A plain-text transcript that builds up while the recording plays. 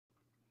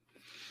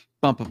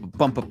Bump, bump,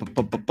 bump, bump,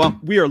 bump, bump,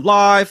 bump. We are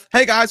live.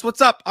 Hey guys,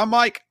 what's up? I'm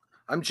Mike.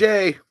 I'm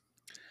Jay.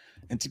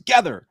 And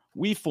together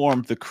we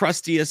formed the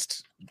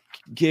crustiest,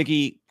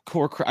 giggy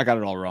core. I got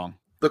it all wrong.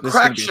 The This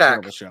Crack is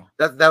gonna be a Shack. terrible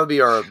show. That would be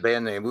our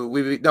band name.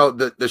 No,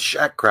 the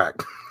Shack Crack.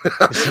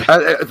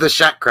 The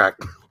Shack Crack.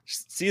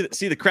 See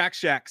the Crack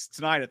Shacks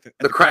tonight at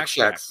the Crack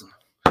Shacks.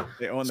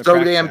 They own the so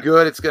Crack damn Shack.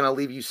 good. It's gonna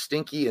leave you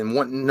stinky and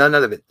want none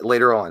of it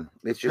later on.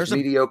 It's just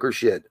mediocre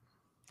shit.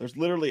 There's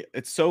literally,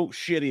 it's so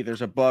shitty.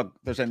 There's a bug.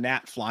 There's a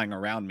gnat flying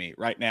around me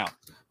right now.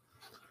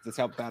 That's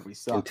how bad we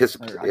suck.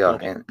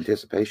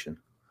 Anticipation.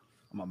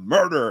 I'm a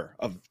murderer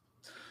of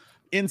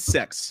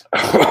insects.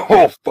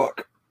 Oh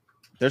fuck.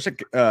 There's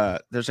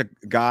a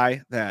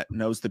guy that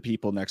knows the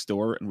people next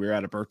door, and we were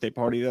at a birthday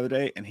party the other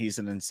day, and he's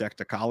an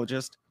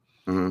insectocologist,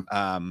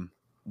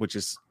 which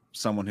is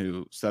someone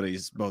who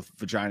studies both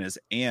vaginas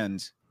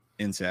and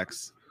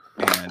insects.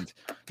 And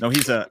no,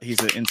 he's an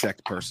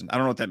insect person. I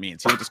don't know what that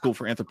means. He went to school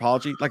for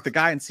anthropology, like the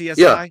guy in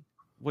CSI.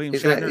 William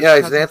Shatner.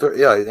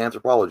 He's an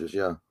anthropologist.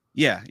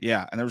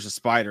 Yeah. And there was a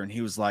spider, and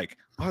he was like,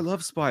 oh, I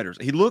love spiders.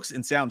 He looks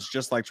and sounds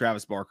just like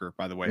Travis Barker,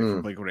 by the way,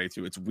 from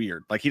Blink-182. It's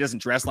weird. Like, he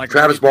doesn't dress like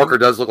Travis Barker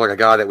does look like a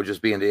guy that would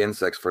just be into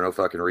insects for no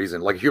fucking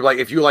reason. Like,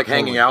 if you like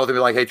hanging out with him,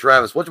 be like, hey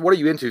Travis, what are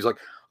you into? He's like,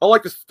 I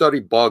like to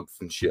study bugs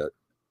and shit.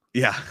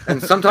 Yeah.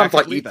 And sometimes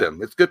I eat them.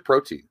 It's good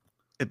protein.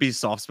 It'd be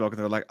soft spoken.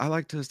 They're like, I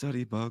like to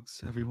study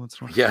bugs every once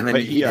in a while. Yeah, and then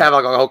he'd have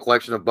like a whole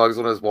collection of bugs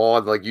on his wall,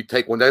 and like you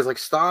take one day, it's like,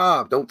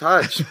 stop, don't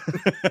touch.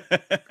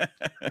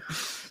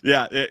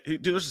 Yeah,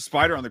 there's a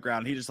spider on the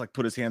ground. He just like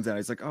put his hands down.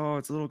 He's like, oh,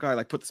 it's a little guy.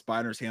 Like, put the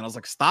spider in his hand. I was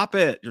like, stop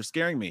it, you're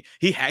scaring me.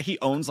 He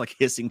owns like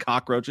hissing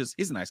cockroaches.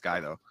 He's a nice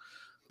guy though.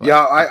 But,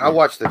 yeah, I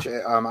watched the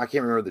I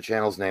can't remember the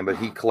channel's name, but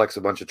he collects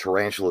a bunch of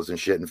tarantulas and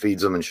shit and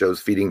feeds them and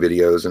shows feeding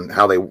videos and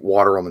how they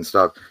water them and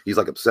stuff. He's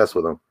like obsessed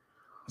with them.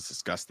 It's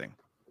disgusting.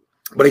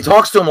 But he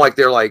talks to them like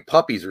they're like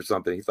puppies or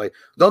something. He's like,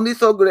 don't be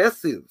so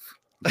aggressive.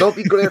 Don't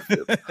be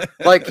aggressive.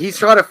 Like, he's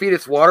trying to feed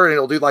its water, and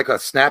it'll do like a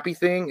snappy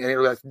thing, and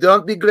it'll go,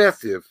 don't be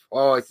aggressive.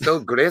 Oh, it's so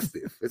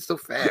aggressive. It's so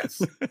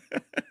fast.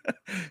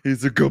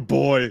 He's a good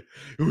boy.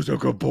 He was a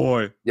good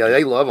boy. Yeah,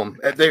 they love him.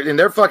 And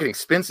they're fucking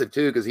expensive,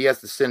 too, because he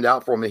has to send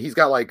out for them. And he's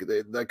got, like,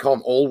 they call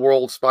them old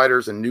world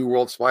spiders and new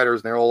world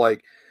spiders, and they're all,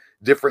 like,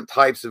 different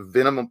types of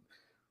venom. And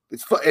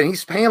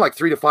he's paying, like,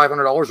 $300 to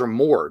 $500 or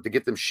more to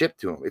get them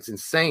shipped to him. It's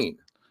insane.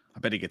 I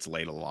bet he gets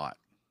laid a lot.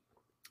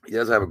 He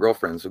does have a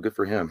girlfriend, so good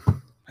for him.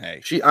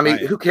 Hey,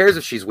 who cares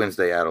if she's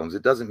Wednesday Addams?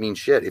 It doesn't mean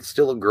shit. It's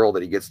still a girl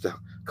that he gets to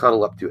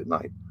cuddle up to at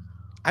night.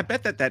 I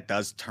bet that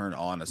does turn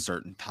on a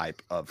certain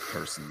type of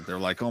person. They're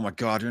like, oh my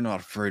God, you're not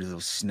afraid of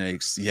those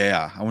snakes.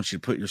 Yeah, I want you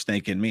to put your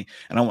snake in me.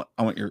 And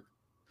I want your,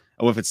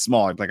 if it's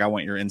small, like I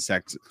want your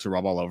insect to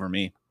rub all over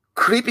me.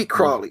 Creepy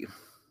crawly.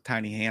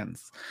 Tiny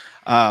hands.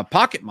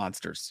 Pocket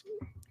monsters.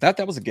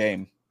 That was a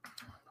game.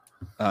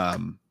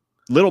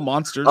 Little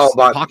monsters,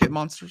 pocket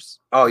monsters.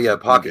 Oh yeah,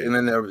 pocket, and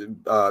then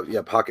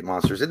there, pocket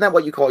monsters. Isn't that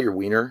what you call your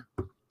wiener?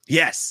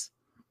 Yes.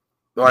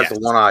 Oh, that's the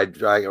one-eyed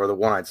dragon or the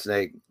one-eyed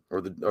snake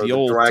or the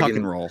old dragon, tuck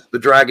and roll. The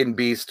dragon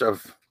beast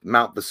of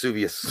Mount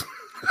Vesuvius.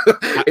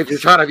 If you're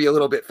trying to be a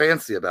little bit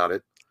fancy about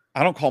it,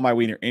 I don't call my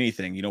wiener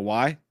anything. You know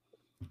why?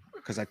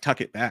 Because I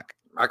tuck it back.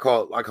 I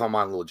call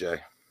mine Little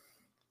J.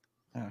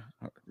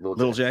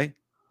 Little J,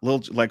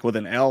 like with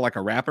an L, like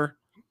a rapper.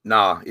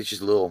 Nah, it's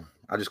just little.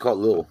 I just call it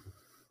little.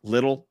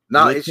 Little?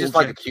 No, it's just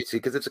like a cutesy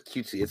because it's a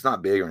cutesy. It's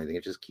not big or anything.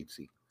 It's just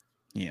cutesy.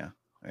 Yeah,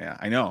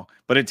 I know,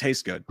 but it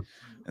tastes good,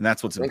 and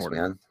that's what's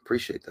important. Man.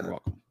 Appreciate that. You're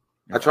welcome.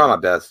 I try my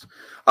best.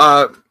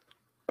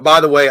 By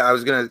the way, I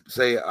was gonna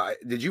say,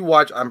 did you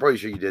watch? I'm pretty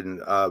sure you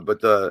didn't.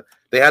 But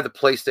they had the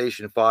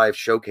PlayStation 5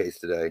 showcase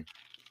today.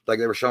 Like,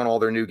 they were showing all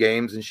their new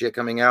games and shit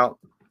coming out.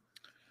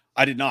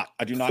 I did not.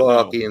 I do not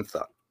fucking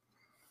know.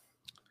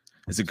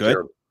 Is it good?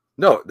 Terrible.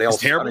 No, they all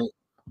terrible. I mean,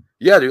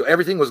 yeah, dude,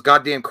 everything was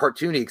goddamn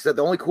cartoony, except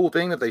the only cool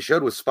thing that they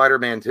showed was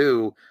Spider-Man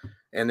 2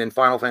 and then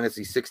Final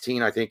Fantasy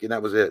 16, I think, and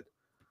that was it.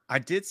 I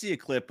did see a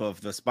clip of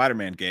the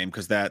Spider-Man game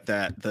because it had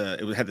the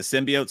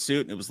symbiote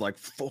suit, and it was like,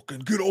 fucking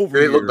get over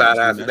here. They look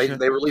badass.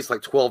 They released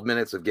like 12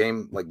 minutes of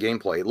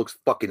gameplay. It looks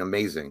fucking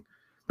amazing.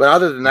 But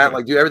other than that,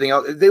 like, dude, everything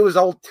else, it was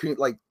all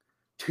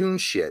toon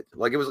shit.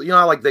 Like, it was,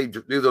 how like they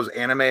do those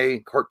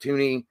anime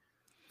cartoony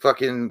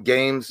fucking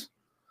games.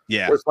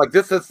 Yeah. Where it's like,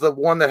 this is the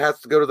one that has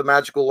to go to the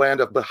magical land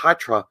of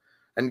Bahatra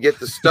and get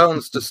the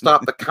stones to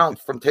stop the count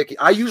from taking.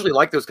 I usually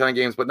like those kind of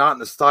games, but not in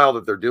the style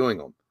that they're doing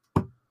them.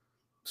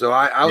 So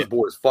I was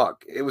bored as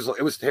fuck. It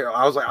was terrible.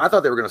 I was like, I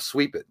thought they were going to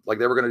sweep it. Like,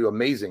 they were going to do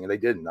amazing, and they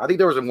didn't. I think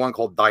there was one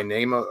called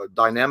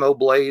Dynamo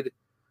Blade.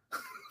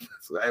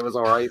 So it was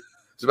all right.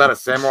 It's about a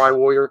samurai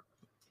warrior.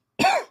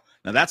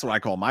 Now that's what I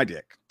call my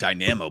dick.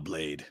 Dynamo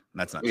Blade.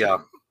 That's not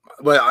true.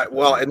 But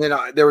and then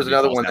there was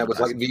another one that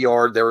was like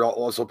VR. They were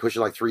also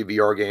pushing like 3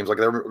 VR games. Like,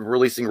 they're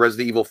releasing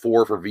Resident Evil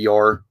 4 for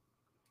VR.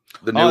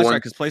 The new one, right,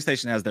 because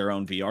PlayStation has their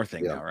own VR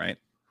thing now, right?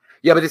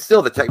 Yeah, but it's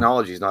still, the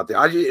technology is not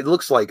there. It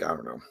looks like, I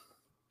don't know.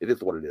 It is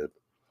what it is.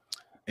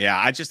 Yeah,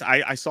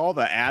 I saw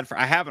the ad for.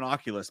 I have an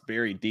Oculus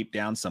buried deep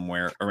down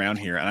somewhere around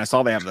here, and I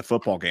saw they have the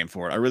football game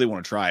for it. I really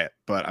want to try it,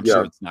 but I'm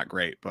sure it's not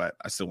great. But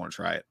I still want to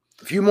try it.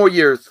 A few more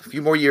years,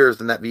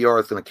 and that VR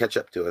is going to catch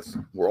up to us.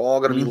 We're all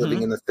going to be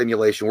living in the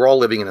simulation. We're all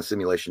living in a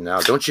simulation now.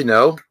 Don't you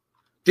know?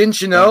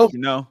 Didn't you know? Don't you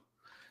know?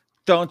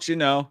 Don't you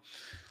know?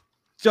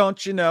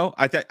 Don't you know?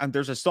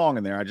 There's a song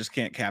in there. I just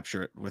can't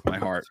capture it with my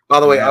heart. By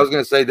the way, I was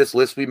going to say this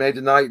list we made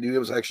tonight, dude, it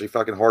was actually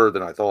fucking harder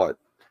than I thought.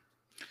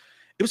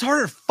 It was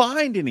harder to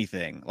find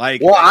anything. Like,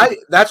 well,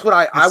 that's what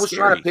I was scary.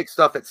 trying to pick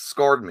stuff that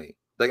scarred me.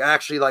 Like,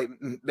 actually, like,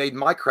 made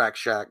my crack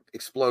shack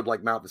explode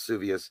like Mount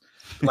Vesuvius.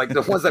 Like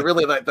the ones that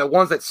really, like the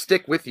ones that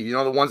stick with you. You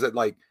know, the ones that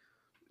like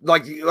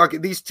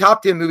these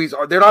top 10 movies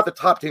they're not the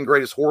top 10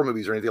 greatest horror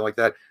movies or anything like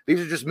that. These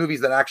are just movies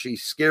that actually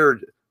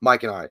scared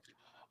Mike and I.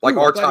 Like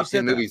our top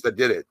 10 movies that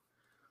did it.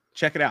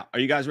 Check it out. Are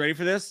you guys ready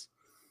for this?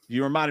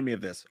 You reminded me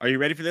of this. Are you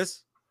ready for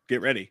this?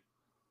 Get ready.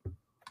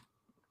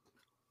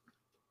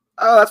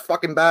 Oh, that's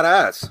fucking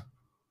badass.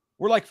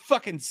 We're like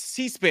fucking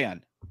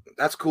C-SPAN.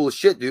 That's cool as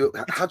shit, dude.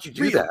 How'd you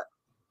do that?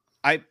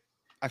 I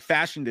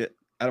fashioned it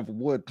out of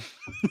wood.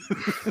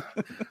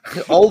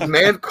 Old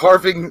man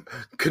carving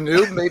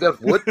canoe made of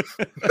wood.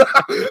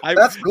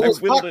 That's cool as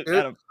fuck, dude.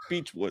 Out of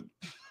beech wood.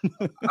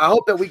 I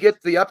hope that we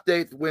get the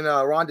update when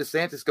Ron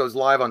DeSantis goes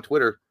live on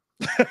Twitter.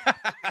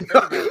 I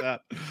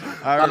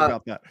heard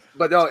about that.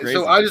 But no,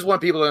 so I just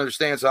want people to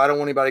understand. So I don't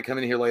want anybody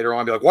coming in here later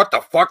on and be like, "What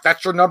the fuck?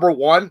 That's your number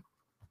one?"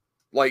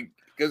 Like,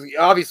 because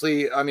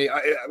obviously, I mean,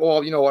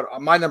 well, you know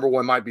what? My number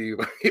one might be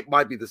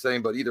the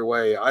same, but either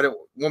way, I don't.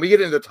 When we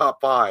get into the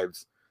top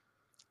fives,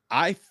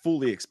 I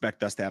fully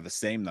expect us to have the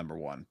same number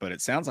one, but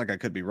it sounds like I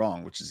could be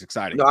wrong, which is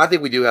exciting. No, I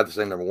think we do have the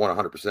same number one,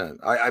 100%.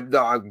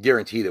 I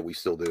guarantee that we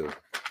still do.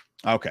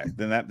 Okay,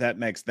 then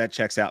that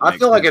checks out. I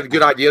feel like a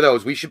good idea though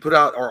is we should put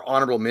out our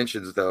honorable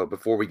mentions though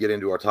before we get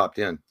into our top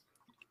 10.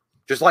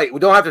 Just like we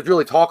don't have to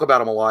really talk about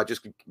them a lot,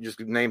 just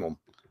name them.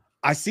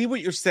 I see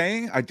what you're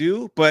saying. I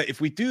do, but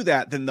if we do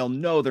that, then they'll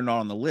know they're not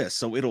on the list.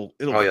 So it'll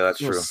oh yeah, that's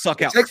true.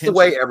 Suck out. It takes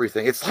away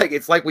everything. It's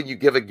like when you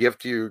give a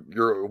gift to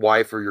your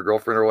wife or your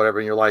girlfriend or whatever,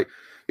 and you're like,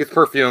 it's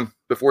perfume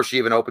before she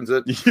even opens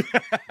it.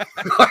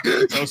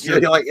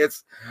 You're like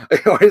it's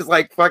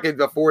like fucking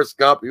the Forrest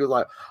Gump. He was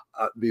like,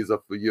 "These are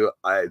for you.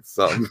 I had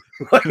some."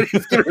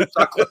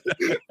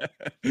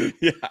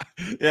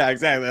 yeah,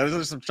 exactly.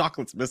 There's some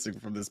chocolates missing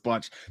from this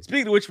bunch.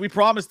 Speaking of which, we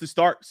promised to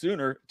start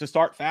sooner, to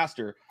start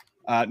faster.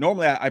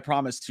 Normally, I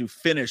promise to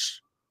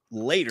finish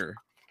later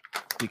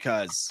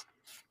because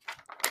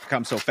it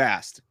comes so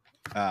fast.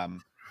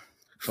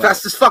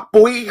 Fast as fuck,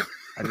 boy.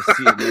 I just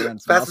see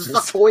it. Fast as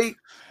fuck, boy.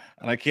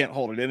 And I can't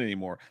hold it in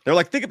anymore. They're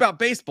like, think about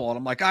baseball. And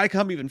I'm like, I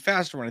come even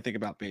faster when I think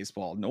about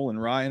baseball. Nolan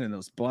Ryan and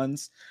those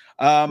buns.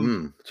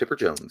 Chipper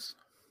Jones.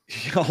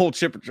 Old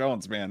Chipper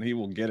Jones, man. He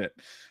will get it.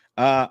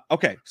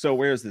 Okay, so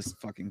where's this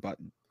fucking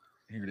button?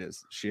 Here it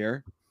is.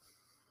 Share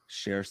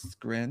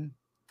screen.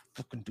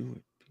 Fucking do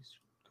it.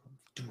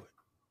 Do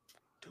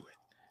it.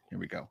 Here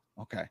we go.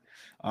 Okay.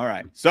 All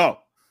right. So,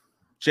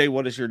 Jay,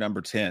 what is your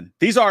number 10?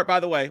 These are, by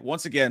the way,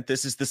 once again,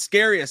 this is the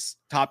scariest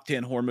top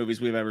 10 horror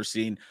movies we've ever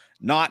seen,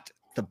 not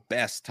the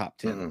best top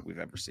 10 we've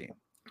ever seen.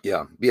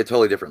 Yeah, be a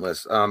totally different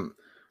list.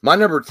 My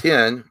number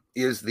 10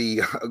 is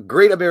the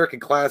great American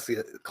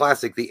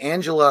classic, the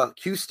Angela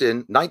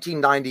Houston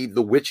 1990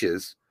 The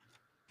Witches.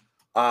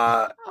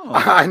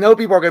 I know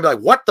people are going to be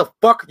like, what the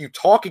fuck are you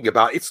talking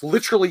about? It's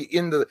literally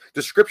in the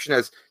description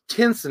as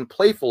tense and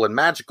playful and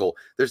magical.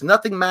 There's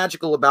nothing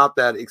magical about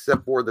that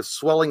except for the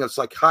swelling of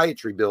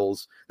psychiatry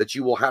bills that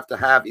you will have to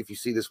have if you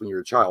see this when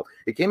you're a child.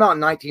 It came out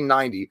in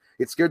 1990.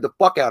 It scared the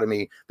fuck out of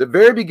me. The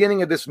very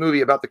beginning of this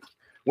movie about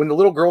when the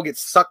little girl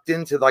gets sucked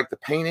into like the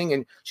painting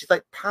and she's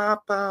like,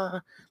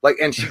 Papa, like,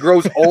 and she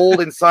grows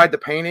old inside the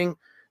painting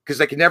because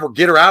they can never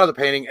get her out of the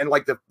painting. And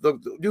like the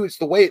dude, it's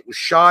the way it was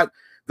shot.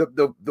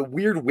 The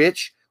weird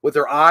witch with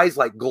her eyes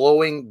like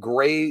glowing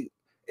gray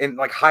and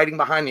like hiding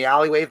behind the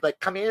alleyway, like,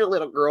 come here,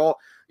 little girl.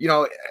 You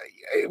know,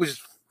 it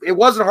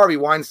wasn't Harvey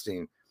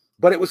Weinstein,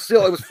 but it was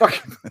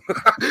fucking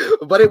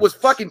but it was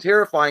fucking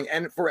terrifying.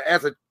 And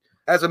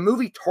as a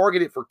movie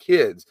targeted for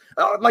kids,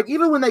 like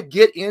even when they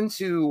get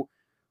into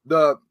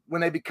when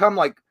they become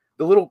like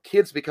the little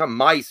kids become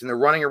mice and they're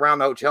running around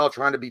the hotel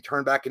trying to be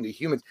turned back into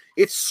humans,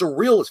 it's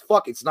surreal as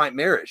fuck. It's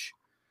nightmarish.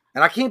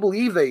 And I can't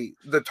believe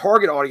the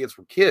target audience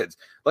were kids.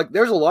 Like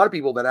there's a lot of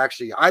people that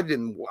actually I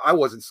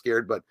wasn't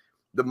scared, but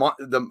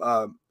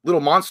the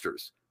little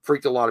monsters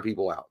freaked a lot of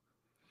people out.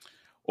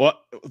 Well,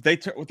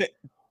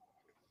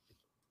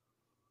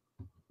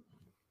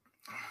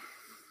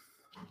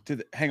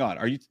 hang on.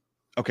 Are you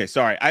okay?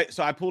 Sorry.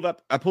 I pulled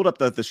up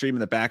the stream in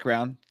the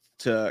background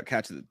to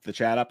catch the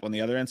chat up on the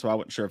other end, so I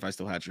wasn't sure if I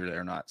still had you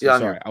there or not. So yeah,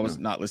 sorry, I was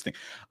not listening.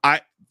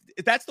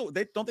 Don't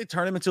they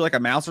turn him into like a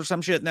mouse or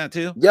some shit in that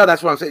too? Yeah,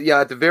 that's what I'm saying.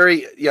 Yeah,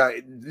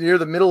 near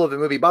the middle of the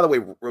movie. By the way,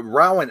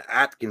 Rowan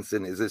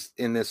Atkinson is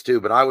in this too,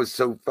 but I was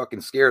so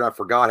fucking scared I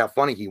forgot how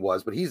funny he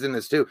was, but he's in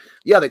this too.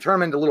 Yeah, they turn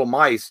him into little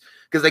mice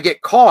because they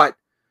get caught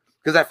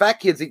because that fat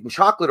kid's eating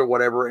chocolate or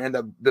whatever, and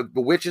the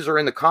witches are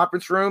in the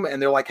conference room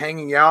and they're like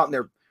hanging out and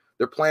they're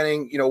They're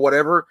planning, you know,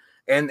 whatever.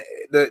 And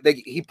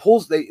he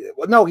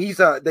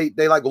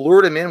like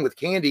lured him in with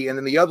candy, and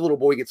then the other little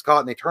boy gets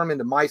caught, and they turn him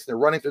into mice, and they're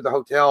running through the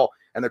hotel,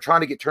 and they're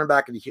trying to get turned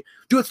back into.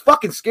 Dude, it's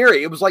fucking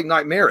scary. It was like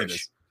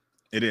nightmarish.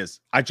 It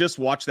is. I just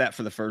watched that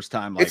for the first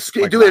time.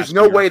 Dude, there's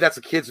no way that's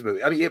a kid's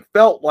movie. I mean, it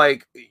felt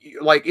like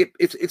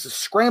it's a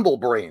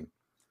scrambled brain.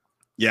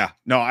 Yeah,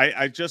 no,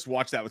 I just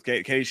watched that with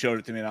Katie. Katie showed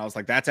it to me, and I was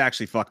like, "That's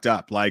actually fucked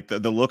up." Like the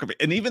look of it,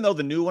 and even though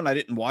the new one I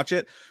didn't watch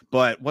it,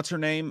 but what's her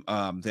name?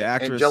 The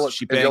actress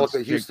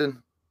Angelica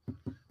Houston.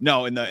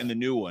 No, in the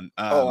new one.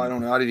 I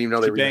don't know. I didn't even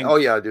know they were. Oh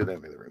yeah, I do. They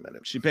remember.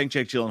 She banged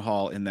Jake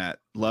Gyllenhaal in that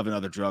Love and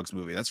Other Drugs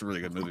movie. That's a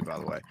really good movie, by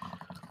the way.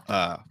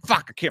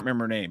 Fuck, I can't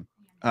remember her name.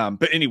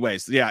 But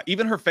anyways, yeah,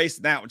 even her face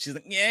now when she's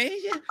like, yeah.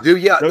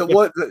 Dude, yeah.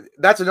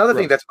 That's another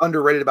thing that's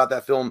underrated about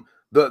that film.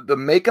 The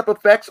makeup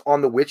effects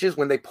on the witches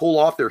when they pull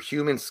off their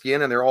human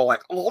skin and they're all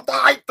like,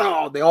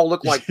 they all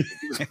look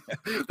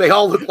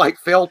like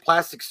failed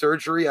plastic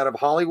surgery out of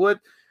Hollywood.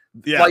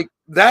 Yeah, like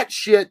that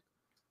shit.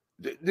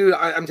 Dude,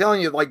 I'm telling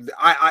you, like,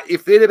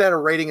 if they'd have had a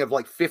rating of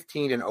like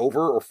 15 and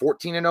over or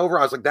 14 and over,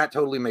 I was like, that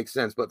totally makes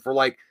sense. But for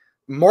like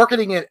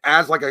marketing it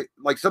as like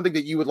something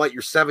that you would let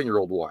your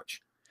 7-year-old watch.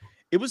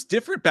 It was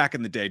different back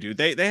in the day, dude.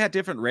 They had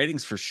different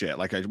ratings for shit.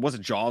 Like, it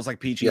wasn't Jaws like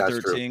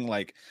PG-13.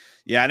 Like,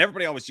 yeah, and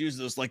everybody always uses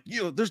this like,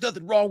 there's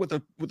nothing wrong with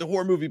the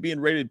horror movie being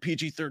rated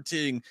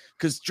PG-13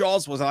 because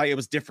Jaws it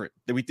was different.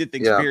 That we did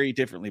things very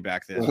differently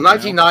back then. Well,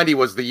 1990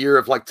 was the year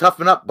of like,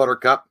 toughen up,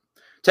 Buttercup.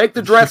 Take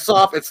the dress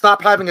off and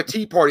stop having a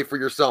tea party for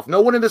yourself.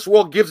 No one in this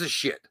world gives a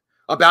shit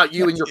about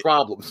you and your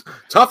problems.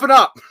 Toughen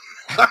up.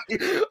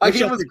 It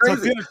was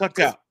crazy.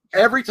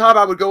 Every time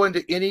I would go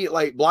into any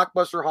like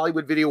Blockbuster,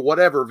 Hollywood Video,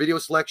 whatever, Video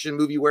Selection,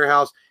 Movie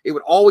Warehouse, it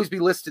would always be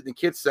listed in the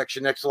kids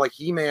section next to like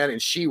He-Man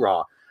and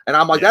She-Ra. And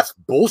I'm like, that's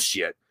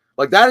bullshit.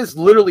 Like that is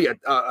literally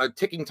a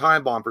ticking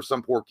time bomb for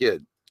some poor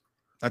kid.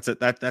 That's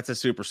a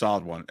super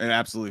solid one. It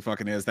absolutely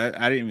fucking is. That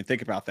I didn't even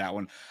think about that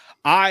one.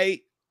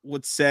 I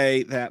would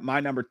say that my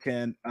number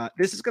 10,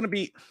 this is going to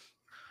be,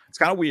 it's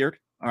kind of weird.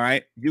 All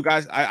right. You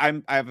guys,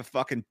 I have a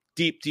fucking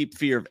deep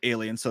fear of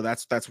aliens. So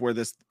that's where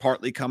this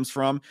partly comes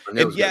from.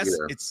 And yes,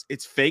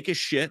 it's fake as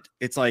shit.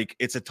 It's like,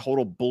 it's a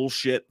total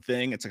bullshit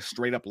thing. It's a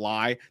straight up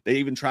lie. They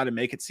even try to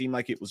make it seem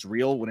like it was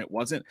real when it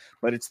wasn't,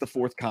 but it's The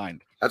Fourth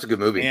Kind. That's a good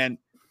movie. And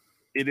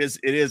it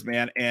is,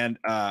 man. And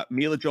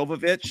Mila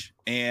Jovovich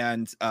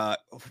and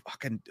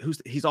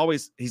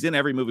he's in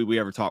every movie we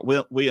ever talk.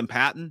 William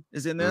Patton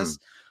is in this.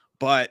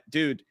 But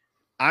dude,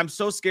 I'm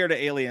so scared of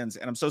aliens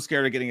and I'm so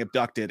scared of getting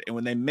abducted. And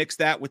when they mix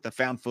that with the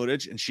found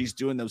footage and she's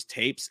doing those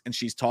tapes and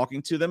she's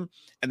talking to them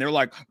and they're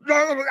like,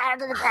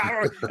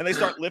 and they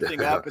start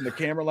lifting up and the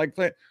camera like,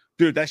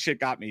 dude, that shit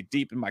got me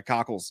deep in my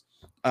cockles.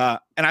 And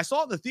I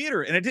saw it in the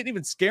theater and it didn't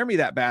even scare me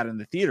that bad in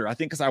the theater. I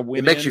think because I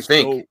went It makes you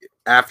think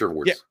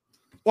afterwards. Yeah.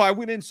 Well, I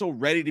went in so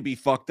ready to be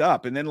fucked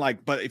up. And then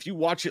but if you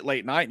watch it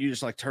late night and you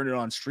just like turn it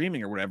on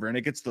streaming or whatever, and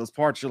it gets to those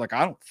parts, you're like,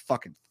 I don't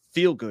fucking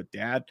feel good,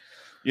 Dad.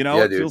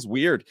 It feels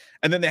weird.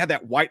 And then they had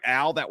that white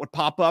owl that would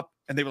pop up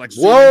and they were like,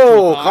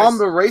 whoa, calm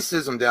the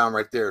racism down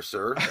right there,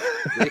 sir.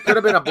 It could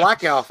have been a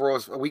black owl for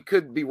us. We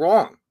could be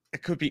wrong.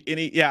 It could be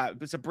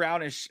it's a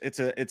brownish, it's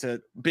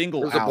a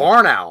Bengal owl. It's a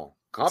barn owl.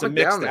 Calm it's a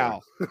mixed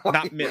owl.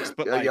 Not mixed,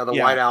 but the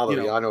white owl.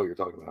 I know what you're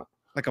talking about.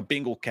 Like a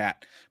Bengal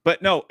cat.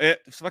 But no,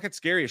 it's fucking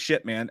scary as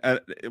shit, man.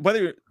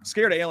 Whether you're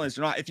scared of aliens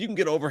or not, if you can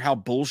get over how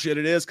bullshit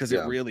it is, because it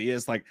really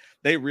is, like,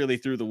 they really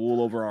threw the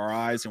wool over our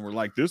eyes and we're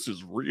like, this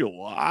is real.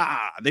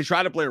 They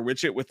try to Blair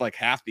Witch it with like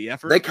half the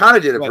effort. They kind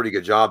of did a pretty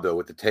good job, though,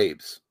 with the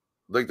tapes.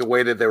 Like the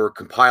way that they were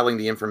compiling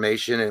the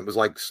information and it was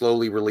like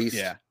slowly released.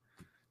 Yeah.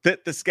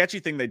 The sketchy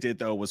thing they did,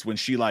 though, was when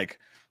she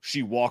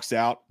walks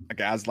out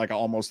as like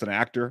almost an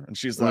actor and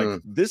she's like,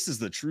 this is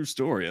the true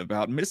story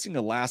about missing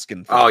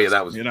Alaskan folks. Oh yeah,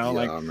 that was, like,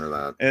 I remember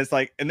that. And it's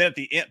like, and then at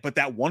the end, but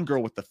that one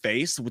girl with the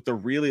face, with the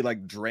really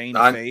like drained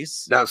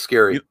face. That was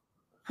scary.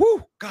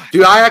 God.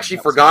 Dude, I actually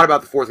forgot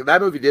about The Fourth.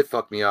 That movie did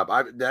fuck me up.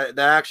 That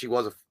actually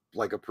was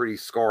a pretty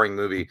scarring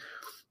movie.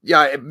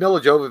 Yeah,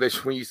 Mila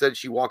Jovovich, when you said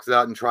she walks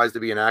out and tries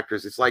to be an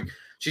actress, it's like,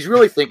 she's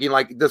really thinking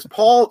like, does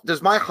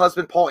my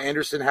husband, Paul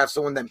Anderson, have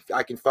someone that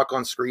I can fuck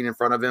on screen in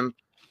front of him?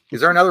 Is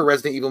there another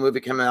Resident Evil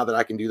movie coming out that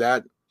I can do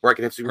that? Where I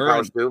can have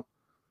superpowers too?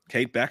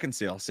 Kate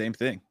Beckinsale, same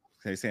thing.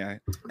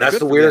 That's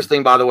the weirdest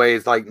thing, by the way,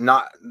 is like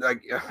not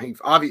like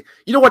obvious.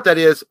 You know what that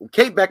is?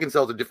 Kate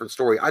Beckinsale's a different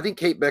story. I think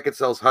Kate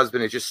Beckinsale's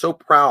husband is just so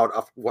proud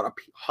of what a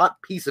hot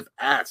piece of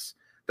ass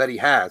that he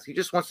has. He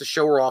just wants to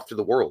show her off to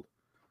the world.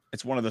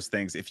 It's one of those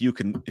things. If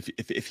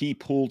he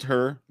pulled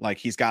her, like,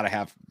 he's got to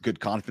have good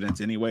confidence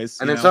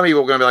anyways. And then some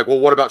people are going to be like, well,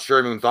 what about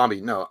Sherry Moon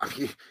Zombie? No, I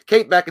mean,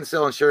 Kate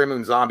Beckinsale and Sherry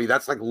Moon Zombie,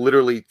 that's like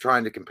literally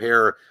trying to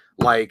compare,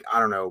 like, I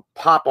don't know,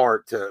 pop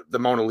art to the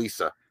Mona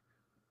Lisa.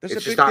 It's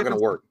just not going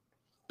to work.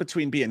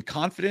 Between being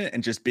confident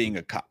and just being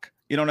a cuck.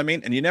 You know what I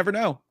mean? And you never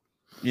know.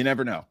 You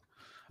never know.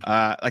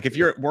 Like if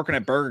you're working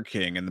at Burger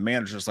King and the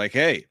manager's like,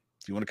 hey,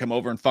 if you want to come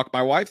over and fuck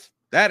my wife,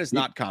 that is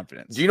not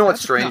confidence. Do you know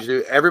what's strange,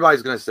 dude?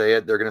 Everybody's going to say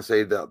it. They're going to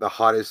say the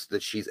hottest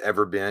that she's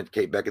ever been,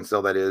 Kate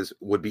Beckinsale, that is,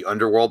 would be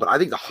Underworld. But I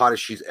think the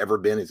hottest she's ever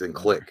been is in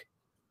Click.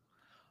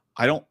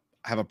 I don't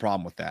have a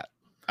problem with that.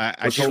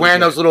 She's totally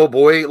wearing those little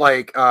boy,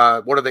 like,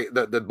 what are they?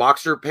 The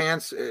boxer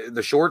pants,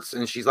 the shorts,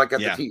 and she's like at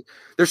the T.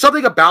 There's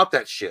something about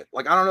that shit.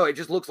 Like, I don't know. It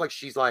just looks like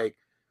she's like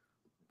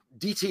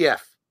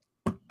DTF.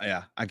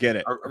 Yeah, I get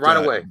it. Right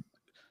away.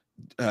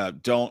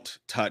 Don't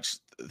touch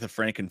the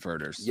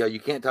Frankenfurters. Yeah, you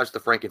can't touch the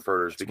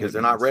Frankenfurters because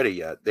they're not ready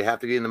yet. They have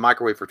to be in the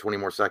microwave for 20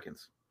 more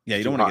seconds. Yeah,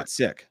 you don't want to get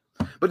sick.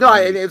 But no,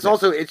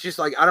 it's just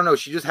like, I don't know.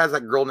 She just has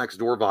that girl next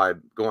door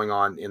vibe going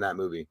on in that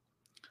movie.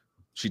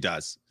 She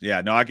does. Yeah,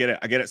 no, I get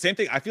it. Same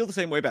thing. I feel the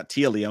same way about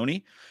Tia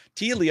Leone.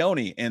 Tia Leone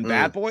in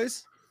Bad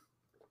Boys.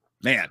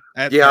 Man.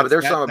 But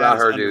there's something about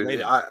her,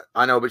 dude.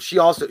 I know, but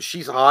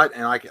she's hot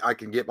and I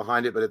can get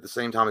behind it. But at the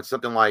same time, it's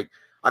something like,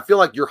 I feel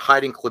like you're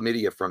hiding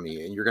chlamydia from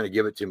me and you're going to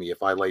give it to me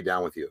if I lay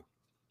down with you.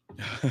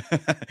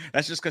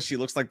 That's just because she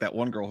looks like that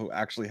one girl who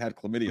actually had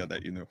chlamydia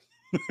that you knew.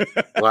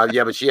 Well,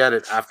 yeah, but she had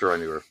it after I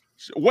knew her.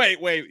 Wait,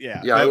 yeah.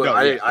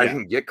 I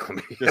didn't get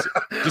chlamydia.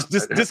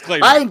 Just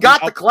disclaimer. I ain't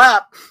got the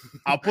clap.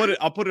 I'll put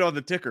it on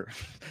the ticker.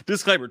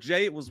 Disclaimer: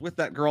 Jay was with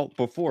that girl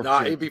before.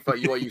 No, it'd be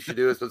fun. What you should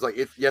do is like,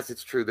 yes,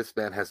 it's true. This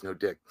man has no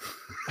dick.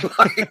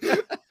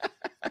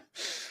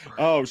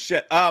 Oh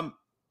shit.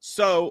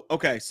 So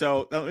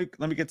let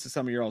me get to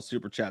some of your all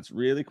super chats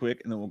really quick,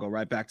 and then we'll go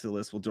right back to the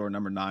list. We'll do our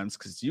number 9s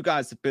because you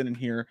guys have been in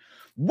here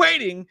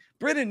waiting.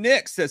 Brennan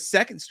Nick says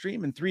second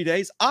stream in 3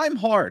 days. I'm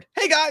hard.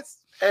 Hey guys.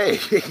 Hey,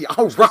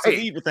 all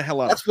right. What the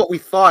hell up? That's what we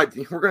thought.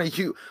 We're gonna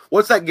use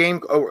what's that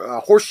game?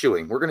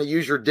 Horseshoeing. We're gonna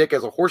use your dick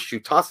as a horseshoe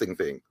tossing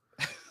thing.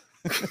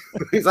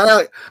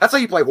 That's how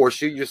you play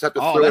horseshoe. You just have to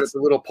throw it at the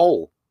little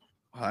pole.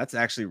 Oh, that's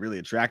actually really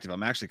attractive.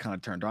 I'm actually kind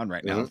of turned on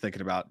right now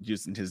thinking about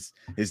using his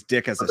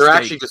dick as a They're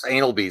actually just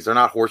anal beads. They're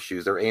not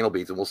horseshoes. They're anal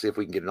beads, and we'll see if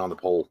we can get it on the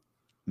pole.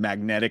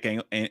 Magnetic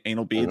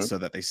anal beads so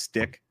that they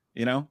stick,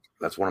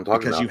 That's what I'm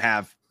talking about. Because you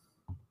have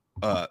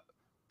a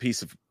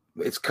piece of...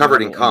 It's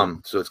covered in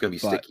cum, so it's going to be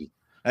sticky.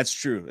 That's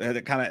true.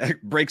 It kind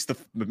of breaks the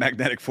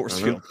magnetic force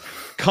field.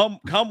 Cum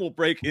will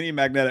break any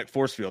magnetic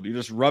force field. You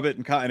just rub it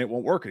and it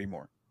won't work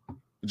anymore.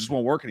 It just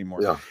won't work anymore.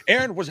 Yeah.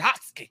 Aaron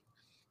Wachowski,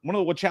 one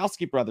of the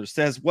Wachowski brothers,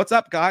 says, "What's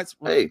up, guys?"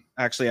 Hey,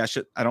 actually,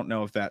 I don't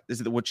know if that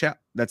is it. The Wachow.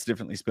 That's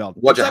differently spelled.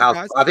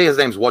 Wachowski. I think his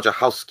name's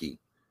Wachowski.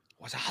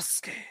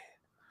 Wachowski.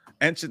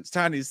 Ancient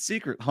Tiny's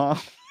secret, huh?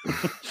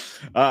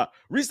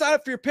 Resign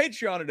up for your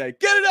Patreon today.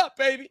 Get it up,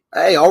 baby.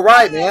 Hey, all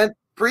right, man.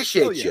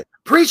 Appreciate you.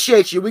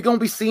 Appreciate you. We're gonna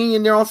be seeing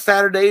you there on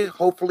Saturday,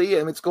 hopefully,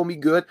 and it's gonna be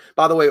good.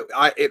 By the way,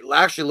 it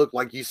actually looked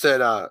like you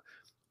said. I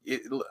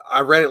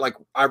read it like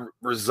I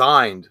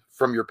resigned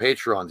from your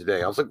Patreon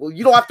today. I was like, well,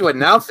 you don't have to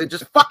announce it.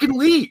 Just fucking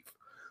leave.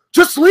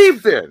 Just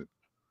leave then.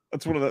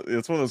 It's one of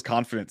those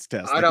confidence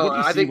tests. I know.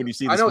 What do you see when you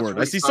see this word?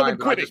 I see someone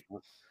quitting.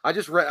 I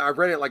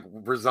read it like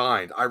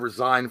resigned. I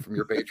resigned from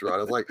your Patreon. I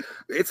was like,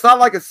 it's not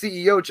like a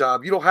CEO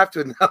job. You don't have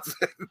to announce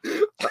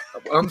it.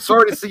 I'm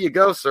sorry to see you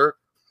go, sir.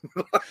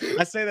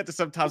 I say that to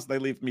sometimes they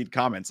leave me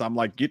comments. I'm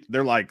like,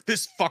 they're like,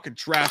 this fucking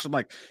trash. I'm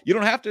like, you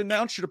don't have to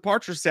announce your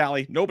departure,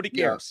 Sally. Nobody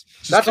cares.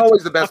 Yeah. That's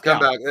always the best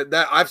comeback.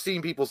 That I've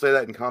seen people say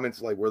that in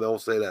comments, like where they'll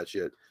say that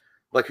shit.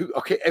 Like, who?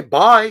 Okay, hey,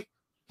 bye,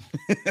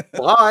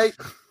 bye.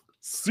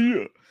 See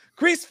ya.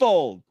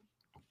 Creasefold.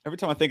 Every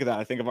time I think of that,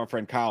 I think of our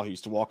friend Kyle who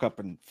used to walk up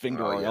and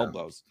finger our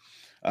elbows.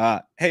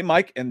 Hey,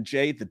 Mike and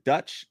Jay the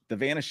Dutch. The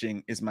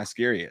Vanishing is my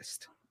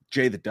scariest.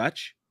 Jay the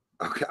Dutch.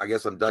 Okay, I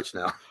guess I'm Dutch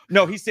now.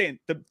 No, he's saying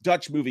the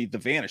Dutch movie, The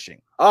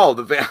Vanishing. Oh,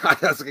 yeah.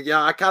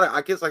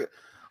 I guess like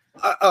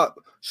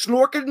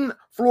snorken,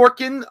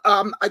 florken.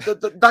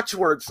 The Dutch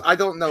words. I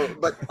don't know,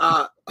 but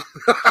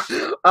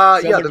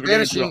The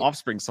Vanishing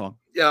Offspring song.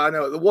 Yeah, I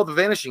know. Well, The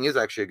Vanishing is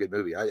actually a good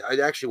movie. I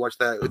actually watched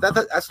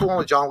that. That's the one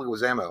with John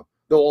Leguizamo,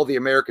 the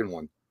American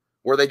one,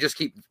 where they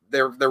just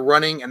they're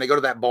running and they go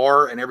to that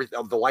bar and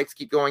everything. The lights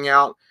keep going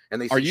out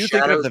and they. Are you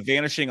thinking of The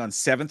Vanishing on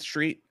 7th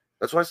Street?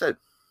 That's what I said.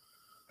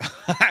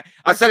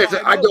 I said it's.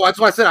 I know. That's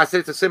why I said. I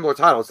said it's a similar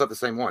title. It's not the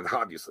same one,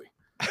 obviously.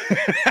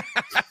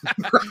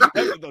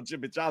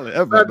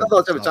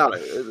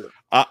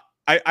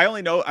 I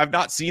only know. I've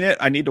not seen it.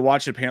 I need to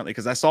watch it apparently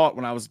because I saw it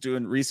when I was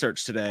doing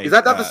research today. Is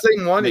that not the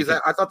same one?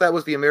 I thought that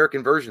was the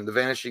American version, The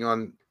Vanishing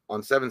on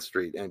 7th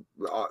Street, and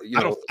I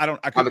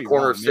could on the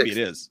corner wrong. of 6th. Maybe it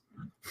is.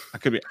 I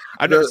could be.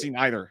 I've never seen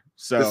either.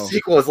 So the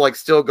sequel is like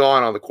still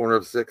gone on the corner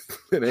of 6th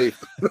and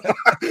 8th.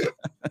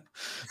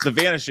 The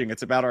Vanishing.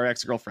 It's about our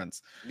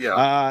ex-girlfriends.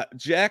 Yeah.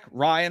 Jack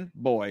Ryan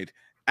Boyd,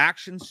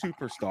 action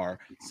superstar,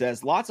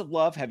 says lots of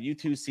love. Have you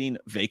two seen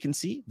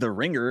Vacancy, The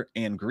Ringer,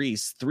 and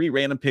Grease? 3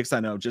 random picks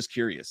I know. Just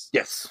curious.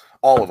 Yes,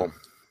 all of them.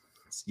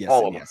 Yes,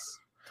 all of them.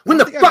 When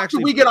the fuck do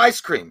we get ice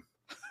cream?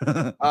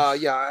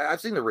 Yeah, I've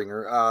seen The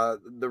Ringer.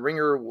 The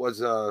Ringer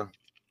was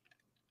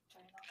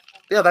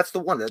yeah, that's the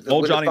one.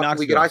 Old Johnny Knoxville.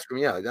 We get ice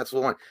cream. Yeah, that's the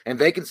one. And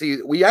Vacancy,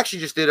 we actually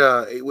just did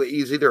it was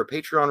either a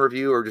Patreon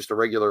review or just a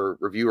regular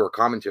review or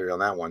commentary on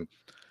that one.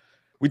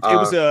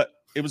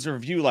 It was a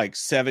review like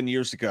 7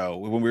 years ago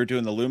when we were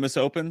doing the Loomis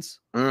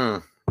Opens.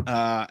 And he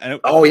had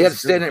to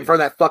stand in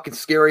front of that fucking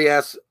scary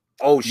ass.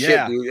 Oh shit,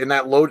 yeah. Dude! And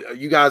that load,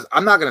 you guys.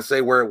 I'm not gonna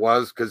say where it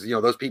was because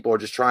those people are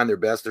just trying their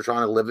best. They're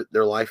trying to live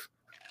their life.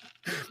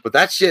 But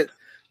that shit,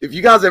 If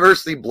you guys ever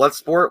see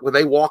Bloodsport, when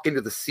they walk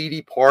into the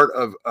seedy part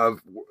of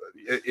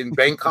in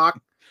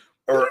Bangkok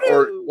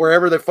or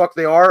wherever the fuck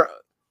they are,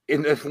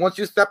 and once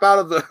you step out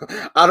of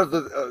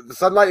the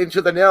sunlight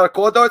into the narrow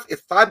corridors,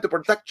 it's time to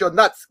protect your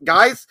nuts,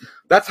 guys.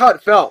 That's how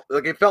it felt.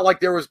 Like it felt like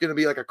there was going to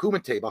be like a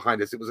Kumite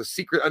behind us. It was a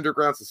secret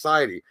underground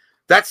society.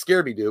 That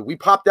scared me, dude. We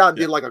popped out and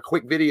did like a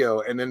quick video,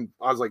 and then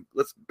I was like,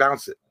 let's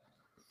bounce it.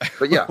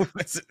 But yeah,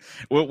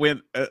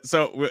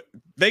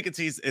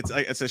 Vacancies, it's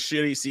a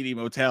shitty seedy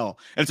motel,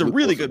 and it's a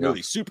really good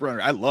movie. Super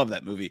under. I love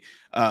that movie.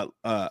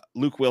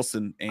 Luke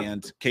Wilson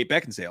and Kate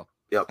Beckinsale.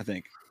 Yep. I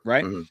think.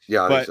 Right. Mm-hmm.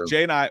 Yeah. But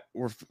Jay and I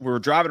were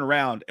driving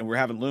around, and we're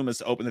having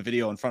Loomis open the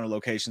video in front of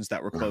locations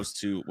that were close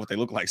to what they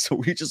look like. So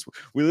we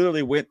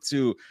literally went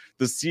to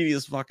the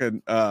seediest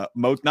fucking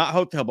not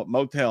hotel but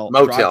motel.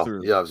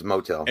 Yeah, it was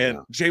motel. And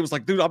Jay was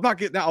like, "Dude, I'm not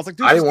getting out." I was like,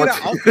 "Dude, I didn't want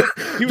to."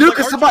 Dude,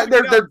 because somebody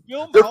their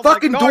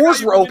fucking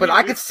doors were open.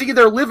 I could see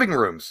their living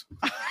rooms.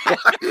 But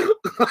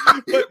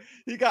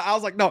I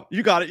was like, "No,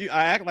 you got it."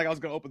 I acted like I was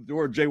gonna open the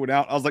door. And Jay went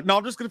out. I was like, "No,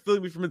 I'm just gonna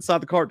film you from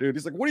inside the car, dude."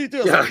 He's like, "What are you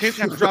doing?" I was like, "I can't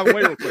have to drive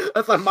away real quick."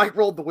 That's like Mike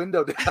rolled the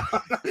window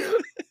down.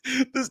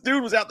 This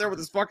dude was out there with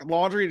his fucking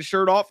laundry and his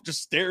shirt off,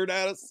 just stared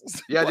at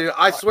us. Yeah, dude.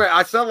 I swear,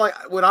 I sound like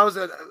when I was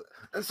at.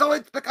 And so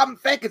it's become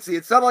vacancy.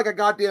 It sounded like a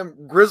goddamn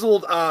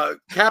grizzled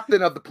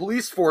captain of the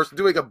police force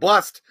doing a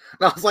bust.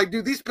 And I was like,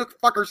 dude, these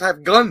fuckers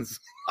have guns.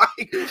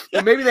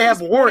 And maybe they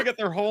have warrants at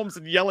their homes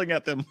and yelling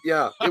at them.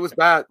 Yeah, it was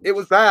bad. It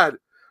was bad.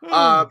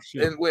 Oh,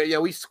 and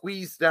we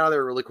squeezed out of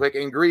there really quick.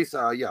 And Grease,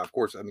 yeah, of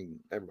course. I mean,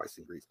 everybody's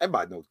seen Grease.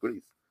 Everybody knows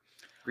Grease.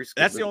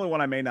 That's the only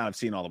one I may not have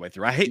seen all the way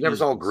through. I hate. You never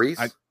saw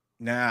Grease?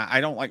 Nah, I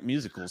don't like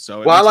musicals.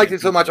 So I liked it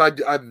so much. I've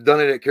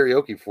done it at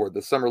karaoke for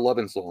the Summer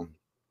Lovin' song.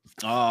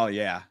 Oh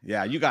yeah.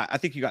 I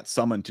think you got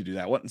summoned to do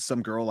that. Wasn't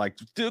some girl like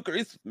do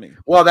Grease with me?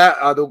 Well, that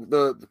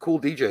the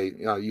cool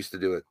DJ used to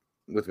do it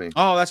with me.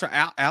 Oh, that's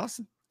right,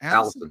 Allison.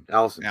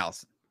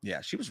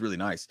 Yeah, she was really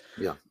nice.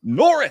 Yeah.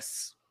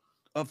 Norris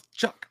of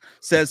Chuck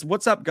says,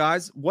 "What's up,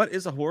 guys? What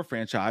is a horror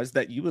franchise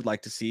that you would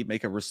like to see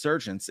make a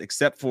resurgence,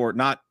 except for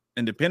not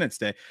Independence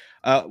Day?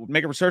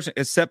 Make a resurgence,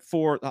 except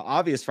for the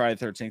obvious Friday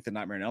the 13th and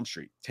Nightmare on Elm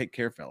Street. Take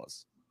care,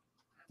 fellas."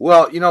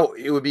 Well,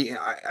 it would be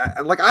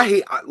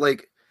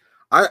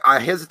I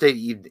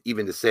hesitate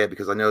even to say it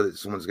because I know that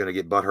someone's going to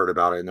get butthurt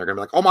about it and they're going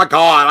to be like, "Oh my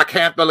God, I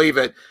can't believe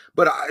it."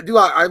 But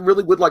I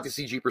really would like to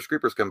see Jeepers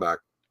Creepers come back.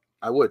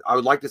 I would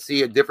like to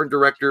see a different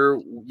director,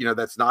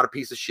 that's not a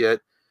piece of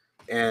shit,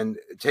 and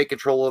take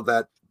control of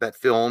that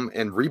film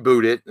and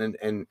reboot it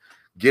and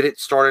get it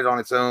started on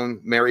its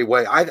own merry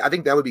way. I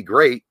think that would be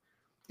great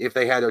if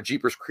they had a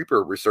Jeepers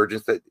Creeper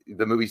resurgence, that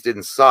the movies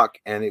didn't suck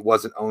and it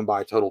wasn't owned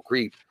by a total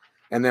creep.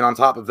 And then on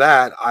top of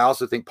that, I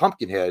also think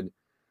Pumpkinhead,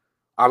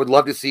 I would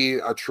love to see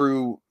a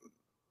true.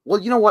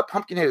 Well, you know what?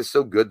 Pumpkinhead is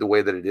so good the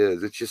way that it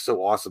is. It's just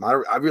so awesome. I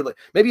really,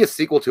 maybe a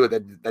sequel to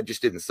it that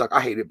just didn't suck.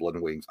 I hated Blood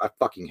and Wings. I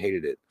fucking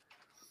hated it.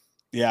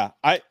 Yeah,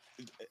 I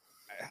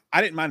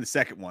didn't mind the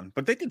second one,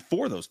 but they did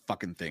 4 of those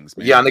fucking things,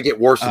 man. Yeah, and they get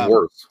worse and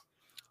worse.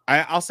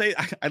 I'll say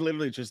I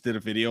literally just did a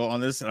video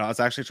on this, and I was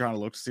actually trying to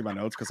look to see my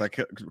notes because I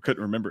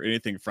couldn't remember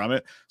anything from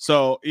it.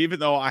 So even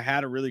though I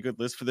had a really good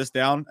list for this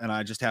down, and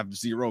I just have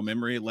zero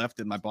memory left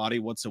in my body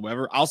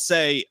whatsoever, I'll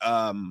say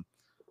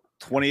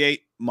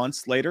 28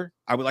 months later,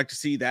 I would like to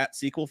see that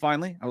sequel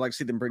finally. I would like to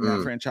see them bring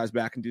that franchise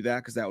back and do that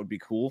because that would be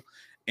cool.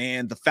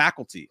 And The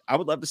Faculty, I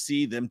would love to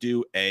see them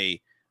do an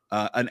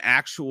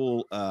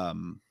actual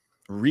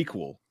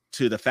requel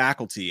to The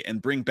Faculty and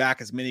bring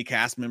back as many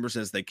cast members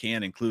as they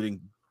can,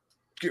 including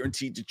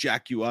guaranteed to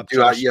jack you up.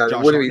 Josh a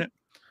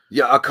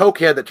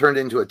cokehead that turned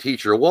into a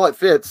teacher. Well, it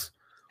fits.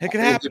 It can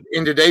happen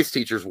in today's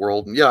teacher's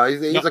world. Yeah,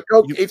 he's a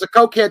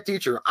cokehead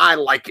teacher. I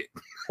like it.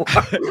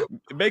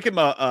 Make him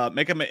an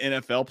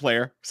NFL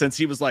player, since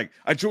he was like,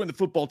 I joined the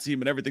football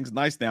team and everything's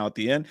nice now at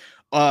the end.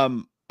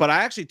 But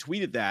I actually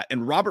tweeted that,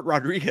 and Robert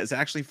Rodriguez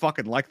actually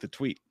fucking liked the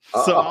tweet.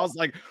 So I was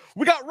like,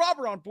 we got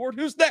Robert on board.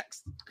 Who's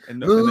next?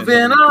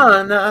 Moving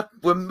on up.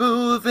 We're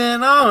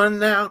moving on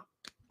now.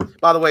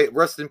 By the way,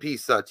 rest in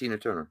peace, Tina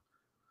Turner.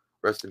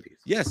 Rest in peace.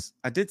 Yes,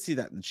 I did see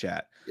that in the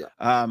chat. Yeah.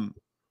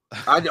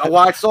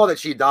 I saw that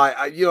she died.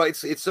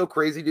 It's so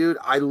crazy, dude.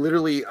 I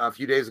literally a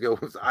few days ago,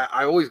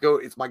 I always go.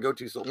 It's my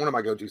go-to song. One of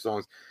my go-to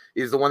songs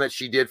is the one that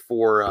she did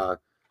for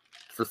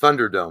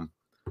Thunderdome.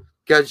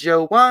 'Cause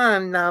you're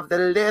one of the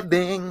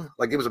living.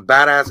 Like, it was a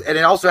badass, and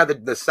it also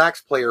had the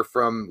sax player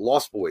from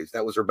Lost Boys.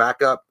 That was her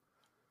backup.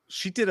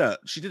 She did a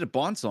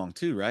Bond song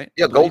too, right?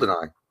 Yeah,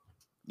 GoldenEye.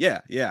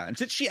 Yeah.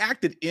 And she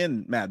acted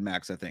in Mad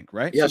Max, I think,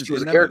 right? Yeah, she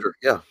was a character.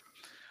 Yeah.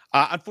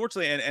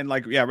 Unfortunately, and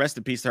rest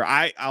in peace to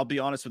her. I'll be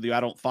honest with you,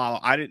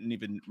 I didn't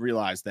even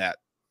realize that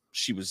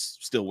she was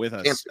still with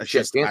us.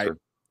 Cancer.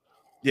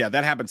 Yeah,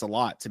 that happens a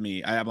lot to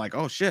me. I'm like,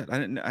 oh shit, I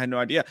had no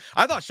idea.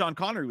 I thought Sean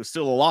Connery was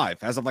still alive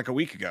as of like a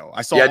week ago.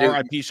 I saw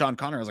R.I.P. Sean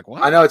Connery. I was like,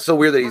 what? I know, it's so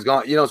weird that he's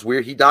gone. It's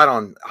weird. He died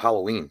on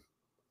Halloween.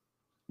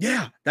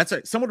 Yeah, that's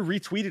it. Someone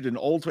retweeted an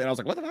old tweet, and I was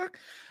like, what the fuck?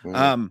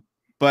 Mm-hmm.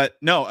 But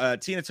no,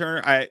 Tina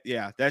Turner,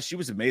 she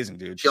was amazing,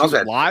 dude. She also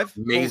had live,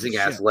 amazing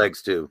ass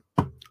legs too.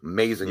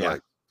 Amazing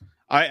legs.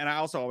 I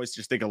also always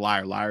just think of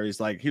Liar. Liar. He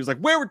was like,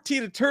 where would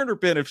Tina Turner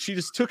been if she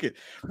just took it?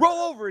 Roll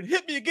over and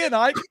hit me again,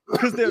 Ike,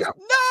 because there's no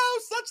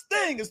such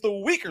thing as the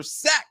weaker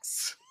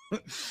sex.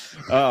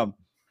 But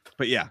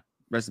yeah,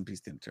 rest in peace,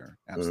 Tina Turner.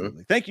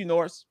 Absolutely. Thank you,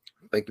 Norris.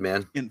 Thank you,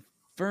 man.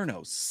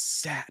 Inferno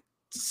Sat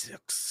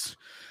 6.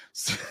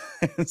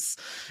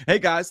 Hey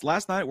guys,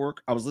 last night at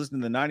work, I was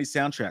listening to the 90s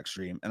soundtrack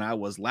stream, and I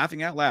was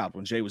laughing out loud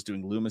when Jay was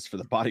doing Loomis for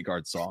the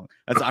Bodyguard song.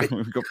 That's I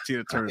when we go for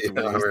Tina Turner. I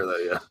remember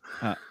that,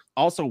 yeah.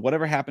 Also,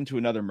 whatever happened to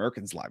another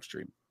Merkins live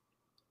stream?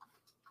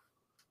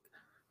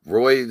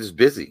 Roy is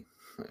busy,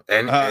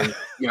 and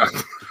you know,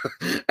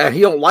 and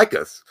he don't like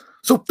us,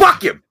 so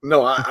fuck him.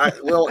 No,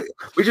 well,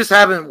 we just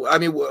haven't. I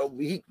mean,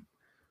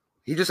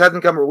 he just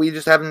hasn't come. We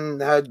just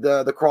haven't had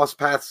the cross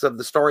paths of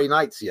the Starry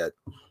Nights yet.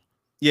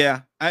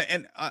 Yeah,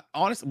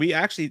 honestly, we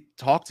actually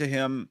talked to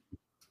him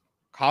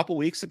a couple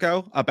weeks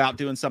ago about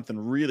doing something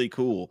really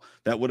cool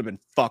that would have been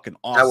fucking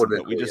awesome. That would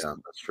have been cool,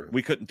 that's true.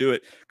 We couldn't do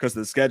it because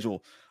of the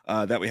schedule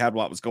that we had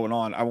while it was going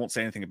on. I won't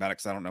say anything about it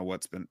because I don't know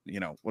what's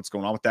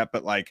going on with that.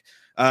 But like,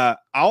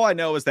 all I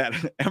know is that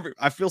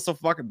I feel so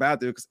fucking bad,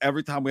 dude, because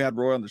every time we had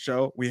Roy on the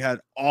show, we had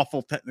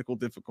awful technical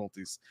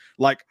difficulties.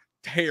 Like,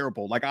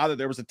 terrible. Like, either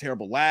there was a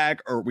terrible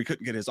lag or we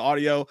couldn't get his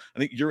audio. I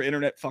think your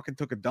internet fucking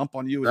took a dump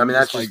on you. I mean,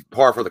 that's just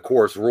par for the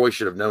course. Roy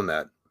should have known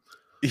that.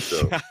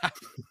 So.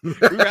 We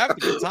were having a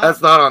good time.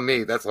 That's not on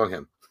me. That's on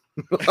him.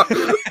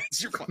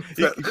 You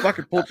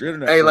fucking pulled your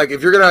internet. Hey, like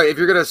if you're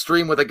gonna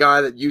stream with a guy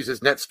that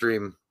uses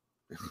NetStream,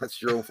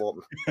 that's your own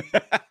fault.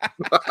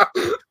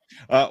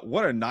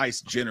 What a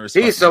nice, generous.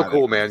 He's so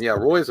cool, man. Yeah,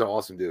 Roy's an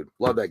awesome dude.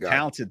 Love that guy.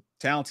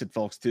 Talented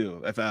folks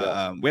too. If we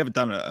haven't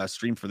done a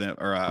stream for them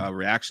or a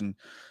reaction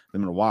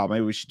them in a while,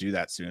 maybe we should do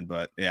that soon.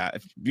 But yeah,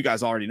 if you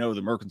guys already know who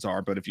the Merkins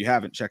are, but if you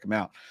haven't, check them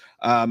out.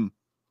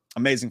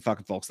 Amazing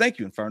fucking folks. Thank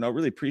you, Inferno.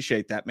 Really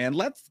appreciate that, man.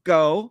 Let's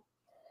go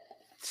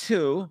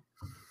to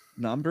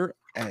number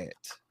 8.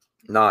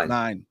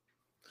 9.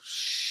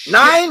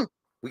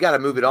 We got to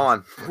move it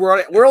on.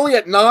 We're only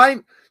at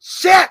 9.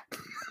 Shit.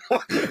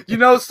 You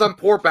know, some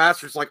poor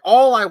bastards like,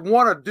 all I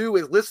want to do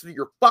is listen to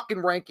your fucking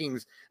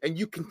rankings, and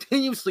you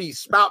continuously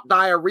spout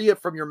diarrhea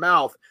from your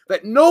mouth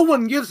that no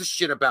one gives a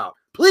shit about.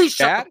 Please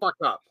shut the fuck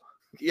up.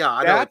 Yeah,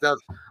 I know it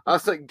does. I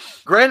was like,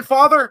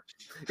 grandfather,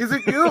 is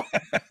it you?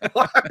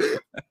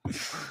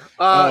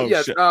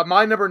 Yes.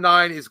 My number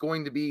 9 is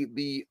going to be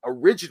the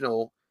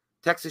original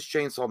Texas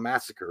Chainsaw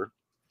Massacre.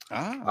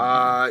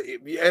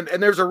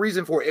 And there's a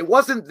reason for it. It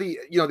wasn't the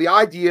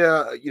idea,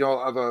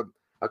 of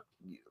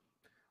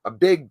a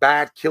big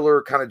bad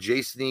killer kind of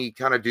Jason-y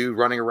kind of dude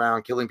running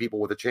around killing people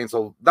with a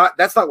chainsaw.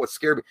 That's not what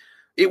scared me.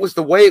 It was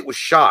the way it was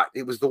shot.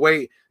 It was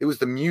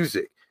the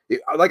music.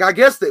 I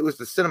guess it was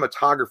the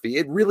cinematography.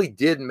 It really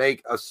did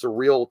make a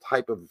surreal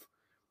type of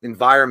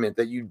environment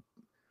that you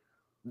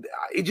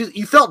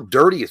felt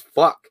dirty as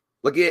fuck.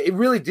 Like it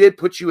really did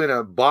put you in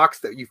a box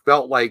that you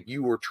felt like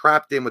you were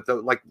trapped in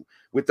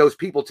with those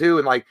people too.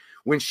 And like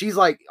when she's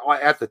like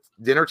at the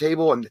dinner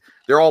table and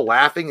they're all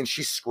laughing and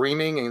she's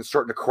screaming and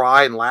starting to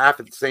cry and laugh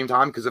at the same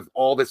time because of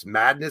all this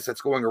madness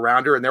that's going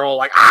around her, and they're all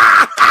like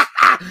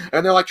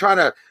and they're like trying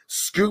to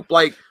scoop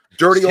like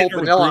dirty old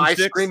vanilla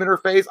ice cream in her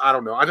face. I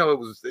don't know. I know it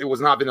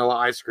was not vanilla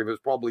ice cream. It was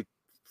probably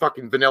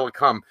fucking vanilla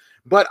cum.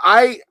 But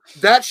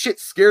that shit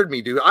scared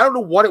me, dude. I don't know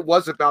what it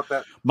was about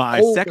that.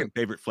 My second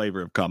favorite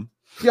flavor of cum.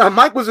 Yeah,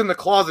 Mike was in the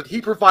closet.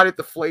 He provided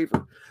the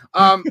flavor.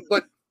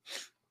 But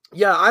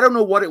yeah, I don't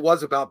know what it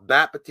was about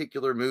that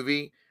particular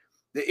movie.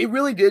 It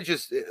really did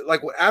just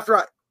like after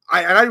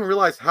I didn't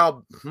realize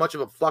how much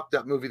of a fucked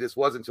up movie this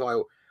was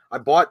until I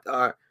bought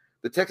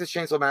the Texas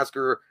Chainsaw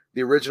Massacre,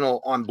 the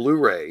original, on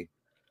Blu-ray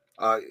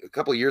a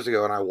couple of years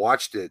ago, and I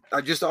watched it.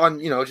 I'm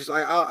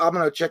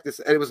gonna check this,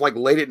 and it was like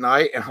late at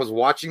night, and I was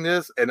watching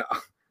this, and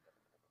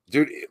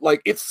dude,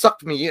 like it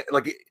sucked me in,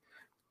 like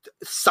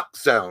suck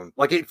zone,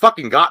 like it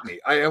fucking got me.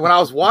 When I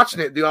was watching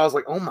it, dude, I was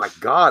like, oh my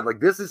god, like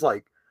this is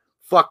like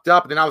fucked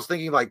up. And then I was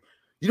thinking, like,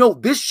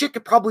 this shit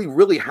could probably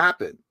really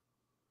happen.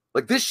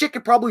 Like this shit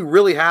could probably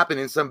really happen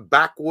in some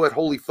backwood,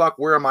 holy fuck,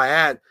 where am I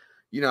at?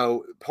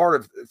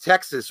 Part of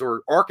Texas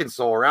or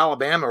Arkansas or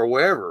Alabama or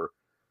wherever.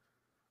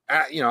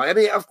 I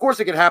mean, of course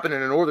it could happen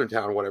in a northern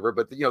town or whatever,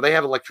 but they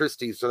have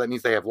electricity, so that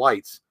means they have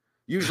lights.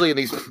 Usually in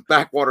these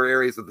backwater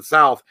areas of the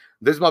South,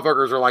 these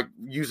motherfuckers are like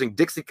using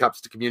Dixie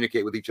cups to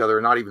communicate with each other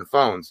and not even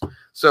phones.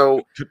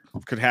 So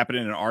could happen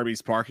in an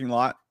Arby's parking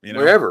lot,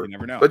 wherever. You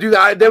never know. But dude,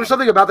 there was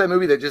something about that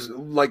movie that just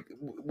like,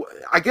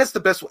 I guess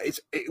the best way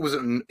it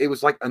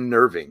was like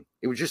unnerving.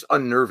 It was just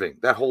unnerving.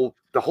 The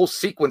whole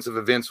sequence of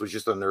events was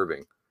just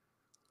unnerving.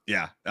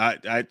 Yeah,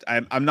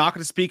 I'm not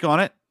going to speak on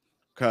it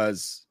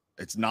because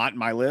it's not in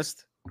my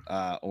list.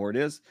 Or it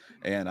is,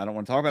 and I don't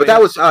want to talk about it. But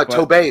that was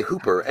Tobey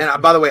Hooper. And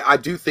by the way, I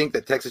do think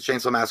that Texas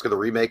Chainsaw Massacre, the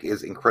remake,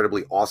 is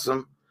incredibly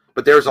awesome.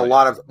 But there's a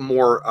lot of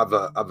more of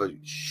a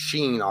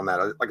sheen on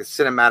that, like a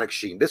cinematic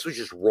sheen. This was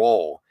just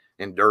raw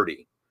and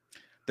dirty.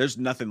 There's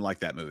nothing like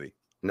that movie.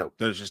 No,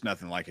 there's just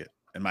nothing like it,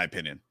 in my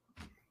opinion.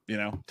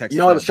 Texas.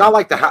 It was shot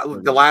like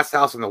the Last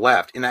House on the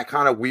Left, in that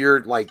kind of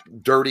weird, like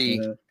dirty,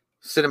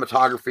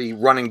 cinematography,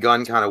 run and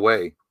gun kind of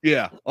way.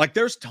 Yeah, like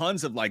there's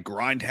tons of like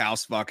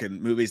grindhouse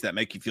fucking movies that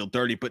make you feel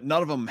dirty, but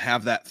none of them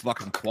have that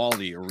fucking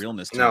quality or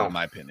realness to them, in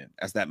my opinion,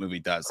 as that movie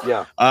does.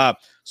 Yeah.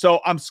 So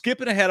I'm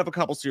skipping ahead of a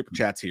couple super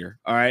chats here,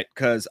 all right?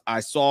 Because I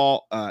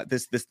saw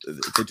this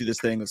they do this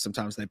thing that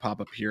sometimes they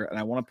pop up here, and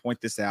I want to point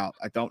this out.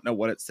 I don't know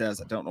what it says.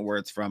 I don't know where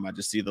it's from. I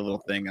just see the little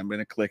thing. I'm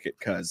gonna click it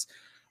because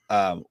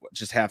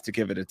just have to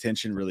give it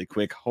attention really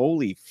quick.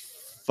 Holy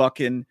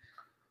fucking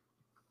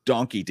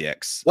donkey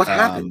dicks! What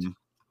happened?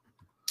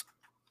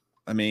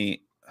 I mean.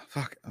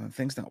 Fuck,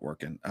 thing's not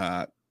working.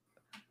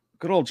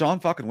 Good old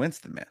John fucking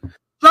Winston, man.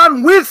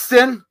 John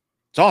Winston.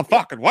 John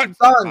fucking Winston.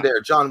 On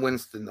there, John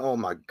Winston. Oh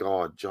my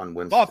God, John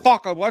Winston. John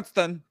fucking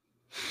Winston.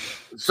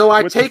 So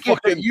I take it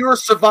that you're a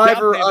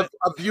survivor of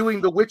viewing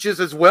the witches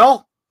as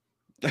well.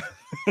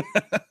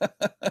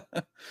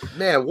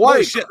 Man, what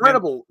an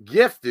incredible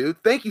gift,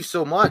 dude! Thank you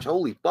so much.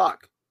 Holy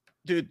fuck,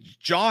 dude.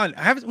 John,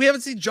 we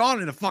haven't seen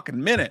John in a fucking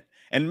minute.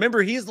 And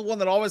remember, he's the one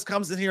that always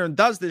comes in here and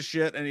does this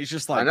shit. And he's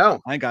just like, I know.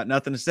 I ain't got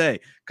nothing to say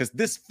because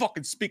this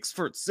fucking speaks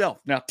for itself.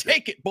 Now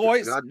take it,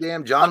 boys.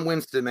 Goddamn John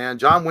Winston, man.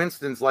 John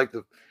Winston's like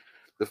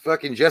the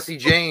fucking Jesse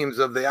James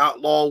of the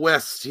Outlaw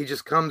West. He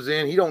just comes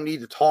in. He don't need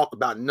to talk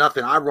about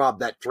nothing. I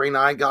robbed that train.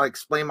 I ain't got to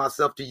explain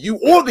myself to you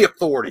or the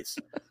authorities.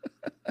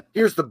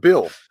 Here's the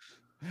bill.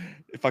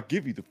 If I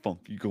give you the funk,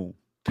 you gonna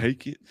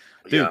take it?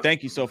 Dude,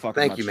 thank you so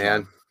fucking much. Thank you,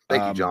 man.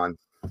 Thank you, John.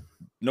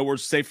 No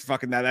words safe for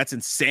fucking that. That's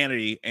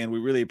insanity, and we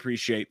really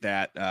appreciate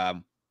that.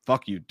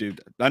 Fuck you,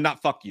 dude.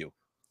 Not fuck you.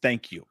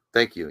 Thank you.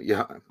 Thank you.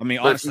 Yeah. I mean,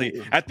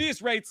 honestly, at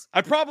these rates,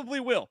 I probably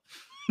will.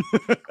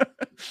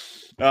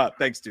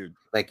 Thanks, dude.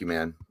 Thank you,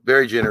 man.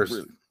 Very generous.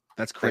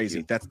 That's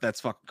crazy.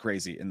 That's fucking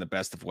crazy in the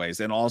best of ways.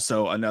 And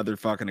also another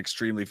fucking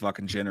extremely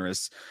fucking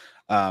generous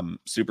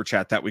super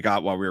chat that we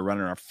got while we were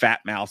running our fat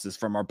mouses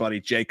from our buddy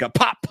Jacob.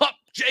 Pop,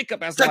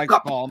 Jacob, as I like to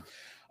call him.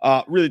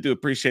 Really do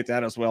appreciate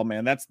that as well,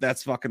 man.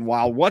 That's fucking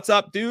wild. What's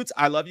up, dudes?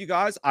 I love you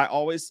guys. I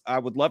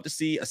would love to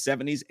see a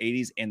 70s,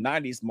 80s, and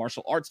 90s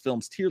martial arts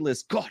films tier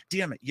list. God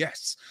damn it,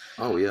 yes.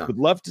 Oh yeah. Would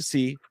love to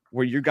see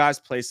where you guys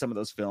play some of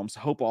those films.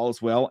 Hope all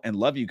is well and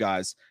love you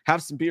guys.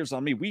 Have some beers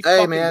on me.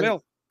 Hey, man.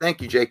 Will.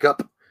 Thank you,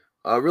 Jacob.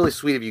 Really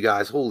sweet of you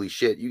guys. Holy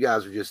shit, you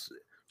guys are just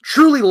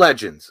truly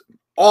legends.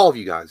 All of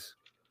you guys.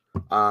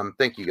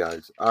 Thank you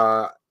guys.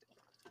 Well,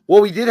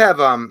 we did have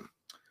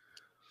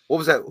what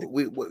was that?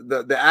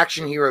 The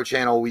Action Hero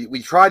channel.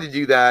 We tried to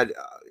do that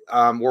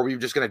where we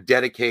were just going to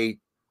dedicate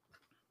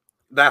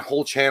that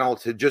whole channel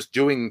to just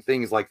doing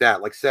things like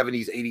that, like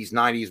 70s, 80s,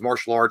 90s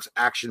martial arts,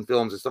 action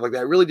films, and stuff like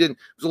that. It really didn't.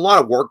 It was a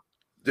lot of work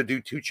to do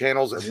two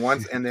channels at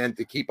once, and then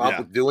to keep up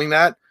with doing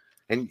that,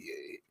 and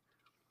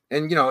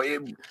you know,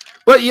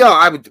 but yeah,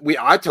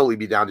 I'd totally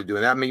be down to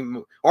doing that. I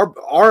mean,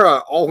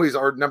 our always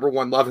our number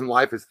one love in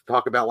life is to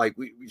talk about like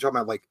we talk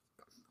about like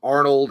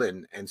Arnold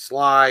and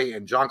Sly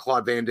and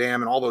Jean-Claude Van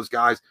Damme and all those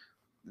guys.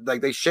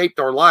 Like they shaped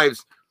our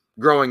lives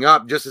growing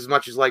up just as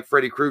much as like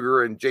Freddy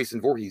Krueger and Jason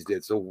Voorhees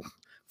did. So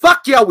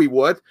fuck yeah, we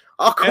would.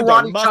 I'll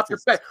karate chop your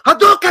face.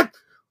 Hadouken!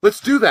 Let's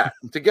do that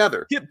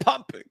together. Get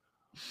pumping.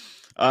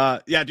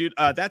 Yeah, dude,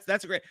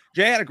 that's a great.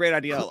 Jay had a great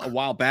idea a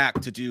while back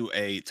to do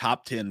a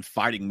top 10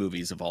 fighting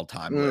movies of all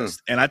time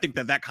list, and I think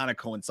that kind of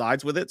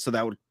coincides with it. So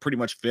that would pretty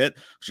much fit.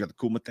 You got the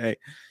Kumite,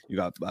 you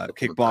got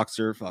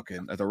Kickboxer,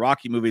 fucking the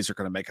Rocky movies are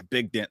going to make a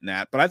big dent in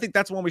that. But I think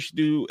that's one we should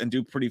do and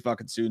do pretty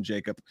fucking soon,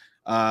 Jacob.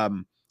 I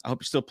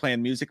hope you're still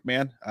playing music,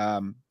 man.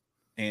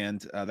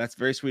 And that's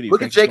very sweet of you.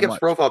 Look at Jacob's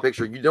profile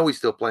picture. You know he's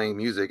still playing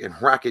music and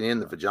racking in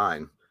the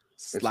vagina.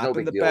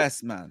 Slapping the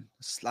bass, man.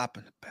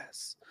 Slapping the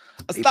bass.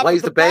 He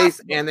plays the bass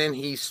and then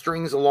he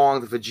strings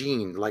along the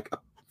vagine like a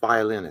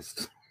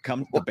violinist.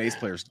 The bass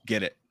players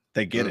get it.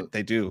 They get it.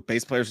 They do.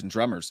 Bass players and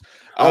drummers.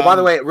 Oh, by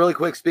the way, really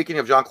quick, speaking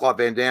of Jean-Claude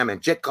Van Damme,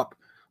 and Jacob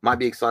might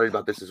be excited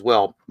about this as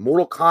well.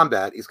 Mortal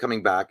Kombat is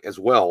coming back as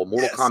well.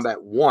 Mortal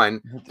Kombat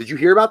 1. Did you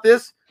hear about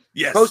this?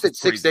 Yes. Posted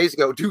 6 days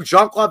ago. Dude,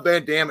 Jean-Claude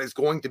Van Damme is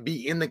going to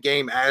be in the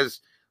game as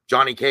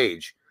Johnny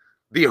Cage.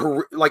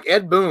 Like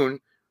Ed Boon,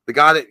 the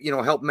guy that, you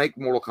know, helped make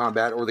Mortal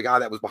Kombat, or the guy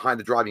that was behind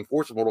the driving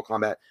force of Mortal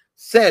Kombat,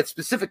 said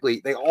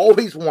specifically they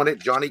always wanted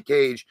Johnny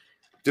Cage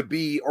to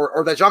be,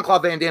 or that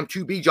Jean-Claude Van Damme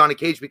to be Johnny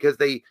Cage, because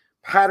they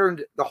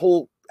patterned the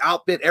whole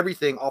outfit,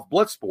 everything off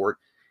Bloodsport.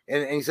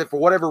 And he said for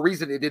whatever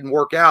reason it didn't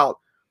work out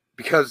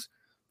because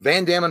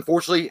Van Damme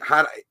unfortunately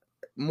had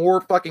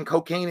more fucking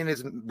cocaine in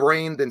his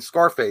brain than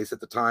Scarface at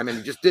the time, and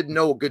he just didn't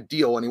know a good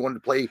deal, and he wanted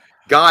to play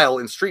Guile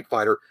in Street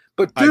Fighter.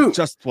 But dude, I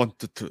just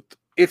wanted to.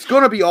 It's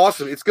going to be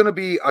awesome. It's going to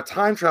be a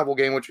time travel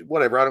game, which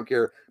whatever, I don't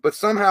care. But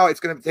somehow it's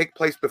going to take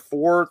place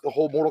before the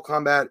whole Mortal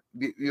Kombat,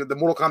 the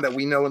Mortal Kombat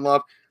we know and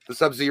love, the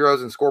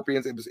Sub-Zeros and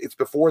Scorpions. It's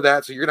before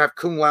that, so you're going to have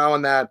Kung Lao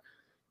in that,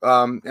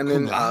 and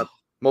then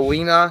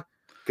Melina,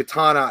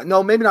 Katana.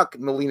 No, maybe not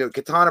Melina,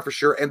 Katana for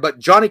sure. But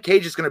Johnny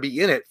Cage is going to be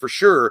in it for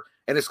sure,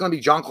 and it's going to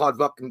be Jean-Claude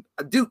fucking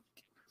dude.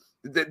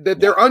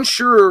 They're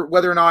unsure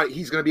whether or not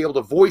he's going to be able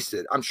to voice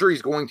it. I'm sure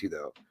he's going to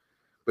though.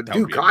 But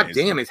dude, god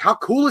damn it, how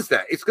cool is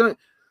that? It's gonna.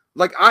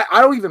 Like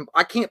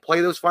I can't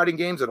play those fighting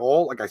games at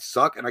all. Like I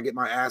suck and I get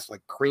my ass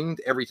like creamed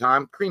every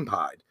time, cream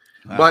pied.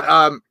 But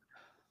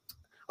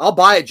I'll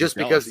buy it just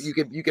because you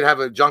could have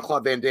a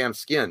Jean-Claude Van Damme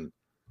skin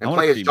and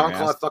play as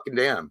Jean-Claude fucking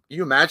Damme. Can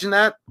you imagine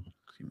that?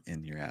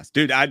 In your ass,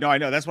 dude. I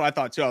know. That's what I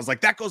thought too. I was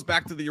like, that goes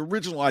back to the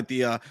original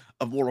idea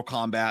of Mortal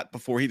Kombat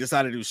before he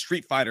decided to do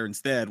Street Fighter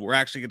instead. We're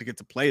actually going to get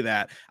to play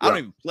that. I don't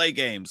even play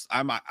games.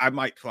 I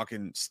might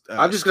fucking.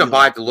 I'm just going to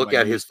buy it to look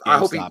at his. I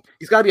hope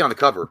he's got to be on the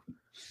cover.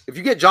 If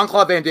you get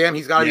Jean-Claude Van Damme,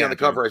 he's got to be on the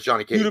cover as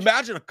Johnny Cage. Dude,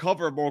 imagine a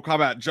cover of Mortal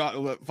Kombat.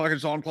 Fucking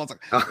Jean-Claude's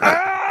like.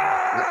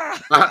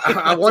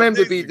 I want him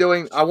to be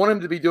doing. I want him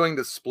to be doing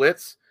the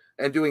splits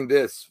and doing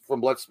this from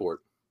Bloodsport.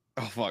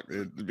 Oh fuck,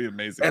 it'd be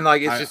amazing. And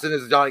like it's just in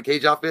his Johnny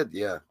Cage outfit.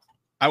 Yeah,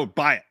 I would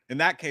buy it. In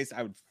that case,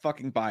 I would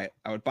fucking buy it.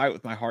 I would buy it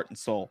with my heart and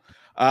soul.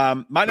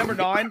 My number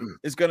 9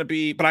 is going to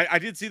be, but I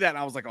did see that and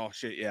I was like, oh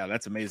shit, yeah,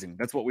 that's amazing.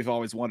 That's what we've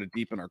always wanted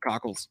deep in our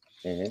cockles.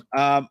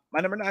 My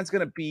number 9 is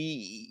going to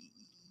be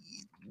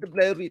the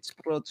Blair Witch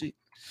Project.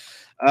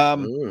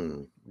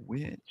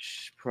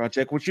 Which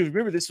project? Which you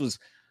remember, this was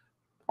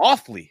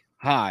awfully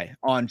high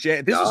on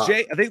Jay. This is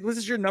Jay. I think this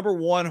is your number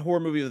 1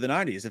 horror movie of the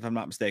 90s, if I'm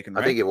not mistaken.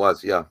 Right? I think it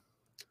was, yeah.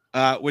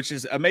 Which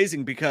is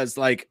amazing because,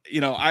 like, you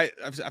know,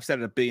 I've said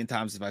it a billion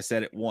times if I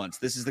said it once.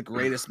 This is the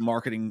greatest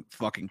marketing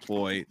fucking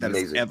ploy that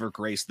has ever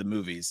graced the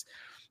movies.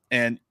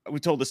 And we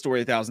told the story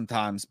 1,000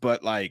 times,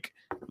 but like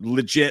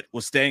legit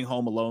was staying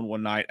home alone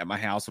one night at my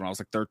house when I was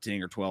like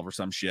 13 or 12 or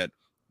some shit.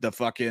 The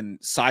fucking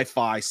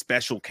sci-fi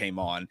special came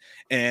on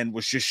and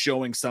was just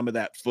showing some of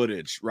that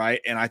footage,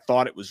 right? And I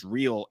thought it was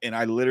real, and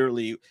I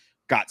literally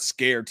got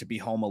scared to be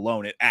home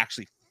alone. It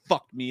actually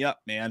fucked me up,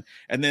 man.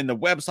 And then the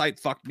website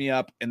fucked me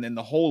up, and then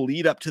the whole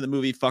lead up to the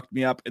movie fucked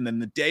me up. And then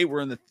the day we're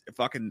in the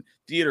fucking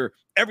theater,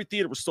 every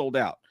theater was sold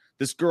out.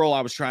 This girl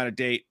I was trying to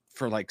date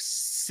for like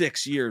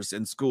 6 years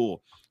in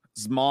school,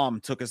 his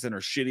mom took us in her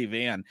shitty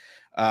van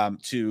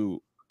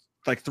to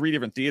like 3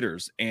 different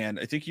theaters, and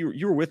I think you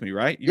were with me,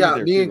 right? Yeah,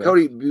 me too, and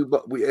Cody,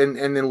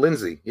 and then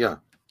Lindsay. Yeah.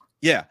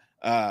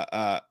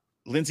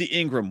 Lindsay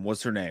Ingram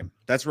was her name.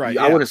 That's right.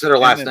 Yeah. I wouldn't have said her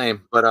last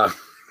name, but oh,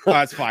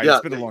 that's fine.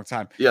 It's been a long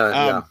time.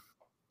 Yeah.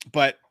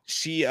 But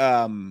she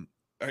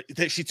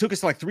took us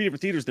to like 3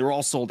 different theaters. They were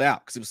all sold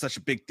out because it was such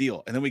a big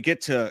deal. And then we get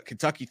to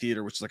Kentucky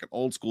Theater, which is like an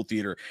old school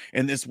theater,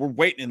 and we're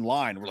waiting in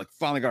line. We're like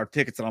finally got our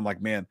tickets, and I'm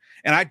like, man.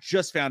 And I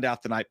just found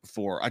out the night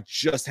before. I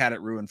just had it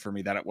ruined for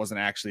me that it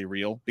wasn't actually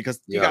real, because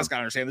you guys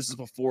gotta understand, this is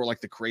before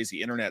like the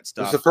crazy internet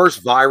stuff. It's the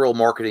first viral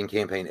marketing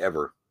campaign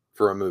ever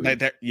for a movie.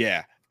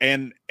 Yeah.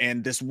 And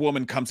this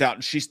woman comes out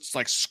and she's just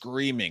like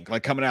screaming,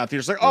 like coming out of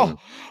theaters, like, oh,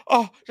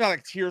 she's got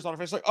like tears on her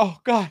face, like, oh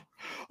God,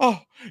 oh,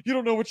 you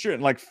don't know what you're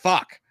in, like,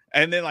 fuck.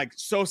 And then like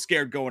so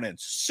scared going in,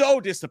 so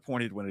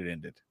disappointed when it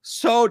ended,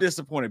 so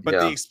disappointed. But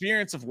the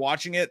experience of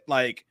watching it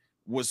like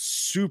was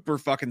super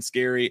fucking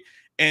scary.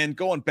 And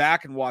going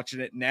back and watching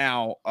it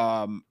now,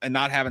 and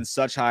not having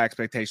such high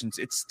expectations,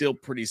 it's still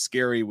pretty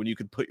scary when you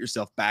can put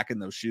yourself back in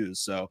those shoes.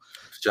 So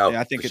yeah,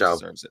 I think it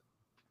deserves it.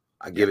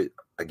 I give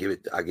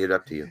it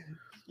up to you.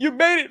 You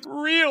made it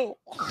real.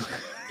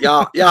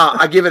 Yeah,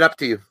 I give it up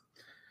to you.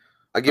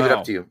 It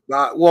up to you.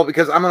 Well,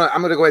 because I'm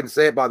gonna go ahead and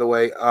say it. By the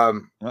way,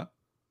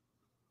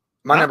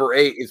 my number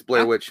 8 is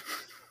Blair Witch.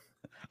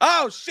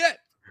 Oh shit!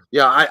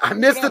 Yeah, I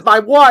missed it by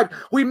 1.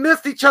 We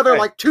missed each other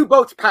like 2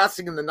 boats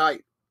passing in the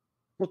night.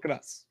 Look at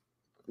us.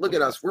 Look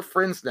at us. We're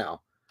friends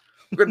now.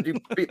 We're gonna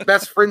do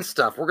best friend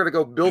stuff. We're gonna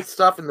go build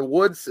stuff in the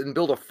woods and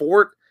build a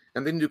fort,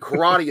 and then do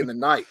karate in the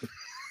night.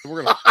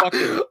 We're gonna fuck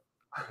it.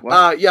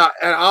 Yeah,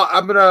 and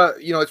I'm gonna,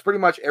 it's pretty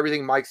much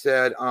everything Mike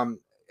said. And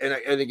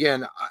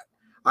again,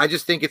 I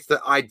just think it's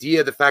the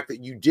idea, the fact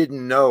that you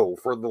didn't know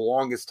for the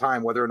longest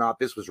time whether or not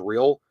this was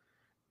real,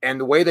 and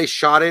the way they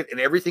shot it and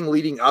everything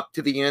leading up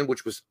to the end,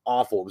 which was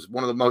awful. It was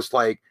one of the most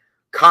like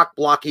cock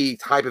blocky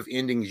type of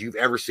endings you've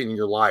ever seen in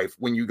your life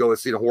when you go to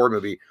see a horror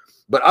movie.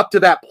 But up to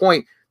that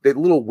point, the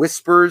little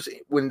whispers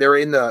when they're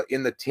in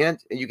the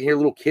tent and you can hear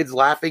little kids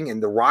laughing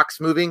and the rocks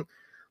moving,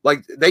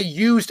 like they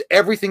used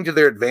everything to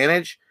their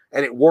advantage.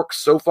 And it works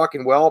so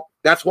fucking well.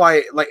 That's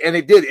why,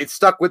 it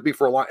stuck with me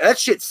for a long. That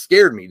shit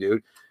scared me,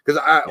 dude.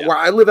 Because where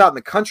I live out in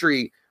the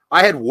country,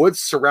 I had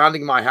woods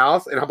surrounding my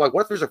house, and I'm like,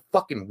 what if there's a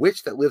fucking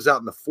witch that lives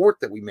out in the fort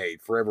that we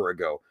made forever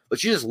ago?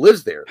 Like, she just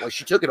lives there. Like,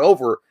 she took it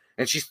over,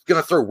 and she's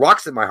gonna throw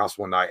rocks at my house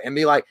one night and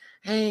be like,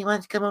 "Hey, why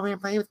don't you come over and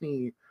play with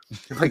me?"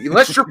 Like,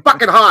 unless you're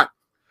fucking hot,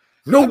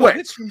 no way.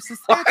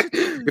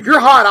 If you're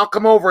hot, I'll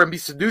come over and be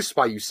seduced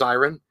by you,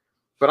 Siren.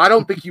 But I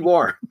don't think you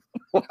are.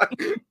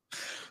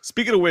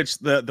 Speaking of which,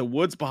 the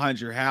woods behind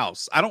your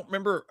house, I don't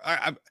remember.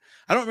 I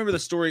don't remember the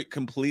story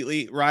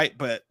completely, right?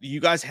 But you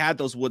guys had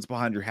those woods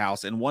behind your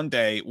house, and one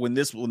day when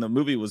the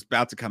movie was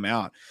about to come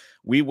out,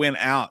 we went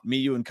out. Me,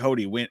 you, and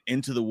Cody went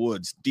into the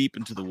woods, deep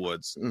into the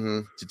woods,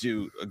 to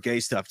do gay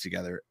stuff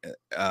together,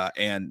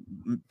 and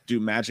do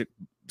magic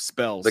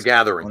spells. The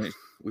Gathering.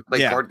 We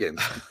play card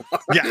games.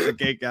 Yeah,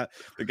 the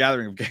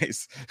Gathering of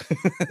Gays.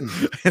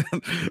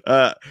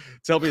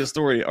 Tell me a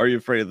story. Are you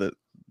afraid of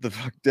the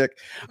fuck dick.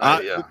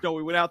 No,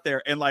 we went out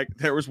there and like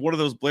there was one of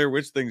those Blair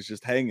Witch things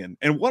just hanging,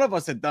 and one of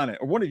us had done it,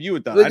 or one of you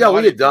had done it. Yeah,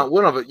 we had done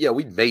one of it. Yeah,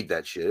 we made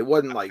that shit. It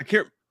wasn't like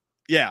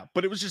yeah,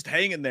 but it was just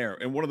hanging there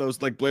in one of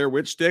those like Blair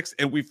Witch sticks,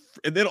 and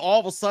then all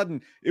of a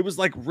sudden it was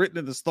like written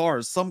in the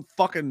stars. Some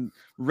fucking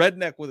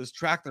redneck with his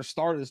tractor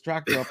started his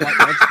tractor up right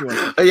next to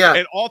him. Yeah,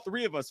 and all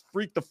three of us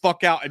freaked the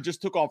fuck out and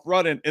just took off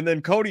running. And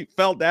then Cody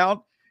fell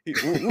down.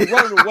 We're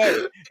running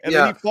away, and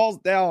then he falls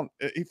down.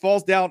 He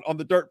falls down on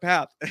the dirt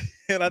path,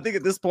 and I think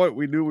at this point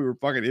we knew we were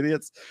fucking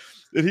idiots.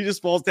 And he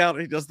just falls down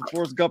and he does the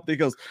Forrest Gump. And he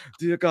goes,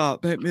 "Dear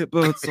God, make me a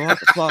bird so I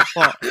can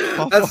fly."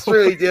 That's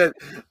true. He did.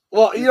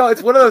 Well, you know,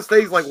 it's one of those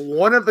things. Like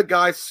one of the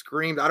guys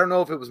screamed. I don't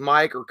know if it was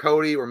Mike or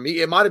Cody or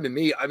me. It might have been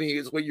me. I mean,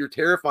 it's when you're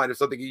terrified of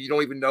something you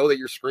don't even know that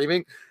you're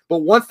screaming.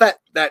 But once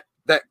that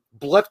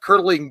blood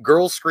curdling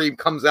girl scream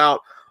comes out,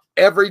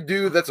 every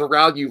dude that's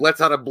around you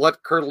lets out a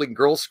blood-curdling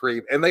girl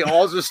scream, and they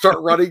all just start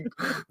running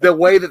the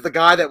way that the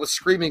guy that was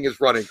screaming is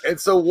running. And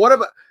so what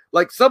about,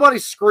 like, somebody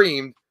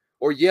screamed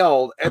or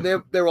yelled, and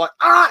then they were like,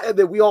 ah, and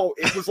then we all,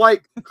 it was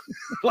like,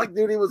 like,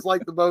 dude, it was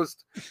like the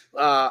most,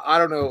 I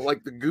don't know,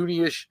 like the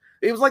Goonies-ish.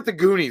 It was like the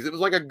Goonies. It was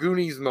like a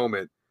Goonies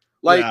moment.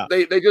 Like,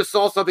 they just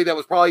saw something that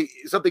was probably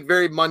something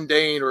very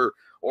mundane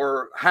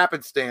or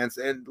happenstance,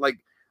 and, like,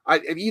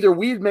 either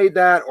we'd made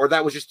that, or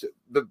that was just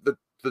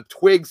the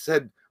twigs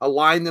had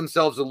aligned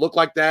themselves to look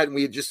like that, and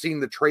we had just seen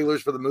the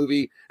trailers for the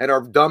movie, and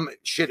our dumb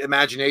shit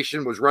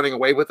imagination was running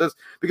away with us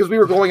because we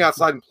were going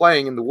outside and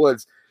playing in the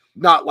woods,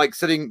 not like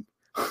sitting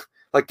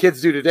like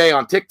kids do today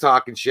on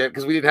TikTok and shit,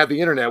 because we didn't have the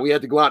internet. We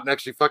had to go out and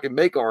actually fucking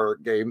make our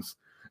games.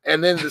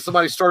 And then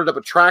somebody started up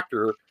a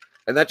tractor,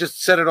 and that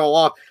just set it all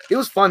off. It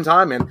was fun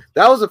time, man.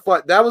 That was a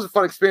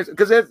fun experience,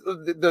 because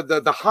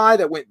the high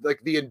that went, like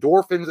the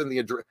endorphins and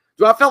the adrenaline.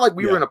 I felt like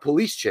we were in a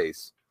police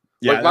chase.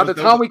 Yeah, like by the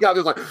time we got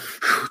there, it was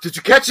like, did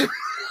you catch it?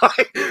 A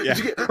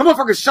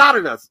motherfucker shot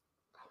at us.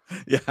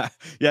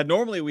 Yeah.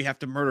 Normally we have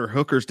to murder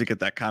hookers to get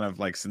that kind of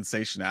like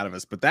sensation out of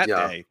us, but that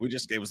day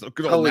it was a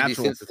good old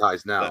natural.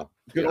 Desensitized now.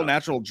 Good old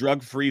natural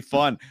drug-free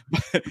fun.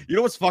 But you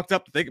know what's fucked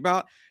up to think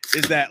about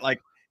is that, like,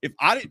 if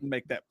I didn't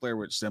make that Blair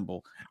Witch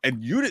symbol,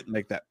 and you didn't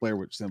make that Blair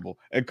Witch symbol,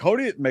 and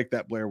Cody didn't make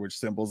that Blair Witch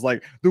symbol, it's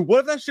like, dude,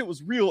 what if that shit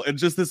was real? And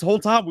just this whole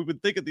time we've been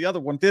thinking the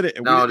other one did it.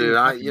 And no, dude,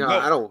 I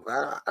don't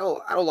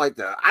like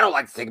that. I don't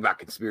like to think about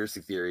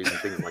conspiracy theories and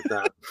things like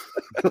that,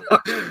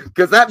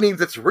 because that means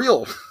it's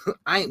real.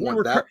 I ain't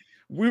want that.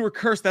 We were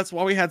cursed. That's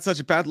why we had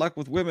such bad luck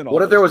with women.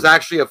 What if there was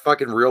actually a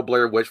fucking real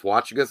Blair Witch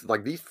watching us?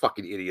 Like, these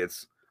fucking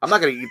idiots. I'm not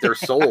going to eat their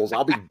souls.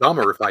 I'll be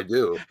dumber if I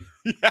do.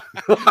 Yeah,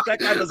 that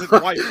guy doesn't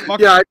quite.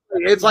 Yeah,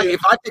 it's like if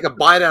I take a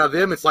bite out of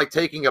them, it's like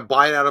taking a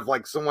bite out of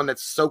like someone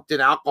that's soaked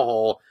in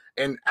alcohol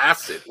and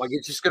acid. Like,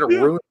 it's just going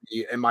to ruin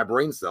me and my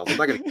brain cells. I'm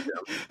not going to eat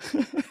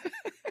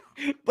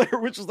them. Blair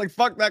Witch is like,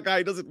 fuck that guy.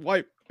 He doesn't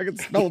wipe. I can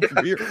smell him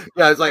from here.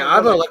 Yeah, it's like,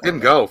 I'm going to let them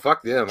go.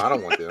 Fuck them. I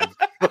don't want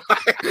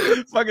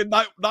them. Fucking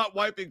not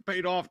wiping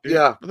paid off, dude.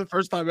 Yeah. For the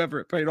first time ever,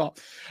 it paid off.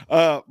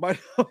 My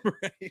number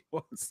 8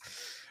 was...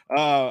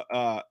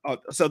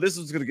 so this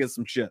is gonna get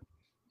some shit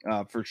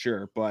for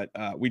sure, but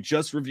we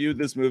just reviewed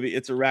this movie.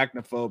 It's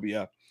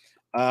Arachnophobia.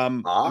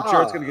 I'm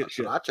sure it's gonna get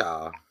shit.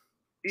 Gotcha.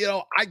 You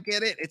know, I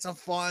get it. It's a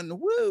fun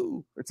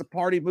it's a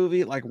party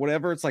movie, like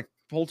whatever. It's like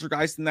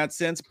Poltergeist in that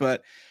sense,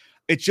 but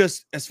it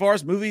just, as far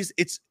as movies,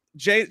 it's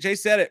Jay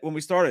said it when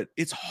we started.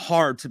 It's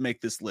hard to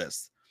make this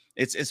list.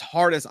 It's as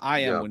hard as I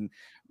am when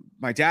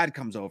my dad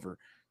comes over.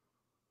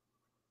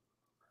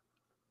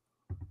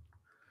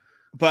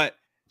 But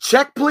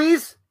check,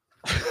 please.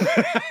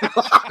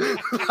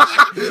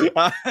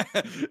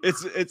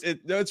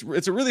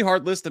 It's a really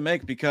hard list to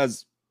make,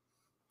 because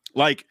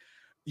like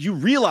you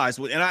realize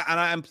what, and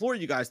I implore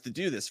you guys to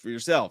do this for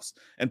yourselves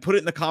and put it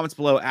in the comments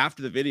below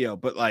after the video,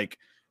 but like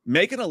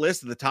making a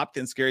list of the top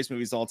 10 scariest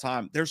movies of all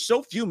time, there's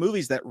so few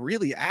movies that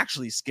really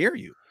actually scare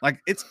you. Like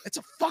it's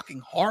a fucking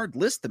hard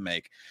list to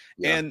make.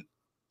 And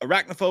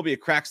Arachnophobia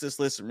cracks this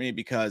list for me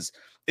because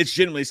it's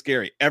genuinely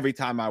scary every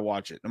time I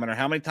watch it, no matter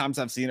how many times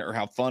I've seen it or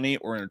how funny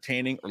or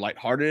entertaining or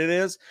lighthearted it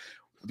is.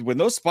 When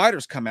those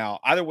spiders come out,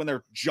 either when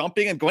they're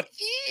jumping and going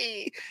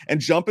and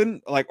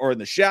jumping, like, or in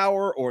the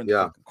shower or in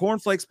the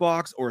cornflakes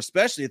box, or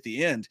especially at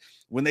the end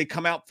when they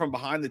come out from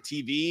behind the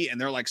TV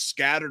and they're like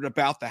scattered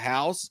about the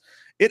house,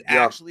 it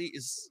actually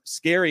is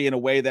scary in a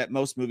way that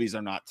most movies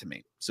are not to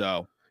me.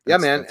 So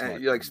man,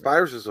 like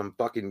spiders are some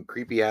fucking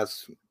creepy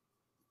ass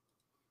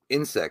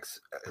insects,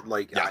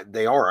 like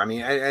they are. I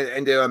mean,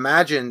 and to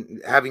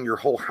imagine having your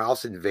whole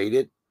house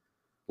invaded,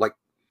 like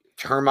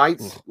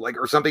termites, like,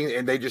 or something,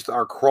 and they just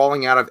are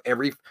crawling out of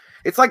every.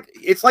 It's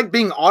like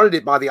being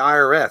audited by the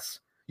IRS.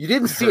 You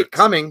didn't see it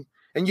coming,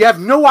 and you have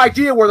no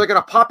idea where they're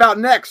gonna pop out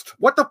next.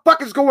 What the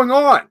fuck is going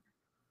on?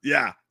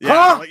 Yeah.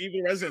 Like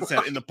even resident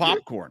said in the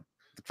popcorn.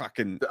 The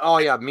fucking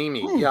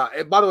Mimi. Ooh. Yeah.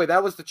 And by the way,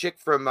 that was the chick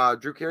from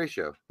Drew Carey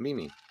show,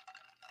 Mimi.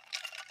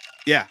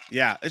 Yeah.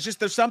 It's just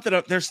there's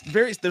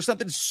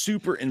something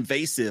super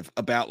invasive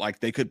about, like,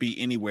 they could be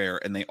anywhere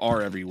and they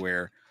are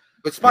everywhere.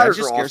 But spiders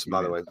are awesome,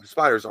 by the way.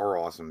 Spiders are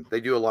awesome. They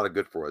do a lot of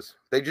good for us.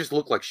 They just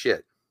look like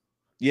shit.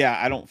 Yeah,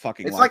 I don't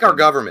fucking. It's like like our them.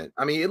 government.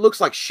 I mean, it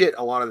looks like shit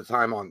a lot of the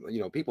time on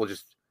people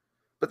just,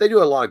 but they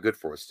do a lot of good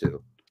for us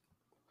too.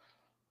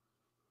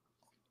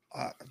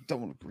 I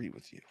don't agree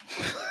with you.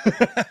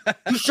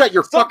 You shut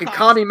your fucking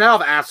commie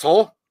mouth,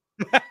 asshole.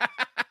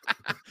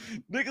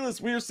 Nicholas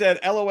Weir said,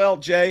 LOL,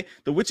 Jay,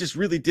 The Witches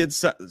really did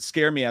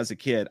scare me as a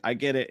kid. I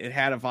get it. It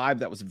had a vibe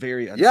that was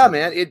very unsettling. Yeah,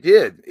 man, it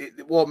did.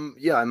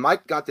 And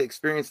Mike got to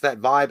experience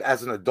that vibe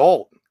as an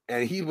adult.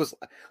 And he was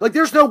like,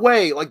 there's no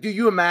way. Like, do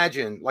you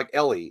imagine, like,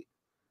 Ellie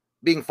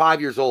being 5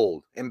 years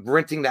old and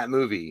renting that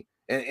movie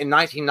in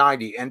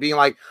 1990 and being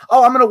like,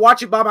 oh, I'm going to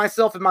watch it by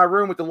myself in my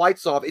room with the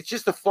lights off. It's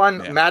just a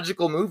fun,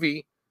 magical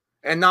movie,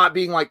 and not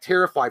being, like,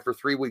 terrified for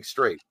 3 weeks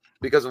straight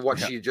because of what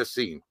she had just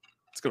seen.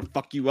 It's going to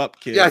fuck you up,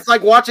 kid. Yeah, it's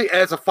like watching,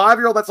 as a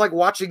 5-year-old, that's like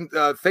watching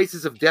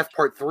Faces of Death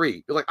Part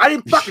 3. You're like, I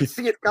didn't fucking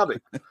see it coming.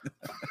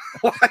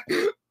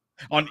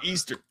 On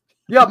Easter.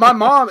 Yeah, my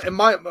mom and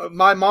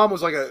my mom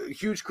was like a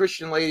huge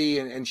Christian lady,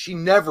 and she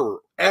never,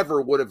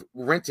 ever would have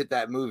rented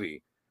that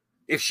movie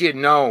if she had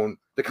known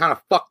the kind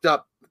of fucked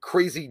up,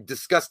 crazy,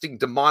 disgusting,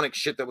 demonic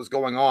shit that was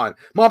going on.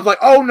 Mom's like,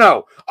 oh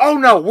no,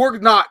 we're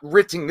not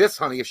renting this,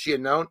 honey, if she had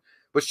known.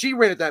 But she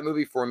rented that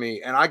movie for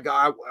me, and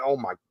oh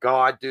my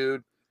God,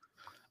 dude.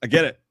 I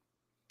get it.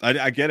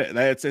 I get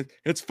it.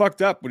 It's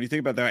fucked up when you think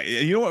about that.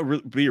 You know what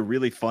would be a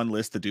really fun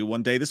list to do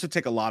one day? This would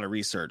take a lot of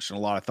research and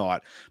a lot of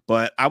thought,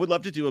 but I would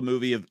love to do a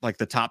movie of like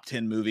the top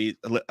 10 movie,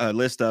 a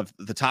list of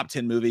the top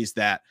 10 movies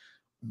that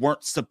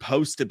weren't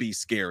supposed to be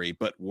scary,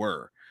 but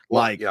were.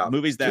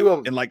 Movies that,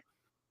 and like,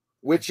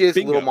 Witches,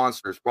 Little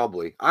Monsters,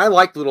 probably. I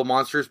liked Little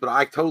Monsters, but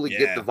I totally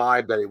get the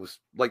vibe that it was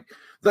like,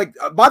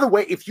 by the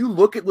way, if you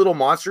look at Little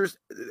Monsters,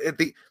 at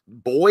the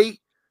boy,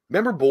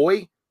 remember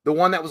Boy? The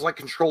one that was like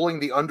controlling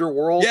the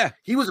underworld. Yeah.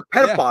 He was a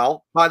pedophile,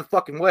 by the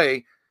fucking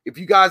way. If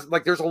you guys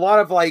like, there's a lot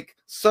of like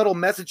subtle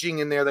messaging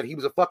in there that he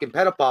was a fucking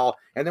pedophile.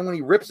 And then when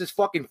he rips his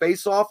fucking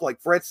face off,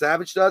 like Fred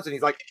Savage does, and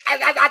he's like,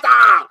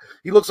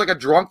 he looks like a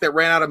drunk that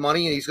ran out of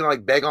money and he's gonna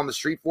like beg on the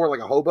street for it, like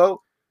a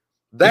hobo.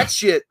 That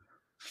shit,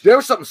 there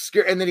was something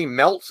scary. And then he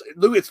melts.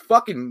 Dude, it's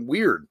fucking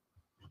weird.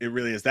 It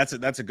really is. That's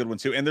a good one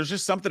too. And there's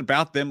just something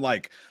about them,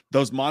 like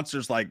those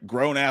monsters, like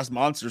grown ass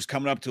monsters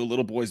coming up to a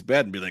little boy's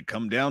bed and be like,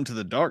 "Come down to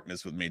the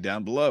darkness with me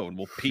down below, and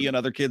we'll pee in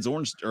other kids'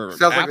 orange." Or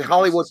sounds like a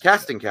Hollywood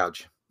casting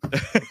couch.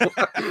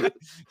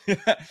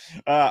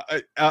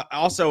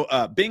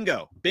 Also,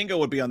 Bingo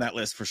would be on that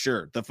list for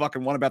sure. The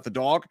fucking one about the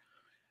dog.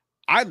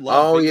 I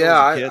love. Oh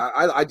Bingo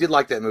I did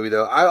like that movie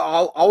though.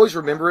 I'll always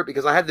remember it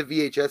because I had the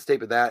VHS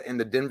tape of that in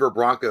the Denver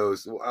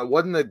Broncos.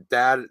 Wasn't the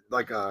dad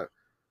like a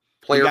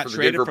player for the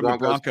Denver Broncos?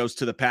 The Broncos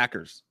to the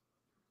Packers.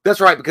 That's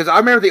right, because I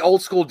remember the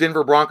old school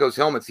Denver Broncos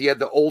helmets. He had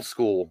the old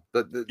school,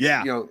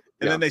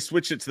 then they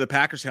switched it to the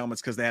Packers helmets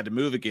because they had to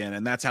move again,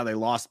 and that's how they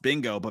lost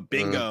Bingo. But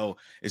Bingo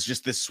is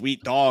just this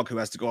sweet dog who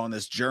has to go on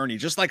this journey,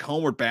 just like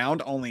Homeward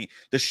Bound. Only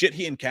the shit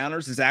he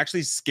encounters is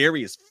actually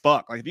scary as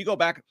fuck. Like if you go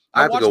back,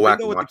 I watched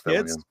Bingo with the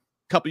kids.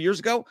 Couple years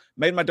ago,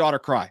 made my daughter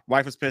cry.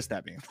 Wife was pissed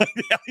at me.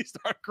 He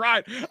started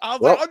crying. I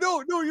was like,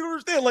 "Oh no, you don't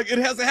understand. Like it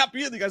has a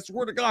happy ending. I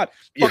swear to God,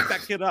 fuck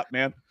that kid up,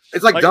 man."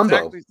 It's like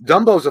Dumbo.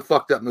 Dumbo's a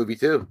fucked up movie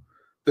too.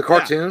 The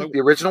cartoon, the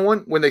original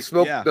one, when they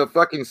smoke the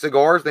fucking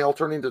cigars, they all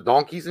turn into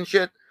donkeys and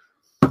shit.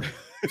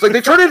 It's like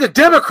they turn into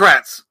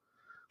Democrats.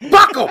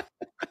 Fuck them.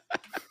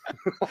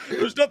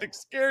 There's nothing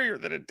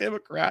scarier than a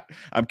Democrat.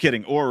 I'm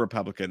kidding, or a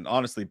Republican.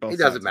 Honestly, both. It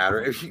doesn't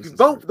matter if you can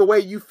vote the way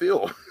you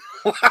feel.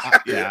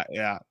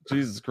 Yeah.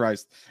 Jesus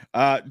Christ.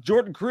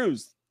 Jordan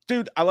Cruz,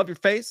 dude, I love your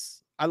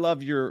face. I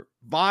love your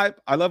vibe.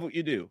 I love what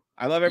you do.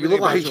 I love everything.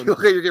 You look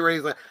like you're getting ready.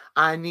 He's like,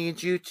 I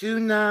need you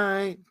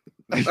tonight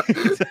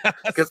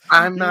because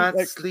I'm not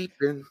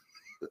sleeping.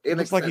 It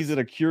looks like he's in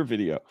a Cure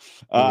video.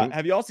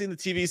 Have you all seen the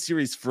TV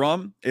series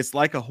From? It's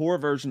like a horror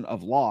version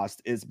of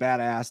Lost. It's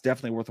badass.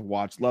 Definitely worth a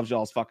watch. Loves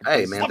y'all's fucking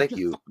face. Hey, man, thank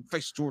you.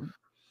 Face, Jordan.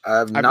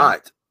 I've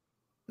not.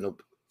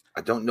 Nope.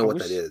 I don't know what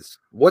that is.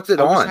 What's it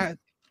on? I had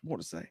more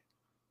to say.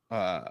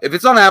 If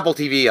it's on Apple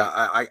TV,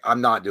 I'm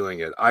not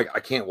doing it. I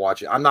can't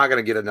watch it. I'm not going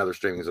to get another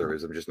streaming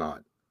service. I'm just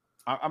not.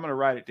 I'm going to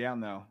write it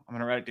down, though. I'm going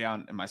to write it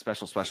down in my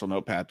special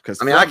notepad.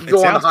 Because I could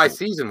go on the high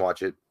seas and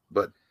watch it,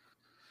 but...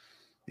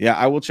 Yeah,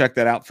 I will check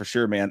that out for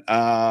sure, man.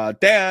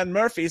 Dan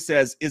Murphy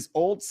says, is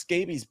old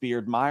scabies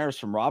beard Myers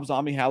from Rob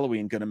Zombie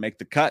Halloween going to make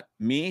the cut?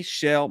 Me,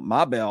 Shell,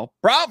 Mabel,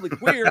 probably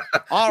queer.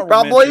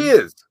 Probably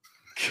is.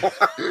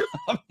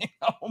 Coming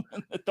Home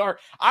in the Dark.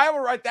 I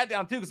will write that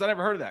down, too, because I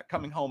never heard of that.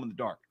 Coming Home in the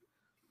Dark.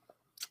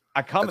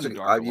 I come in the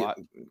dark a lot.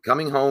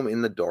 Coming Home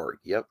in the Dark.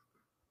 Yep.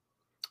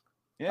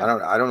 Yeah.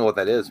 I don't know what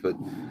that is, but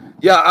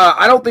yeah,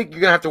 I don't think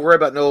you're gonna have to worry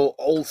about no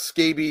old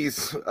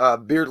scabies,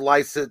 beard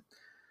license,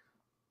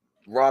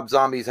 Rob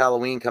Zombie's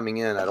Halloween coming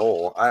in at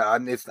all.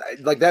 It's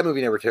like that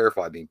movie never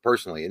terrified me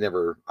personally. It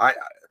never.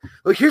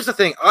 Look, here's the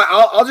thing.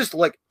 I'll just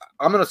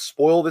I'm gonna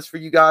spoil this for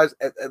you guys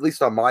at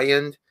least on my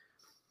end.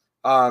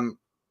 The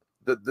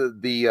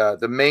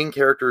main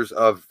characters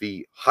of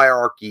the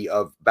hierarchy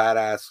of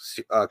badass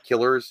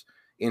killers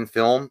in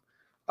film,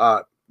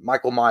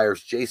 Michael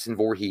Myers, Jason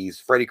Voorhees,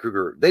 Freddy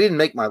Krueger. They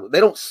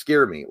don't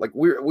scare me. Like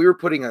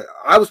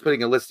I was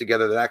putting a list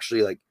together that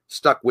actually like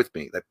stuck with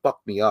me, that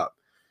fucked me up.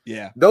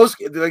 Yeah. Those,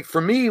 like,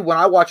 for me, when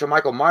I watch a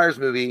Michael Myers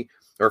movie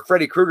or a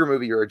Freddy Krueger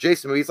movie or a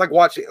Jason movie, it's like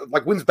watching,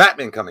 like, when's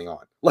Batman coming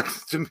on? Like,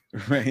 to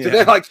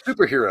they're like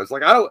superheroes.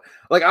 Like, I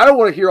don't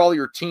want to hear all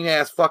your teen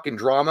ass fucking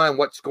drama and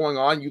what's going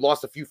on. You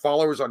lost a few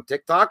followers on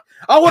TikTok.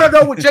 I want to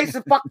know when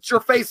Jason fucked your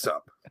face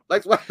up.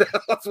 That's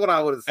what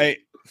I want to say. Hey,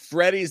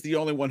 Freddy's the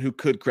only one who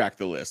could crack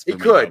the list. He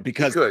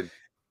could.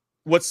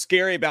 What's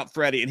scary about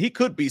Freddy, and he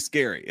could be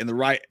scary in the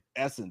right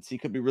essence. He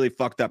could be really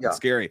fucked up and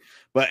scary.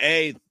 But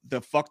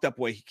the fucked up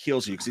way he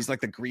kills you, because he's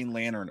like the Green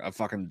Lantern of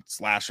fucking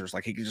slashers.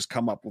 Like, he can just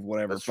come up with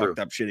whatever fucked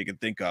up shit he can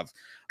think of.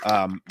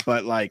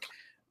 But like,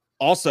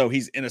 also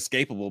he's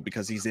inescapable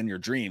because he's in your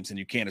dreams and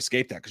you can't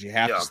escape that because you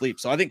have to sleep.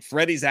 So I think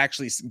Freddy's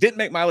actually didn't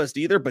make my list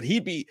either, but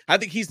I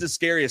think he's the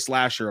scariest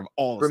slasher of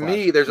all. For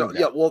me, there's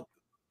he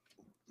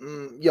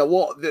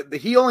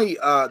only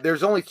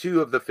there's only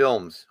 2 of the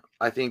films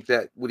I think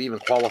that would even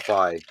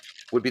qualify.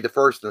 Would be the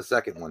first and the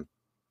second one.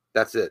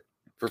 That's it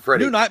for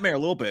Freddy. New Nightmare a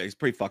little bit. He's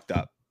pretty fucked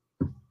up.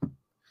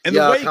 And the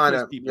way kind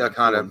of.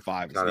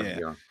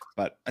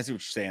 But I see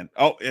what you're saying.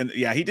 Oh, and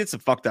yeah, he did some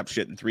fucked up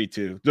shit in 3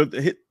 too.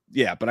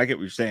 Yeah, but I get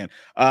what you're saying.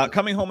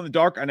 Coming Home in the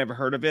Dark, I never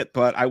heard of it,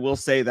 but I will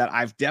say that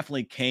I've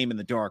definitely came in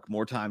the dark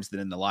more times than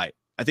in the light.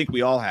 I think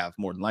we all have,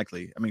 more than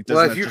likely. I mean,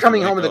 if you're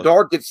coming home in the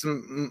dark, get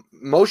some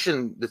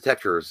motion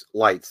detectors,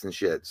 lights and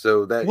shit,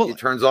 so that it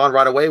turns on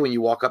right away when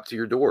you walk up to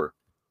your door.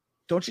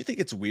 Don't you think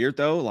it's weird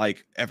though?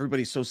 Like,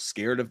 everybody's so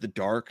scared of the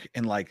dark,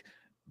 and like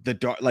the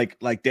dark,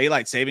 like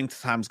daylight saving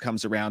times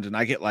comes around, and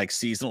I get like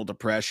seasonal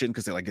depression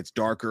because it's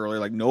dark early.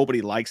 Like, nobody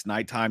likes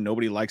nighttime,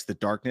 nobody likes the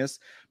darkness.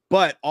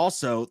 But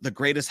also, the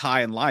greatest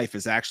high in life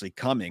is actually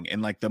coming,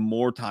 and like the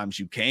more times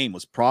you came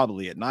was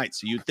probably at night.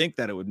 So you'd think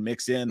that it would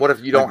mix in. What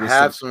if you don't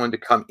have someone to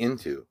come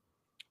into?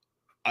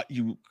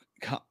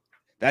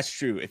 That's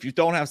true. If you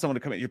don't have someone to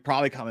come in, you're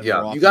probably coming.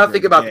 Yeah, you got to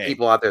think about the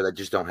people out there that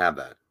just don't have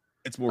that.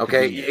 It's more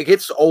okay. Convenient. It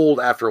gets old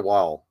after a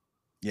while.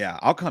 Yeah,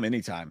 I'll come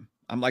anytime.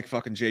 I'm like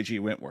fucking JG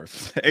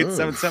Wentworth.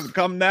 877,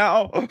 come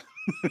now.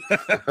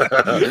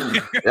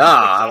 Yeah,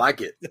 I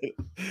like it.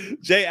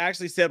 Jay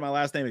actually said my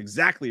last name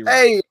exactly right.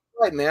 Hey,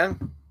 right,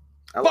 man.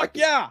 Fuck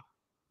yeah.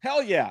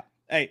 Hell yeah.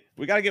 Hey,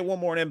 we got to get one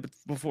more in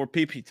before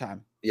PP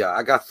time. Yeah,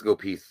 I got to go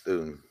pee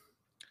soon.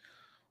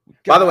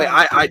 By the way,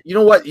 you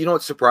know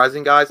what's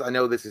surprising, guys? I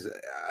know this is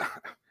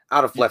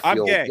out of left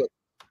field. I'm gay.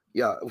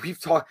 Yeah, we've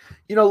talked.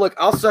 Look,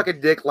 I'll suck a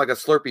dick like a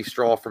Slurpee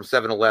straw from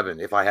 7-Eleven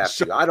if I have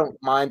to. I don't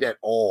mind at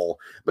all.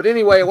 But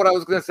anyway, what I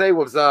was going to say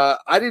was I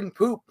didn't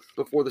poop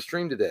before the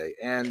stream today,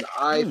 and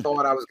I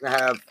thought I was going to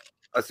have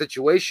a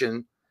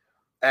situation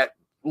at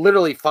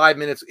literally 5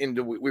 minutes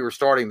into we were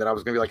starting that I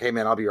was going to be like, "Hey,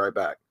 man, I'll be right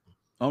back."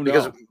 Oh no!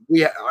 Because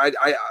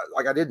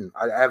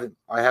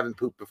I haven't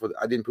pooped before.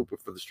 I didn't poop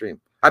before the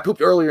stream. I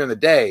pooped earlier in the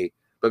day,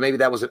 but maybe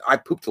that was it. I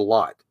pooped a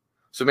lot,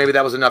 so maybe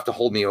that was enough to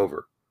hold me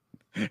over.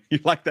 You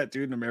like that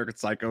dude in American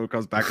Psycho who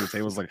comes back to the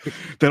table is like,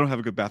 they don't have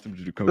a good bathroom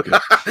to do coke in.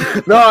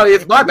 No,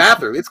 it's my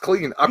bathroom. It's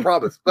clean. I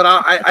promise. But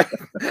I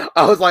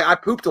was like, I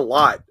pooped a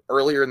lot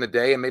earlier in the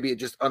day, and maybe it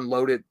just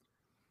unloaded,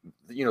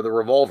 the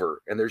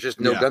revolver, and there's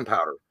just no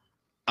gunpowder.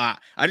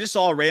 I just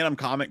saw a random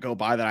comment go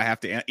by that I have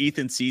to.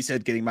 Ethan C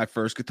said, getting my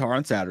first guitar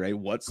on Saturday.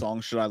 What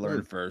song should I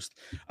learn first?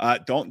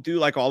 Don't do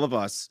like all of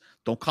us.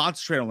 Don't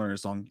concentrate on learning a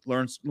song.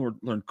 Learn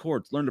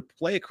chords. Learn to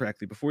play it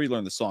correctly before you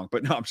learn the song.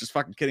 But no, I'm just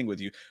fucking kidding with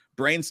you.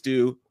 Brain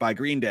Stew by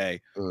Green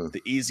Day.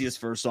 The easiest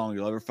first song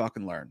you'll ever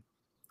fucking learn.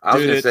 I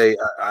was going to say,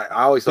 I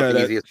always thought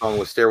the easiest song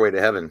was Stairway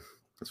to Heaven.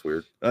 That's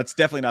weird. That's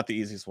definitely not the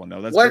easiest one.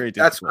 No, that's very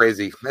difficult. That's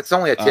crazy. That's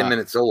only a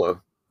 10-minute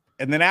solo.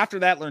 And then after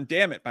that, learn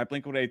Damn It by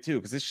Blink-182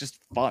 because it's just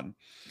fun.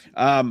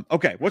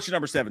 Okay, what's your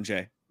number 7,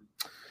 Jay?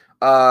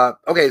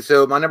 Okay,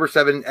 so my number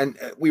 7, and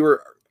we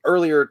were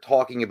earlier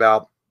talking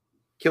about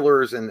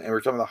killers, and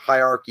we're talking about the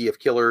hierarchy of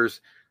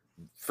killers.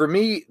 For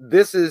me,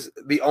 this is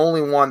the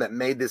only one that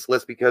made this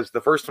list because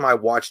the first time I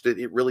watched it,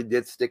 it really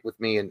did stick with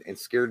me and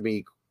scared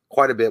me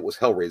quite a bit, was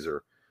Hellraiser.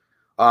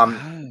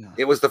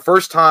 It was the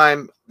first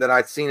time that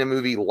I'd seen a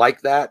movie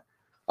like that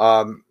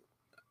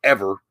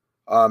ever.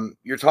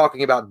 You're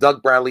talking about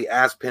Doug Bradley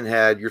as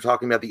Pinhead. You're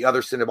talking about the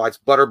other Cenobites,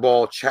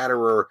 Butterball,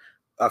 Chatterer,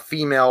 a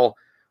female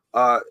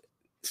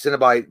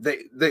Cenobite.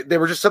 They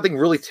were just something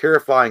really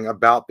terrifying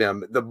about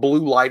them. The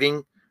blue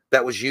lighting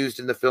that was used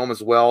in the film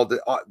as well to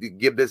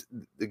give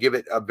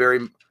it a very,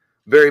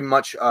 very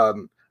much a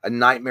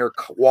nightmare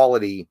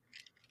quality,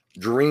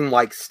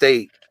 dreamlike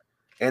state.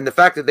 And the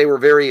fact that they were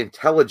very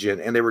intelligent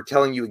and they were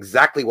telling you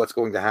exactly what's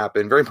going to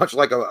happen, very much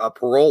like a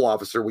parole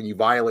officer when you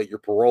violate your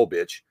parole,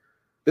 bitch.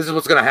 This is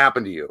what's going to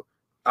happen to you.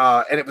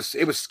 And it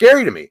was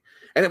scary to me.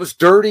 And it was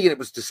dirty and it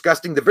was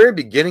disgusting. The very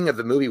beginning of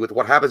the movie with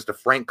what happens to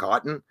Frank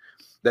Cotton,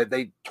 that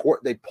they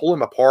pull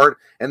him apart.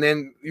 And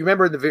then you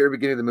remember in the very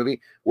beginning of the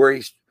movie where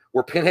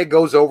Pinhead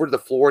goes over to the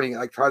floor and he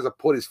like tries to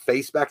put his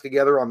face back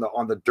together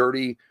on the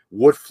dirty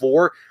wood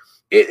floor.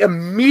 It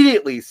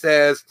immediately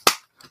says,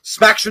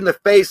 smacks you in the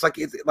face like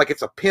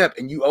it's a pimp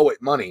and you owe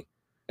it money.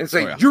 And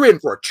saying, you're in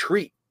for a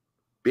treat.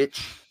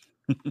 bitch.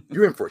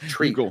 You're in for a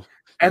treat.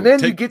 And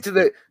then you get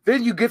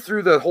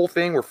through the whole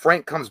thing where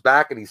Frank comes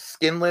back and he's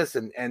skinless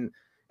and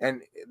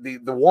the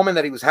woman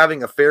that he was having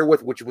an affair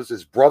with, which was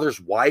his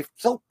brother's wife,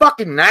 so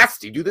fucking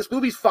nasty, dude. This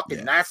movie's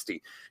fucking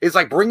nasty. It's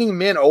like bringing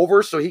men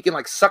over so he can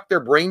like suck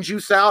their brain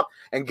juice out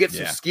and get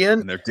some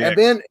skin,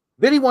 and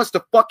then he wants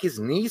to fuck his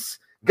niece.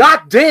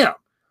 God damn!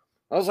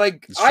 I was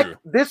like,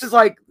 this is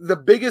like the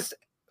biggest.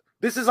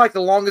 This is like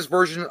the longest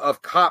version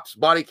of Cop's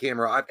body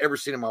camera I've ever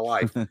seen in my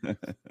life.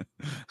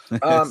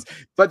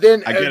 But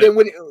then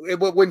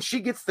when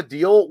she gets the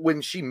deal,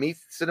 when she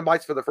meets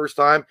Cenobites for the first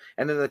time,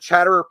 and then the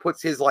Chatterer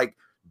puts his like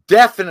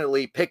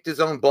definitely picked his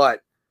own butt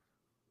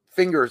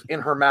fingers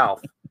in her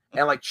mouth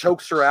and like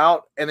chokes her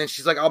out, and then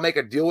she's like, "I'll make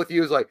a deal with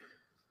you." It's like,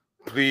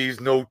 please,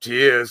 no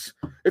tears.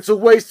 It's a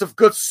waste of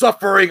good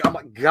suffering. I'm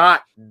like, God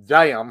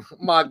damn,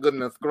 my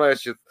goodness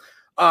gracious.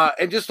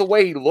 And just the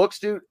way he looks,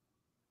 dude,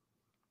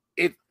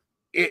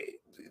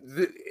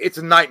 it's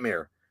a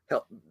nightmare.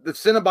 Hell, the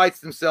Cenobites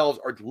themselves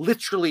are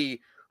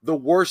literally the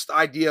worst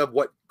idea of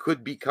what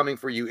could be coming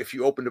for you if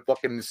you opened a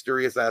fucking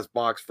mysterious ass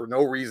box for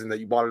no reason that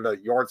you bought it at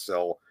a yard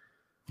sale.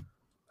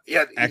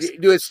 Yeah,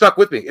 dude, it stuck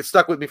with me. It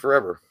stuck with me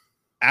forever.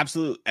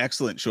 Absolute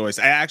excellent choice.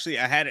 I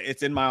had it.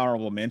 It's in my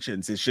honorable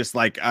mentions. It's just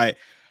like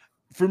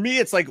for me,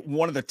 it's like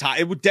one of the top.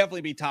 It would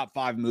definitely be top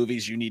 5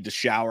 movies you need to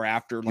shower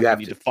after. Like you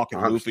need to fucking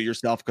move for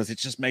yourself because it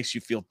just makes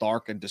you feel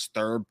dark and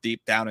disturbed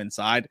deep down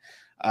inside.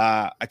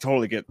 I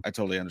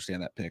totally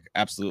understand that pick.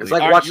 Absolutely. It's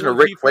like watching a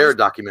Ric Flair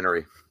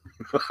documentary.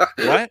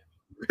 What?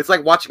 It's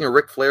like watching a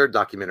Ric Flair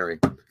documentary.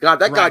 God,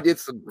 that guy did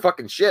some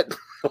fucking shit.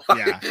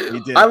 Yeah, he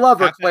did. I love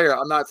Ric Flair.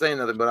 I'm not saying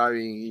nothing, but I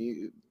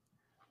mean,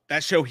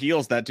 that show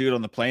Heels, that dude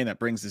on the plane that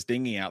brings his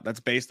dinghy out. That's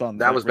based on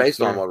that was based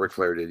on what Ric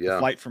Flair did. Yeah,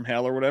 Flight from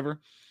Hell or whatever.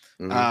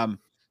 Mm-hmm.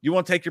 You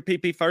want to take your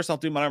PP first? I'll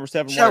do my number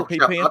 7. I'll be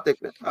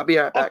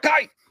right back.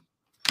 Okay.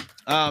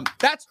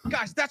 That's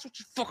what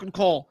you fucking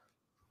call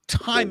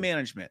time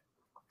management.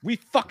 We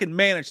fucking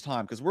manage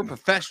time because we're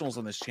professionals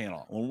on this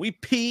channel. When we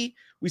pee,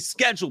 we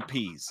schedule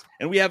pees.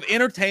 And we have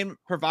entertainment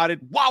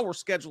provided while we're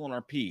scheduling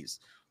our pees.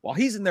 While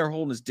he's in there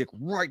holding his dick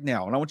right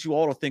now. And I want you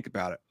all to think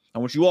about it.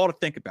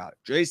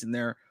 Jay's in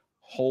there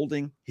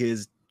holding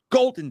his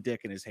golden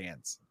dick in his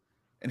hands.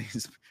 And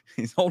he's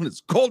holding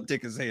his golden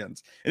dick in his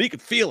hands. And he can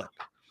feel it.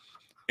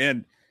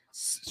 And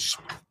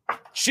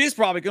she's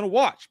probably going to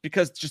watch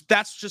because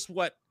that's just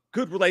what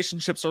good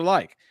relationships are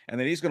like. And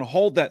then he's going to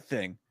hold that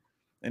thing.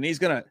 And he's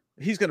going to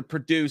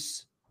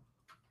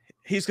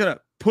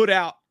put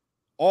out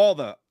all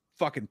the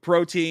fucking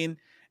protein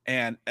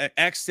and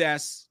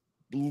excess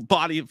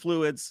body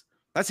fluids.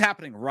 That's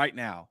happening right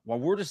now while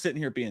we're just sitting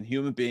here being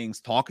human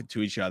beings talking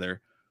to each other.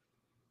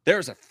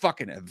 There's a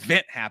fucking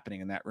event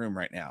happening in that room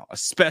right now. A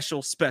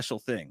special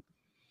thing.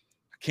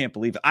 I can't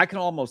believe it. I can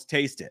almost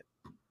taste it.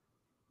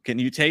 Can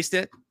you taste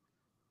it?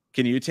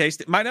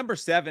 My number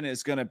 7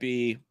 is going to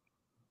be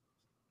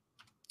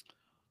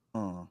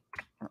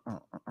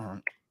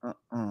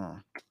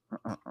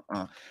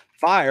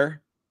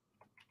Fire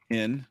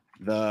in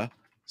the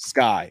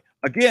Sky.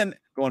 Again,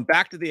 going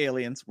back to the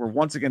aliens. We're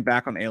once again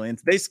back on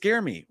aliens. They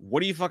scare me.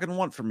 What do you fucking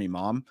want from me,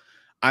 Mom?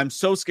 I'm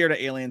so scared of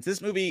aliens.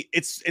 This movie,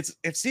 it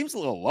seems a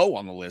little low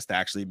on the list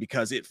actually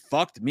because it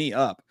fucked me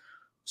up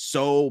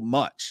so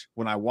much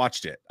when I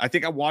watched it. I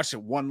think I watched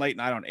it one late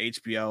night on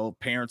HBO.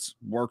 Parents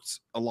worked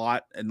a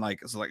lot and like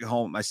it's like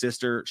home with my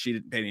sister. She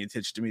didn't pay any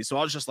attention to me, so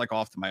I was just like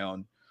off to my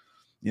own,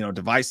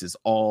 devices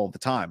all the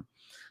time.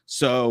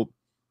 So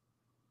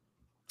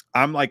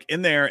I'm like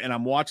in there and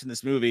I'm watching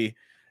this movie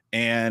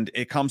and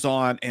it comes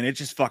on and it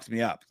just fucked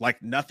me up.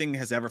 Like nothing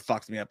has ever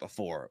fucked me up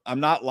before. I'm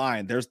not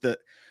lying. There's the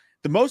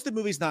most of the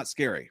movie's not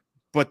scary,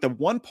 but the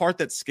one part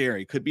that's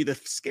scary could be the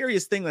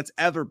scariest thing that's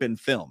ever been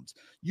filmed.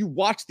 You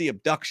watch the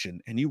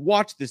abduction and you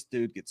watch this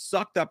dude get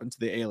sucked up into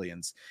the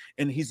aliens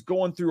and he's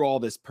going through all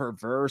this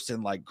perverse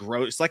and like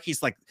gross.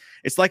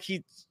 It's like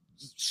he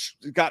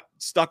got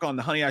stuck on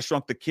the Honey, I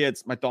Shrunk the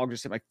Kids. My dog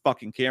just hit my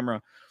fucking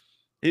camera.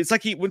 It's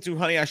like he went through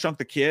Honey, I Shrunk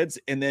the Kids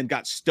and then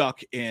got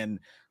stuck in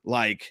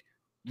like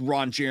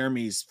Ron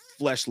Jeremy's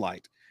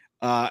Fleshlight.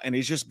 And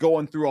he's just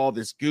going through all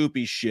this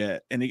goopy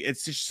shit. And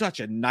it's just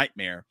such a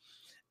nightmare.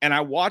 And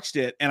I watched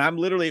it and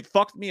it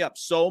fucked me up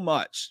so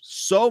much.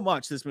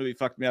 This movie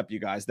fucked me up, you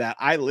guys, that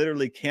I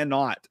literally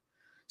cannot.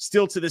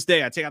 Still to this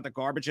day, I take out the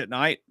garbage at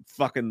night.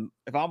 Fucking,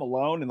 if I'm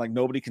alone and like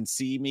nobody can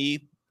see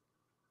me,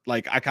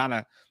 like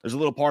there's a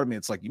little part of me.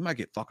 It's like, you might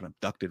get fucking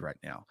abducted right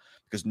now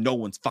because no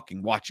one's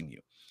fucking watching you.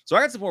 So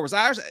I got some more.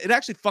 It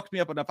actually fucked me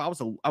up enough. I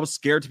was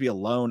scared to be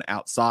alone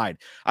outside.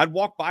 I'd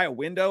walk by a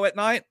window at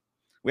night.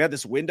 We had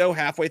this window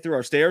halfway through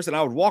our stairs, and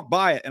I would walk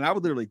by it, and I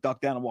would literally duck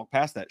down and walk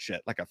past that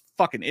shit like a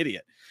fucking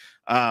idiot.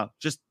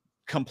 Just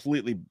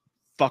completely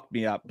fucked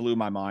me up, blew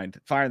my mind.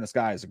 Fire in the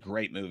Sky is a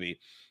great movie.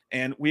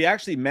 And we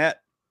actually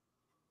met,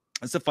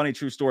 it's a funny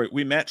true story.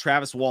 We met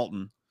Travis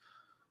Walton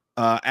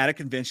at a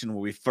convention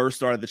when we first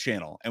started the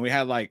channel, and we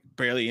had like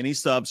barely any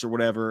subs or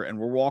whatever, and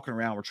we're walking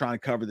around, we're trying to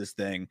cover this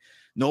thing.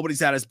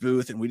 Nobody's at his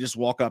booth, and we just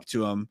walk up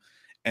to him,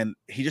 and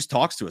he just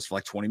talks to us for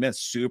like 20 minutes.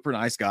 Super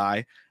nice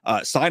guy.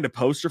 Signed a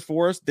poster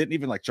for us. Didn't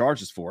even like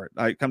charge us for it.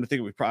 I come to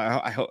think we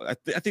probably,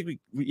 I think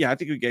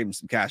we gave him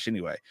some cash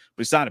anyway.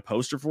 But he signed a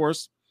poster for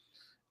us,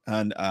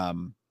 and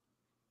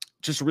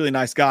just a really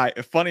nice guy.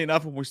 Funny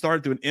enough, when we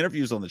started doing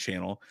interviews on the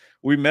channel,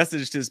 we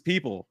messaged his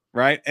people,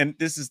 right? And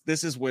this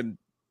is when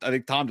I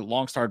think Tom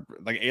DeLonge started,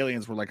 like,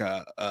 aliens were like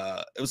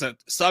it was a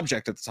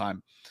subject at the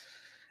time.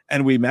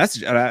 And we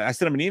messaged, and I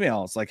sent him an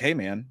email. It's like, hey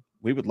man,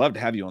 we would love to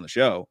have you on the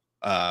show.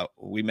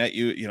 We met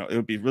you, it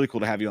would be really cool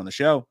to have you on the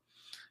show.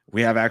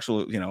 We have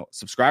actual,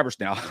 subscribers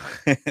now.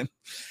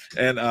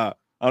 and I'm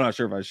not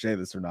sure if I should say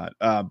this or not,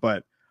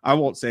 but I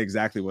won't say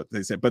exactly what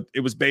they said, but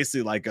it was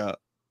basically like,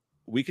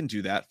 we can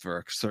do that for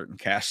a certain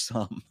cash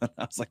sum. I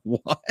was like,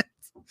 what?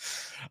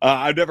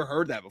 I've never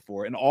heard that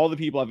before. And all the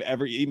people I've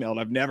ever emailed,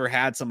 I've never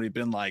had somebody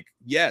been like,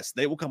 yes,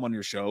 they will come on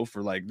your show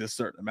for like this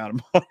certain amount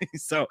of money.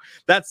 So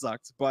that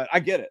sucks, but I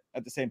get it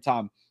at the same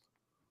time.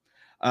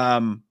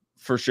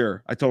 For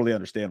sure. I totally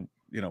understand,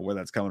 where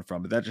that's coming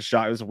from, but that just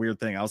shot. It was a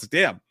weird thing. I was like,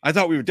 damn, I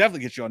thought we would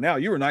definitely get you on now.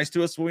 You were nice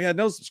to us when we had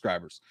no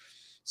subscribers.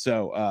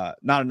 So,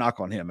 not a knock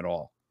on him at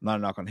all.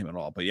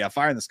 But yeah,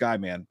 Fire in the Sky,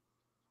 man.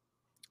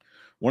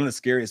 One of the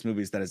scariest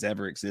movies that has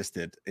ever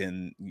existed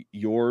in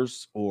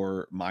yours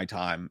or my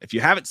time. If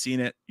you haven't seen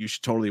it, you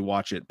should totally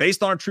watch it.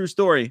 Based on a true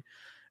story.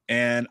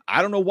 And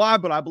I don't know why,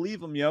 but I believe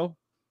him, yo.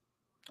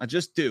 I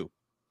just do.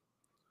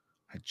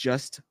 I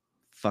just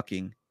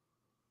fucking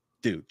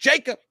do.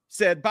 Jacob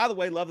said, by the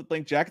way, love the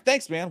Blink jacket.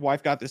 Thanks, man.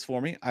 Wife got this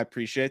for me. I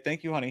appreciate it.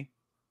 Thank you, honey.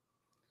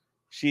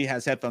 She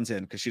has headphones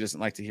in because she doesn't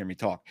like to hear me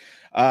talk.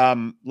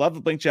 Love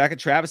the Blink jacket.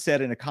 Travis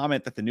said in a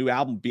comment that the new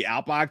album will be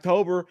out by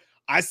October.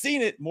 I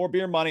seen it. More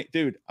beer money.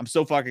 Dude, I'm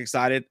so fucking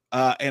excited.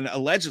 And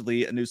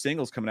allegedly a new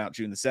single is coming out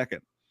June the 2nd.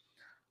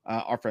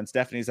 Our friend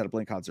Stephanie's at a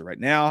Blink concert right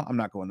now. I'm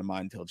not going to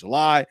mine until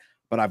July,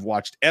 but I've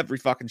watched every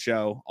fucking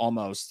show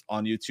almost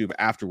on YouTube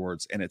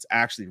afterwards, and it's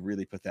actually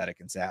really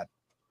pathetic and sad.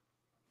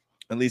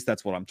 At least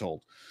that's what I'm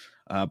told.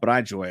 But I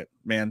enjoy it,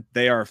 man.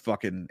 They are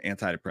fucking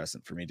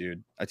antidepressant for me,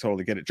 dude. I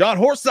totally get it. John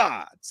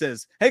Horsad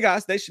says, hey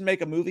guys, they should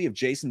make a movie of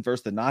Jason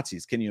versus the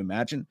Nazis. Can you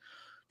imagine?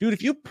 Dude,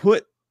 if you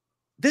put,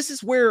 this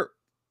is where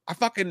I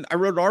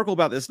wrote an article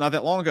about this not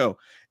that long ago.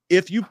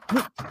 If you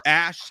put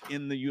Ash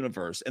in the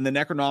universe and the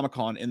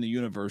Necronomicon in the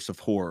universe of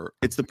horror,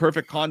 it's the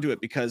perfect conduit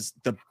because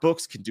the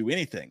books can do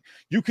anything.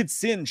 You could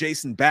send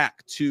Jason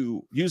back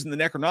to, using the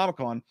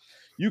Necronomicon,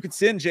 you could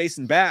send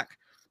Jason back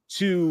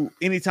to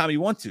anytime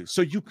you want to.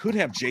 So you could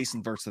have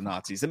Jason versus the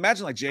Nazis.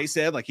 Imagine, like Jay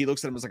said, like he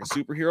looks at him as like a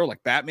superhero,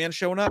 like Batman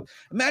showing up.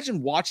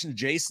 Imagine watching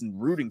Jason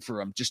rooting for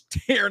him, just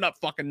tearing up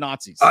fucking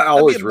Nazis. I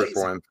always root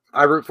for him.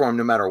 I root for him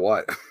no matter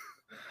what.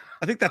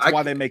 I think that's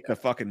why they make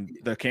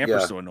the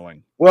campers so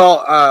annoying.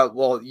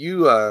 Well,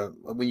 you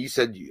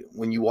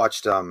when you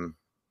watched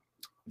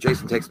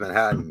Jason Takes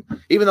Manhattan,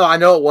 even though I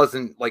know it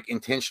wasn't like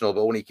intentional,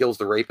 but when he kills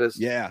the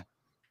rapist,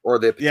 or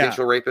the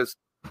potential rapist,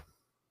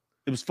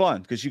 it was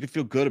fun because you could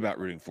feel good about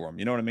rooting for him.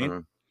 You know what I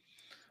mean?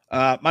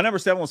 Mm-hmm. My number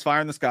 7 was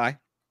Fire in the Sky.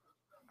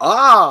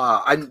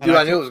 I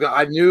knew it was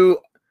gonna.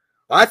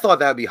 I thought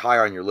that'd be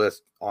higher on your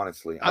list.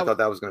 Honestly, I thought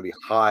that was going to be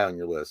high on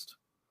your list.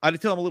 I did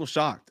tell him I'm a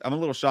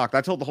little shocked. I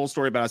told the whole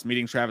story about us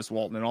meeting Travis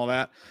Walton and all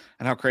that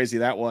and how crazy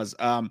that was.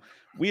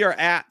 We are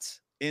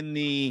in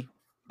the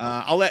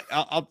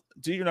I'll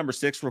do your number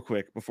 6 real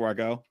quick before I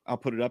go. I'll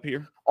put it up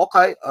here.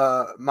 Okay.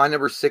 My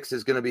number 6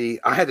 is going to be,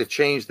 I had to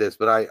change this,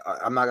 but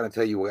I'm not going to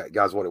tell you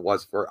guys what it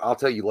was for. I'll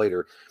tell you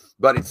later,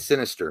 but it's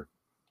Sinister.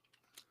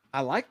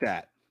 I like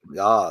that.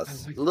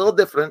 Yes. A little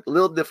different.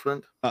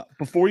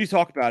 Before you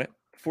talk about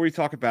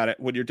it,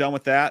 when you're done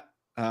with that,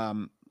 I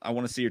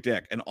want to see your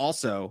dick. And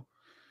also,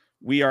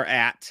 we are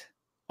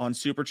on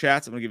Super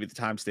Chats. I'm going to give you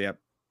the timestamp.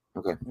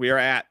 Okay. We are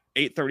at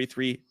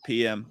 8:33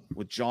 p.m.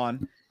 with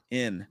John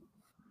in.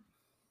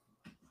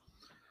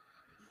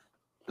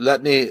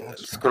 Let me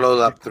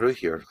scroll up through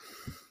here.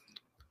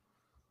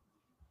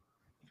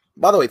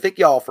 By the way, thank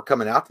y'all for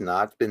coming out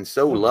tonight. It's been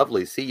so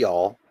lovely to see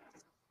y'all.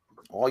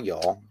 All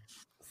y'all.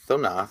 So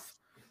nice.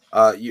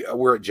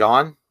 We're at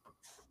John?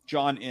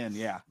 John in,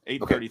 yeah.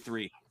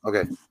 8:33.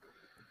 Okay.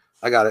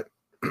 I got it.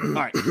 All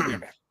right.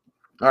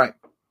 All right.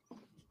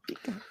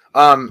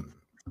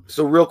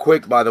 So real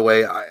quick, by the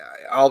way,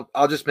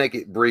 I'll just make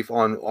it brief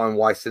on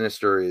why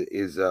Sinister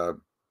is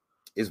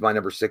my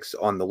number 6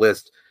 on the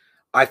list.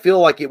 I feel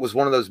like it was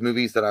one of those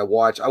movies that I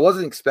watched. I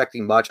wasn't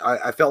expecting much.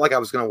 I felt like I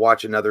was going to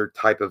watch another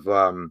type of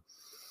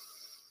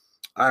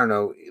I don't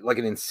know, like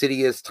an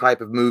Insidious type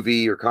of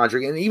movie or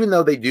Conjuring. And even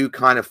though they do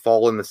kind of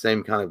fall in the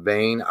same kind of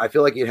vein, I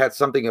feel like it had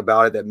something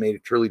about it that made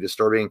it truly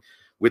disturbing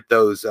with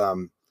those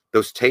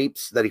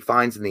tapes that he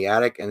finds in the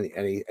attic, and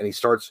he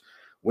starts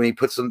when he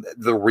puts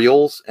the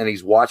reels and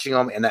he's watching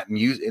them, and that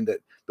music and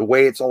the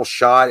way it's all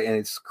shot and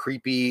it's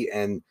creepy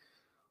and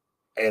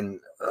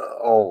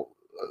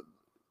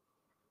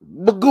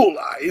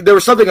Bagula. There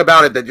was something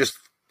about it that just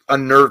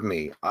unnerved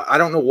me. I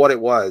don't know what it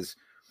was.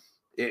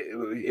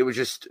 It was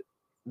just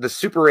the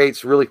Super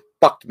 8s really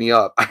fucked me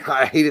up.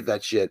 I hated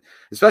that shit,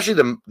 especially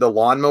the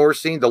lawnmower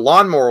scene. The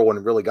lawnmower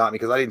one really got me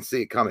because I didn't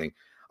see it coming.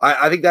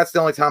 I think that's the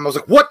only time I was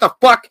like, what the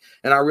fuck?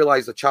 And I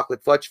realized the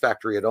chocolate fudge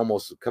factory had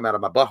almost come out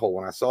of my butthole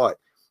when I saw it.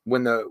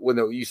 When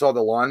you saw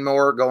the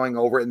lawnmower going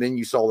over it, and then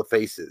you saw the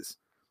faces.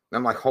 And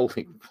I'm like,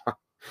 holy fuck.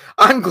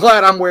 I'm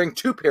glad I'm wearing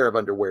 2 pair of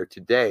underwear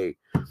today,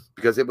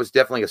 because it was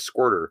definitely a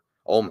squirter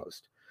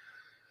almost.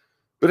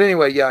 But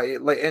anyway, yeah,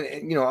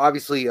 and you know,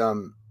 obviously,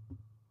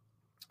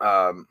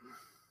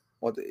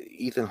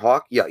 Ethan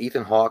Hawke? Yeah,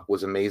 Ethan Hawke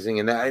was amazing.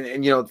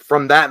 And you know,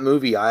 from that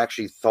movie, I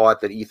actually thought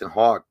that Ethan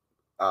Hawke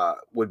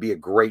would be a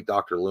great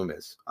Dr.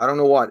 Loomis. I don't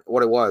know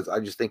what it was. I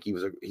just think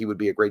he would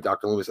be a great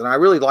Dr. Loomis. And I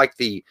really like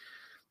the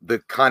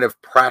kind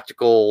of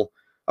practical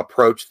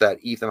approach that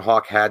Ethan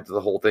Hawke had to the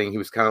whole thing. He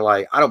was kind of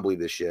like, I don't believe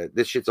this shit.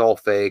 This shit's all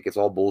fake. It's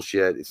all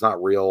bullshit. It's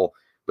not real.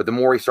 But the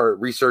more he started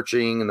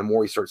researching and the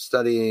more he started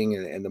studying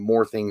and the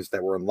more things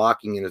that were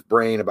unlocking in his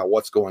brain about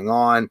what's going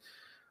on,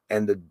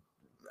 and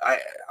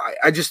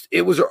I just,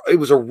 it was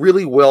a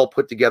really well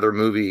put together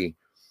movie.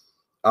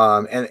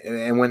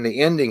 And when the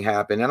ending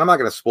happened, and I'm not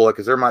going to spoil it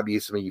because there might be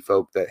some of you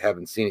folk that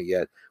haven't seen it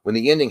yet. When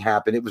the ending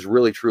happened, it was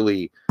really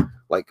truly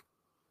like,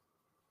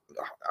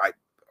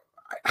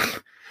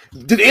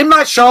 did M.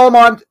 Night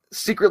Shyamalan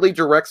secretly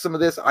direct some of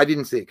this? I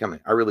didn't see it coming.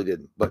 I really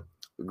didn't. But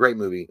great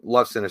movie.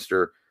 Love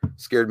Sinister.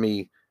 Scared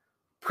me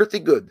pretty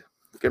good.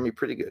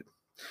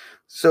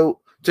 So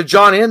to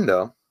John N,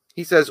 though,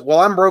 he says,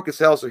 well, I'm broke as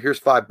hell, so here's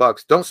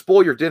 $5. Don't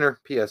spoil your dinner.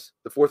 P.S.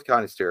 The fourth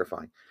kind is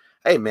terrifying.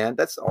 Hey, man,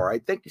 that's all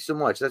right. Thank you so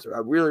much. I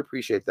really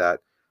appreciate that.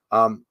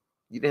 You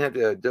didn't have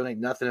to donate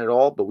nothing at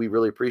all, but we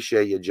really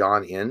appreciate you,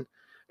 John N.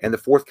 And the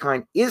fourth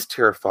kind is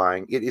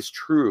terrifying. It is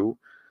true.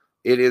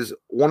 It is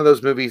one of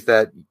those movies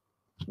that,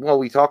 well,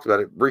 we talked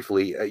about it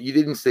briefly. You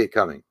didn't see it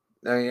coming,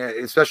 I mean,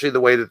 especially the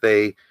way that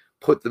they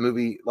put the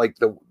movie, like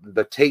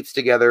the tapes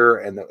together,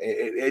 and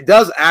it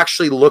does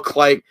actually look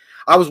like.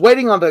 I was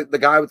waiting on the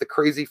guy with the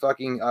crazy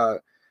fucking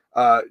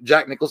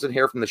Jack Nicholson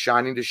hair from The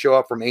Shining to show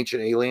up from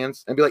Ancient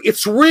Aliens and be like,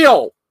 it's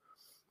real.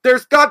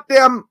 There's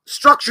goddamn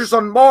structures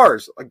on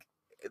Mars. Like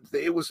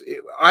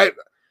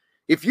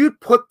if you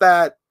put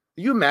that,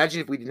 you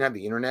imagine if we didn't have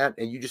the internet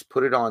and you just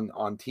put it on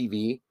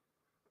TV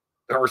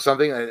or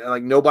something,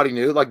 like nobody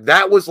knew, like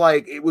that was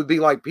like, it would be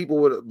like people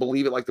would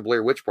believe it like the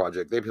Blair Witch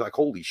Project. They'd be like,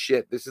 holy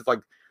shit, this is like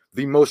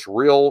the most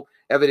real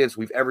evidence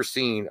we've ever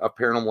seen of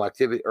paranormal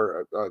activity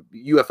or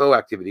UFO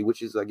activity,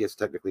 which is, I guess,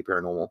 technically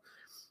paranormal.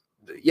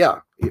 Yeah,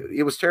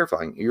 it was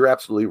terrifying. You're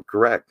absolutely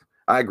correct.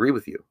 I agree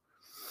with you.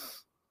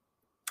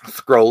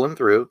 Scrolling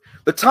through,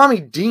 the Tommy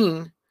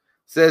Dean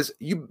says,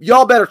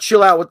 y'all better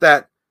chill out with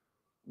that,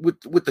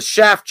 with the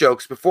shaft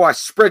jokes before I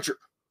spread your,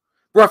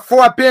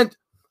 before I bend.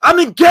 I'm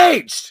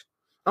engaged.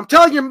 I'm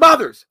telling your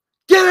mothers,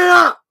 get it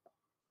up.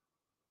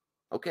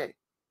 Okay,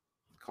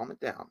 calm it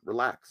down,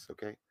 relax.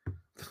 Okay,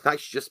 the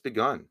night's just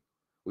begun.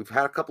 We've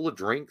had a couple of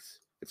drinks.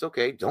 It's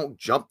okay. Don't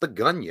jump the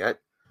gun yet.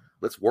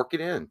 Let's work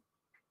it in.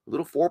 A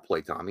little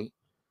foreplay, Tommy.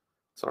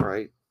 It's all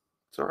right.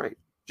 It's all right.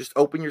 Just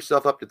open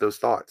yourself up to those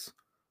thoughts.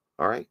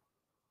 All right.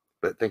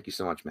 But thank you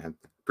so much, man.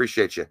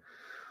 Appreciate you.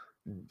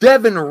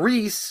 Devin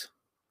Reese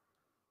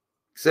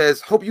says,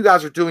 hope you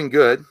guys are doing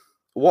good.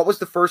 What was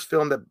the first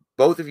film that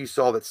both of you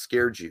saw that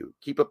scared you?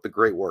 Keep up the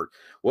great work.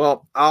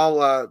 Well,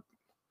 I'll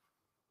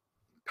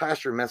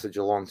pass your message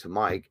along to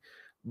Mike.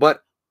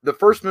 But the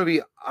first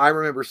movie I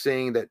remember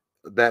seeing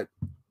that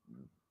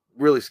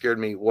really scared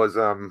me was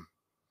the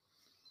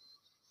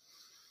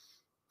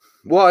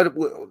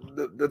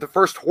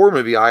first horror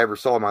movie I ever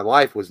saw in my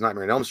life was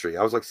Nightmare on Elm Street.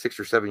 I was like 6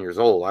 or 7 years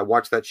old. I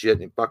watched that shit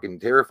and it fucking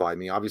terrified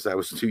me. Obviously, I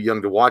was too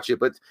young to watch it,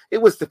 but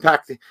it was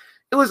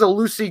it was a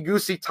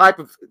loosey-goosey type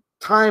of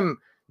time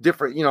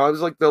different. You know, it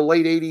was like the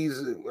late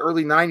 80s,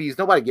 early 90s.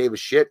 Nobody gave a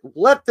shit.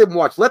 Let them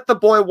watch. Let the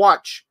boy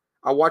watch.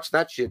 I watched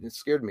that shit and it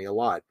scared me a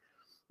lot.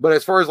 But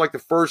as far as like the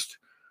first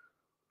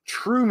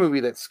true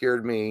movie that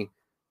scared me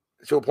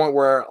to a point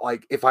where,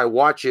 like, if I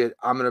watch it,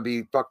 I'm going to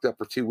be fucked up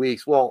for 2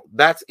 weeks. Well,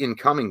 that's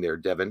incoming there,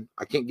 Devin.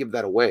 I can't give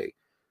that away,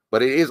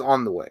 but it is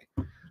on the way.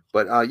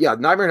 But yeah,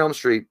 Nightmare on Elm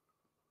Street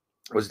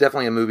was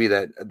definitely a movie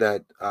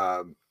that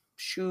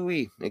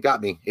shooey, it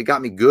got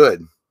me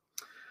good.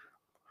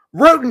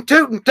 Rootin'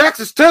 tootin',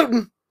 Texas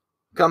tootin',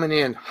 coming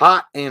in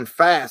hot and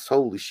fast.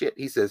 Holy shit.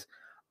 He says,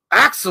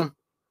 Axum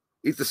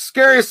is the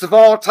scariest of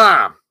all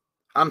time.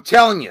 I'm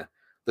telling you,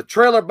 the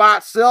trailer by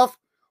itself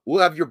will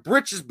have your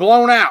britches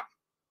blown out.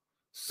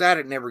 Sad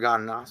it never got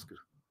an Oscar.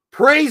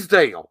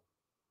 Praisedale.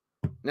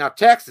 Now,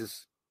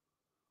 Texas,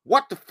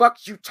 what the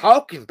fuck's you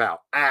talking about,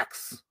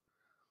 Axe?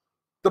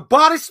 The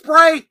body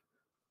spray?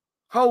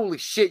 Holy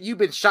shit, you've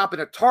been shopping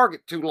at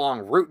Target too long,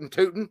 rootin'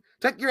 tootin'.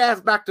 Take your ass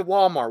back to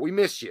Walmart. We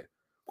miss you.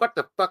 What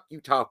the fuck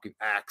you talking,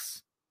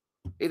 Axe?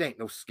 It ain't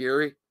no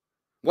scary.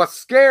 What's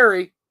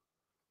scary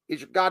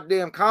is your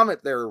goddamn comment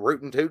there,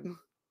 rootin' tootin'.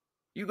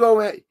 You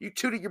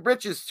tooted your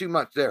britches too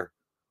much there.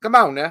 Come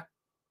on now.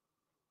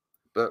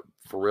 But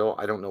for real,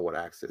 I don't know what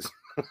Axe is.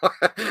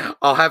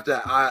 I'll have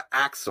to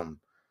axe them.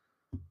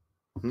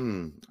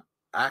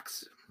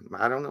 Axe.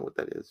 I don't know what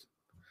that is.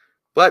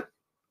 But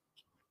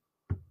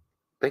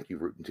thank you,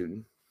 Rootin'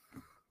 Tootin'.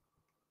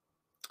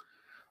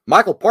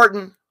 Michael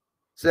Parton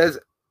says,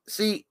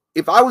 see,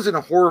 if I was in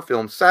a horror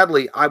film,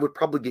 sadly, I would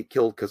probably get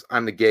killed because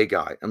I'm the gay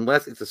guy.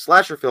 Unless it's a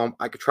slasher film,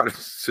 I could try to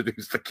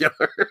seduce the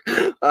killer.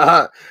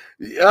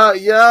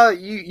 Yeah,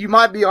 you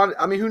might be on.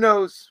 I mean, who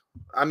knows?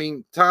 I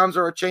mean, times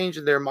are a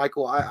changing there,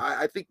 Michael.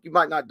 I think you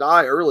might not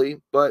die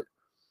early, but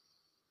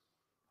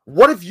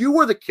what if you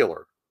were the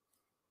killer?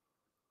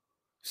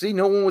 See,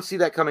 no one would see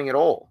that coming at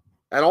all.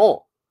 At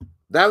all.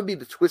 That would be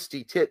the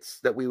twisty tits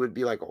that we would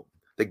be like, oh,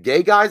 the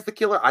gay guy's the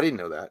killer? I didn't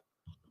know that.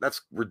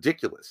 That's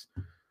ridiculous.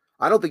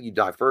 I don't think you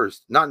die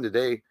first. Not in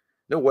today.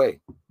 No way.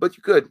 But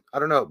you could. I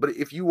don't know. But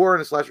if you were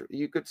in a slasher,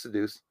 you could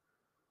seduce.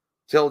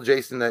 Tell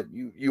Jason that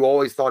you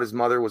always thought his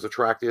mother was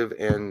attractive,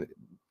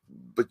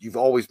 but you've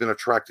always been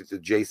attracted to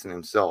Jason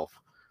himself,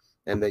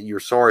 and that you're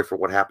sorry for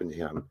what happened to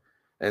him.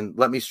 And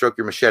let me stroke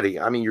your machete.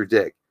 I mean, your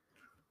dick.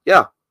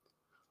 Yeah.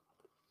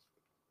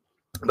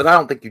 But I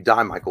don't think you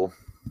die, Michael.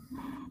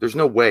 There's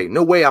no way.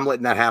 No way I'm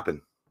letting that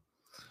happen.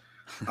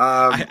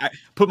 I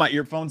put my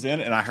earphones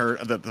in and I heard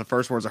the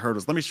first words I heard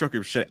was, "Let me stroke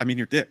your shit." I mean,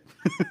 your dick.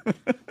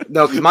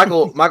 No, because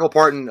Michael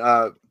Parton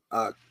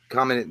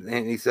commented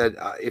and he said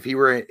if he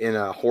were in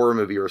a horror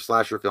movie or a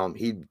slasher film,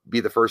 he'd be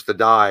the first to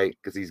die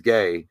because he's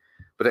gay.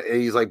 But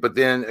he's like, but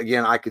then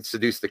again, I could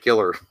seduce the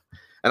killer.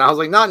 And I was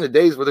like, not in the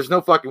days where there's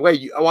no fucking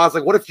way. I was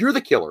like, what if you're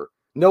the killer?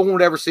 No one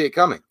would ever see it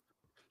coming.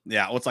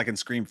 Yeah, well, it's like in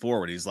Scream 4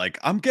 when he's like,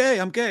 I'm gay,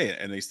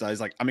 and he's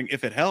like, I mean,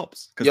 if it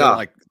helps, because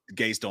like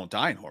gays don't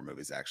die in horror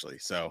movies, actually.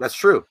 So that's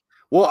true.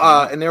 Well,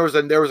 and there was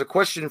a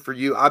question for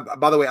you.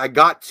 By the way, I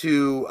got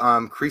to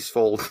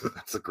Creasefold.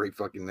 That's a great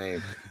fucking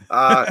name.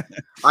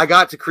 I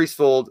got to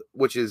Creasefold,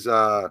 which is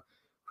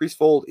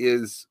Creasefold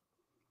is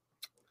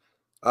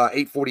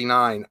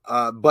 849.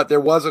 But there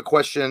was a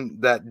question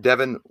that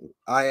Devin,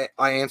 I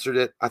answered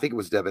it. I think it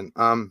was Devin.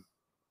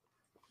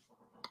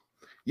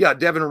 Yeah,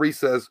 Devin Reese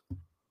says,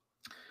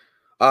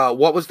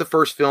 what was the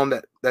first film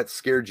that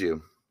scared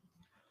you?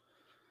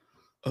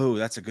 Oh,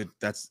 that's a good.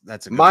 That's a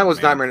good Mine was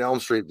Nightmare on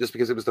Elm Street, just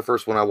because it was the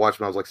first one I watched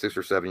when I was like 6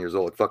 or 7 years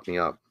old. It fucked me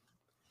up.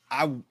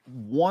 I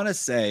want to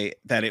say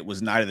that it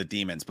was Night of the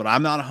Demons, but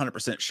I'm not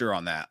 100% sure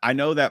on that. I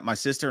know that my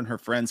sister and her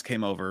friends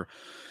came over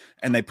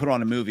and they put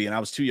on a movie, and I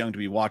was too young to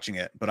be watching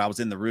it, but I was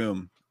in the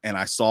room and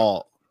I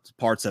saw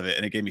parts of it,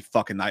 and it gave me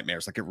fucking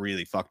nightmares. Like, it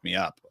really fucked me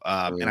up.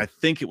 And I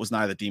think it was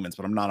Night of the Demons,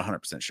 but I'm not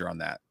 100% sure on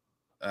that.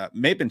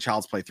 May have been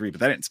Child's Play 3, but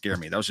that didn't scare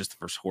me. That was just the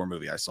first horror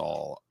movie I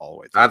saw all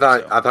the way through. I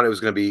thought it was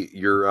going to be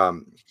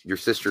your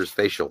sister's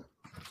facial.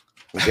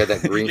 You had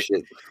that green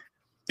shit.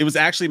 It was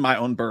actually my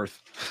own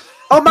birth.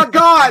 Oh my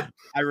God.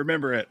 I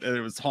remember it. It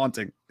was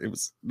haunting. It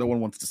was, no one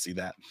wants to see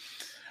that.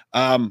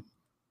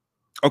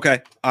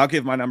 Okay. I'll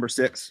give my number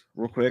 6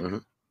 real quick,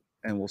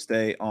 and we'll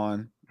stay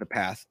on the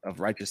path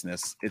of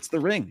righteousness. It's The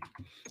Ring.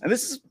 And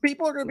this is,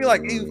 people are going to be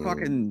like, you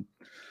fucking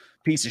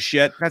piece of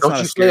shit. That's Don't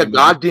not you say a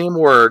goddamn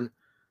word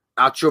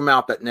out your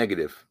mouth that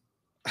negative.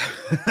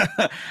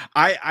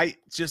 I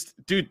just,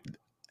 dude,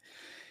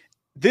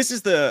 this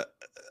is the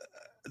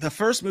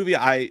first movie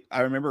I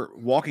remember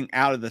walking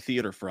out of the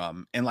theater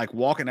from, and like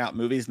walking out.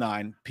 Movies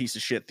 9, piece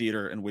of shit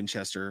theater in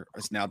Winchester.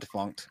 It's now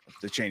defunct.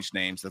 They changed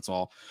names. That's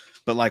all.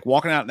 But like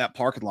walking out in that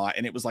parking lot,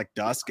 and it was like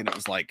dusk, and it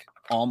was like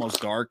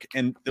almost dark.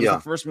 And it was the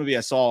first movie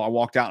I saw. I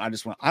walked out and I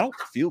just went, I don't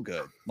feel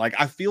good. Like,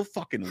 I feel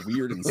fucking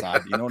weird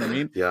inside. You know what I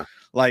mean? Yeah.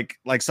 Like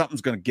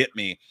something's going to get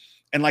me.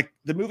 And like,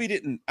 the movie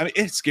didn't, I mean,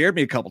 it scared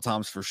me a couple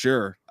times for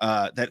sure.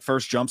 That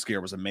first jump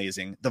scare was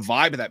amazing. The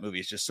vibe of that movie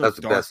is just so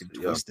dark and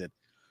twisted.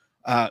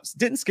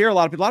 Didn't scare a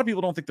lot of people. A lot of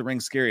people don't think The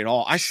Ring's scary at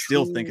all. I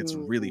still think it's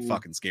really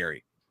fucking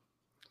scary.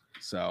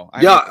 So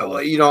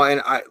you know,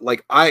 and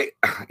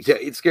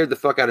it scared the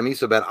fuck out of me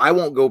so bad. I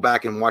won't go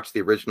back and watch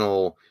the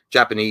original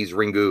Japanese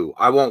Ringu.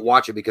 I won't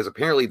watch it because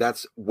apparently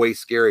that's way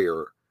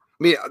scarier.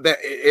 I mean,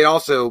 it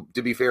also,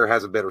 to be fair,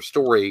 has a better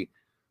story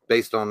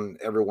based on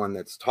everyone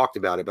that's talked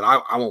about it, but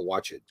I won't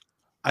watch it.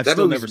 I've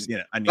still never seen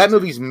it. That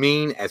movie's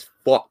mean as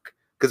fuck,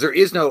 because there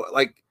is no,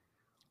 like,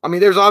 I mean,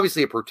 there's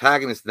obviously a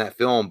protagonist in that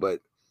film, but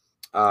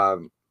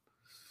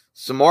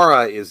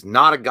Samara is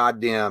not a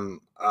goddamn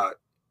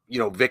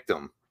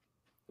victim.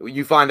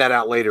 You find that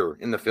out later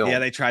in the film. Yeah,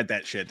 they tried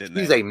that shit, didn't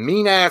they? He's a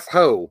mean ass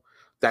hoe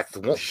that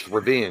wants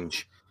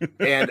revenge.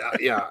 And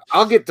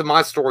I'll get to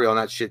my story on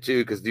that shit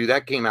too, because dude,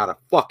 that came out of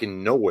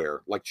fucking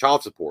nowhere, like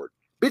child support.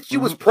 Bitch, you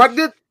was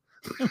pregnant.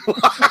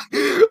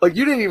 Like,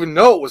 you didn't even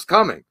know it was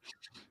coming,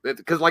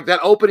 because like that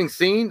opening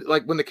scene,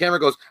 like when the camera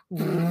goes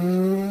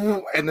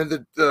and then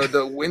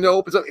the window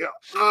opens up.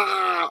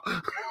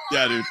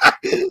 Yeah,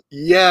 dude.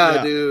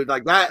 Yeah, dude.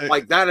 Like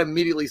that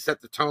immediately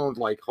set the tone.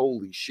 Like,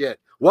 holy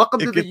shit! Welcome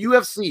to the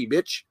UFC,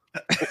 bitch.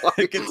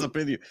 It gets up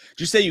in you. Did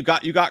you say you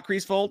got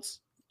Creasefolds?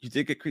 You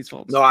did get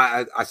Creasefolds? No,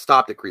 I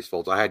stopped at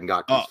Creasefolds. I hadn't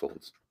got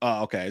Creasefolds.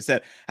 Oh, okay. It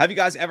said, have you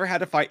guys ever had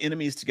to fight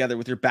enemies together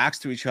with your backs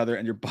to each other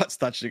and your butts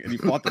touching, and you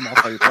fought them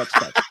off by your butts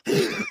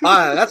touching?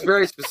 That's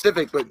very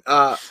specific, but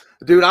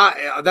dude,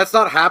 that's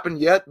not happened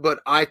yet.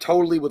 But I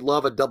totally would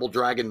love a Double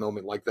Dragon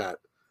moment like that,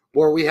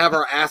 where we have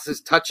our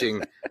asses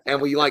touching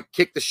and we like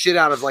kick the shit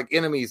out of like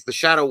enemies, the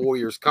Shadow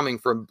Warriors coming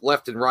from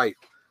left and right.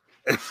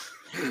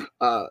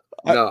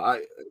 No,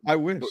 I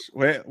wish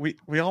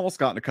we almost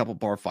got in a couple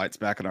bar fights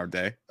back in our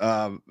day.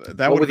 That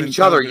well, would with each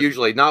other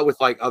usually, not with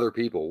like other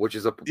people, which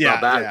is a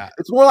bad. Yeah.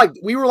 It's more like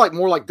we were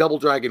more like Double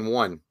Dragon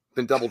 1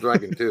 than Double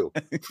Dragon 2.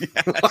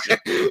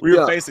 We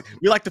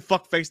like to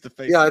fuck face to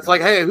face. Yeah, it's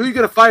like, hey, who are you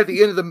gonna fight at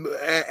the end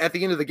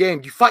of the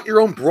game? You fight your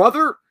own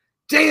brother?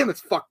 Damn,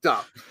 it's fucked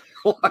up.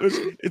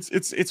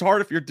 It's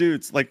hard if you're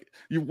dudes. Like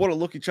you want to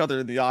look each other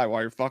in the eye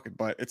while you're fucking,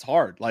 but it's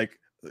hard. Like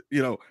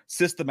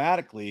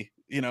systematically.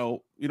 You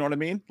know what I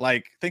mean?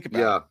 Like, think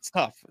about it. It's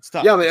tough.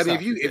 Yeah, I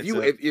mean,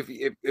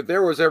 if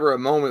there was ever a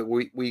moment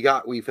we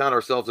found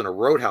ourselves in a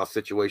roadhouse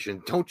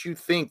situation, don't you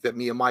think that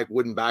me and Mike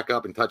wouldn't back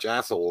up and touch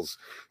assholes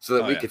so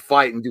that we could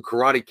fight and do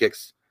karate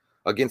kicks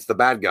against the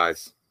bad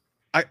guys?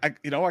 I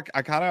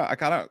kind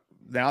of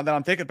now that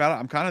I'm thinking about it,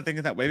 I'm kind of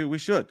thinking that maybe we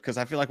should, because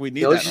I feel like we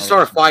need. Let's just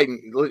start a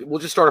fighting. We'll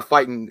just start a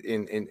fighting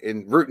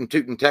in Rootin'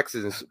 Tootin',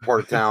 Texas, part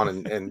of town,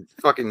 and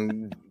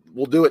fucking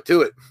we'll do it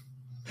to it.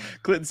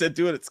 Clinton said,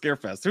 "Do it at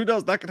Scarefest." Who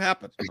knows? That could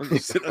happen. We're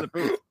just sitting in the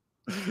booth.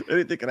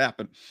 Anything could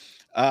happen.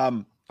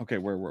 Okay,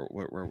 where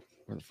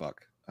the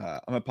fuck? I'm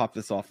gonna pop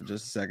this off in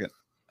just a second.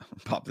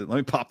 Let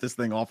me pop this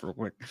thing off real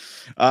quick.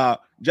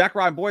 Jack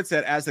Ryan Boyd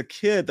said, "As a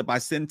kid, the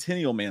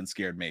Bicentennial Man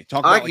scared me."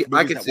 Talk about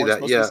I can see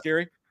that. Yeah,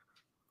 scary.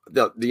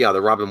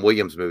 The Robin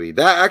Williams movie.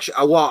 That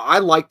actually, well, I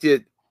liked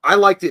it. I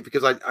liked it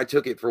because I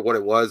took it for what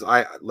it was.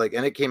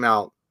 And it came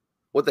out.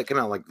 That came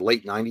out like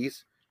late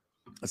 90s.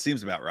 It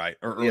seems about right,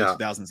 or early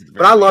 2000s.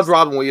 But I loved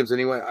Robin Williams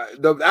anyway.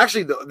 But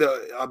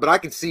I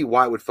can see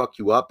why it would fuck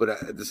you up. But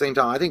at the same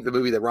time, I think the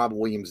movie that Robin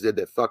Williams did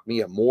that fucked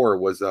me up more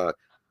was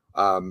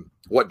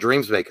What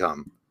Dreams May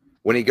Come,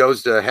 when he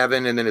goes to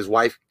heaven and then his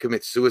wife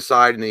commits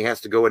suicide and he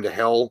has to go into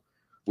hell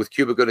with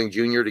Cuba Gooding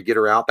Jr. to get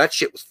her out. That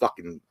shit was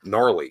fucking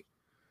gnarly.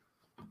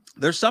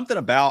 There's something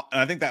about,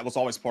 and I think that was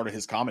always part of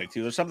his comedy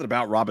too. There's something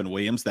about Robin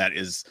Williams that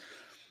is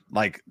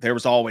like, there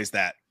was always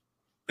that.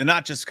 And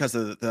not just because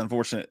of the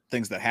unfortunate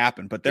things that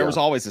happened, but there was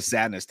always a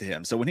sadness to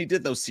him. So when he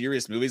did those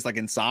serious movies like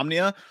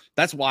Insomnia,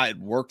 that's why it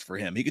worked for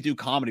him. He could do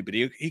comedy, but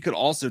he could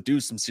also do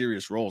some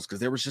serious roles because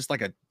there was just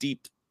like a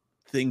deep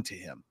thing to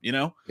him,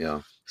 Yeah.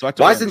 So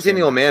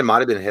Bicentennial Man might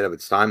have been ahead of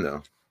its time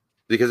though,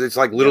 because it's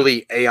like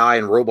literally AI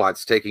and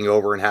robots taking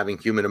over and having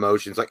human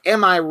emotions. Like,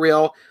 am I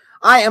real?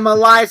 I am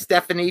alive,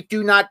 Stephanie.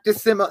 Do not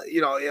dissimulate.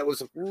 It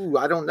was.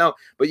 I don't know,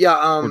 but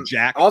yeah.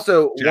 Jack.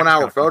 Also, Jack's 1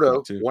 hour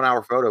photo. 1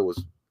 hour photo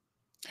was.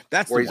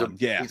 That's where the one.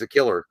 He's a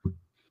killer.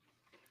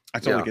 I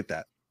totally get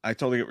that. I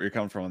totally get where you're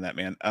coming from on that,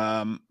 man.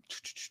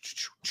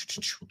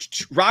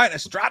 Ryan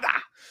Estrada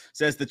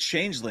says The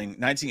Changeling,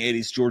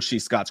 1980s, George C.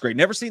 Scott's great.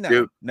 Never seen that.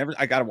 Dude. Never.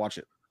 I gotta watch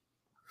it.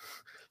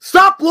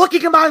 Stop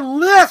looking at my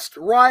list,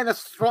 Ryan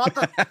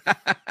Estrada.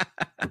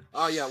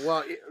 Oh yeah,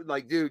 well,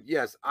 dude,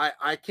 yes,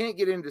 I can't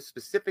get into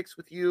specifics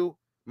with you,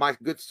 my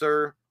good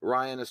sir,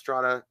 Ryan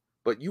Estrada,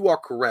 but you are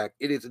correct.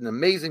 It is an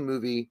amazing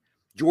movie.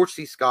 George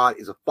C. Scott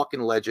is a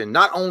fucking legend,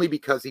 not only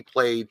because he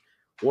played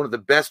one of the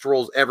best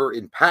roles ever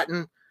in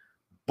Patton,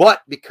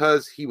 but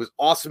because he was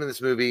awesome in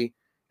this movie,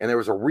 and there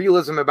was a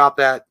realism about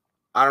that.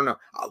 I don't know.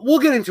 We'll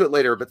get into it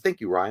later, but thank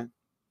you, Ryan.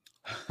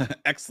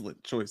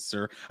 Excellent choice,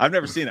 sir. I've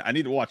never seen it. I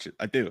need to watch it.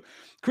 I do.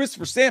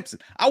 Christopher Sampson.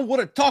 I want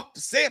to talk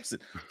to Sampson.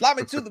 Fly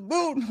me to the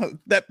moon.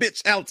 That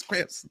bitch, Alex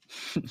Crampson.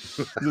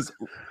 This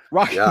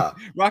Rocky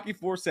IV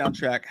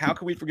soundtrack. How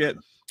can we forget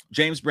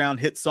James Brown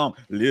hit song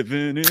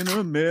 "Living in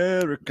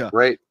America"?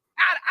 Right.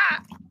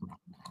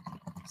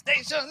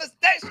 Station to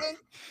station.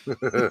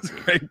 That's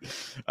great.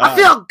 I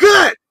feel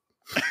good.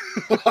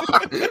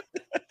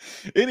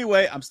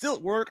 Anyway, I'm still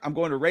at work. I'm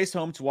going to race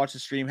home to watch the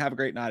stream. Have a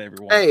great night,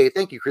 everyone. Hey,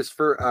 thank you,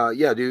 Christopher.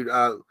 Yeah, dude.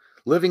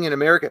 Living in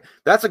America.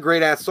 That's a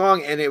great ass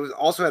song, and it was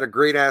also had a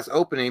great ass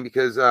opening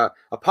because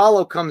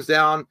Apollo comes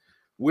down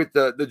with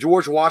the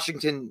George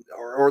Washington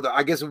or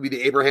I guess it would be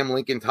the Abraham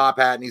Lincoln top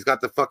hat, and he's got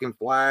the fucking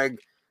flag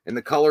and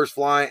the colors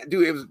flying.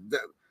 Dude, it was.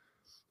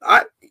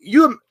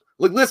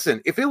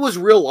 Listen, if it was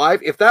real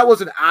life, if that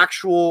was an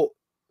actual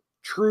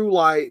true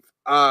life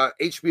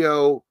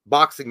HBO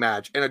boxing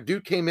match and a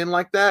dude came in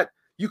like that,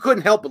 you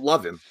couldn't help but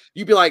love him.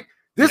 You'd be like,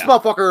 this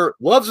motherfucker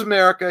loves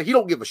America. He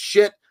don't give a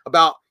shit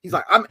about. He's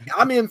like, I'm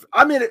in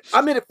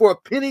it for a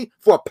penny,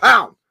 for a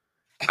pound,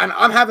 and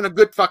I'm having a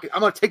good fucking. I'm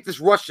gonna take this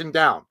Russian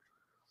down,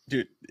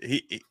 dude.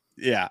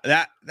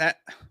 That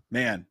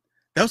man.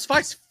 Those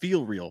fights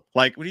feel real.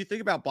 Like when you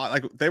think about,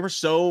 like they were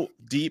so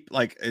deep,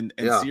 like and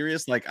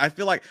serious. Like I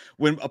feel like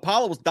when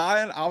Apollo was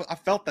dying, I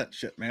felt that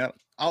shit, man.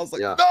 I was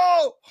like,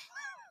 no.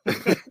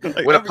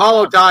 Like, when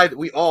Apollo died,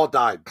 we all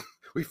died.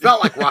 We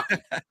felt like Rocky.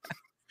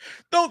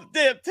 Throw the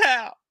damn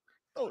towel.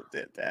 Throw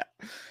the damn towel.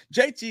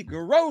 JT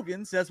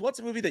Garogan says, what's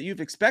a movie that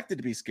you've expected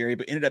to be scary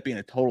but ended up being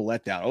a total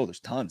letdown? Oh, there's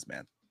tons,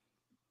 man.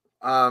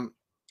 Well,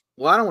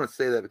 I don't want to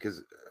say that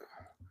because,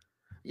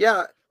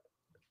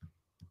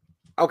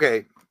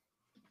 okay.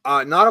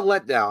 Not a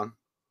letdown,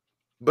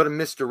 but a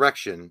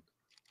misdirection.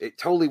 It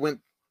totally went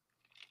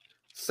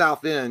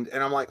south end,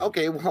 and I'm like,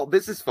 okay, well,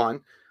 this is fun.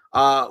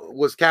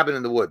 Was Cabin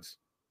in the Woods.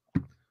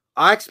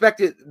 I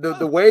expected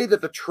the way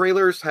that the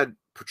trailers had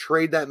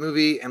portrayed that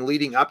movie and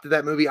leading up to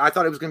that movie, I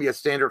thought it was going to be a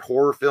standard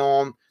horror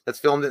film that's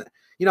filmed in,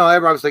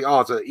 everybody was like,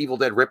 oh, it's an Evil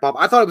Dead ripoff.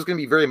 I thought it was going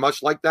to be very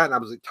much like that, and I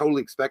was like,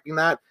 totally expecting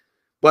that.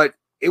 But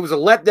it was a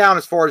letdown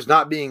as far as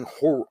not being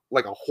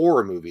like a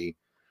horror movie,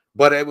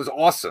 but it was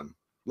awesome.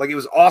 Like, it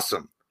was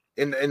awesome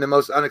in the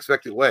most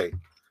unexpected way.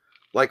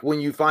 Like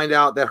when you find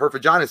out that her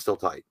vagina is still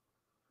tight.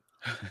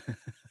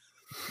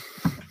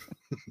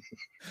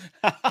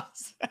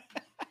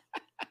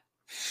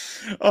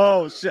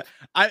 Oh shit!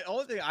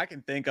 Only thing I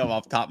can think of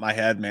off the top of my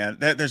head, man.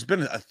 There's been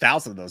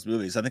 1,000 of those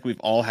movies. I think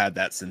we've all had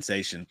that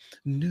sensation.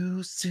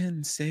 New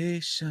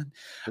sensation.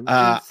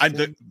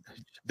 The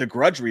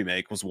Grudge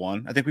remake was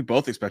one. I think we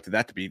both expected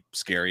that to be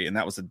scary, and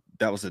that was a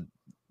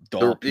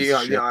dull piece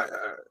of shit.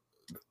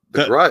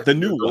 The Grudge, the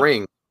new the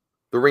Ring,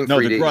 the Ring. No,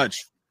 3D. the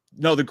Grudge.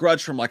 No, the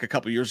Grudge from like a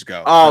couple years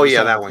ago. Oh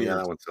yeah, that one. Yeah,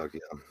 that one sucked.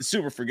 Yeah, it's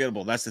super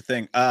forgettable. That's the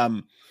thing. I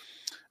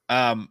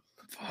was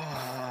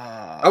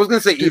gonna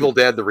say Evil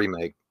Dead, the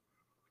remake.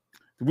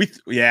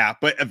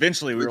 But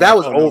eventually that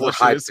was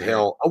overhyped to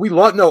hell.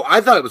 Oh,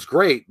 I thought it was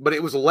great, but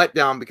it was a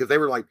letdown because they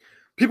were like,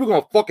 people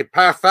gonna fucking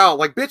pass out.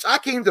 Like, bitch, I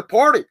came to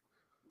party.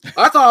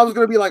 I thought I was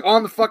gonna be like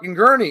on the fucking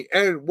gurney,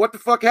 and what the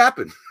fuck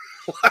happened?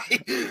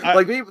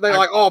 They're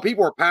like, oh,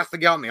 people were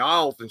passing out in the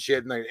aisles and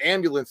shit, and the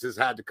ambulances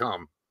had to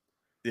come.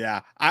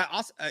 Yeah,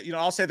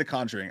 I'll say The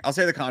Conjuring. I'll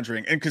say The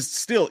Conjuring, and because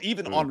still,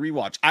 even on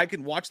rewatch, I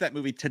can watch that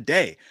movie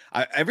today.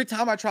 Every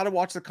time I try to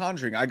watch The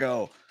Conjuring, I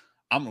go,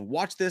 I'm gonna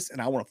watch this,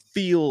 and I want to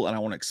feel and I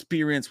want to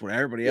experience what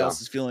everybody else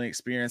is feeling and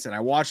experience. And I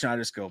watch and I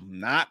just go,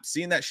 not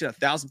seeing that shit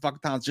 1,000 fucking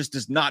times just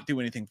does not do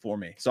anything for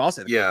me. So I'll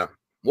say,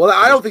 well,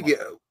 I don't think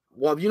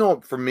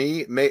for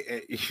me,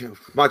 Mike's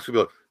gonna be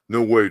like,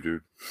 no way,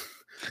 dude,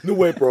 no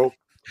way, bro.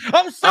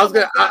 I was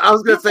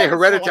gonna say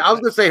Hereditary. I was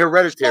gonna say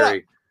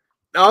Hereditary.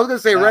 No, I was gonna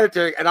say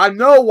Hereditary, and I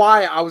know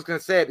why I was gonna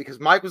say it, because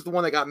Mike was the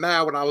one that got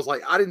mad when I was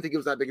like, I didn't think it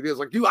was that big a deal. I was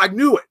like, dude, I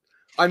knew it.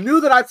 I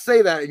knew that I'd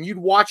say that, and you'd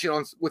watch it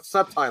with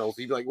subtitles.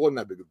 You'd be like, wasn't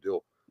that big of a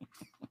deal.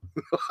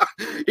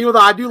 Even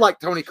though I do like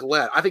Toni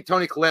Collette. I think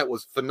Toni Collette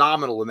was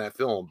phenomenal in that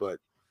film, but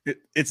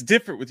it's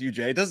different with you,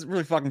 Jay. It doesn't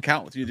really fucking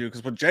count with you, dude,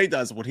 because what Jay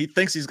does, when he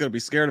thinks he's going to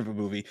be scared of a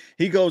movie,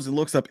 he goes and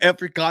looks up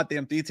every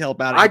goddamn detail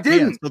about it. I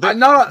didn't.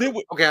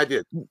 Okay, I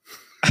did.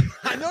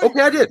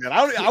 I did.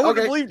 I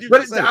wouldn't believe you.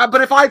 But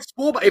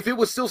if it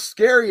was still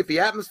scary, if the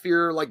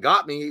atmosphere like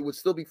got me, it would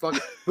still be fucking.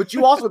 But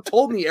you also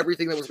told me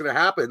everything that was going to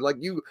happen. Like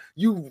you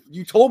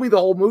told me the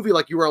whole movie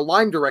like you were a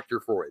line director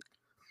for it.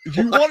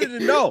 You wanted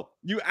to know.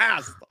 You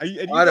asked. And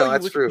you know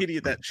that's true.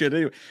 That shit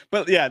anyway.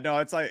 But yeah, no,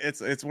 it's like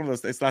it's one of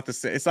those. It's not the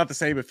same. It's not the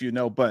same if you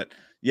know. But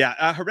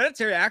yeah,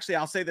 Hereditary. Actually,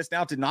 I'll say this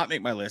now, did not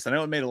make my list. I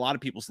know it made a lot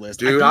of people's list.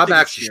 Dude, I'm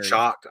actually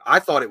shocked. I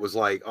thought it was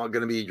like going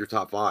to be your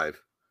top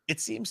 5. It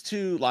seems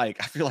too I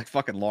feel like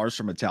fucking Lars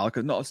from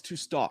Metallica. No, it's too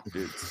stock,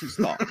 dude. It's too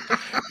stock.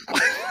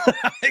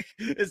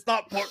 It's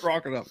not punk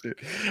rock enough, dude.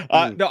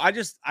 No,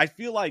 I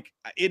feel like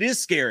it is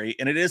scary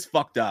and it is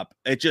fucked up.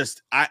 It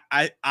just,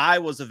 I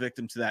was a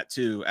victim to that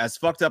too. As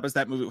fucked up as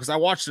that movie, because I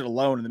watched it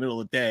alone in the middle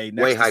of the day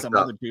next to some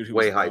other dude who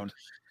was alone.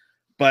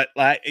 But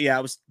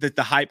it was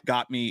the hype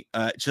got me.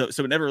 So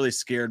it never really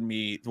scared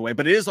me the way.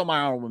 But it is on my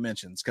honorable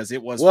mentions because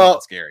it was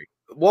fucking scary.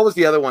 What was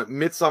the other one?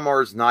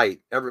 Midsummer's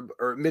Night,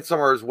 or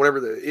Midsummer's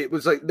whatever. It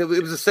was like it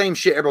was the same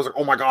shit. Everyone's like,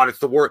 "Oh my god, it's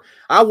the worst."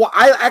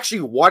 I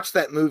actually watched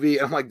that movie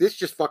and I'm like, "This is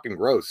just fucking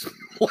gross."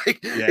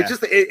 It's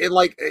just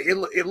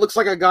it looks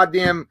like a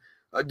goddamn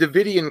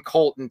Davidian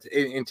cult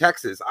in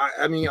Texas.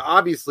 I mean,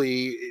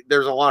 obviously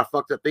there's a lot of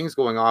fucked up things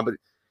going on, but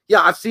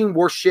yeah, I've seen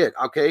worse shit.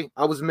 Okay,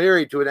 I was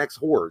married to an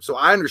ex-whore, so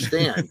I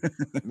understand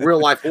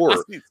real life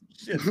horror.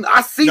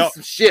 I see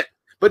some shit,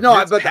 but no,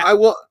 I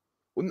will.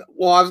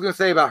 Well, I was going to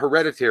say about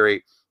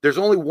Hereditary, there's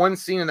only one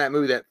scene in that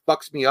movie that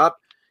fucks me up,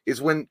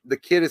 is when the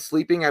kid is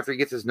sleeping after he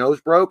gets his nose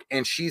broke,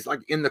 and she's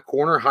like in the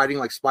corner hiding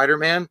like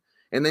Spider-Man,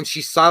 and then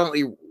she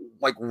silently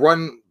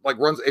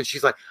runs, and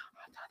she's like,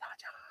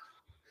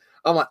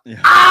 I'm like,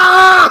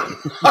 that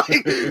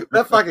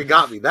fucking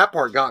got me. That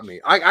part got me.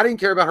 I didn't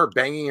care about her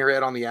banging her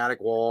head on the attic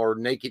wall or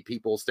naked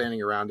people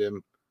standing around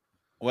him.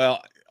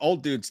 Well,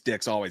 old dudes'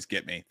 dicks always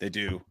get me. They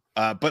do.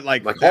 But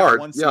like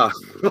hard, scene,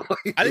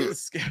 I think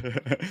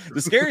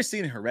the scariest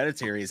scene in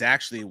Hereditary is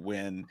actually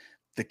when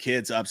the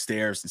kid's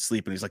upstairs and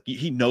sleeping. He's like,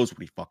 he knows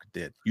what he fucking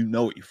did. You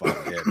know what you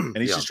fucking did, and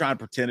he's just trying to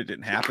pretend it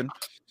didn't happen.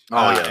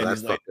 Oh yeah,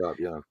 that's fucked up.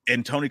 Yeah.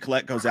 And Toni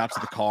Collette goes out to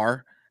the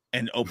car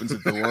and opens the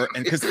door,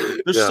 and because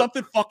there's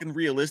something fucking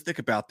realistic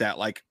about that.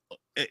 Like,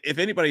 if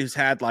anybody who's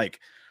had like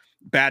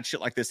bad shit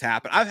like this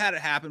happen, I've had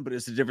it happen, but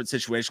it's a different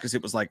situation because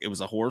it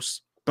was a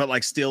horse. But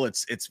like, still,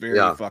 it's very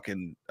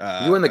fucking.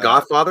 You in The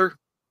Godfather?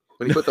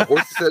 When you put the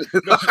horse's head,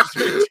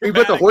 you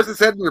put the horse's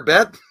head in your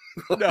bed.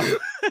 No,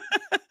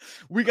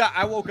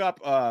 I woke up.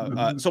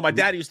 So my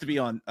dad used to be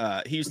on.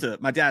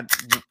 My dad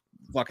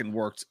fucking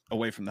worked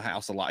away from the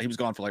house a lot. He was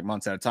gone for like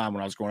months at a time when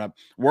I was growing up,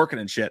 working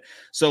and shit.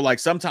 So like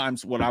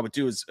sometimes what I would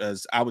do is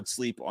I would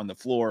sleep on the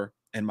floor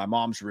in my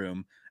mom's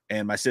room,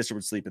 and my sister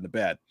would sleep in the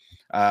bed.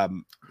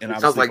 And it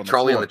sounds like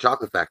Charlie and the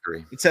Chocolate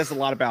Factory. It says a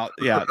lot about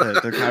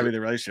the kind of the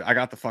relationship. I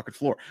got the fucking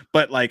floor,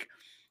 but like.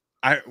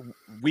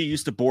 we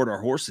used to board our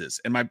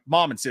horses, and my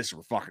mom and sister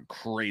were fucking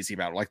crazy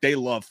about it. Like they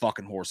love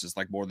fucking horses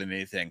like more than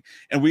anything.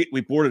 And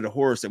we boarded a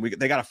horse, and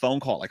they got a phone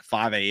call at like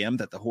 5 a.m.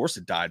 that the horse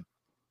had died.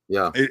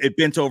 Yeah, it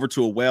bent over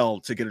to a well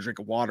to get a drink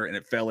of water, and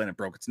it fell in and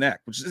broke its neck,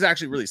 which is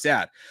actually really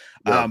sad.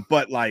 Yeah.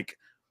 But like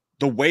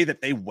the way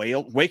that they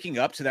wail, waking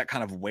up to that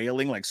kind of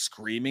wailing, like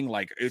screaming,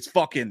 like it's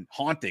fucking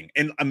haunting.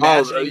 And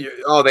imagine,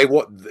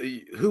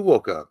 who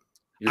woke up?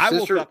 Your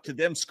sister? Woke up to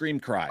them scream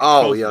cry.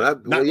 Oh yeah,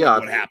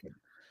 what happened.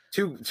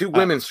 Two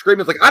women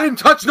screaming. It's like, I didn't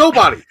touch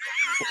nobody.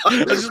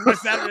 I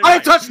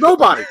didn't touch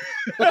nobody.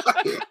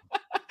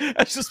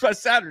 That's just my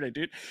Saturday,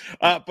 dude.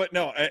 But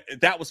no,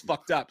 that was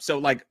fucked up. So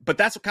like, but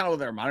that's what kind of what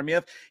that reminded me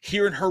of.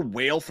 Hearing her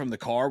wail from the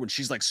car when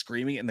she's like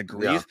screaming in the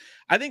grief. Yeah.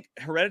 I think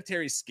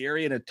Hereditary is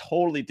scary in a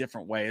totally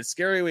different way. It's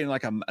scary in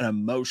like an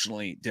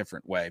emotionally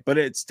different way, but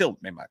it still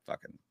made my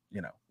fucking,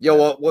 Yeah,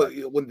 well,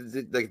 when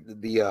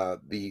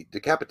the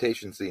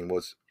decapitation scene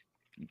was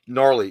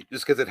gnarly,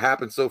 just because it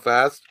happened so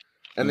fast.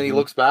 And then he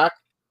looks back,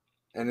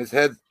 and his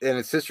head and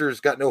his sister's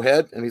got no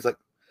head, and he's like,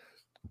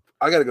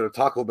 "I got to go to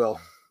Taco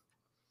Bell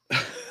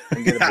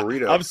and get a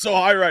burrito." I'm so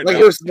high right now.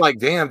 It was like,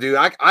 damn, dude,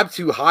 I'm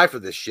too high for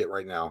this shit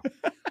right now.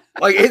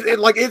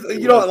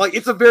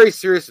 It's a very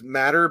serious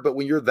matter, but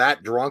when you're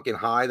that drunk and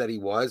high that he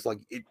was,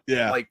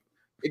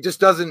 it just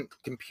doesn't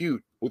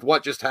compute with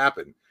what just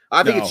happened.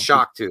 I think it's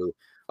shock too,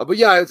 but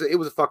yeah, it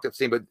was a fucked up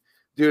scene. But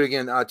dude,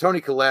 again,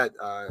 Toni Collette,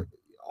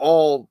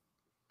 all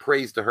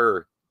praise to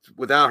her.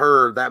 Without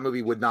her, that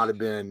movie would not have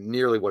been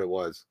nearly what it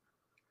was.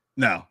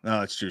 No,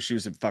 it's true. She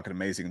was fucking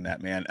amazing in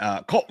that, man.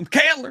 Colton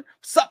Candler,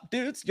 what's up,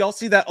 dudes? Y'all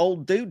see that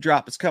old dude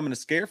drop is coming to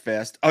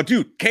Scarefest? Oh,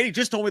 dude, Katie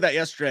just told me that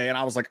yesterday, and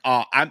I was like,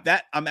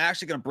 I'm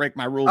actually gonna break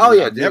my rule. Oh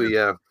yeah, Dewey,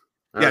 yeah.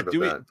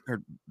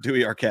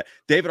 Dewey Arquette.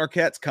 David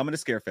Arquette's coming to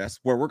Scarefest,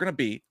 where we're gonna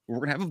be. We're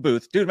gonna have a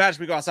booth, dude.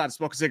 Imagine we go outside and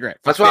smoke a cigarette.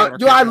 That's why,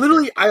 dude. I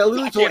literally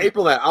told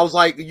April that. I was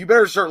like, you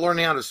better start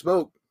learning how to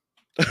smoke.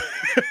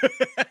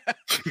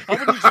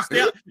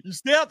 You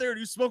stay out there and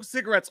you smoke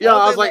cigarettes. Yeah,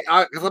 I was like,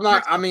 because I'm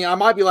not. I mean, I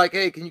might be like,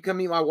 hey, can you come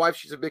meet my wife?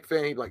 She's a big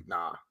fan. He'd be like,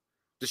 nah.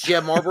 Does she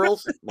have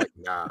Marlboros? I'm like,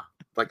 nah.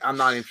 Like, I'm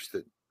not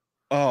interested.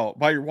 Oh,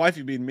 by your wife,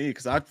 you mean me?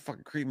 Because I'd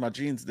fucking cream my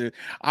jeans, dude.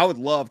 I would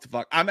love to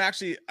fuck. I'm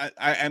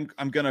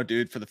gonna,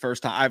 dude, for the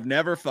first time. I've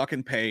never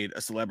fucking paid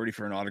a celebrity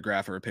for an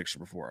autograph or a picture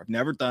before. I've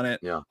never done it.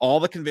 Yeah. All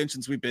the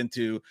conventions we've been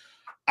to,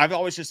 I've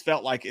always just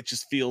felt like it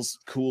just feels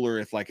cooler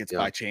if like it's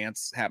by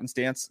chance,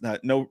 happenstance.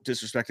 No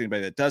disrespect to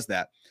anybody that does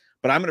that,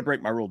 but I'm gonna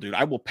break my rule, dude.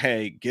 I will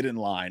pay, get in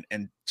line,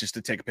 and just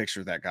to take a picture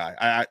of that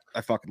guy.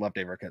 I fucking love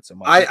Dave Arquette so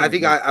much. I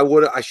think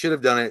I should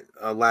have done it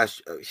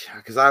last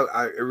because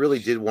I really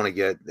did want to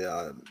get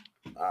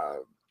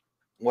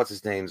what's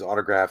his name's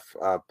autograph,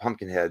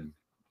 Pumpkinhead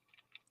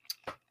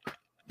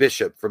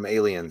Bishop from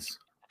Aliens,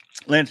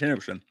 Lance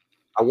Henriksen.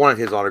 I wanted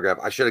his autograph.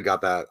 I should have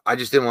got that. I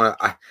just didn't want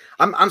to.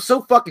 I'm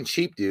so fucking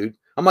cheap, dude.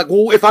 I'm like,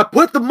 well, if I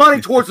put the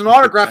money towards an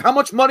autograph, how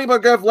much money am I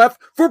gonna have left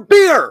for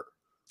beer?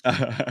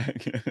 I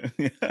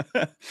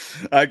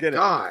get it.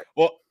 God.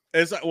 Well,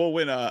 it's like,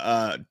 when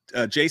not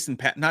Jason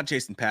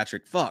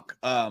Patrick,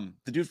 the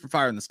dude from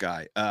Fire in the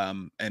Sky,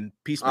 and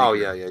Peacemaker. Oh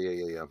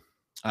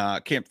yeah.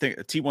 Can't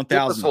think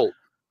T-1000.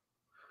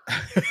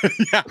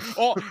 Yeah.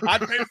 Oh,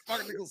 I'd pay the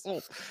fucking Nicholas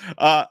Holt.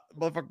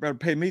 Motherfucker better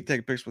pay me to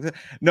take a picture with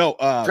him. No,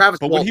 Travis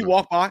but Walton. When he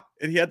walked by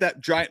and he had that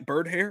giant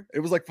bird hair,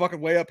 it was like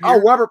fucking way up here. Oh,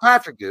 Robert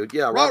Patrick, dude.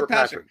 Yeah, Robert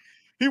Patrick.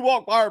 He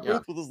walked by our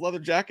booth with his leather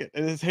jacket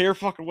and his hair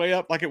fucking way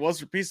up like it was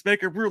for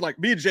Peacemaker. We were like,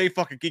 me and Jay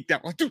fucking geeked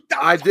out. Like, dude,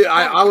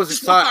 I was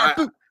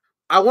excited.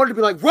 I wanted to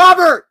be like,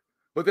 Robert,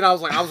 but then I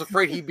was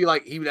afraid he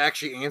would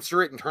actually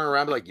answer it and turn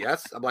around and be like,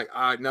 yes. I'm like,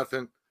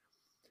 nothing.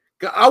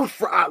 I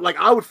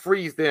would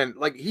freeze then.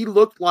 Like, he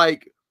looked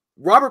like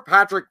Robert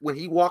Patrick when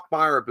he walked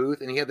by our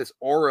booth and he had this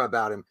aura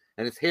about him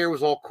and his hair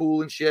was all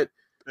cool and shit.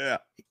 Yeah.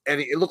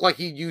 And it looked like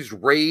he used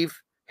rave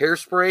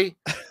hairspray,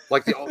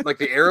 like the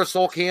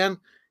aerosol can.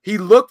 He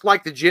looked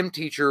like the gym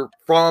teacher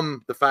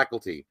from The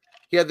Faculty.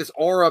 He had this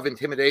aura of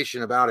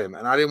intimidation about him,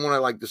 and I didn't want to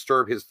like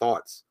disturb his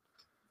thoughts.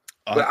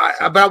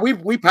 But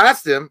we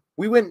passed him.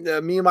 We went.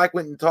 Me and Mike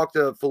went and talked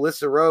to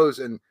Felissa Rose,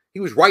 and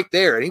he was right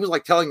there, and he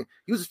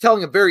was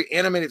telling a very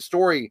animated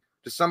story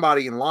to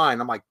somebody in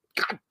line. I'm like,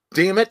 God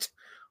damn it!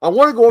 I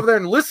want to go over there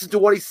and listen to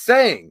what he's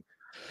saying,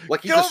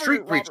 like he's a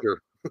street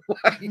preacher.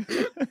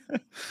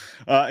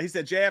 He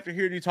said, Jay, after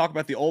hearing you talk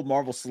about the old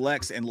Marvel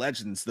Selects and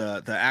Legends,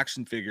 the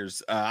action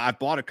figures, I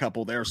bought a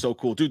couple. They're so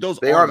cool, dude. Those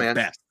are the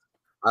best.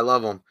 I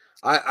love them.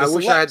 I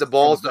wish I had the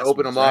balls to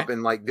open them up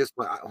and like this,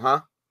 huh?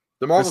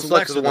 The Marvel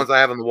Selects are the ones I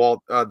have on the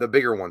wall, the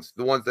bigger ones,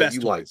 the ones that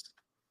you like.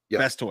 Yeah.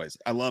 Best toys.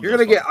 I love. You're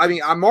gonna get. I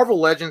mean, Marvel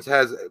Legends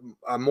has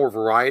more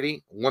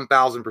variety,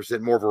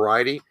 1,000% more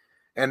variety,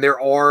 and there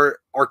are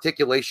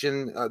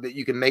articulation that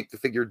you can make the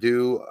figure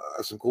do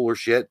some cooler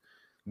shit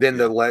than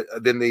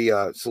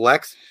the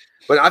Selects.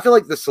 But I feel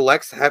like the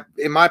Selects have,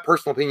 in my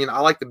personal opinion, I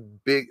like the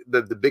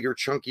bigger,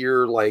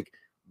 chunkier like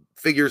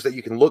figures that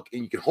you can look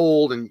and you can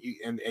hold and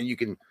you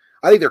can.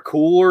 I think they're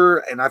cooler,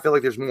 and I feel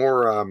like there's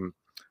more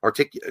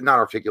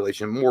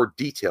more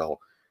detail,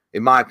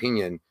 in my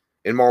opinion,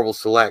 in Marvel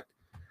Select.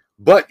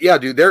 But yeah,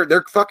 dude,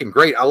 they're fucking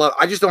great.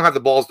 I just don't have the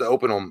balls to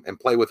open them and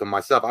play with them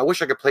myself. I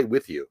wish I could play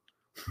with you.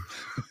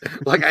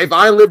 Like if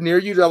I live near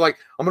you, I'm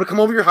gonna come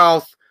over your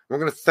house. We're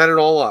gonna set it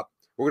all up.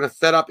 We're gonna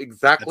set up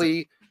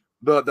exactly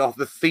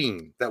the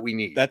theme that we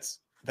need.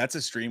 That's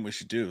a stream we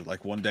should do.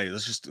 Like one day,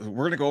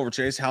 we're gonna go over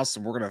Jay's house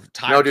and we're gonna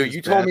tie. No, dude,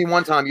 you told me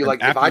one time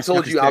if I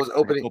told you I was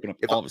opening,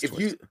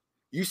 if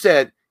you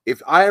said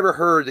if I ever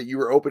heard that you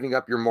were opening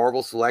up your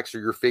Marvel Selects or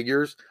your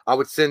figures, I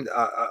would send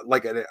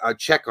a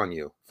check on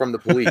you from the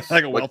police,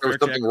 like a welfare there was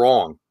something check.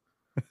 Wrong.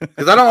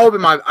 Because I don't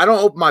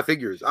open my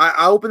figures.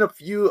 I open a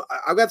few.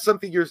 I've got some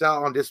figures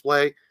out on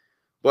display,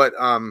 but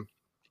not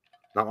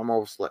my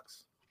Marvel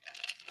Selects.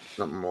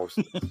 Not my Marvel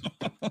Selects.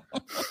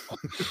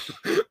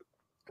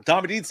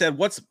 Tommy Dean said,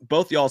 "What's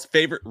both y'all's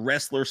favorite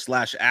wrestler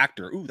 /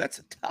 actor?" Ooh, that's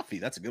a toughie.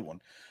 That's a good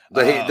one.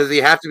 Does he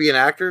have to be an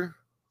actor?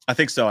 I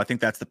think so. I think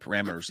that's the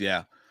parameters.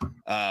 Yeah.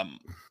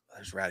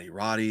 There's Ratty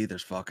Roddy.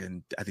 There's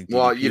fucking. I think.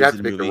 Well, you'd have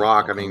to pick The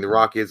Rock. I mean, The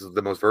Rock is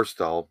the most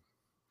versatile.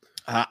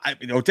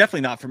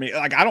 Definitely not for me.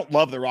 Like, I don't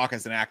love The Rock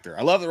as an actor.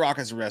 I love The Rock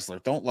as a wrestler.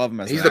 Don't love him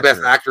as. He's the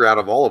best actor out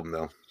of all of them,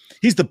 though.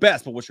 He's the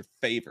best. But what's your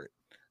favorite?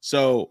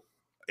 So.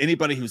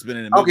 Anybody who's been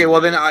in a movie. Okay,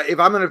 well then, if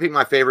I'm going to pick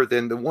my favorite,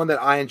 then the one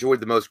that I enjoyed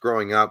the most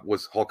growing up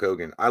was Hulk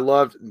Hogan. I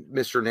loved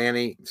Mr.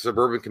 Nanny,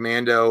 Suburban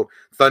Commando,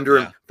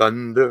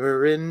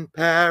 Thunder in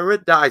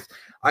Paradise.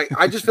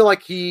 I just feel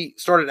like he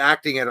started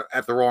acting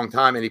at the wrong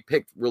time, and he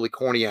picked really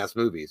corny ass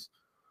movies.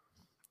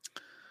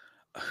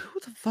 Who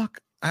the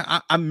fuck?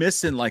 I'm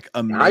missing like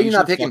a. How are you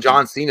not picking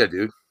John Cena,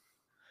 dude?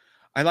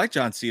 I like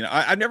John Cena.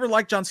 I never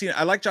liked John Cena.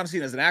 I like John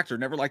Cena as an actor.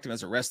 Never liked him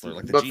as a wrestler.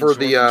 Like but for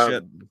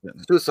the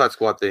Suicide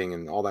Squad thing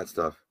and all that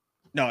stuff.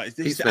 No, I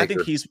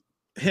think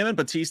him and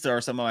Batista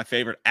are some of my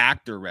favorite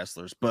actor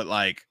wrestlers. But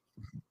like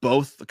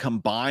both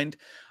combined,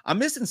 I'm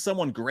missing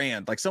someone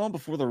grand, like someone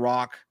before The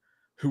Rock,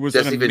 who was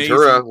Jesse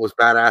Ventura was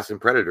badass in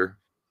Predator.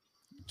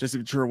 Jesse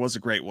Ventura was a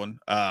great one.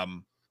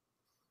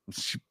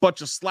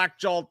 Bunch of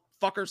slack-jawed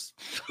fuckers.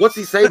 What's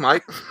he say,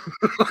 Mike?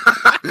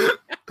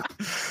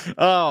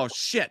 Oh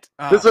shit!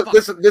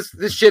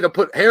 This shit will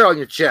put hair on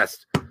your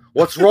chest.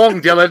 What's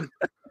wrong, Dylan?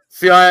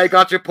 CIA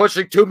got you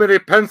pushing too many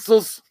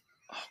pencils.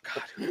 Oh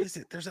god, who is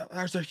it? There's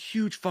a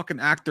huge fucking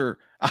actor.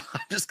 I'm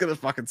just gonna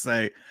fucking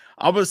say.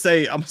 I'm gonna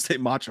say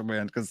Macho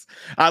Man because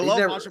I love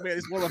Macho Man.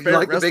 He's one of my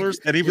favorite wrestlers.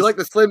 And he was like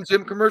the Slim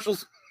Jim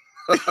commercials.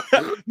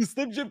 The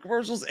Slim Jim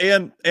commercials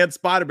and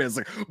Spider-Man's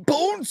like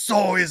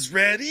Bonesaw is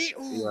ready.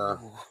 Ooh. Yeah.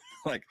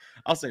 Like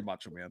I'll say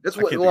Macho Man.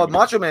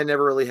 Macho Man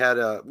never really had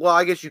a. Well,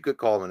 I guess you could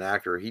call him an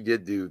actor. He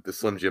did do the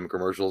Slim Jim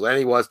commercials, and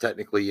he was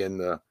technically in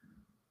the.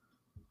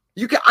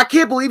 I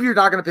can't believe you're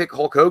not going to pick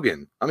Hulk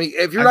Hogan. I mean,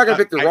 if you're not going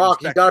to pick The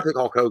Rock, you got to pick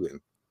Hulk Hogan.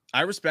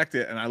 I respect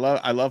it, and I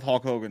love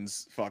Hulk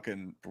Hogan's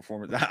fucking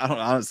performance. I don't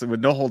honestly,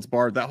 with No Holds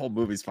Barred, that whole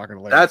movie's fucking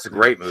hilarious. That's a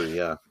great movie,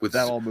 yeah. With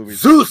that whole movie,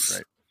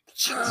 Zeus.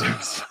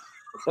 Zeus.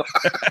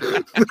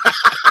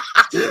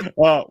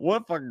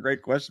 What a fucking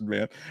great question,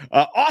 man.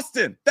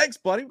 Austin, thanks,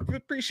 buddy. We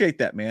appreciate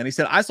that, man. He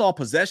said, I saw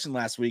Possession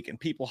last week and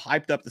people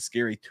hyped up the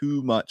scary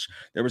too much.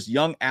 There was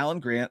young Alan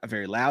Grant, a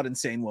very loud,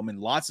 insane woman,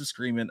 lots of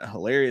screaming, a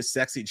hilarious,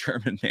 sexy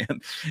German man.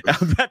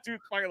 That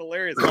dude's fucking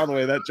hilarious, by the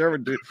way, that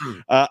German dude.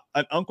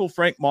 An Uncle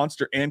Frank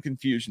monster and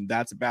confusion.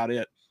 That's about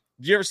it.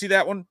 Did you ever see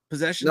that one,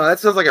 Possession? No, that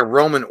sounds like a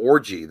Roman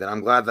orgy that I'm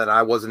glad that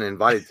I wasn't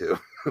invited to.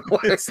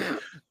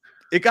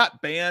 It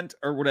got banned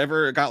or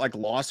whatever. It got like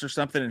lost or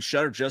something. And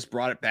Shudder just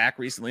brought it back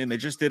recently, and they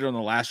just did it on the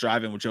last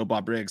drive-in with Joe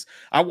Bob Briggs.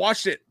 I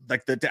watched it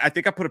like I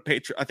think I put a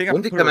Patreon. I think I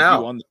put a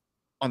review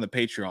on the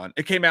Patreon.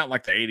 It came out in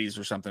like the 80s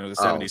or something, or the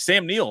 70s.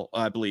 Sam Neill,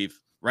 I believe,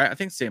 right? I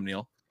think Sam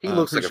Neill. He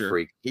looks like a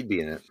freak. He'd be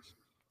in it.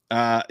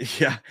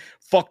 Yeah,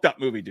 fucked up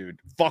movie, dude.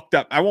 Fucked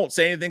up. I won't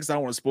say anything because I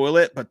don't want to spoil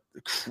it. But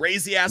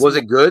crazy ass. Was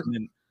it good?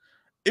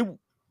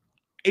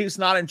 It's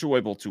not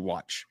enjoyable to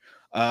watch.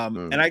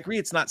 And I agree,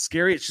 it's not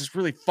scary. It's just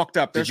really fucked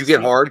up. Did you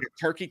get hard? Like a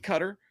turkey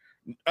cutter.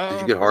 Did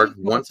you get hard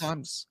once?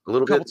 Times, a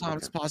little couple bit?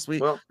 times, Okay. possibly.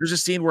 Well, there's a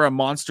scene where a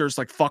monster's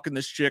like fucking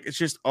this chick. It's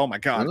just, oh my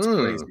god, it's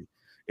crazy.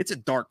 It's a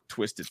dark,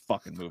 twisted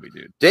fucking movie,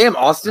 dude. Damn,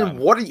 Austin,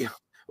 what are you?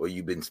 Well,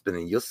 you've been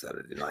spending your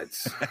Saturday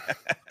nights.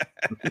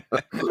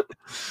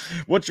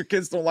 What, your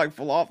kids don't like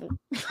falafel?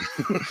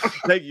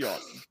 Thank you,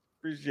 Austin.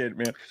 Appreciate it,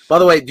 man. By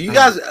the way, do you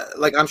guys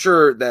like? I'm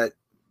sure that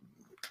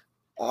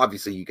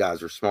obviously you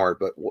guys are smart,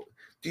 but.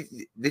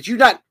 Did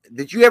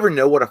you ever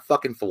know what a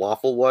fucking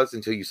falafel was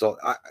until you saw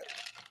it?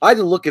 I had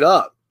to look it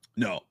up.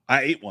 No,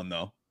 I ate one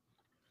though.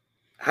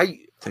 How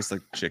you tastes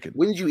like chicken?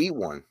 When did you eat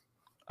one?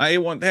 I ate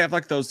one. They have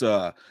like those.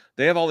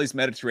 They have all these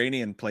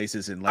Mediterranean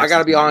places in. I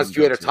gotta be honest.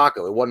 You ate a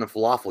taco. It wasn't a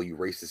falafel. You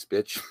racist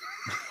bitch.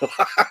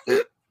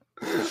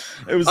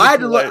 It was. I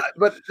had to look,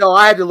 but no,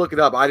 I had to look it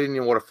up. I didn't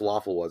know what a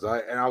falafel was.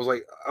 I was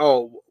like,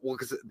 oh, well,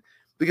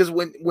 because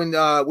when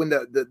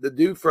the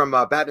dude from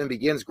Batman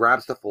Begins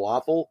grabs the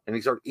falafel and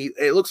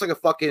it looks like a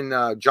fucking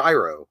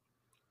gyro.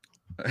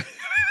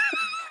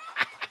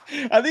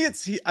 I think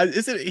it's.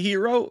 Is it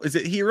Hero? Is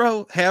it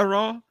Hero?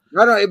 Hero?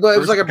 No, but it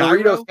was like a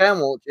burrito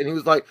sandwich, and he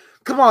was like,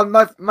 "Come on,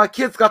 my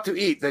kids got to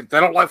eat. They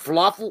don't like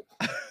falafel."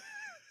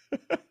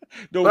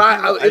 No,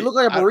 but it looked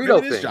like a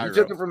burrito thing. Gyro. You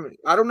took it from,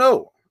 I don't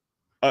know.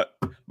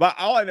 But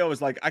all I know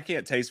is like I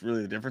can't taste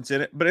really the difference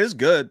in it, but it is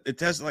good. It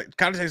tastes like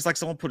kind of tastes like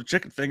someone put a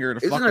chicken finger in a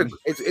fucking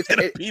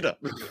pita.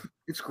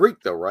 It's Greek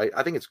though, right?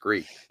 I think it's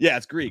Greek. Yeah,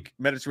 it's Greek,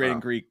 Mediterranean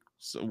Greek.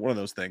 So one of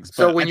those things.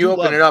 So when you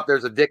open it up,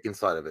 there's a dick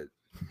inside of it.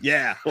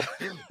 Yeah,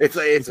 it's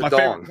a my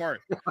dong. favorite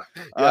part.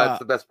 Yeah, it's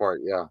the best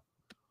part. Yeah.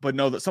 But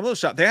no, some of those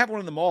shops, they have one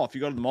in the mall. If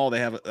you go to the mall, they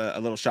have a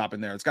little shop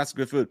in there. It's got some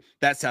good food.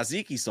 That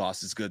tzatziki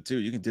sauce is good too.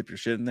 You can dip your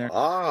shit in there.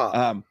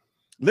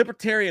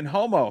 Libertarian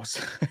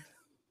homos.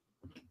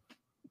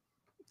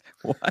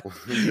 What?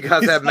 You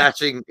guys have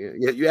matching.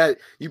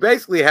 You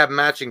basically have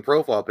matching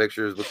profile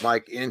pictures with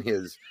Mike in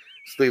his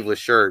sleeveless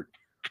shirt.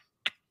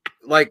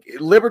 Like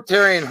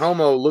libertarian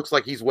homo looks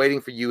like he's waiting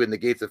for you in the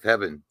gates of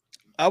heaven.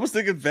 I was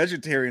thinking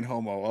vegetarian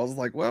homo. I was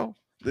like, well,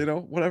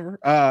 whatever.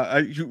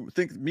 You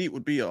think meat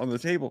would be on the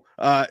table.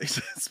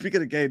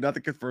 Speaking of gay,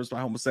 nothing confirms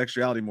my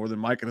homosexuality more than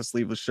Mike in a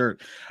sleeveless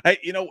shirt. Hey,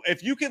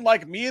 if you can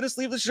like me in a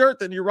sleeveless shirt,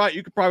 then you're right.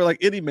 You could probably like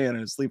any man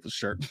in a sleeveless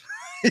shirt.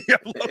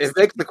 It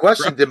begs the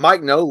question, did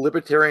Mike know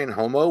libertarian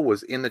homo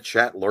was in the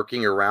chat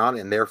lurking around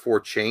and therefore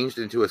changed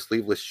into a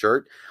sleeveless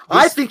shirt?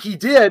 I think he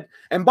did.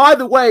 And by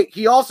the way,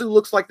 he also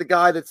looks like the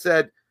guy that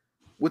said,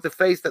 with the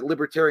face that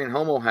libertarian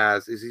homo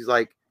has, he's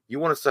like, you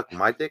want to suck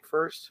my dick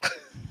first?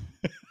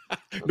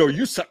 No,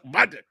 you suck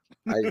my dick.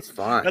 It's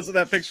fine. That's what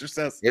that picture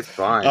says. It's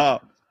fine.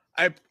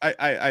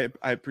 I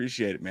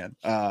appreciate it, man.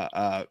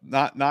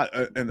 Not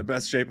in the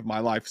best shape of my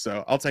life,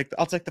 so I'll take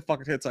the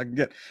fucking hits I can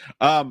get.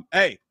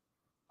 Hey,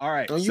 all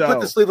right. No, you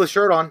put the sleeveless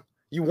shirt on.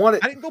 You want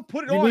it? I didn't go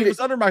put it on. It was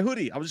under my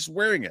hoodie. I was just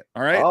wearing it.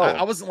 All right. Oh.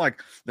 I wasn't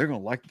like they're gonna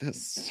like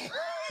this.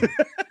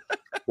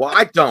 Well,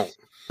 I don't.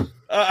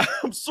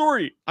 I'm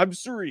sorry. I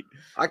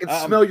can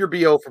smell your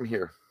BO from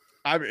here.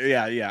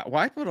 Yeah.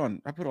 Well,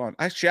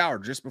 I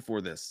showered just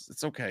before this.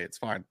 It's okay. It's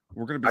fine.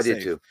 We're gonna be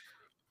safe. Did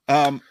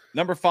too.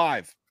 Number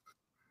 5.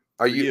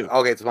 Are you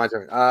okay? It's my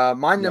turn.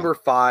 My number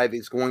 5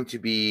 is going to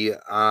be,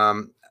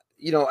 and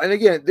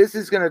again, this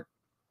is gonna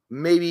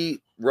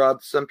maybe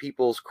rub some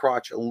people's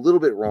crotch a little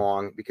bit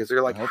wrong because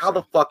they're like, how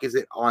the fuck is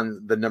it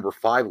on the number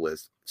 5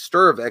 list?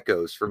 Stir of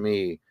Echoes for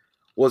me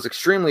was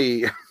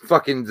extremely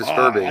fucking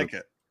disturbing. I like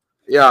it.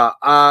 Yeah.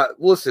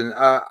 Listen,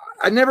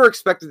 I never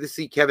expected to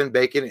see Kevin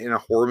Bacon in a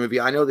horror movie.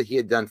 I know that he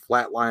had done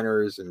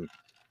Flatliners and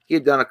he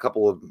had done a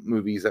couple of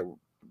movies that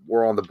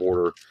were on the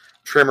border,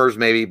 Tremors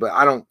maybe, but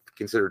I don't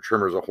consider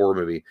Tremors a horror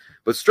movie.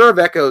 But Stir of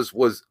Echoes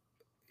was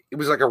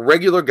like a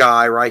regular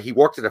guy, right? He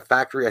worked at a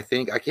factory, I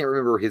think. I can't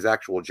remember his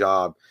actual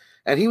job.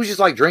 And he was just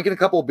like drinking a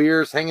couple of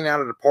beers, hanging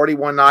out at a party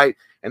one night.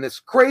 And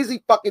this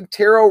crazy fucking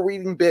tarot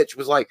reading bitch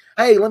was like,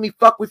 hey, let me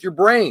fuck with your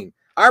brain.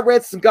 I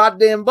read some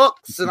goddamn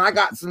books and I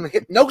got some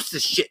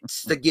hypnosis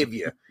shits to give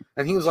you.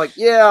 And he was like,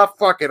 yeah,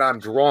 fuck it. I'm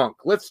drunk.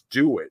 Let's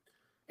do it.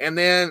 And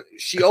then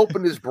she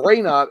opened his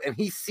brain up and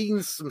he's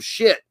seen some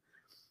shit.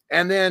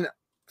 And then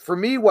for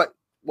me, what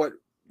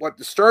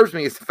disturbs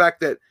me is the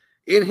fact that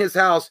in his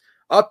house,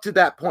 up to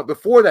that point,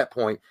 before that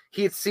point,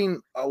 he had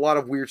seen a lot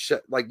of weird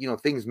shit, like,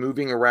 things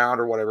moving around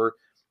or whatever.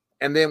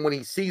 And then when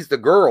he sees the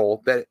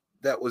girl that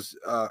was,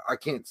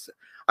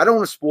 I don't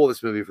want to spoil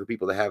this movie for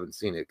people that haven't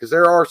seen it, because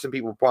there are some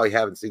people who probably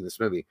haven't seen this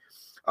movie.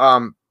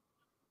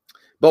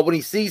 But when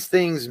he sees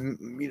things,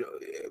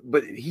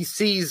 but he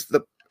sees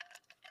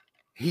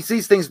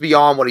things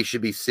beyond what he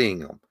should be seeing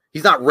them.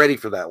 He's not ready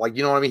for that. Like,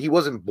 you know what I mean? He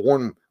wasn't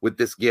born with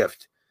this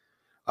gift.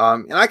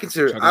 And I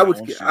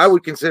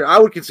would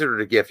consider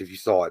it a gift if you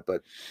saw it,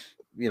 but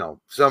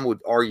some would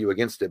argue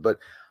against it. But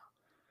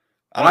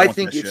I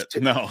think it's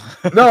no,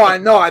 I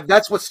know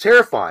that's what's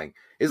terrifying.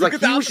 Is like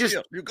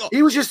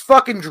he was just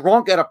fucking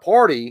drunk at a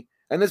party,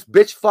 and this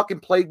bitch fucking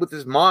played with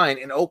his mind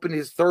and opened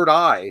his third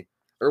eye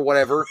or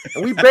whatever,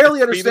 and we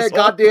barely understand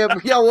goddamn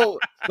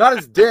not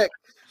his dick.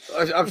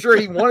 I'm sure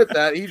he wanted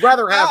that. He'd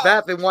rather have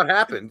that than what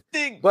happened.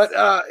 But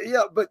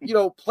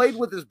played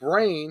with his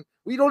brain.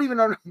 We don't even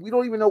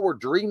know where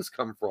dreams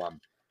come from.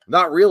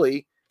 Not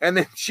really. And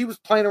then she was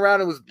playing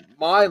around in his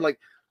mind, like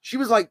she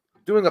was like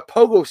doing a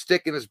pogo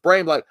stick in his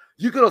brain, like,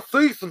 you're gonna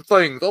see some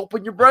things,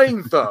 open your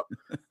brains up.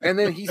 And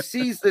then he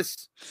sees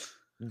this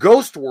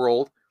ghost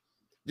world.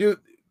 Dude,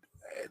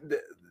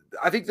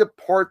 I think the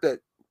part that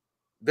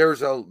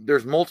there's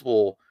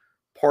multiple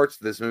parts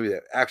of this movie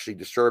that actually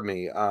disturbed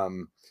me.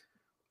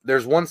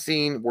 There's one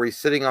scene where he's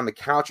sitting on the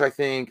couch, I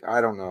think. I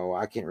don't know.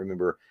 I can't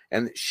remember.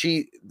 And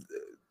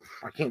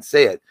I can't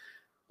say it.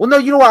 Well, no,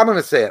 you know what? I'm going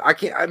to say it. I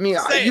can't. I mean,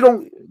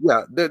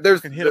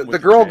 there's the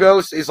girl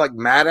ghost is like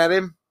mad at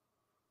him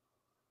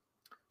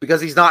because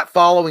he's not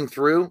following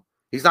through.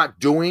 He's not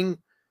doing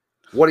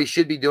what he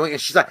should be doing. And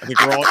she's like,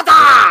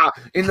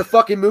 in the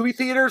fucking movie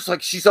theaters.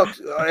 Like she's up.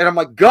 And I'm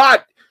like,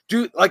 God,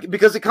 dude, like,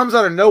 because it comes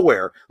out of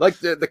nowhere. Like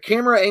the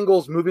camera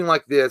angle's moving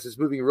like this. It's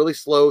moving really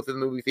slow through the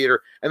movie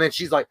theater. And then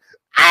she's like,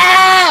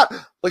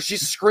 ah, like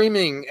she's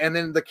screaming. And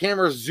then the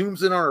camera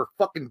zooms in on her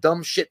fucking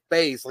dumb shit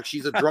face. Like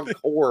she's a drunk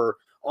whore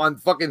on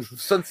fucking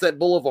Sunset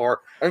Boulevard.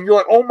 And you're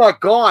like, oh my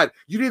God,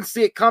 you didn't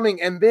see it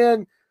coming. And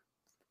then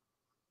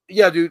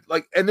Yeah, dude.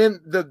 Like, and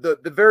then the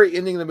very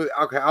ending of the movie.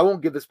 Okay, I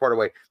won't give this part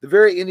away. The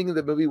very ending of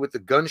the movie with the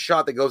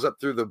gunshot that goes up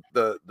through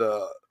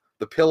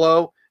the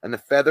pillow and the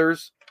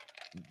feathers,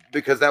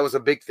 because that was a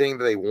big thing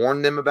that they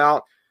warned them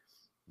about.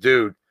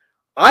 Dude,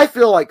 I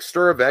feel like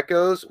Stir of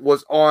Echoes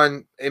was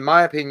on, in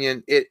my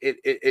opinion,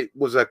 it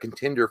was a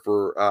contender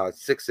for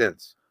Sixth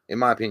Sense, in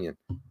my opinion,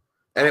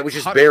 and it was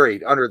just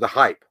buried under the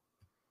hype.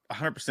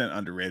 100%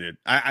 underrated.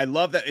 I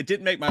love that it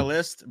didn't make my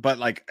list, but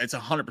like it's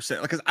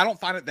 100% because I don't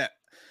find it that.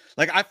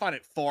 Like I find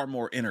it far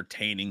more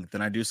entertaining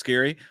than I do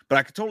scary, but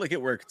I could totally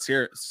get where it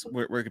could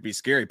where it could be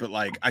scary. But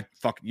like I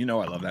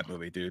love that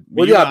movie, dude.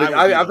 Well, yeah, but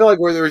I feel like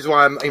the reason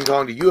why I'm even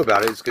talking to you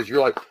about it is because you're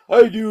like,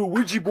 I do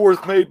Ouija boards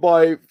made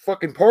by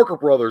fucking Parker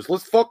Brothers.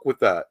 Let's fuck with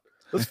that.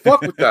 Let's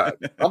fuck with that.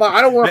 I'm like,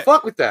 I don't want to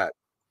fuck with that.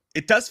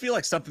 It does feel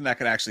like something that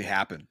could actually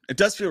happen. It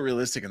does feel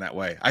realistic in that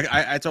way.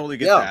 I totally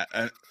get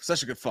that.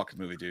 Such a good fucking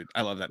movie, dude.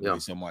 I love that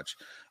movie so much.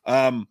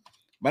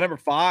 My number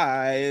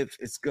 5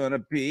 is gonna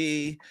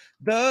be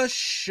The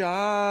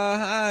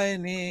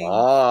Shining.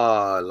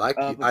 Oh, I like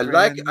it.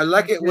 I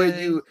like it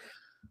when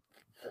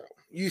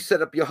you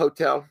set up your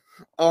hotel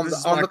on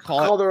the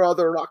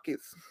Colorado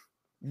Rockies.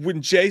 When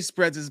Jay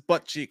spreads his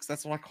butt cheeks,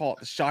 that's what I call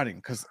it, The Shining,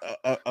 because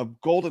a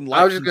golden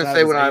light. I was just gonna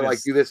say when I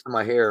like do this to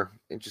my hair,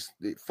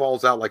 it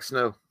falls out like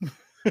snow.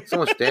 So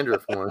much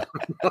dandruff on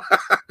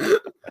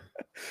it.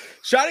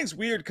 Shining's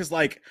weird because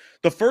like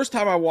the first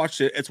time I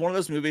watched it, it's one of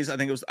those movies. I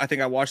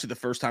think I watched it the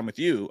first time with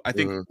you. I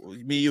think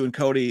me, you, and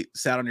Cody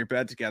sat on your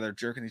bed together,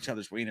 jerking each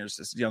other's wieners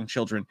as young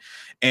children,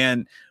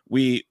 and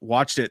we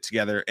watched it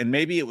together. And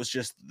maybe it was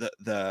just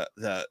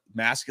the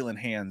masculine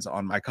hands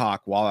on my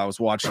cock while I was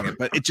watching it,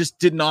 but it just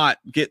did not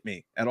get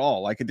me at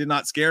all. Like it did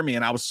not scare me,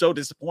 and I was so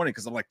disappointed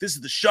because I'm like, this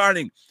is The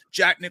Shining,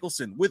 Jack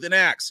Nicholson with an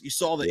axe. You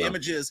saw the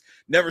images,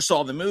 never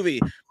saw the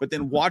movie, but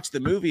then watched the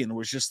movie and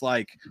was just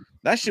like,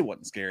 that shit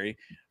wasn't scary.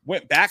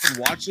 Went back and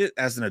watched it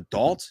as an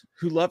adult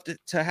who loved it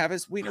to have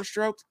his wiener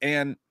stroked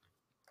and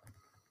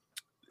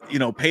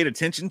paid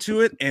attention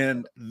to it,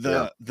 and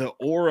the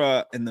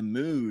aura and the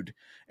mood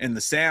and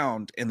the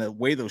sound and the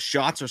way those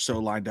shots are so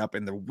lined up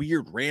and the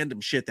weird random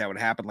shit that would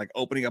happen, like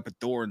opening up a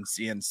door and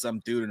seeing some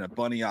dude in a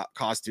bunny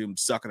costume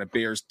sucking a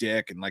bear's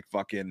dick and like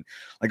fucking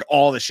like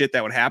all the shit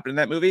that would happen in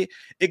that movie.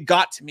 It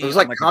got to me. It was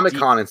like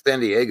Comic-Con in San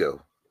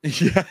Diego.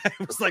 Yeah,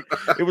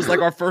 it was like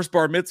our first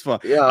bar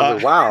mitzvah. Yeah,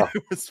 like, wow,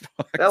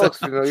 that looks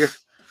familiar.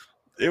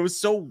 It was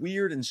so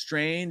weird and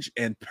strange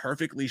and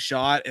perfectly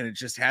shot, and it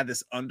just had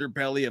this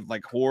underbelly of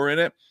like horror in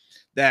it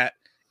that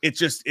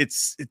it's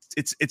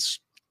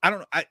I don't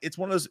know. It's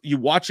one of those, you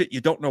watch it, you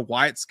don't know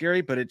why it's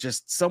scary, but it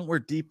just somewhere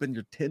deep in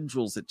your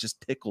tendrils, it just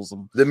tickles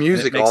them. The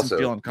music also,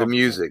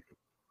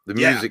 the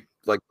music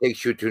like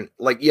takes you to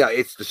like,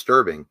 it's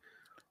disturbing.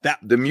 That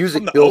the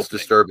music feels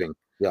disturbing.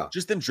 Yeah,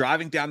 just them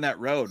driving down that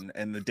road,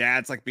 and the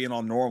dad's like being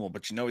all normal,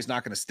 but he's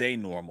not going to stay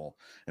normal,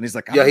 and he's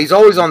like, he's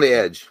always on the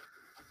edge.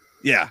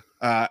 Yeah,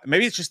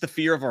 maybe it's just the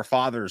fear of our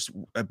fathers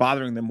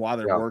bothering them while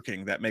they're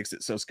working that makes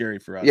it so scary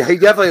for us. Yeah, he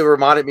definitely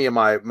reminded me of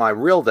my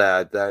real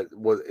dad that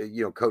was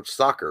coached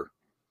soccer.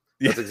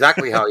 That's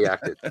exactly how he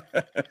acted.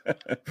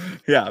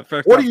 Yeah.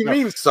 What do you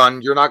mean,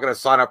 son? You're not going to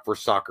sign up for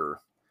soccer?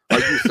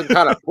 Like you some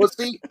kind of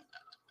pussy?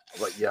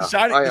 Like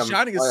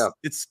Shining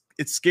is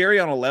it's scary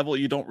on a level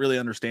you don't really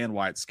understand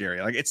why it's scary.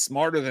 Like it's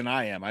smarter than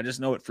I am. I just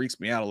know it freaks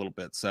me out a little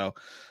bit. So,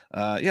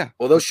 yeah.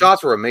 Well, those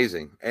shots were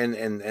amazing, and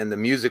the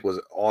music was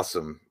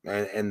awesome,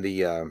 and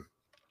the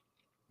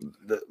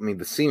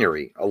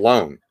scenery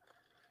alone.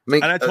 I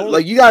mean,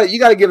 like you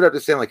got to give it up to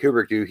Stanley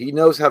Kubrick, dude. He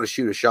knows how to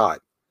shoot a shot.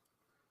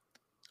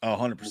 Oh,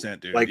 100%,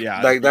 dude. Like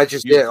that's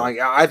just it. Like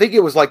I think it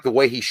was like the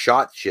way he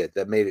shot shit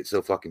that made it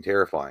so fucking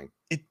terrifying.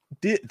 It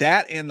did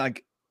that, and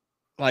like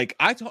let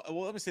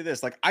me say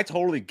this. Like, I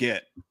totally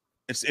get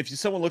if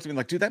someone looked at me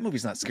like, dude, that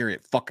movie's not scary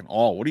at fucking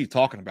all. What are you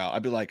talking about?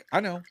 I'd be like,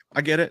 I know,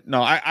 I get it.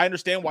 No, I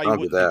understand why you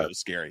wouldn't think it was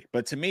scary,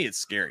 but to me, it's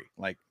scary.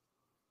 Like,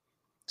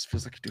 it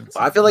feels like you're doing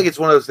something. I feel like it's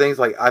one of those things.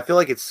 Like, I feel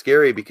like it's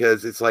scary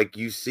because it's like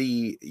you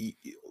see,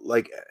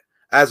 like,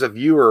 as a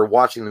viewer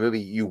watching the movie,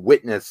 you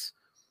witness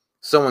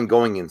someone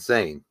going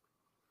insane.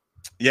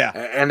 Yeah,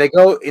 and they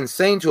go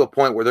insane to a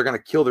point where they're going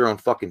to kill their own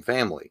fucking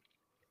family.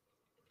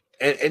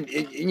 And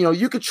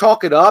you could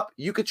chalk it up.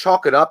 You could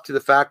chalk it up to the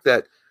fact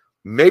that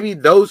maybe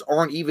those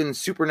aren't even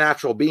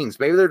supernatural beings.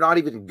 Maybe they're not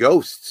even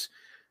ghosts.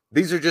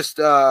 These are just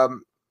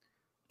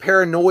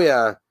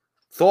paranoia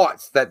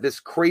thoughts that this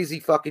crazy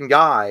fucking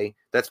guy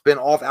that's been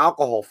off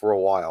alcohol for a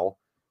while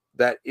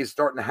that is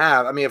starting to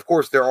have. I mean, of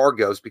course there are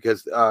ghosts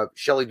because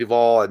Shelley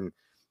Duvall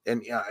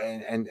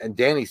and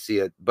Danny see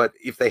it. But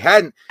if they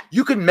hadn't,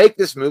 you can make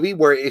this movie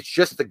where it's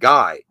just the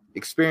guy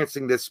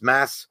experiencing this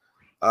mass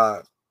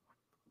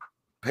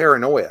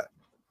paranoia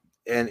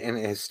and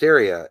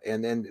hysteria,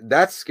 and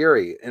that's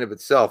scary in of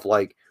itself.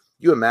 Like,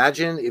 you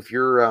imagine if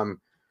you're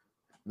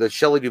the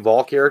Shelley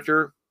Duvall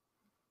character,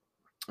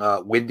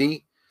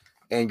 Wendy,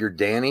 and you're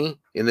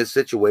Danny in this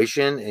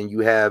situation, and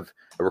you have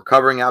a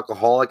recovering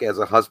alcoholic as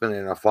a husband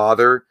and a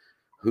father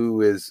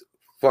who is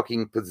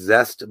fucking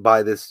possessed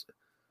by this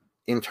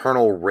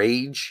internal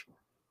rage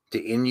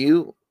to end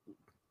you.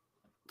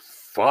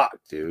 fuck,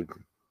 dude.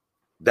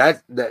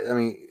 That I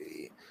mean,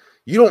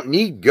 you don't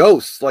need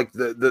ghosts. Like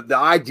the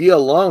idea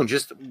alone,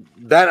 just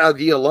that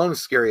idea alone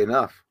is scary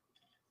enough.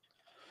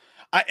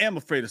 I am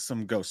afraid of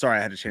some ghosts. Sorry,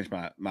 I had to change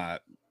my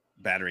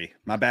battery.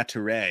 Yeah.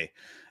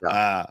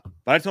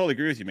 But I totally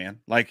agree with you, man.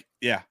 Like,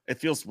 yeah, it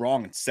feels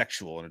wrong and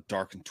sexual in a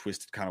dark and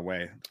twisted kind of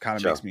way. It kind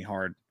of makes me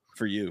hard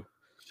for you.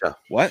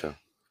 What?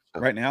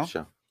 Right now?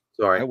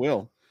 Sorry. I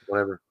will.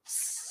 Whatever.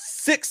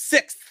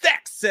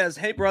 666 says,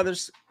 "Hey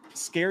brothers,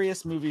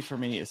 scariest movie for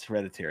me is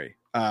Hereditary."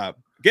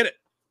 Get it?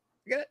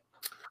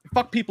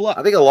 Fuck people up.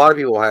 I think a lot of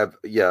people have,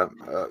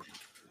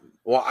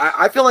 well,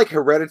 I feel like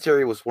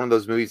Hereditary was one of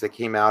those movies that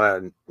came out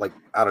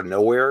of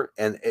nowhere,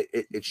 and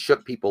it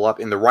shook people up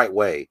in the right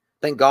way.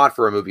 Thank God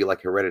for a movie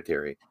like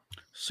Hereditary,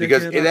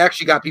 because it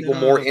actually got people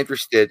more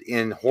interested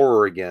in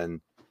horror again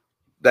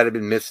that had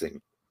been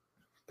missing.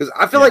 Because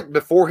I feel like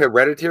before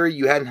Hereditary,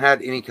 you hadn't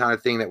had any kind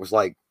of thing that was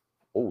like,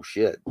 oh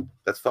shit,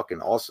 that's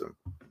fucking awesome.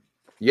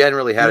 You hadn't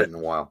really had it in a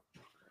while.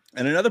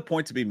 And another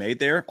point to be made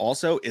there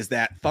also is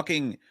that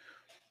fucking,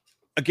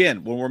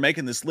 again, when we're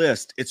making this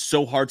list, it's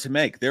so hard to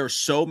make. There are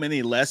so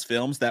many less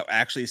films that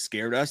actually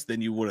scared us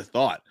than you would have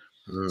thought.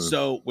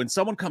 So when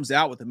someone comes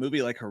out with a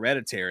movie like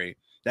Hereditary,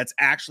 that's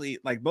actually,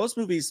 like, most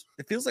movies,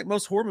 it feels like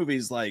most horror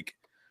movies, like,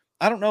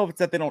 I don't know if it's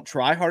that they don't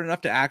try hard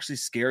enough to actually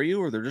scare you,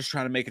 or they're just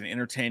trying to make an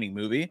entertaining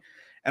movie.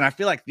 And I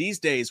feel like these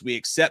days we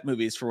accept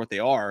movies for what they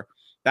are.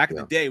 Back in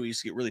the day, we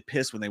used to get really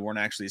pissed when they weren't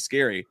actually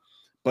scary.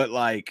 But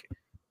like,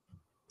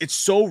 it's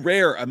so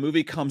rare a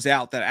movie comes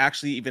out that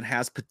actually even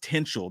has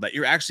potential, that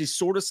you're actually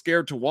sort of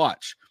scared to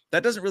watch.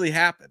 That doesn't really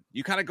happen.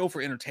 You kind of go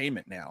for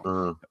entertainment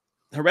now.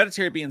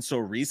 Hereditary being so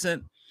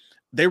recent,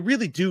 they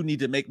really do need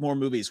to make more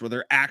movies where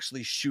they're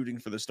actually shooting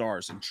for the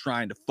stars and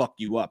trying to fuck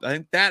you up. I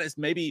think that is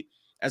maybe,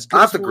 as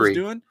good as horror's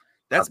doing,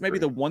 that's maybe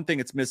the one thing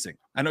it's missing.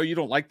 I know you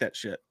don't like that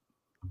shit.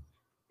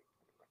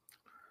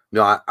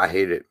 No, I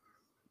hate it.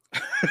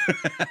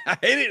 I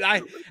hate it.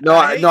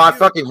 I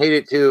fucking hate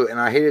it too, and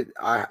I hate it.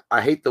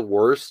 I hate the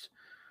worst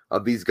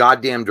of these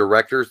goddamn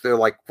directors. They're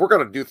like, we're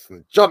gonna do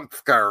some jump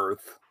scares.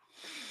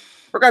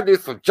 We're gonna do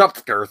some jump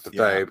scares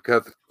today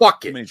because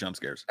fuck it. Too many jump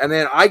scares. And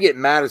then I get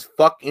mad as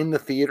fuck in the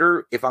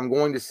theater if I'm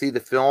going to see the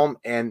film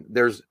and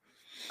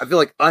I feel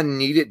like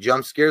unneeded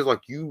jump scares.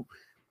 Like, you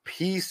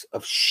piece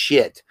of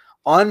shit,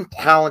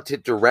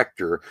 untalented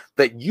director,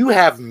 that you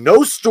have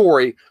no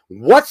story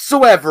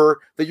whatsoever,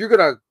 that you're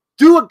gonna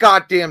do a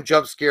goddamn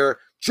jump scare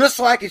just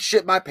so I can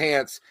shit my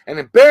pants and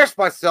embarrass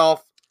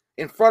myself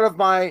in front of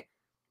my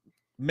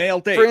male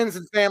date, friends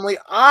and family.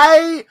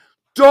 I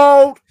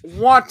don't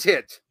want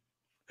it.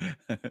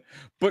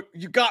 But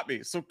you got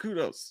me, so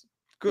kudos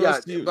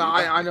to you. But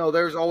I know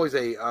there's always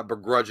a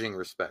begrudging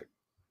respect.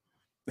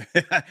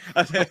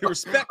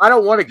 Respect. I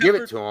don't want to give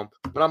it to him,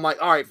 but I'm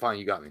like, all right, fine,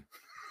 you got me.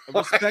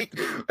 Respect.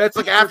 It's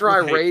like after I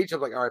rage, I'm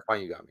like, all right,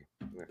 fine, you got me.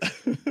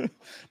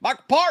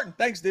 Michael Parton,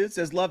 thanks, dude.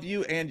 Says, love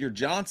you and your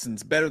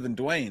Johnsons better than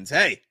Dwayne's.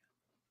 Hey,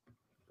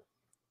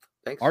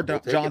 thanks. Our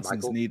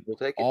Johnsons need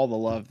all the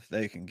love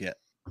they can get.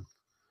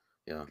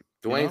 Yeah,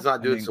 Dwayne's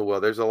not doing so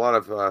well. There's a lot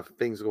of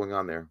things going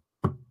on there.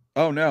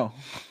 Oh no!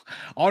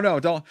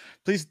 Don't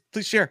please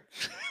share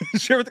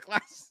share with the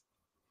class.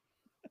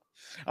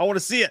 I want to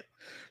see it.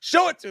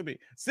 Show it to me.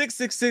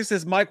 666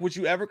 says, Mike, would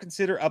you ever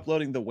consider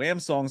uploading the Wham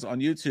songs on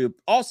YouTube?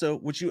 Also,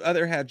 would you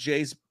ever have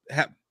Jay's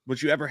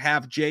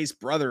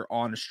brother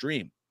on a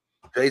stream?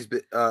 Cody's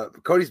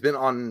been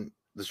on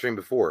the stream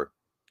before.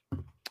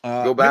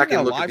 Go back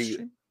and look at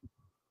the.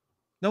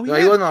 No, he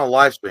wasn't on a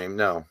live stream.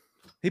 No,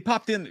 he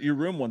popped in your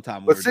room one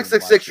time. But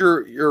 666,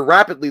 you're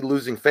rapidly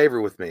losing favor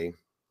with me.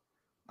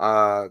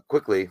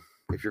 Quickly,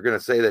 if you're gonna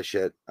say that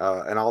shit,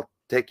 and I'll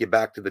take you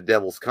back to the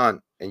devil's cunt,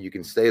 and you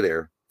can stay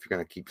there if you're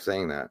gonna keep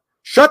saying that.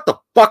 Shut the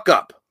fuck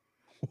up.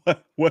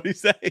 What'd he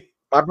say?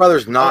 My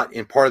brother's not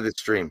in part of this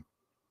stream,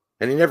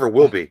 and he never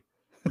will be.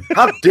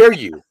 How dare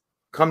you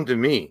come to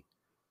me?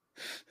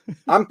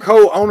 I'm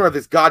co-owner of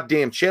this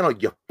goddamn channel,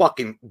 you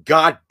fucking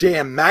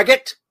goddamn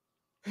maggot.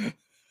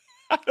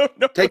 I don't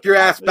know. Take your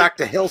ass back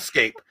to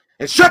Hellscape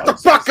and shut the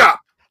fuck up.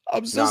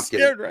 I'm so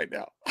scared right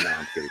now. No,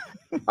 I'm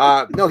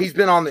kidding. No, he's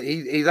been on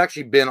he's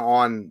actually been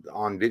on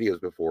videos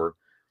before.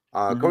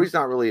 Cody's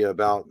not really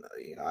about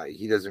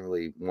he doesn't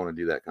really want to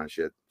do that kind of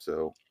shit.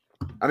 So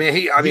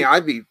we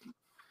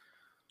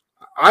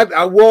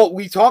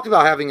talked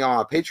about having a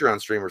Patreon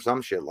stream or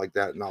some shit like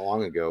that not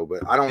long ago,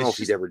 but I don't know if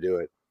he'd ever do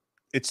it.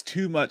 It's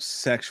too much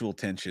sexual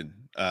tension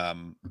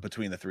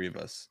between the three of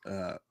us.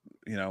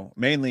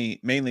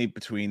 Mainly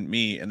between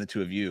me and the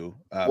two of you.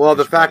 Well,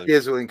 the fact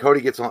is, when Cody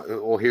gets on,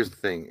 well, here's the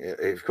thing: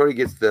 if Cody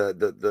gets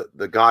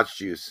the God's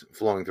juice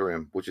flowing through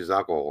him, which is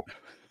alcohol,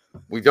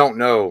 we don't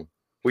know.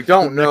 We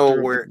don't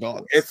know where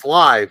it's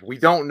live. We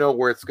don't know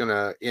where it's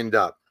gonna end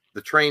up.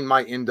 The train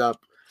might end up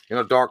in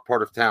a dark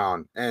part of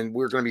town, and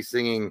we're gonna be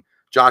singing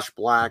Josh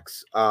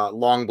Black's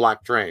 "Long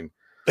Black Train."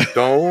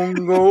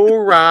 Don't go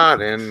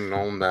riding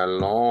on that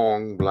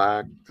long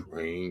black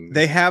train.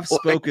 They have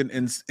spoken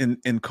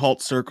in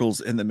cult circles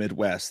in the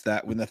Midwest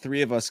that when the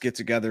three of us get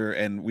together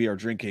and we are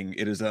drinking,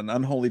 it is an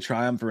unholy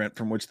triumvirate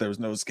from which there is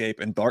no escape,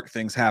 and dark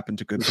things happen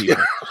to good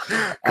people.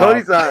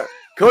 Cody's a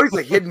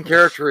hidden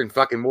character in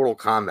fucking Mortal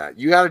Kombat.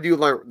 You got to do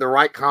like the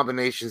right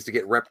combinations to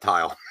get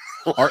Reptile.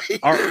 Our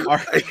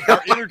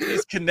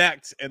energies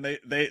connect, and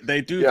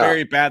they do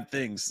very bad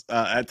things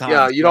at times.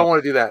 Yeah, you don't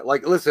want to do that.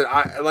 Like, listen,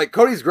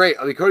 Cody's great.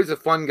 I mean, Cody's a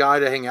fun guy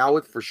to hang out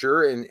with for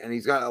sure, and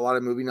he's got a lot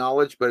of movie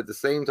knowledge. But at the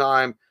same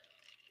time,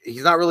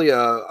 he's not really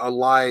a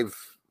live,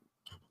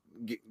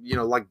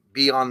 like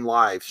be on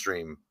live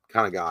stream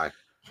kind of guy.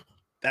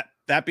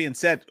 That being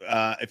said,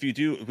 we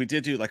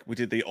did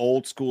the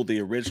old school, the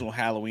original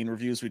Halloween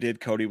reviews we did.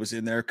 Cody was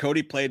in there.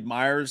 Cody played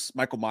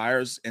Michael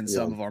Myers in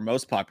some of our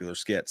most popular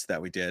skits that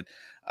we did.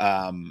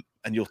 And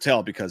you'll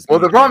tell because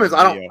the problem is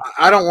but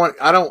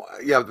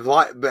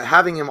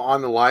having him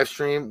on the live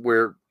stream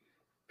where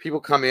people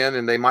come in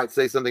and they might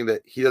say something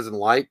that he doesn't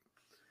like.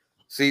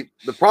 See,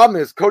 the problem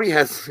is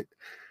Cody's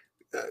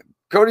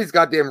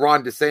goddamn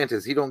Ron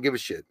DeSantis. He don't give a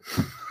shit.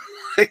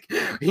 Like,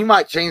 he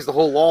might change the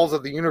whole laws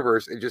of the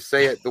universe and just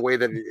say it the way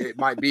that it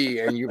might be,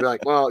 and you'd be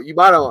like, "Well, you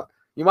might have a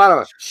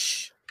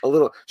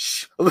little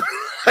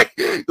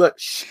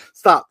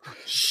stop."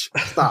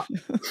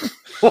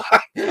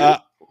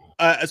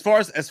 As far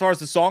as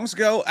the songs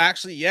go,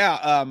 actually,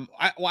 I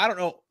don't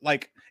know,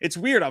 like it's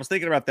weird. I was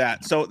thinking about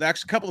that. So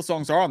actually, a couple of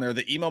songs are on there.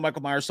 The emo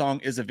Michael Myers song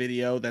is a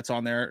video that's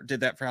on there. Did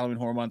that for Halloween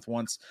Horror Month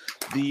once.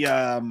 The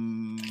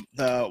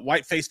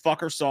White Face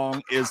Fucker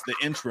song is the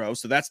intro,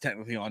 so that's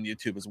technically on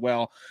YouTube as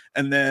well.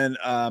 And then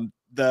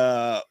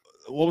what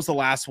was the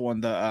last one?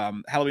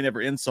 The Halloween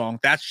Never Ends song.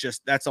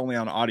 That's only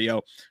on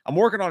audio. I'm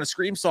working on a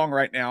Scream song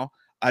right now.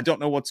 I don't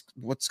know what's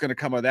going to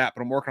come of that,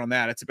 but I'm working on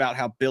that. It's about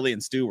how Billy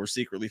and Stu were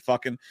secretly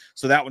fucking.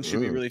 So that one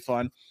should be really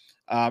fun.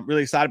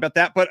 Really excited about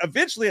that. But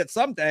eventually, at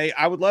some day,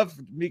 I would love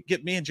to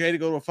get me and Jay to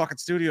go to a fucking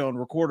studio and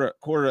record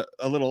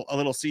a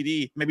little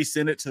CD. Maybe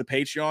send it to the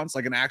Patreons,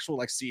 like an actual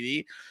like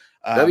CD.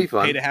 That'd be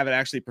fun. Pay to have it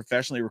actually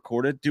professionally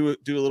recorded. Do a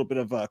little bit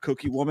of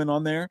Cookie Woman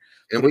on there.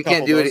 And we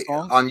can't do it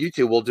on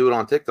YouTube. We'll do it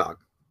on TikTok.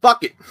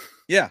 Fuck it.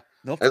 Yeah.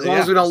 As long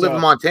as we don't live in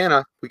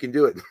Montana, we can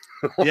do it.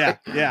 Yeah.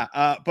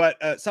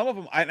 But some of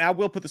them, I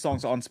will put the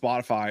songs on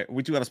Spotify.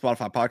 We do have a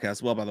Spotify podcast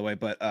as well, by the way.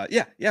 But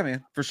yeah,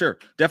 man, for sure.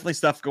 Definitely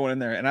stuff going in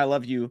there. And I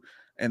love you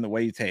and the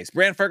way you taste.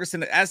 Brand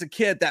Ferguson, as a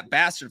kid, that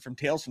bastard from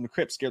Tales from the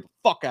Crypt scared the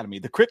fuck out of me.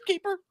 The Crypt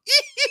Keeper?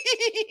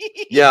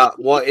 Yeah,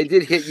 well, it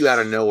did hit you out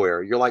of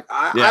nowhere. You're like,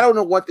 I don't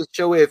know what this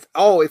show is.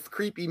 Oh, it's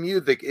creepy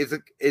music. Is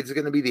it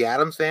going to be the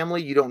Addams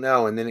Family? You don't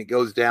know. And then it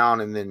goes down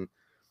and then,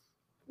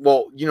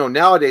 well,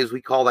 nowadays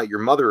we call that your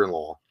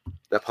mother-in-law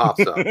that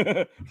pops up.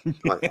 Like,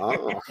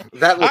 oh,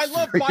 I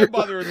love my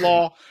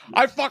mother-in-law.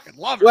 I fucking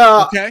love her.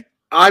 Well, okay.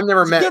 I've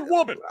never met. Good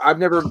woman. I've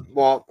never.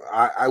 Well,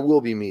 I will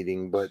be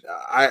meeting, but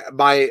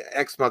my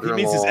ex-mother-in-law.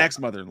 He means his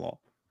ex-mother-in-law.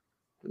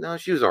 No,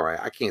 she was all right.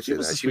 I can't say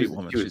that. She was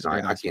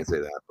nice. I can't say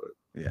that, but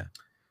yeah.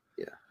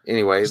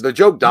 Anyway, the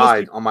joke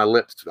died on my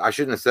lips. I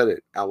shouldn't have said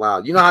it out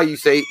loud. You know how you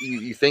say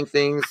you think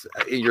things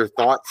in your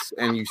thoughts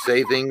and you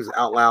say things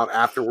out loud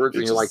afterwards,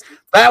 and you're like,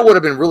 that would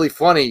have been really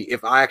funny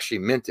if I actually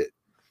meant it.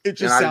 It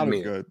just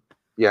sounded good.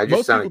 Yeah, it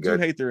just sounded good. Most people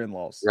do hate their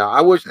in-laws. Yeah,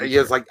 I wish.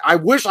 Yes, like I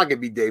wish I could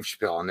be Dave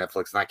Chappelle on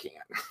Netflix, and I can't.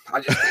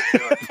 I just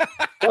can't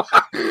do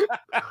it.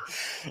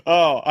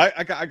 Oh,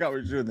 I got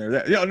what you're doing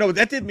there. No,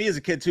 that did me as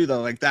a kid too,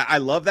 though. Like that, I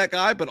love that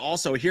guy, but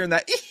also hearing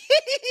that,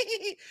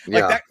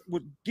 that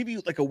would give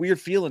you like a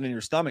weird feeling in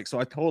your stomach. So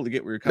I totally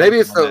get where you're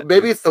coming from.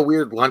 Maybe it's the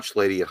weird lunch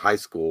lady at high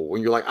school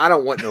when you're like, I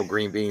don't want no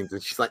green beans,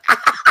 and she's like,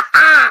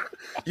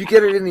 you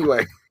get it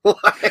anyway.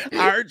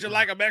 I heard you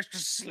like them extra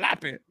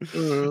slappy.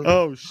 Mm-hmm.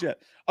 Oh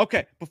shit.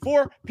 Okay,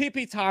 before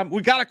PP time,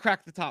 we gotta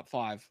crack the top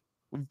 5.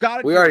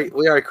 We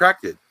already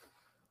cracked it.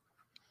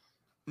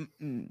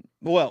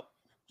 Well,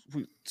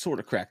 we sort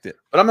of cracked it.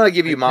 But I'm gonna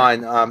give you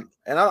mine.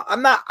 And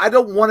I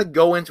don't want to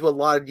go into a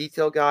lot of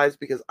detail, guys,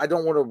 because I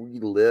don't want to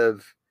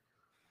relive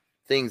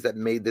things that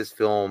made this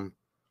film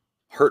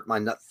hurt my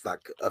nutsack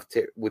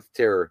with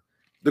terror.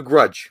 The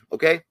Grudge,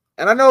 okay?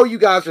 And I know you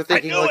guys are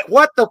thinking, like,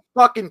 what the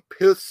fucking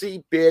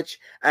pussy bitch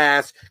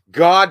ass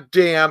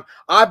goddamn.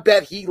 I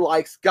bet he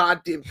likes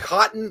goddamn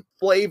cotton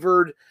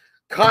flavored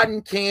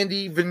cotton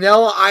candy,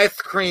 vanilla ice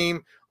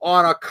cream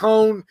on a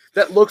cone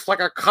that looks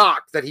like a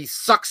cock that he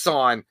sucks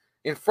on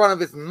in front of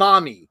his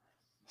mommy.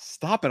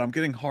 Stop it. I'm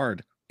getting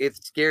hard. It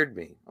scared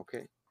me.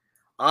 Okay.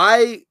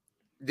 I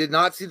did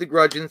not see The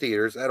Grudge in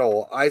theaters at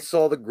all. I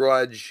saw The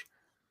Grudge.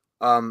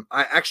 I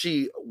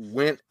actually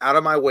went out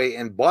of my way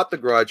and bought The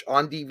Grudge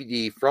on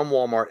DVD from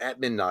Walmart at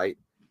midnight,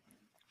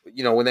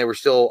 when they were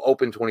still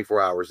open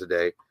 24 hours a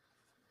day.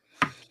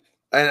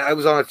 And I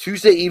was on a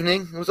Tuesday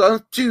evening. It was on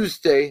a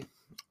Tuesday.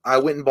 I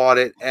went and bought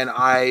it, and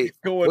I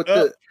put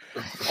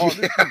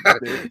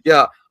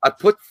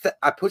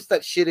I put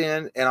that shit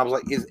in, and I was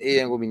like, it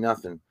ain't gonna be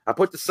nothing. I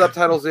put the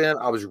subtitles in.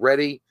 I was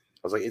ready.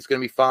 I was like, it's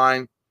gonna be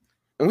fine.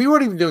 And we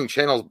weren't even doing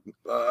channels,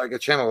 like a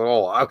channel at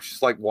all. I was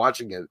just like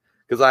watching it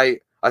because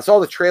I saw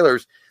the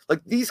trailers.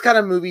 Like, these kind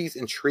of movies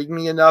intrigue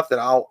me enough that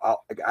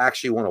I'll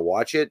actually want to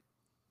watch it,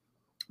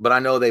 but I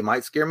know they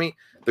might scare me.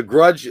 The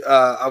Grudge,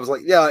 I was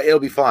like, yeah, it'll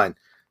be fine.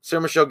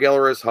 Sarah Michelle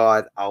Gellar is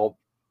hot. I'll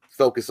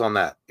focus on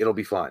that. It'll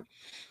be fine.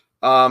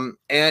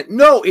 And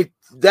no,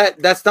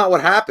 that's not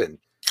what happened.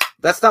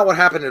 That's not what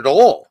happened at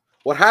all.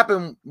 What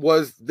happened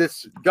was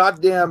this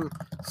goddamn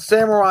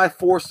samurai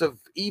force of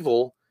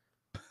evil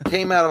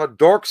came out of a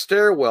dark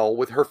stairwell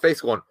with her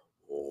face going,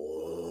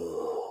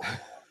 oh.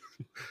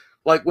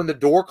 Like when the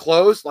door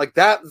closed, like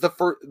that. The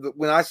first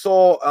when I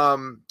saw,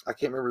 I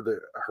can't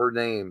remember her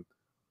name,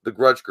 the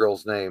Grudge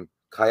girl's name,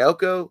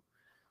 Kyoko,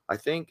 I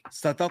think.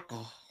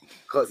 Sadako.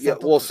 Yeah,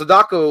 well,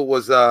 Sadako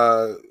was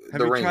Have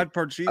the you ring. tried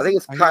Parcheesi? I think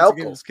it's It's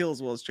Kyoko. skills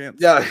as well as chance.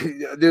 Yeah,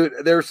 dude,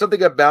 there's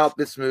something about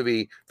this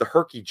movie, the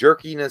herky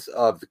jerkiness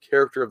of the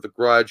character of the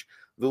Grudge,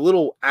 the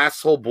little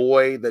asshole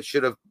boy that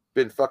should have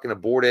been fucking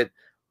aborted.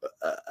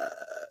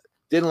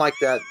 Didn't like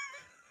that.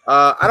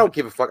 I don't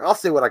give a fuck. I'll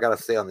say what I gotta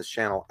say on this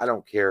channel. I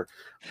don't care.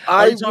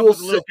 I will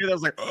say, I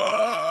was like,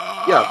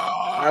 yeah,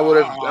 I would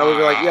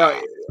be like, yeah,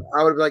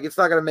 I would be like, it's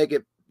not gonna make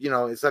it,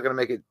 it's not gonna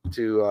make it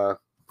to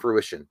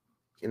fruition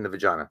in the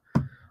vagina.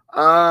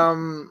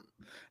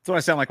 That's what I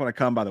sound like when I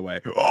come, by the way.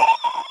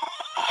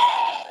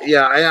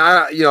 Yeah,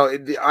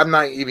 I'm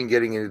not even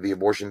getting into the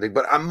abortion thing,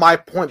 but my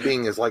point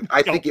being is, like,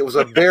 I think it was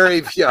a very,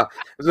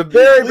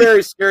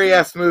 very scary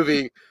ass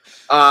movie.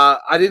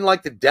 I didn't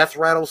like the death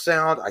rattle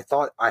sound.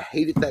 I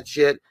hated that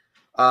shit.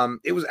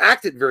 It was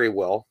acted very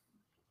well,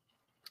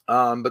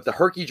 but the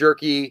herky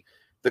jerky,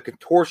 the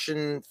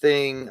contortion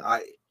thing,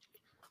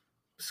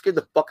 scared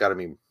the fuck out of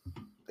me.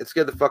 It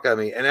scared the fuck out of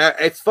me, and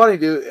it's funny,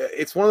 dude.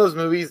 It's one of those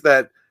movies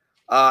that,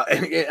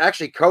 and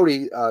actually,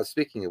 Cody,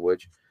 speaking of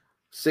which,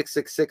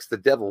 666, the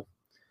devil,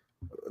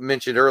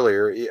 mentioned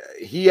earlier,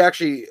 he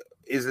actually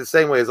is the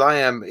same way as I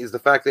am. Is the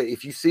fact that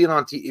if you see it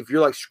on if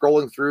you're like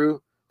scrolling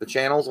through the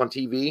channels on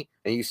TV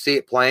and you see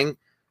it playing,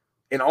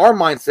 in our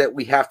mindset,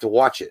 we have to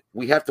watch it.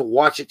 We have to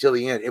watch it till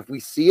the end. If we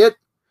see it,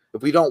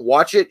 if we don't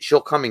watch it, she'll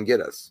come and get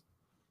us.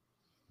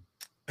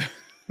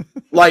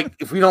 Like,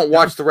 if we don't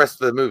watch the rest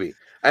of the movie.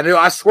 And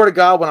I swear to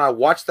God, when I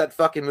watched that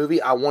fucking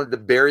movie, I wanted to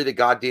bury the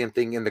goddamn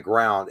thing in the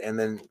ground and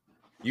then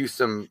use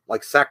some,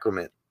 like,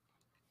 sacrament,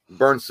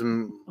 burn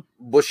some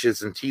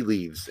bushes and tea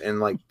leaves,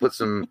 and, like, put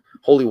some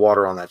holy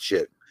water on that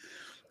shit.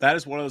 That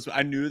is one of those.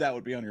 I knew that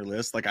would be on your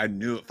list. Like, I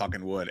knew it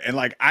fucking would. And,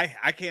 like,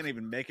 I can't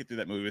even make it through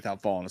that movie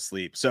without falling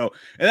asleep. So,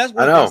 and that's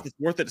one thing that's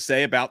worth it to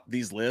say about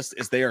these lists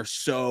is they are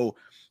so,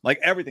 like,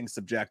 everything's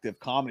subjective,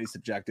 comedy's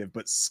subjective,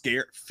 but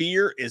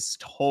fear is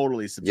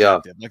totally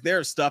subjective. Yeah. Like,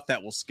 there's stuff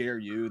that will scare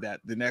you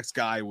that the next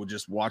guy will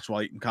just watch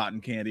while eating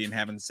cotton candy and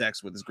having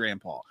sex with his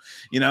grandpa,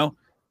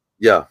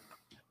 Yeah.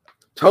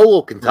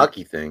 Total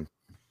Kentucky thing.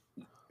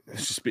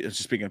 It's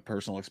just speaking of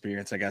personal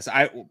experience, I guess.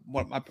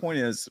 What my point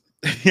is,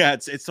 yeah,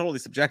 it's totally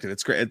subjective.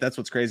 It's great. That's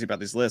what's crazy about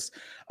these lists.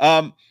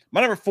 My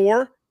number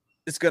 4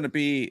 is going to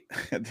be,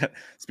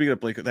 speaking of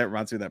Blink, that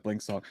reminds me of that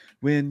Blink song.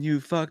 When you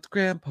fucked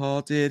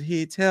Grandpa, did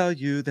he tell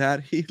you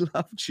that he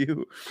loved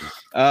you?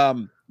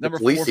 Number 4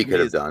 least he could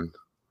have done.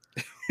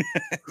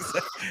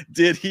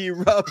 Did he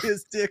rub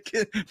his dick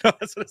in? No,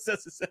 that's what it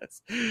says. It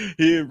says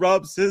he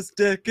rubs his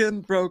dick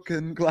in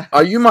broken glass.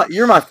 Are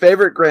you're my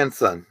favorite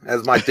grandson,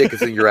 as my dick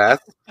is in your ass.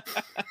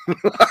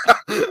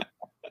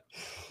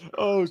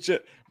 Oh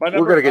shit!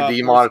 We're gonna get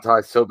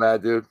demonetized so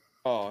bad, dude.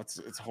 Oh,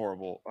 it's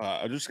horrible.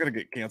 I'm just gonna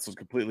get canceled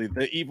completely.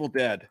 The Evil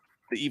Dead.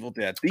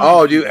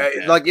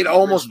 Dude, like it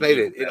almost made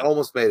it. It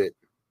almost made it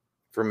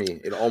for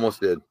me. It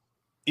almost did.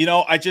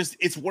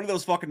 It's one of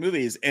those fucking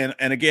movies. And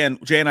again,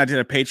 Jay and I did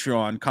a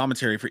Patreon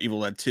commentary for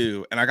Evil Dead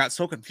 2, and I got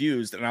so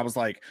confused, and I was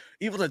like,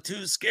 Evil Dead 2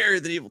 is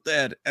scarier than Evil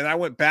Dead. And I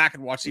went back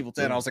and watched Evil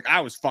Dead, and I was like,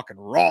 I was fucking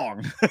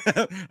wrong.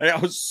 I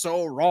was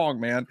so wrong,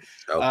 man.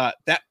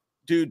 That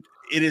dude,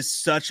 it is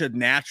such a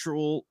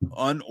natural,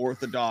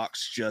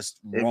 unorthodox, just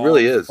wrong,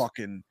 really is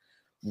fucking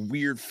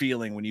weird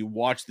feeling when you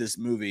watch this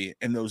movie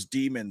and those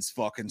demons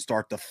fucking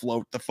start to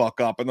float the fuck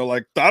up, and they're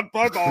like, that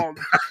my dog.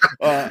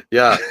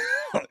 Yeah.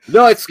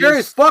 No, it's scary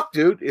as fuck,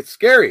 dude. It's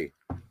scary.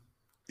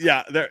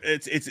 Yeah,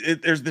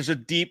 there's a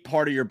deep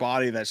part of your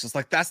body that's just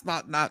like, that's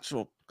not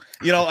natural.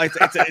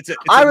 It's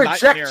I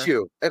reject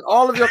you and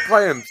all of your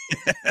claims.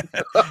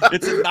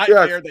 It's a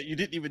nightmare that you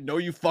didn't even know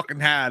you fucking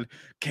had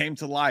came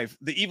to life.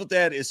 The Evil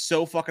Dead is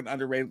so fucking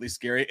underratedly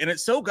scary, and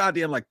it's so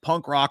goddamn like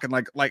punk rock, and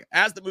like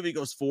as the movie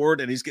goes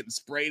forward and he's getting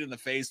sprayed in the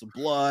face with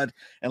blood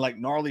and like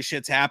gnarly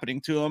shit's happening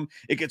to him,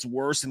 it gets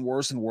worse and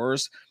worse and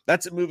worse.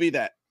 That's a movie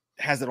that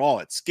has it all.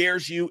 It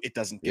scares you. It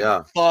doesn't give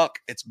a fuck.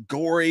 It's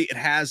gory.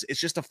 It's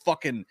just a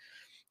fucking,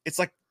 it's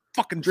like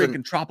fucking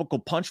drinking Tropical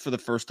Punch for the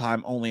first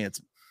time, only it's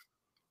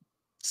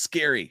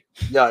scary.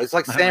 Yeah, it's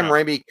like Sam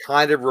Raimi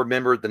kind of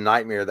remembered the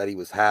nightmare that he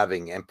was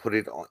having and put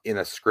it in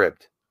a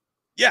script.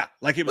 Yeah,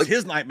 like it was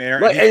his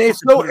nightmare. Like, and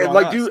it's so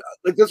like, dude,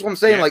 like that's what I'm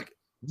saying. Yeah. Like,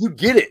 you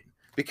get it,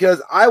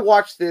 because I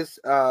watched this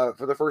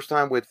for the first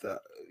time with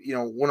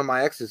one of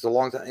my exes a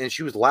long time, and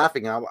she was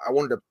laughing. I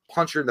wanted to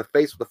punch her in the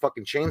face with a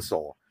fucking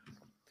chainsaw.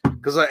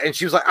 And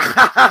she was like,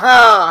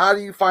 how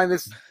do you find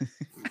this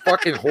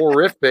fucking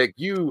horrific.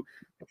 You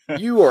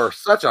are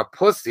such a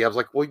pussy. I was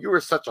like, well, you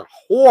were such a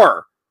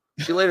whore.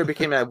 She later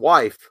became my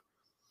wife.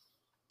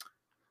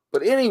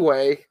 But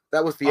anyway,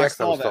 that was the ex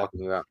I was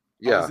talking about.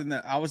 Yeah,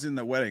 I was in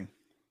the wedding.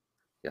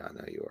 Yeah, I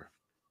know you were.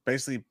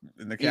 Basically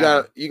in the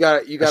cabin. You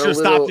got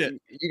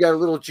a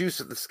little juice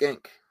of the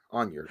skink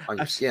on your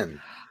skin.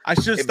 I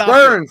should have stopped.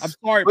 Burns. I'm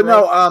sorry, but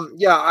bro. No,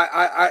 yeah,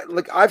 I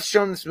like I've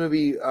shown this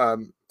movie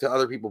to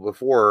other people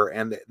before,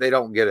 and they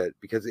don't get it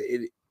because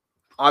it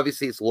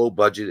obviously it's low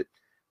budget.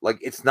 Like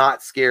it's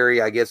not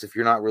scary, I guess, if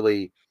you're not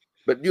really,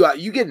 but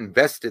you get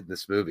invested in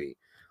this movie.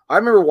 I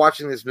remember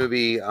watching this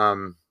movie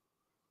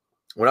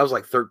when I was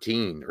like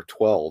 13 or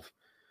 12,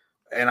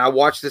 and I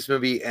watched this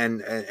movie,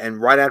 and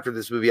right after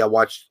this movie, I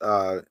watched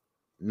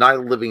Night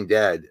of the Living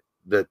Dead,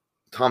 the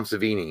Tom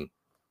Savini,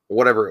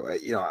 whatever,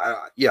 you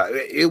know.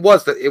 It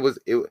was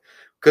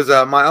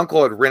because my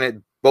uncle had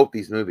rented both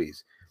these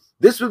movies.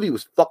 This movie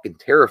was fucking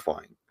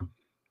terrifying.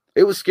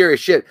 It was scary as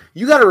shit.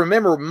 You got to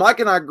remember, Mike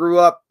and I grew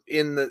up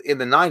in the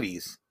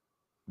 90s.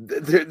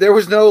 There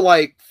was no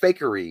like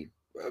fakery,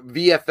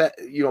 VFX,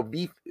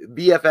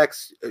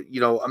 VFX,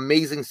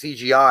 amazing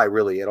CGI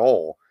really at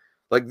all.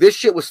 Like this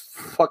shit was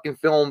fucking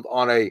filmed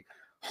on a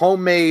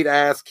homemade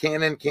ass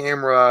Canon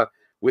camera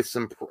with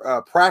some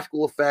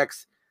practical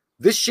effects.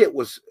 This shit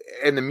was,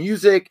 and the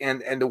music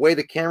and the way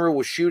the camera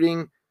was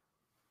shooting,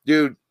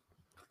 dude,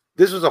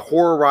 this was a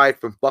horror ride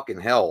from fucking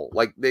hell.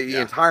 Like the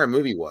entire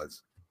movie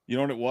was. You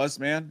know what it was,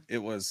 man? It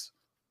was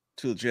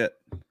too legit.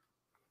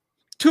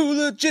 Too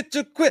legit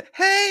to quit.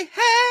 Hey,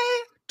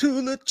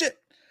 too legit.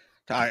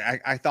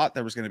 I thought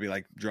there was going to be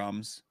like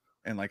drums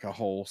and like a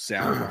whole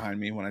sound behind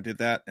me when I did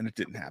that, and it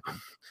didn't happen.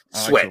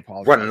 Sweat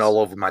running all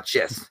over my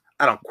chest.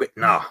 I don't quit.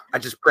 No, I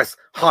just press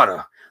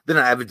harder than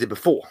I ever did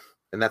before,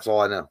 and that's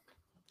all I know.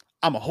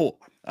 I'm a whore.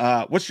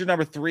 What's your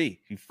number 3?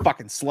 You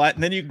fucking slut.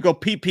 And then you can go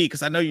pee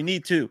because I know you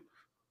need to.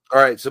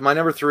 All right, so my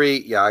number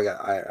 3. Yeah,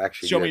 I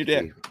actually show me your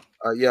dick.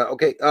 Yeah,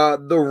 okay.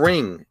 The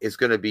Ring is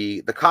going to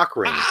be the cock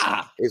ring.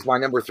 Is my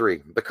number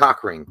 3. The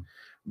cock ring,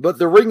 but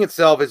the Ring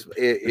itself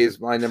is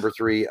my number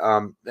 3.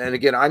 And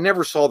again, I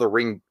never saw the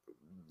Ring,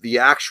 the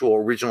actual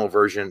original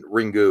version,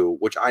 Ringu,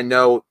 which I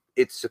know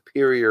it's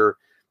superior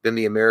than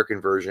the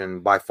American version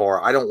by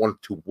far. I don't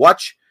want to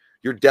watch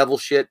your devil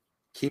shit.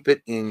 Keep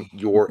it in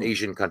your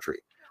Asian country.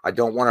 I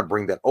don't want to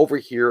bring that over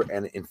here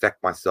and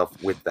infect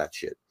myself with that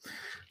shit.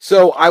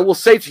 So I will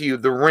say to you,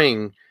 The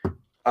Ring,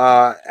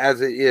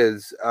 as it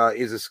is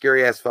a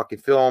scary ass fucking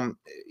film.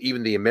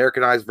 Even the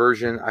Americanized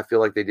version, I feel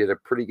like they did a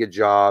pretty good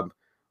job.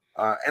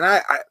 And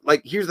I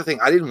like, here's the thing.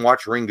 I didn't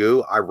watch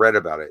Ringu. I read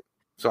about it.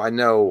 So I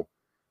know.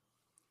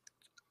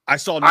 I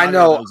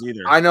know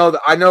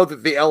that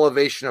the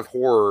elevation of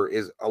horror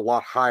is a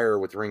lot higher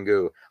with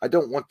Ringu. I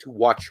don't want to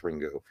watch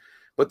Ringu,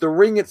 but The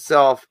Ring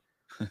itself,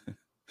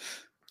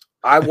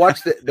 I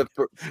watched the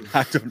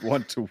I don't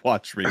want to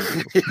watch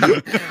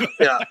Ringu.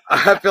 Yeah,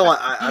 I feel like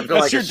that's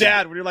like your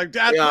dad when you're like,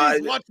 Dad,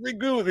 please watch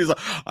Ringu. And he's like,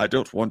 I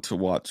don't want to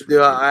watch Ringu.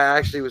 Yeah, I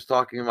actually was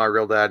talking to my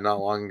real dad not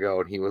long ago,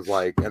 and he was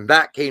like, and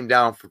that came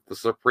down from the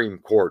Supreme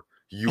Court,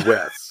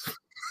 U.S.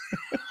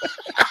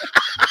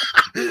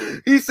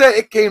 He said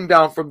it came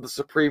down from the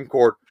Supreme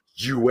Court,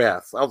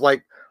 U.S. I was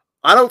like,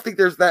 I don't think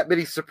there's that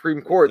many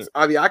Supreme Courts.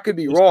 I mean, I could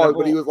be wrong,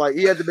 but he was like,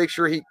 he had to make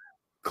sure he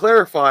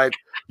clarified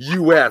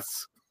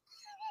U.S.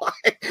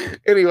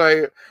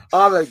 Anyway,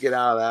 I'm gonna get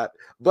out of that.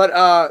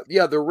 But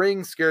yeah, The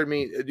Ring scared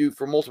me, dude,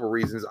 for multiple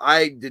reasons.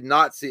 I did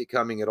not see it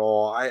coming at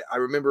all. I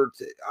remember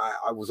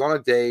I was on a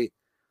date.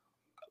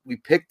 We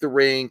picked The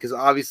Ring because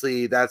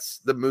obviously that's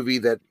the movie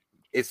that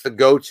it's the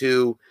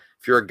go-to.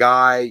 If you're a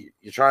guy,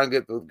 you're trying to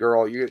get the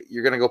girl,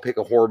 you're gonna go pick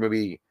a horror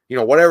movie,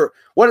 whatever.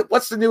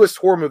 What's the newest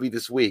horror movie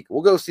this week?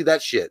 We'll go see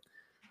that shit.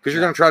 Because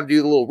you're gonna try to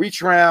do the little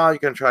reach around, you're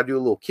gonna try to do a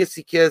little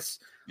kissy kiss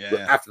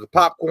after the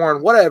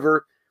popcorn,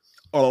 whatever.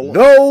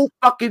 No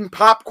fucking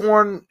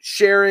popcorn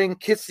sharing,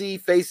 kissy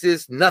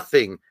faces,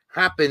 nothing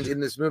happened in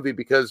this movie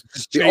because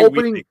the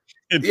opening.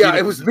 Yeah,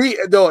 it was me.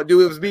 No,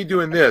 dude, it was me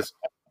doing this.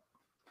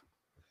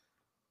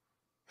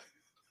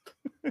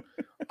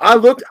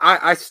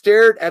 I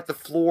stared at the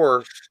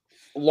floor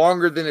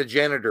longer than a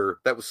janitor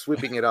that was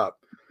sweeping it up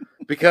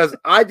because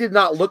I did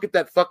not look at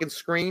that fucking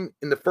screen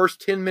in the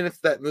first 10 minutes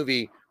of that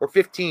movie or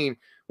 15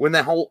 when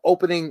that whole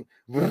opening,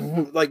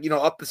 like,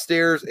 up the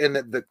stairs and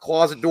the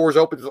closet doors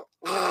open,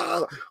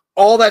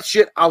 all that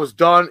shit. I was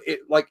done.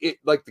 Like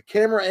the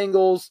camera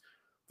angles,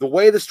 the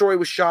way the story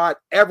was shot,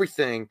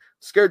 everything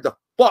scared the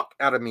fuck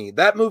out of me.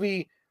 That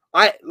movie,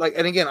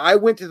 and again, I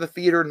went to the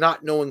theater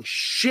not knowing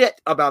shit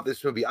about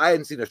this movie. I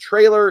hadn't seen a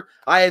trailer.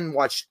 I hadn't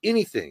watched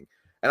anything.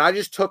 And I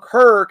just took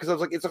her because I was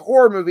like, it's a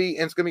horror movie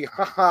and it's going to be,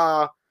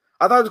 haha.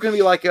 I thought it was going to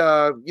be like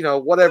a,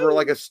 whatever,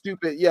 like a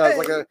stupid, it's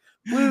like a,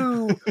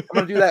 woo, I'm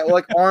going to do that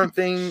like arm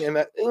thing and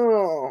that,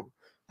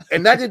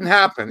 and that didn't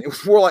happen. It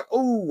was more like,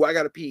 oh, I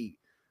got to pee.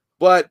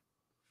 But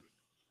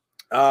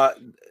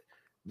when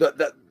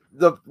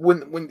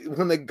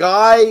the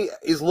guy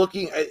is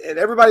looking and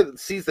everybody that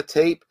sees the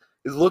tape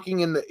is looking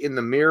in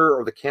the mirror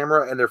or the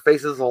camera and their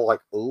faces are like,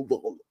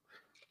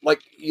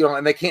 like, you know,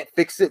 and they can't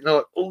fix it. And they're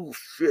like, oh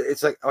shit,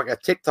 it's like a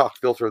TikTok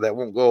filter that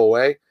won't go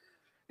away.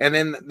 And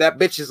then that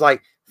bitch is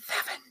like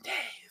 7 days.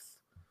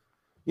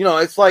 You know,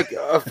 it's like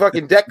a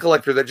fucking debt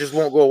collector that just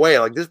won't go away.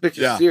 Like, this bitch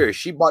is serious.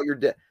 She bought your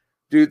debt,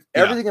 dude.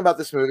 Everything about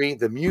this movie,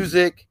 the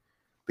music,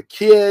 the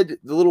kid,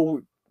 the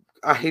little.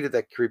 I hated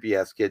that creepy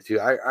ass kid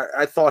too.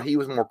 I thought he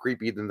was more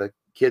creepy than the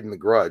kid in The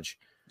Grudge.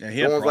 Yeah,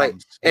 he had like,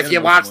 if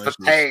you watch the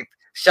tape,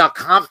 she'll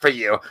come for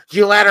you.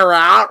 You let her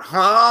out,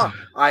 huh?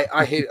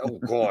 I hate. Oh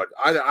god,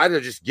 I'd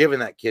have just given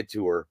that kid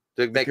to her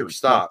to make her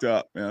stop.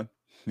 Up, man.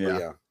 Yeah,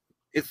 yeah.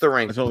 It's The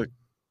Ring. Totally,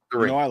 The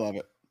Ring. You know, I love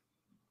it.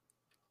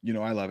 You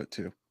know, I love it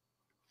too.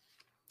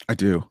 I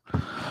do.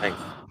 Thanks.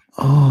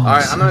 All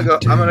right, I'm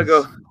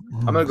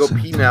gonna go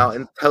pee now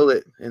and tell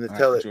it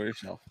tell it. Enjoy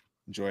yourself.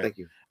 Enjoy it. Thank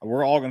you.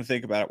 We're all going to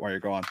think about it while you're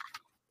gone.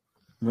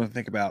 We're going to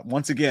think about,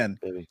 once again,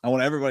 I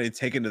want everybody to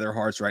take into their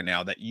hearts right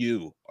now that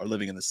you are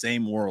living in the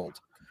same world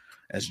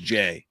as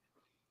Jay,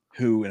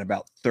 who in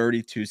about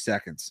 32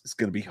 seconds is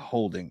going to be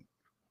holding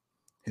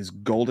his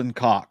golden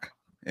cock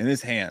in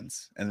his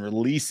hands and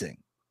releasing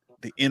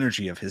the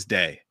energy of his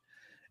day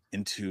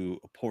into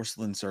a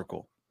porcelain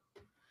circle.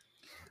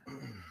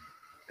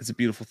 It's a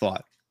beautiful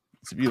thought.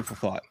 It's a beautiful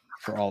thought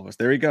for all of us.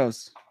 There he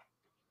goes.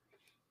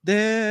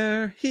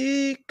 There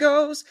he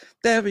goes.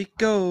 There he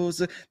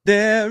goes.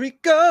 There he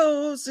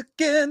goes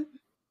again.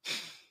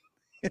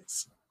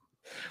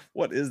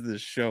 What is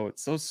this show?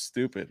 It's so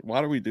stupid.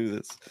 Why do we do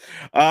this?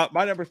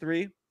 My number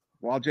 3,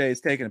 while Jay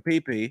is taking a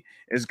pee-pee,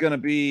 is going to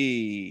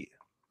be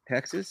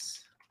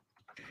Texas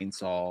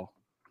Chainsaw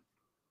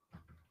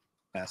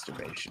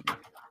Masturbation.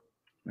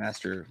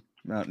 Massacre.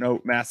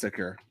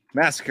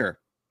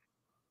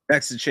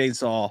 Texas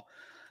Chainsaw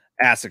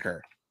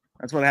Massacre.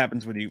 That's what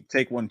happens when you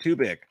take one too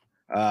big.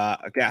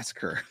 A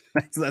gassacre.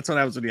 That's what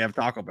happens when you have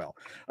Taco Bell.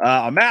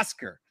 A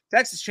massacre.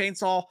 Texas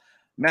Chainsaw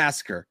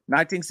Massacre.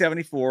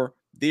 1974.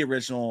 The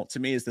original, to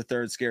me, is the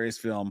 3rd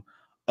scariest film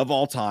of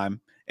all time.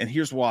 And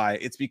here's why.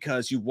 It's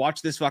because you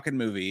watch this fucking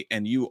movie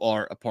and you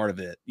are a part of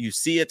it. You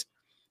see it.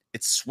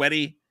 It's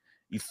sweaty.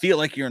 You feel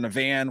like you're in a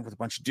van with a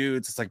bunch of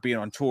dudes. It's like being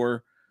on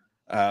tour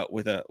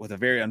with a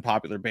very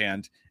unpopular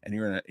band, and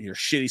you're in your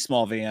shitty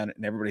small van,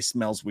 and everybody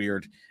smells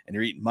weird, and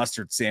you're eating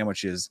mustard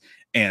sandwiches,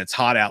 and it's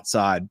hot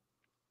outside.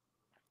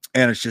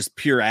 And it's just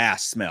pure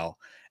ass smell.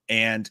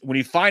 And when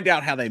you find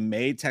out how they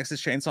made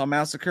Texas Chainsaw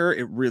Massacre,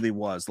 it really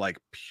was like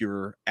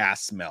pure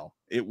ass smell.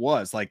 It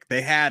was like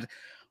they had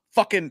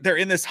they're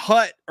in this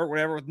hut or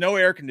whatever with no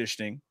air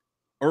conditioning,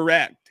 or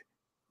wrecked.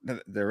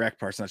 The wrecked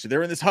part's not true.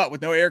 They're in this hut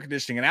with no air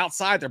conditioning, and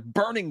outside they're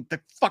burning the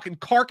fucking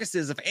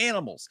carcasses of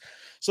animals.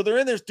 So they're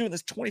in there doing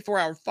this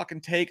 24-hour fucking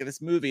take of this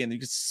movie, and you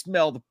can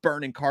smell the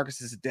burning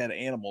carcasses of dead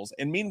animals.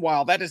 And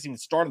meanwhile, that doesn't even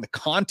start on the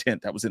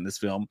content that was in this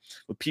film,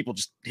 with people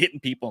just hitting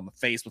people in the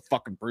face with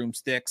fucking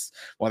broomsticks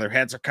while their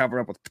heads are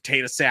covered up with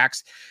potato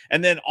sacks.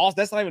 And then also,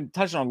 that's not even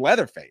touching on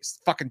Leatherface.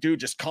 Fucking dude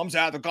just comes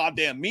out of the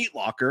goddamn meat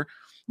locker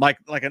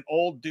like an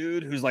old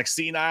dude who's like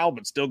senile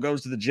but still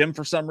goes to the gym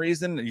for some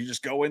reason, and you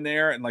just go in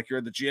there and like you're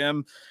at the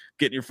gym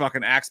getting your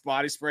fucking Axe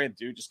body spray, and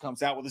dude just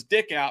comes out with his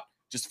dick out,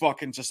 just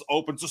opens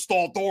the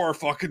stall door,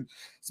 fucking,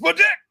 it's my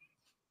dick.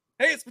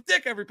 Hey, it's my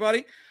dick,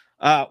 everybody.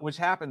 Which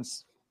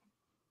happens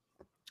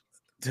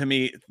to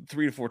me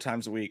 3 to 4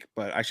 times a week,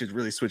 but I should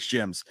really switch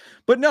gyms.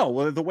 But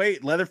no, the way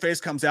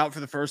Leatherface comes out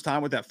for the first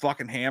time with that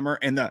fucking hammer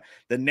and the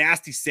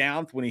nasty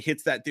sound when he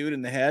hits that dude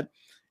in the head,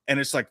 and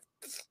it's like,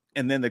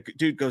 and then the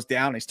dude goes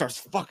down and he starts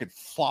fucking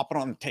flopping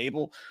on the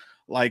table.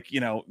 Like, you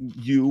know,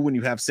 when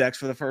you have sex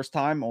for the first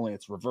time, only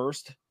it's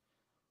reversed.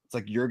 It's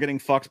like you're getting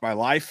fucked by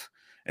life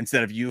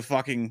instead of you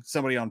fucking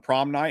somebody on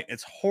prom night.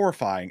 It's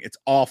horrifying. It's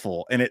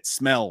awful. And it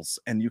smells,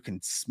 and you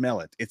can smell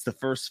it. It's the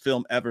first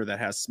film ever that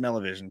has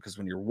smell-o-vision, because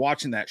when you're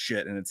watching that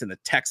shit and it's in the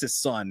Texas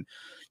sun,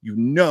 you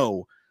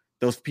know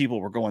those people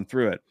were going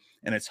through it.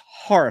 And it's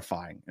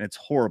horrifying, and it's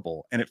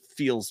horrible, and it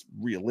feels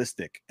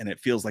realistic, and it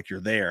feels like you're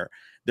there.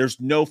 There's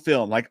no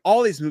film, like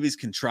all these movies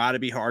can try to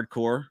be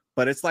hardcore,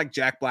 but it's like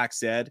Jack Black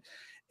said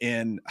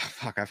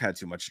I've had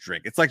too much to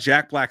drink. It's like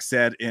Jack Black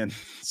said in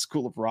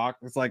School of Rock.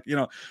 It's like, you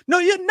know, no,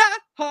 you're not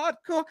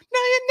hardcore.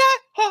 No, you're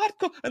not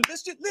hardcore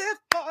unless you live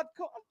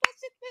hardcore.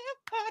 Unless you live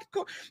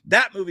hardcore.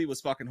 That movie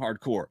was fucking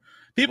hardcore.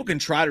 People can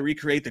try to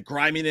recreate the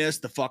griminess,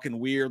 the fucking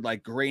weird,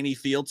 like grainy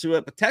feel to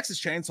it, but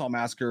Texas Chainsaw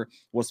Massacre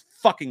was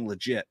fucking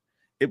legit.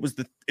 It was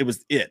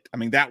it. I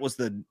mean, that was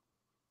the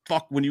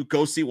fuck when you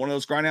go see one of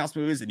those grindhouse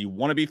movies and you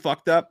want to be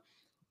fucked up.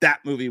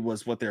 That movie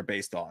was what they're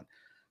based on.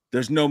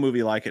 There's no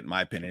movie like it, in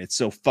my opinion. It's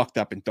so fucked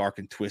up and dark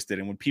and twisted.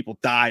 And when people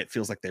die, it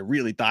feels like they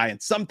really die.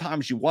 And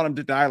sometimes you want them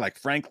to die, like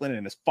Franklin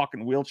in his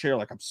fucking wheelchair.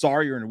 Like, I'm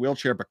sorry you're in a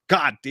wheelchair, but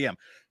goddamn,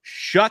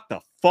 shut the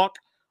fuck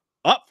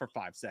up for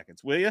 5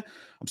 seconds, will you?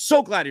 I'm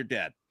so glad you're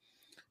dead.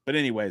 But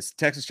anyways,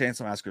 Texas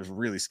Chainsaw Massacre is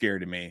really scary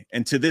to me.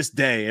 And to this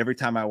day, every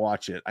time I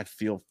watch it, I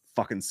feel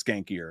fucking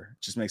skankier.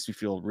 It just makes me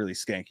feel really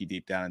skanky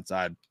deep down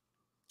inside.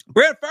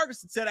 Brad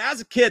Ferguson said,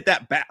 as a kid,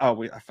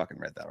 I fucking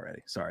read that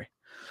already. Sorry.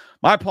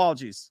 My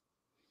apologies.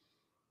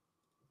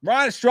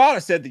 Ryan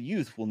Estrada said the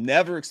youth will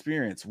never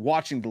experience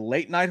watching the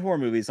late night horror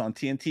movies on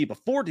TNT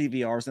before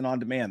DVRs and on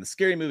demand. The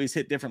scary movies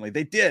hit differently.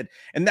 They did.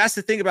 And that's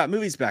the thing about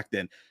movies back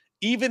then.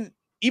 Even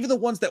the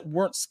ones that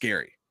weren't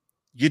scary,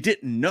 you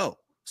didn't know.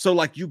 So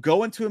like you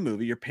go into a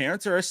movie, your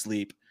parents are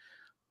asleep,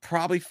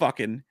 probably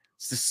fucking,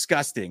 it's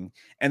disgusting.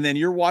 And then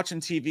you're watching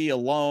TV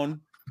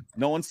alone.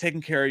 No one's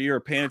taking care of you or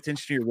paying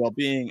attention to your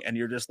well-being. And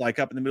you're just like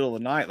up in the middle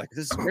of the night. Like,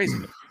 this is crazy.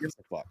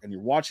 And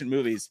you're watching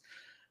movies.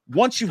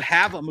 Once you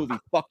have a movie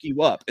fuck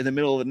you up in the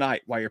middle of the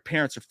night while your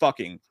parents are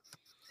fucking,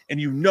 and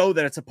you know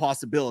that it's a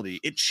possibility,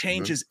 it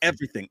changes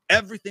everything.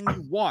 Everything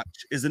you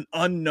watch is an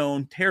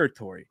unknown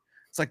territory.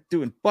 It's like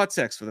doing butt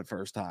sex for the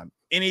first time.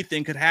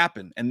 Anything could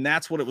happen. And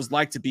that's what it was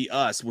like to be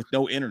us with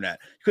no internet.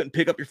 You couldn't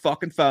pick up your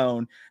fucking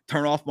phone,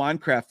 turn off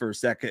Minecraft for a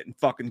second, and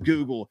fucking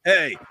Google,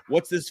 hey,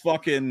 what's this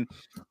fucking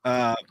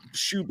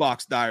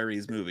Shoebox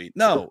Diaries movie?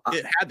 No,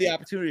 it had the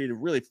opportunity to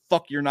really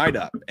fuck your night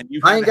up. And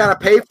I ain't got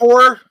to pay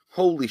for her?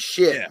 Holy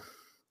shit. Yeah.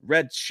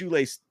 Red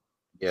shoelace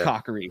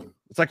cockery.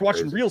 It's like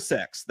watching real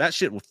sex. That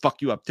shit will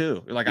fuck you up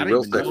too. You're like, I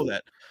didn't even know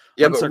that.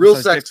 Yeah, but real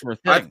sex were a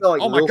thing. I feel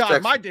like, oh my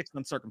God, my dick's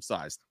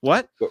uncircumcised.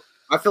 What?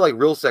 I feel like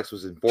real sex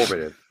was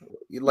informative.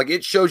 Like,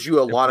 it shows you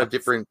a lot of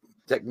different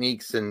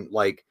techniques and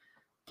like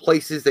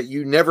places that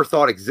you never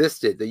thought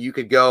existed that you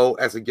could go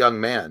as a young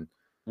man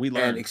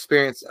and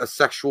experience a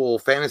sexual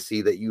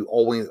fantasy that you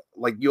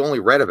only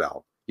read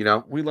about, you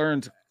know? We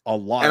learned a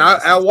lot. And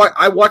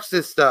I watched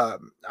this, I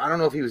don't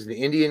know if he was an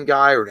Indian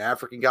guy or an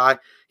African guy.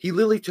 He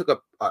literally took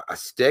a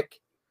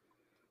stick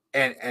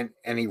and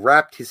he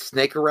wrapped his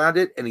snake around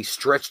it and he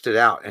stretched it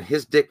out, and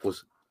his dick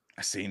was,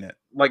 I seen it.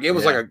 Like, it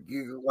was like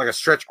a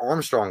Stretch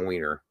Armstrong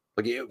wiener.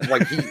 He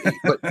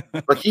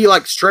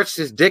stretched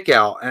his dick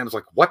out, and it was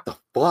like, what the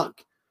fuck?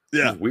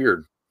 Yeah, it was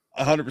weird.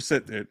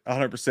 100%, dude.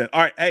 100%.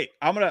 All right, hey,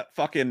 I'm gonna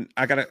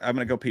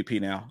go pee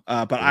now.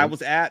 But I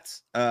was at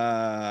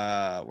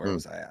where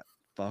was I at?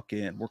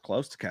 Fucking, we're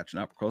close to catching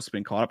up. We're close to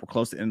being caught up. We're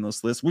close to ending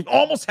this list. We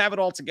almost have it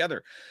all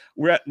together.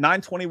 We're at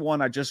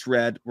 921. I just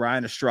read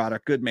Ryan Estrada.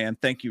 Good man.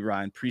 Thank you,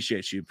 Ryan.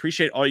 Appreciate you.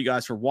 Appreciate all you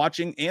guys for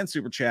watching and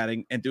super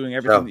chatting and doing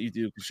everything that you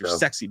do, because you're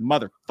sexy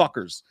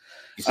motherfuckers.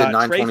 You said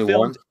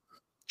 921?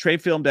 Trey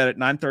filmed at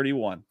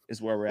 931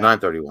 is where we're at.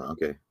 931.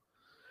 Okay.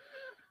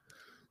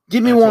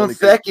 Give me one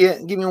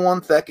second. Give me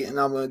 1 second, and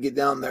I'm gonna get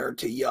down there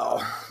to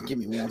y'all. Give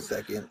me 1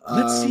 second.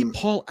 Let's see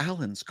Paul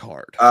Allen's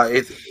card.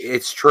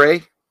 It's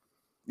Trey.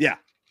 Yeah.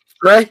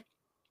 Trey.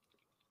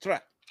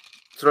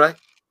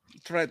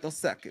 Trey dos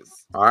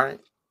seconds. All right.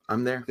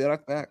 I'm there. Be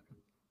right back.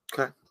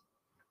 Okay.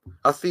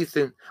 I'll see you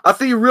soon. I'll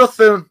see you real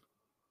soon.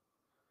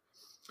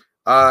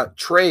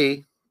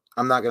 Trey,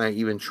 I'm not gonna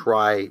even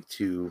try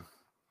to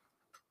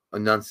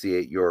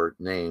enunciate your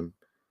name.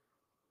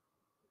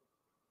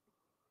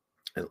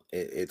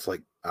 It's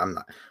like, I'm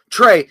not.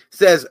 Trey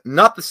says,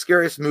 not the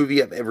scariest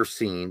movie I've ever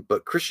seen,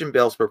 but Christian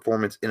Bale's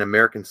performance in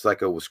American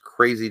Psycho was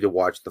crazy to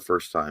watch the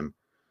first time.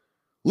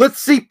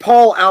 Let's see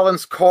Paul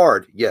Allen's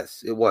card.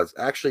 Yes, it was.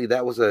 Actually,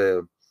 that was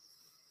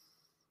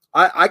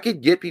I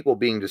could get people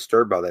being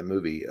disturbed by that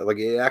movie. Like,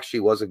 it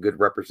actually was a good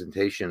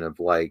representation of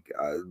like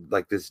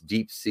this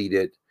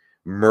deep-seated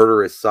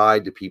murderous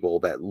side to people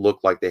that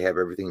look like they have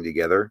everything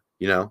together,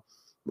 you know?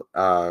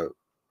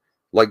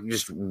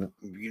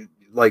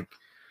 Like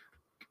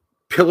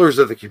pillars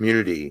of the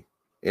community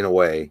in a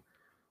way,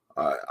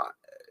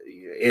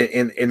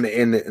 in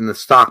the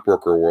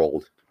stockbroker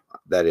world,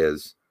 that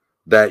is,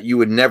 that you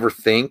would never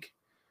think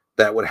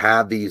that would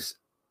have these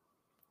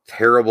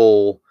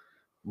terrible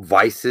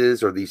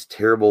vices or these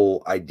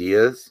terrible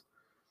ideas.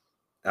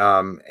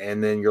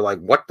 And then you're like,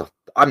 what the,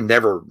 I'm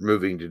never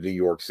moving to New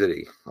York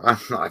City. I'm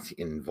not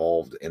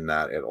involved in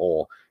that at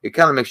all. It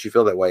kind of makes you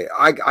feel that way.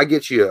 I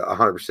get you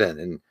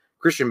 100%. And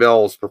Christian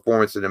Bale's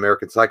performance in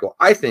American Psycho,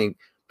 I think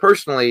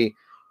personally,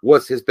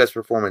 was his best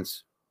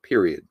performance,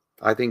 period.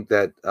 I think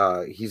that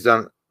he's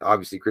done,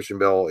 obviously Christian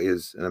Bale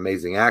is an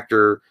amazing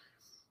actor.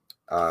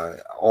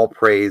 All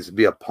praise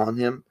be upon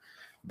him.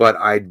 But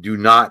I do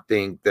not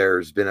think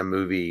there's been a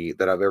movie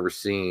that I've ever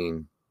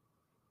seen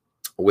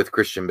with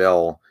Christian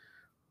Bale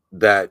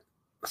that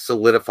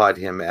solidified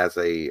him as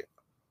an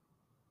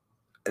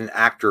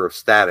actor of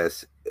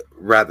status,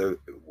 rather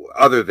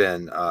other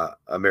than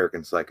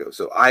American Psycho.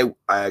 So I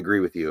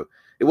agree with you.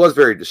 It was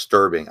very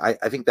disturbing. I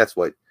think that's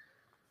what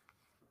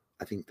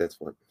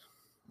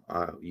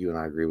you and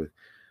I agree with.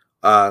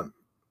 Why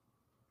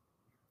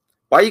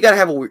you gotta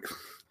have a weird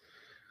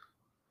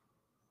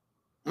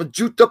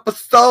Majuta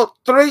Episode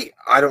 3?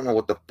 I don't know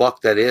what the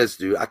fuck that is,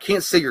 dude. I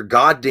can't say your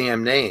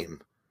goddamn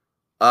name.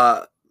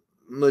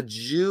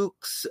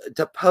 Majukes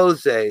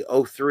Tapose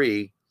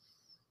 03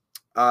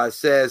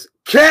 says,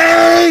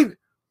 Kane!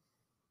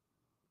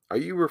 Are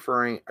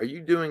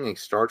you doing a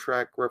Star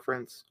Trek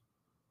reference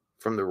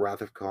from the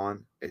Wrath of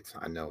Khan?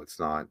 I know it's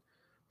not.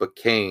 But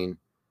Kane,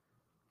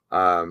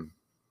 I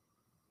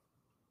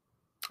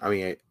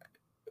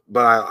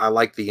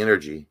like the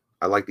energy.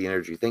 I like the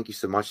energy. Thank you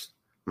so much,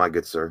 my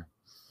good sir.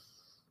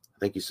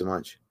 Thank you so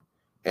much.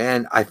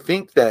 And I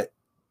think that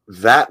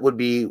would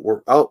be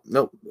where, oh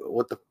no,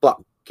 what the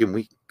fuck? can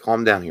we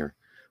calm down here?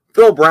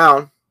 Phil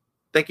Brown,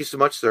 thank you so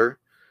much, sir,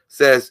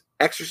 says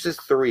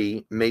Exorcist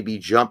 3 made me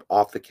jump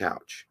off the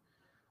couch.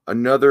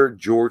 Another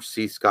George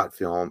C. Scott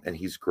film, and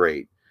he's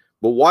great.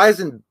 But why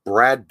isn't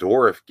Brad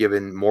Dourif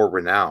given more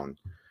renown?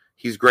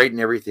 He's great in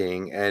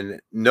everything, and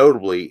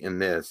notably in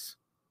this.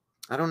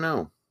 I don't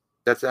know.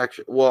 That's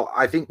actually, well,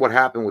 I think what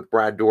happened with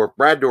Brad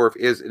Dourif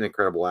is an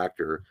incredible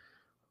actor.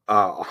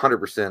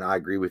 100%, I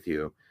agree with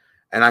you.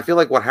 And I feel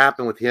like what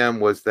happened with him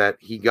was that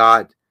he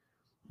got,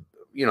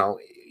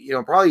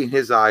 probably in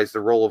his eyes, the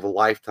role of a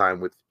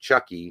lifetime with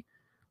Chucky.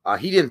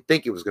 He didn't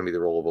think it was going to be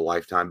the role of a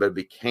lifetime, but it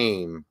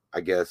became,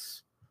 I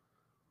guess,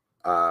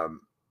 the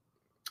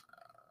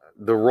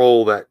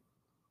role that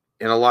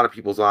in a lot of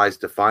people's eyes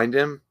defined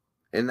him.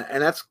 And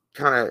that's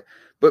kind of,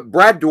 but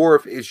Brad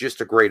Dourif is just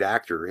a great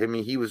actor. I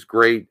mean, he was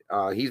great.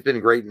 He's been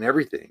great in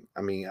everything.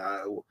 I mean,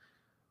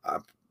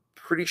 I'm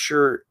pretty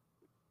sure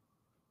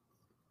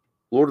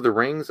Lord of the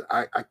Rings,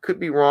 I could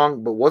be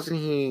wrong, but wasn't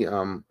he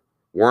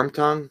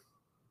Wormtongue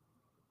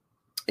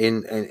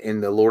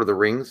in the Lord of the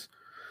Rings?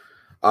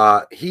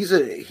 He's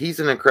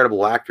an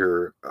incredible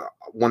actor,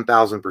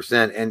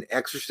 1000%. And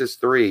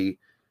Exorcist 3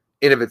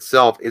 in of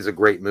itself is a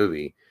great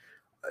movie.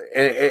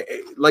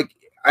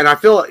 And I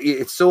feel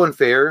it's so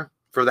unfair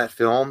for that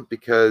film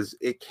because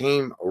it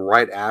came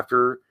right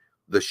after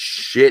the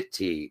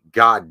shitty,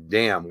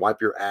 goddamn,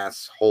 wipe your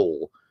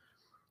asshole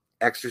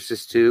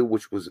Exorcist 2,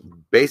 which was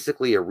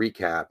basically a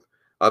recap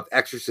of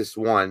Exorcist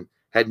 1,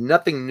 had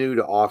nothing new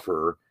to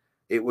offer.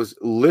 It was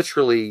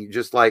literally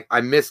just like,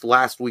 I missed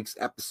last week's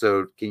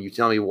episode. Can you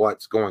tell me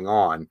what's going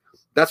on?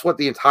 That's what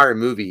the entire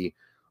movie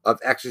of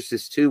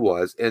Exorcist 2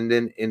 was. And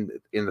then in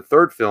the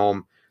third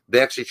film,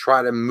 they actually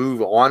try to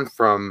move on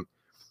from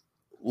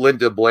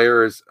Linda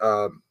Blair's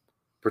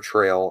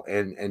portrayal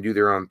and do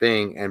their own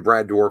thing. And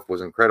Brad Dourif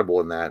was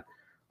incredible in that.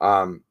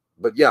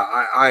 But yeah,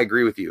 I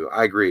agree with you.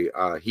 I agree.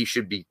 He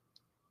should be,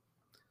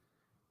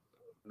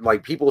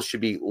 like, people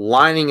should be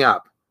lining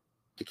up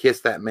to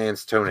kiss that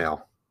man's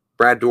toenail.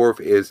 Brad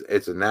Dourif is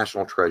a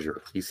national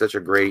treasure. He's such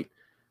a great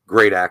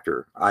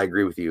actor. I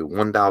agree with you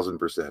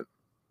 1000%.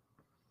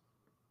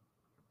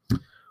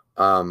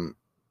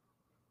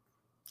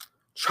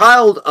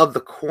 Child of the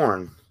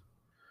Corn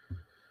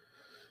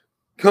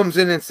comes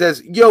in and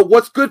says, yo,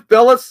 what's good,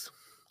 fellas?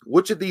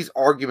 Which of these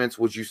arguments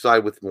would you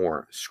side with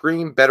more?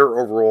 Scream better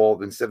overall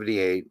than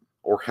 78,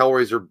 or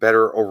Hellraiser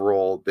better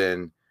overall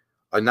than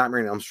A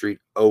Nightmare on Elm Street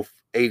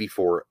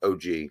 84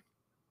 OG?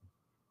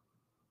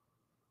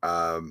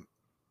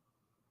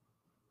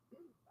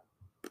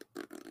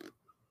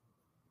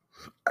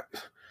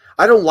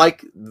 I don't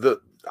like the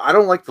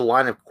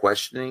line of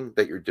questioning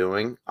that you're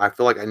doing. I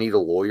feel like I need a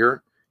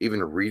lawyer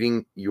even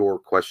reading your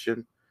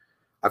question.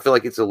 I feel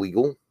like it's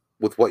illegal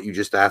with what you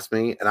just asked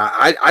me, and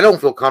I don't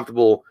feel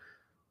comfortable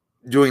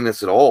doing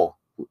this at all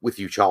with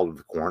you, Child of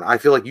the Corn. I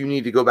feel like you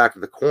need to go back to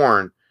the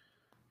corn,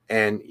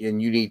 and you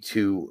need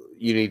to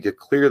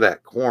clear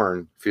that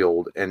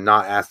cornfield and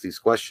not ask these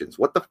questions.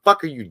 What the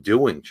fuck are you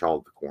doing, Child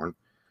of the Corn?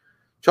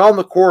 Child of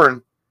the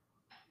Corn,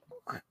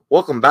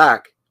 welcome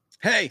back.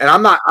 Hey, and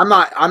I'm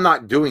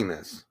not doing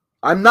this.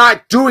 I'm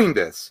not doing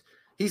this.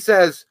 He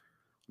says,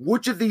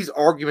 which of these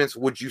arguments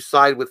would you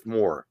side with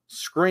more?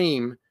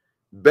 Scream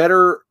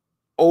better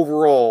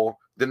overall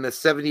than the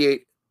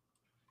 78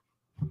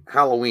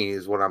 Halloween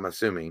is what I'm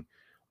assuming,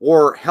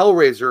 or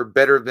Hellraiser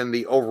better than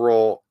the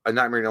overall A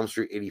Nightmare on Elm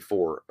Street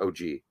 84 OG?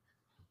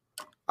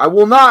 I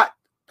will not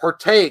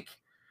partake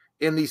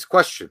in these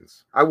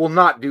questions. I will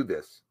not do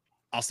this.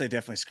 I'll say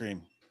definitely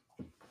Scream.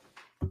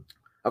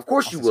 Of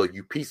course you will,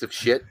 you piece of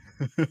shit.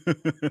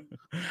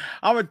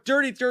 I'm a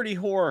dirty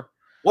whore.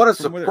 What a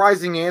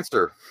surprising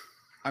answer.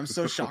 I'm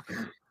so shocked.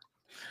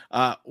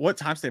 What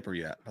timestamp are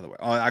you at, by the way?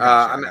 Oh,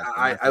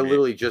 I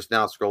literally just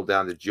now scrolled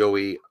down to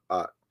Joey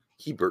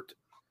Hebert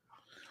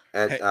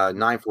at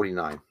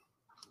 9:49.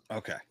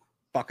 Okay.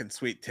 Fucking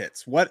sweet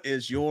tits. What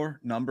is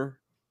your number?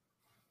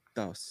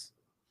 Dos.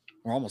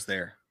 We're almost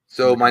there.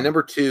 So my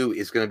number 2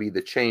 is going to be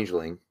The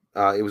Changeling.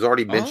 It was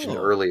already mentioned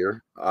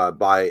earlier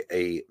by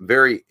a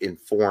very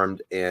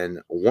informed and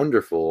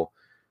wonderful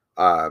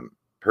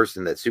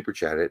person that super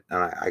chatted.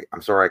 And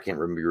I'm sorry, I can't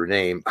remember your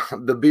name.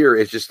 The beer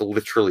is just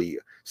literally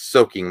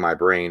soaking my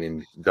brain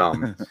in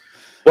dumb.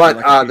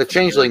 But The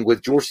Changeling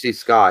with George C.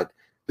 Scott,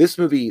 this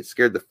movie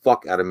scared the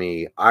fuck out of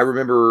me. I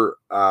remember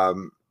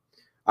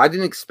I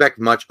didn't expect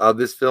much of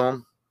this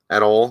film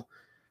at all.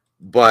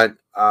 But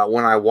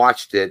when I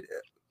watched it,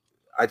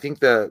 I think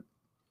the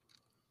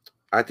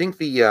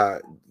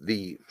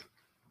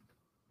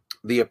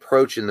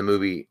approach in the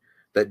movie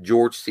that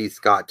George C.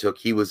 Scott took,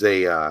 he was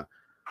a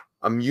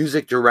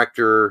music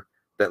director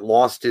that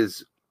lost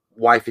his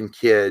wife and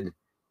kid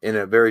in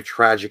a very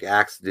tragic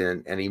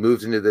accident, and he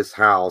moves into this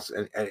house,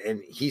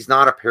 and he's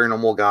not a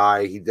paranormal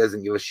guy. He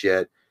doesn't give a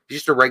shit. He's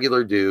just a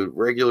regular dude,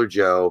 regular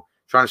Joe,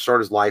 trying to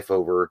start his life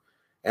over,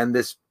 and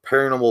this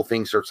paranormal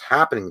thing starts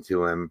happening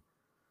to him.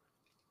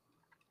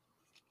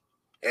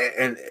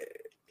 And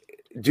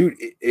dude,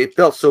 it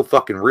felt so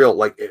fucking real.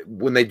 Like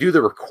when they do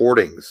the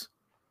recordings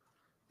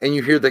and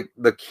you hear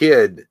the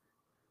kid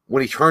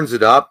when he turns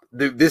it up,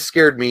 this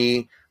scared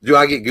me. Do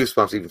I get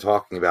goosebumps even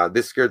talking about it?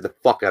 This scared the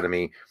fuck out of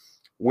me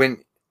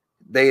when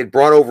they had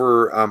brought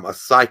over a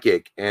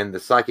psychic, and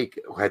the psychic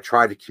had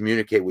tried to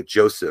communicate with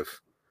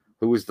Joseph,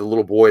 who was the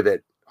little boy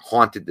that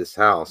haunted this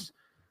house.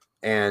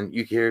 And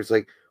you hear it's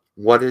like,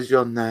 "What is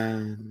your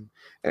name?"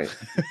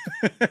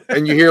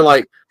 And you hear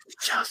like,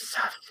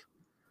 "Joseph."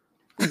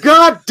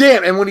 God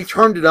damn! And when he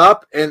turned it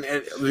up, and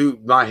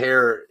dude, my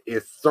hair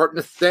is starting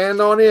to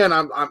stand on end.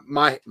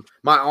 My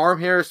arm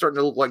hair is starting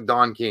to look like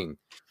Don King.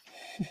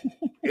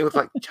 It was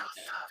like, Joseph.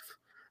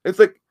 It's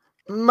like,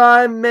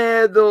 my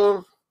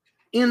medal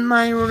in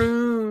my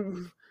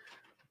room,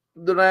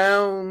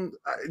 drowned.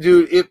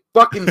 Dude, it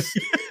fucking,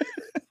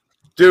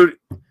 dude.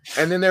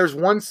 And then there's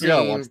one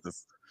scene,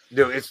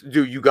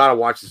 dude. You gotta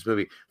watch this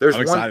movie.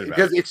 There's one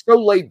because it's so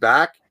laid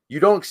back. You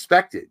don't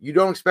expect it.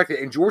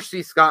 And George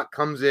C. Scott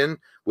comes in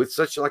with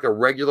such like a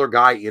regular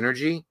guy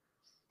energy.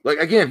 Like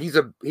again, he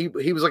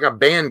was like a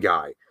band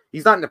guy.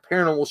 He's not into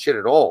paranormal shit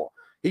at all.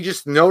 He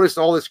just noticed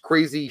all this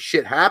crazy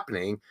shit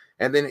happening,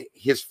 and then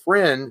his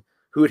friend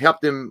who had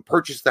helped him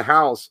purchase the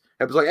house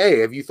was like, "Hey,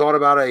 have you thought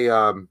about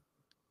a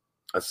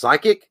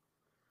psychic?"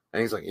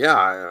 And he's like,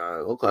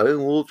 "Yeah, okay,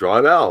 we'll try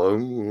it out.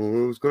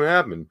 What's gonna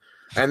happen?"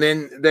 And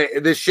then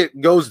this shit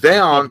goes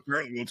down,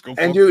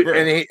 and dude,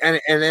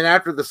 and then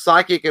after the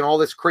psychic and all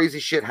this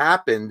crazy shit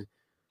happened,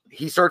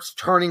 he starts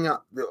turning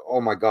up. Oh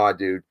my god,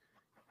 dude!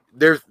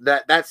 There's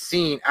that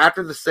scene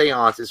after the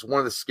seance is one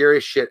of the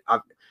scariest shit.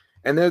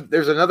 And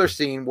there's another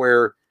scene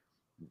where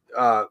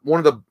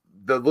one of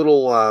the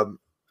little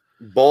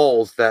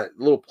balls, that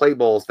little play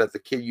balls that the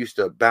kid used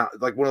to bounce,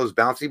 like one of those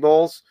bouncy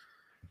balls.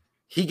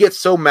 He gets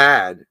so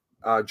mad.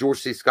 George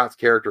C. Scott's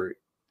character,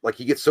 like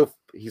he's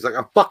like,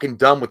 "I'm fucking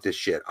done with this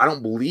shit. I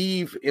don't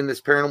believe in this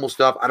paranormal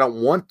stuff. I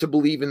don't want to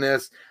believe in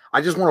this.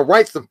 I just want to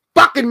write some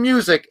fucking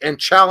music and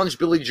challenge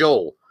Billy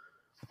Joel."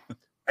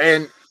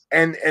 And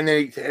then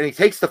he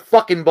takes the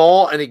fucking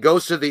ball and he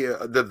goes to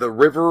the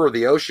river or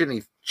the ocean. And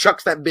he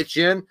chucks that bitch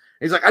in.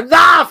 He's like,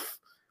 "Enough!"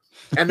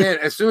 And then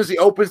as soon as he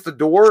opens the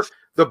door,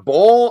 the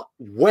ball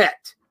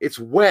wet. It's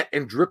wet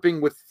and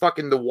dripping with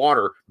fucking the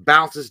water,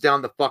 bounces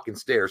down the fucking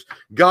stairs.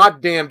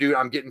 God damn, dude,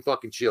 I'm getting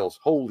fucking chills.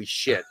 Holy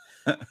shit.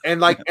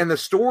 And the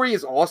story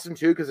is awesome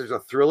too, because there's a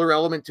thriller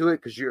element to it,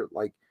 because you're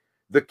like,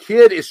 the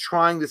kid is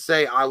trying to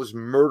say, I was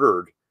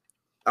murdered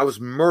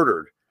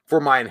for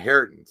my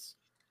inheritance.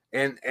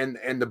 And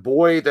the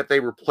boy that they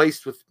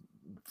replaced with,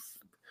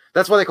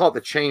 that's why they call it the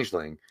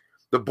changeling.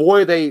 The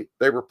boy they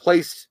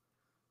replaced,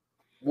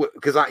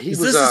 because he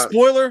was a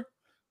spoiler.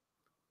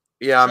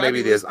 Yeah, maybe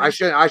it is. I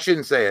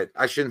shouldn't say it.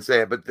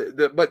 But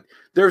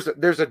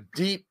there's a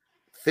deep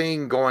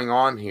thing going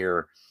on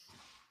here.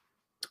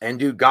 And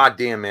dude,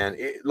 goddamn, man,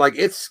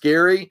 it's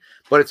scary,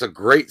 but it's a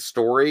great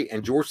story.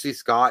 And George C.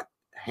 Scott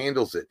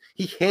handles it.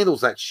 He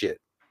handles that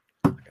shit,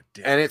 and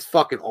it's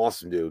fucking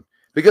awesome, dude.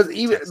 Because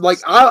even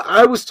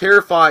I was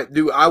terrified,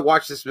 dude. I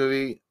watched this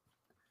movie.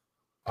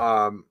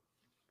 I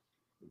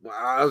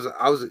was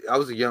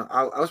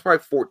probably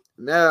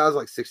 14. I was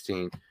like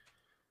 16.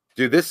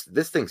 Dude,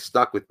 this thing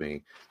stuck with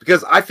me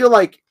because I feel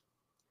like,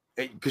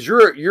 because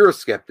you're a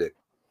skeptic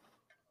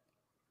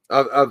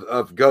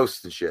of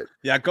ghosts and shit.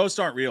 Yeah, ghosts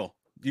aren't real.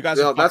 You guys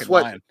are fucking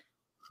lying.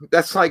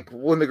 That's like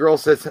when the girl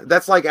says,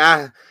 that's like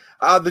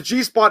the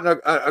G spot in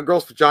a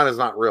girl's vagina is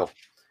not real,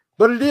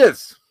 but it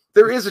is.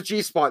 There is a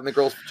G spot in the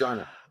girl's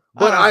vagina.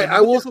 But I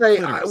will say,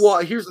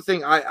 here's the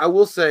thing. I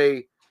will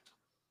say,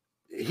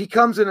 he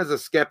comes in as a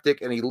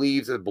skeptic and he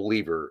leaves a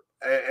believer.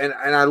 And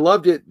I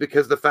loved it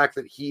because the fact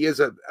that he is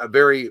a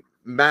very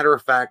matter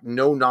of fact,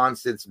 no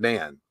nonsense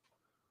man,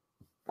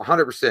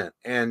 100%.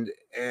 And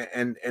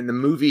the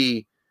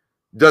movie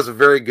does a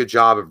very good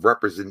job of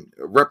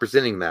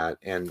representing that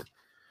and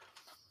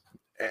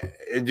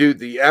do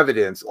the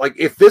evidence. Like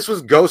if this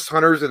was Ghost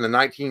Hunters in the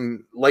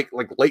late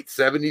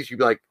 70s, you'd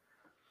be like,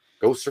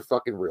 ghosts are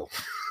fucking real.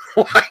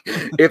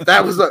 If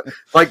that was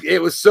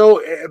it was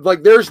so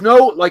there's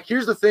no,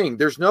 here's the thing,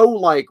 there's no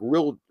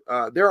real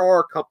there are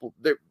a couple,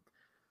 they're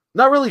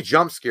not really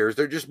jump scares,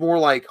 they're just more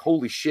like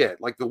holy shit,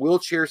 like the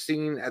wheelchair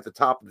scene at the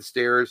top of the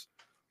stairs.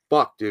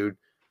 Fuck, dude,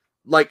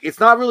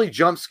 it's not really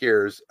jump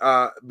scares,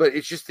 but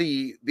it's just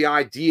the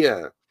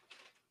idea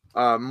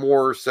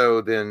more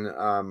so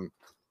than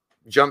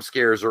jump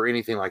scares or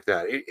anything like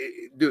that.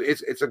 Dude,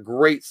 it's a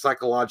great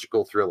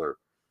psychological thriller.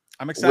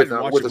 I'm excited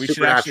to watch with a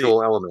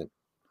supernatural element.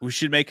 We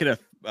should make it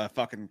a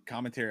fucking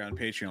commentary on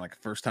Patreon, like a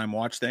first time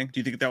watch thing. Do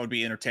you think that would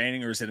be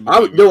entertaining, or is it a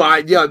movie?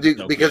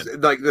 Dude, because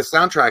good? The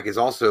soundtrack is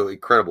also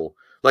incredible.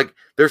 Like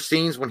there's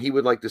scenes when he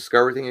would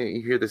discover things, and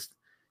you hear this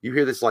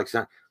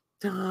sound.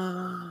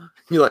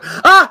 You're like,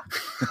 ah,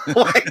 you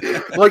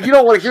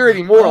don't want to hear it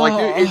anymore.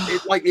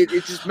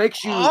 It just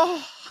makes you.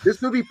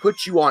 This movie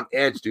puts you on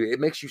edge, dude. It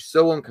makes you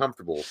so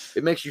uncomfortable.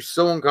 And it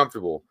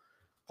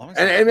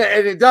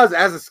does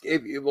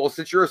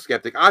since you're a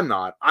skeptic. I'm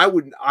not.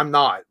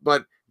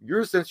 But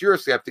since you're a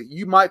skeptic,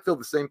 you might feel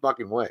the same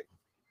fucking way.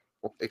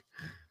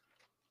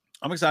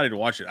 I'm excited to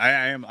watch it.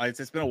 I am.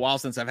 It's been a while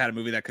since I've had a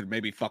movie that could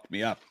maybe fuck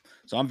me up.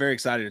 So I'm very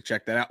excited to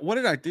check that out. What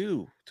did I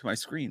do to my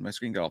screen? My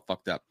screen got all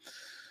fucked up.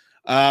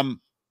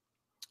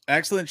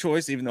 Excellent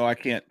choice, even though I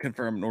can't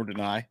confirm nor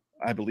deny.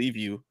 I believe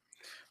you.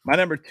 My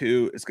number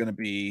 2 is going to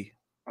be,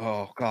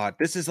 oh God,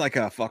 this is like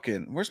a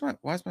fucking, why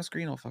is my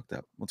screen all fucked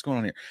up? What's going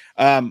on here?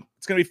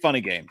 It's going to be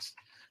Funny Games.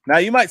 Now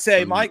you might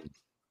say, Mike,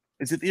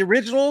 is it the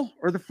original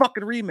or the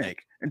fucking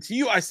remake? And to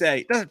you, I say,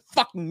 it doesn't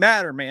fucking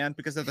matter, man,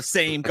 because they're the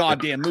same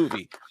goddamn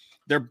movie.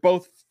 They're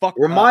both fucked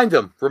up. Remind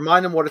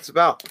them what it's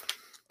about.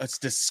 It's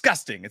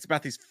disgusting. It's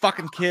about these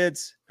fucking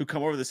kids who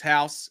come over this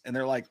house and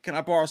they're like, can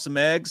I borrow some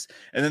eggs?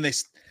 And then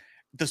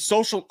the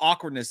social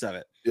awkwardness of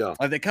it. Yeah.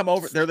 Like they come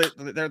over, they're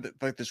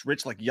like this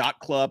rich, like yacht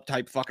club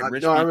type fucking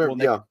rich no, people. Remember,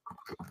 and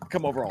they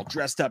come over all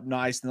dressed up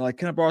nice. And they're like,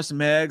 can I borrow some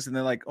eggs? And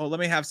they're like, oh, let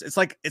me have, it's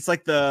like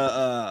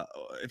the,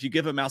 if you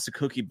give a mouse a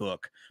cookie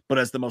book, but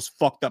as the most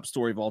fucked up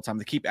story of all time,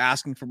 they keep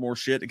asking for more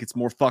shit. It gets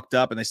more fucked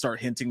up and they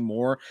start hinting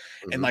more.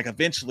 Mm-hmm. And like,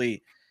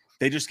 eventually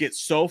they just get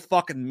so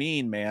fucking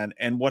mean, man.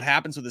 And what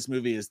happens with this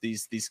movie is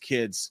these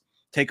kids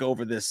take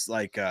over this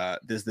like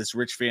this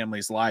rich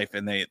family's life,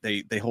 and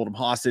they hold them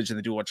hostage and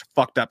they do a bunch of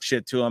fucked up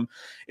shit to them.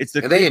 It's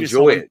the and they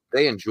enjoy it.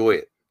 They enjoy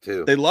it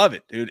too. They love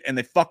it, dude. And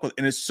they fuck with,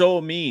 and it's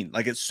so mean.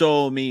 Like it's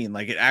so mean.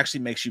 Like it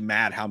actually makes you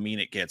mad how mean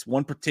it gets.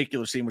 One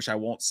particular scene, which I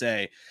won't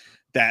say,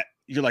 that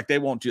you're like, they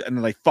won't do, and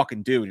then they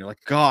fucking do, and you're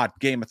like, God,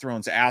 Game of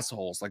Thrones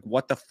assholes. Like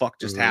what the fuck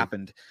just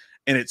happened?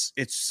 And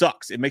it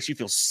sucks. It makes you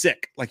feel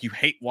sick. Like you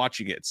hate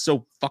watching it. It's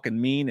so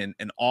fucking mean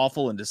and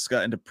awful and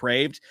disgusting and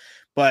depraved.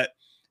 But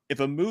if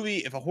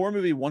a horror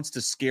movie wants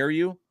to scare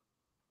you,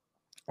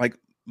 like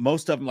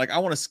most of them, like I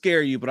want to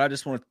scare you, but I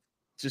just want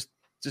to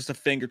just a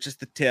finger, just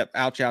the tip,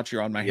 ouch,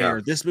 you're on my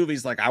hair. This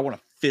movie's like, I want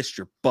to fist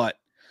your butt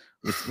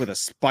with a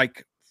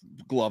spike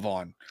glove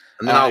on.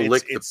 And then I'll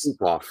lick the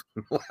poop off.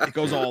 It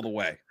goes all the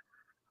way.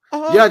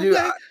 Yeah, dude.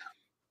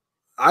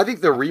 I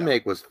think the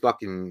remake was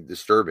fucking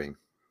disturbing.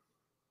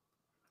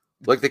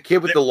 Like the kid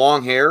with the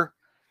long hair.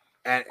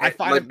 And I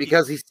find like,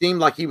 because he seemed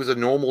like he was a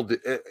normal,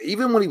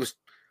 even when he was,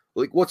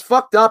 like what's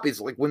fucked up is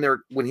like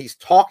when he's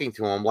talking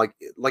to him, like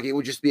it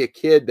would just be a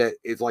kid that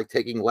is like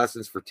taking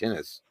lessons for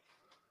tennis.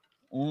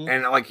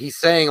 And like he's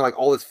saying like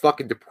all this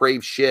fucking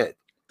depraved shit.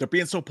 They're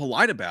being so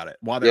polite about it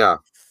while they're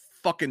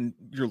fucking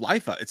your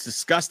life up. It's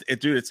disgusting.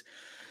 Dude,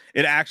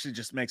 it actually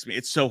just makes me,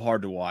 it's so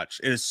hard to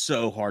watch. It is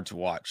so hard to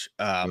watch.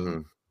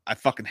 I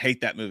fucking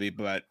hate that movie,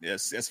 but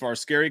as far as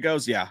scary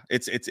goes, yeah,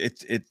 it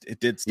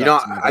did stuff. You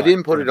know, I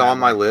didn't put it on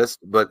my list,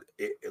 but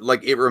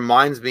it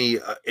reminds me,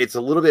 it's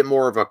a little bit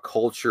more of a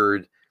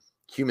cultured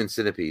Human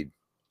Centipede.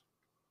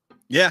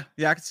 Yeah,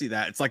 I can see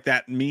that. It's like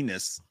that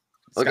meanness.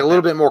 It's like a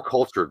little bit more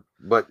cultured,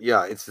 but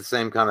yeah, it's the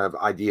same kind of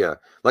idea.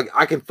 Like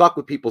I can fuck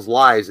with people's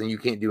lives and you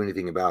can't do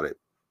anything about it.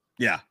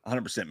 Yeah,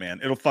 100%,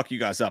 man. It'll fuck you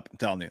guys up. I'm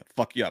telling you,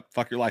 fuck you up,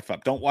 fuck your life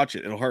up. Don't watch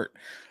it. It'll hurt.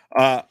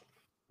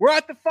 We're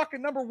at the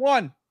fucking number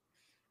 1.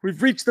 We've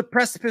reached the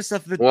precipice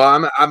of the.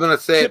 Well, I'm going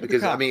to say it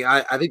because I mean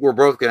I think we're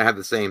both going to have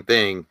the same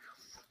thing.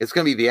 It's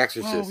going to be The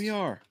Exorcist. Oh, we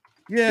are.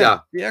 Yeah,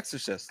 The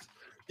Exorcist.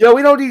 Yeah,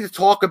 we don't need to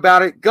talk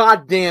about it.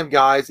 God damn,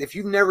 guys, if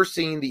you've never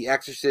seen The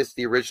Exorcist,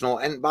 the original,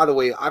 and by the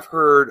way, I've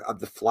heard of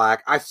the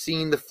flack. I've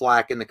seen the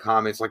flack in the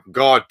comments. Like,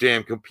 God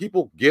damn, can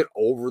people get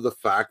over the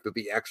fact that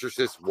The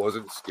Exorcist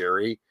wasn't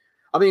scary?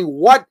 I mean,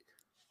 what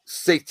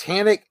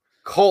satanic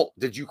cult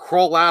did you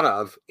crawl out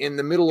of in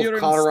the middle of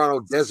Colorado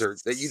desert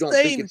that you don't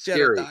think it's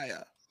scary?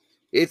 Jedediah.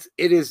 It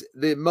is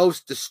the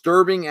most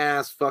disturbing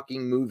ass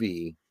fucking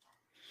movie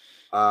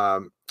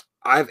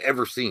I've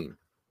ever seen.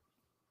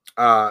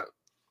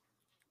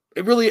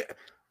 It really,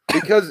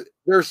 because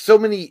there's so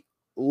many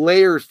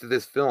layers to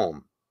this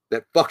film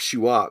that fucks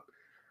you up.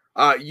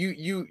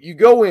 You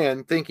go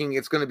in thinking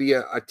it's going to be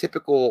a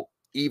typical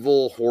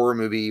evil horror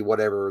movie,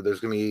 whatever. There's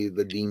going to be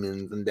the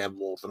demons and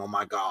devils, and oh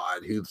my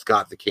God, who's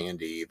got the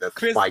candy that's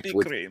spiked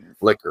with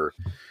liquor?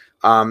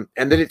 And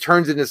then it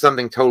turns into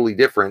something totally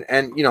different.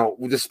 And, you know,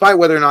 despite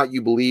whether or not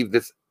you believe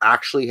this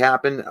actually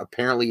happened,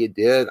 apparently it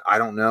did. I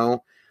don't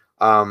know.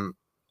 The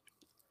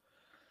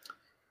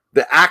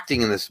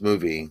acting in this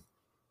movie,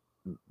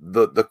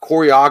 the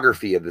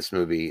choreography of this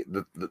movie,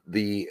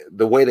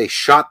 the way they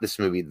shot this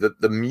movie,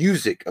 the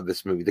music of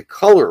this movie, the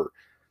color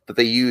that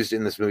they used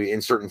in this movie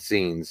in certain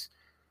scenes,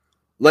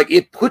 like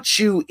it puts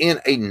you in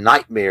a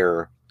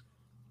nightmare.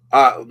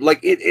 Like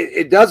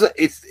it does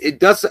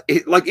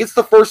like it's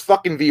the first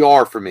fucking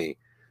VR for me.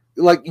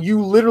 Like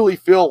you literally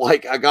feel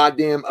like a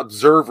goddamn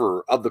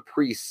observer of the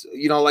priests.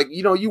 You know, like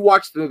you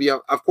watch the movie.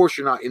 Of course,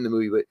 you're not in the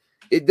movie, but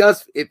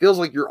it feels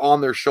like you're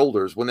on their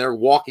shoulders when they're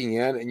walking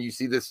in, and you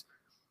see this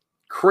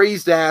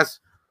crazed ass,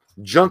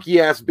 junky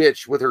ass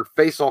bitch with her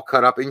face all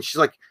cut up, and she's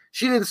like,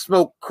 she didn't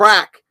smoke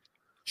crack,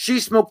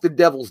 she smoked the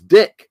devil's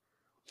dick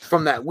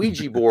from that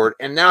Ouija board,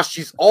 and now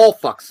she's all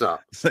fucks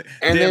up. Like,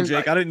 and damn, then,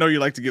 Jake, I didn't know you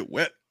like to get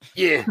wet.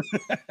 Yeah.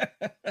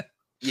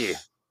 Yeah.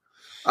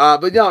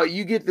 But no,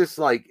 you get this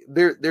like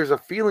there's a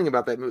feeling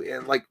about that movie,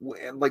 and like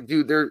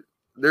dude,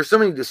 there's so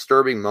many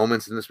disturbing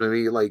moments in this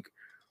movie. Like,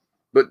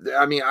 but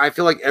I mean, I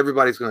feel like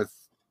everybody's gonna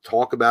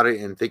talk about it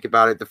and think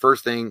about it. The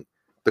first thing,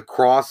 the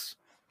cross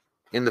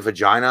in the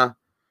vagina.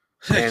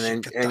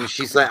 And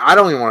she's like,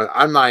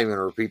 I'm not even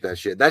gonna repeat that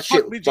shit. That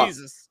shit,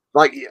 Jesus.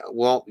 Like,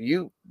 well,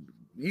 you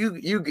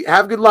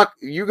have good luck.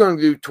 You're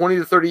gonna do 20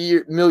 to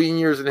 30 million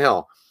years in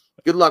hell.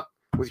 Good luck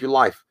with your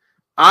life.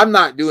 I'm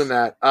not doing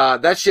that.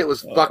 That shit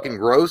was fucking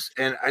gross,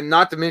 and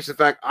not to mention the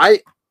fact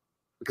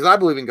because I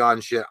believe in God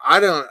and shit.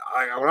 When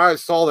I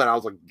saw that, I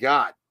was like,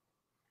 God.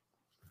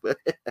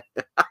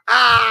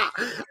 I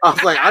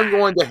was like, I'm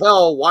going to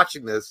hell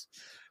watching this.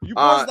 You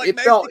boys like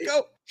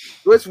Mexico?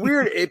 It's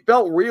weird. It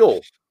felt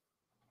real.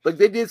 Like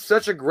they did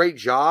such a great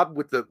job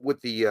with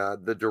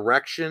the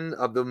direction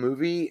of the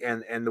movie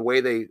and the way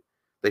they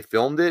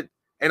filmed it,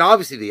 and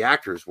obviously the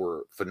actors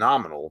were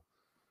phenomenal.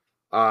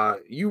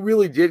 You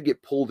really did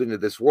get pulled into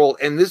this world,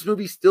 and this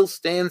movie still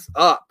stands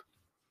up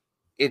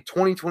in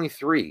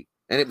 2023,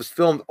 and it was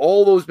filmed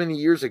all those many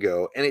years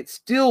ago, and it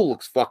still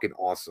looks fucking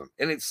awesome,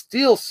 and it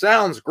still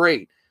sounds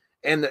great,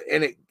 and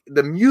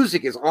the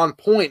music is on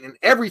point, and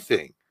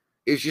everything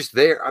is just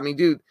there. I mean,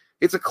 dude,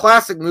 it's a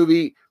classic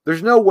movie.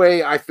 There's no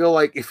way I feel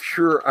like if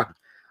you're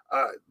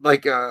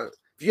if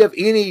you have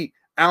any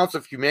ounce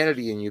of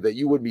humanity in you that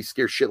you wouldn't be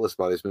scared shitless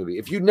by this movie.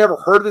 If you've never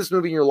heard of this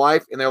movie in your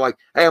life and they're like,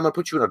 hey, I'm gonna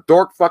put you in a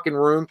dark fucking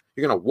room,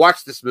 you're gonna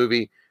watch this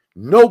movie,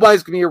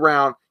 nobody's gonna be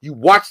around, you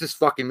watch this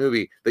fucking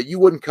movie, that you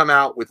wouldn't come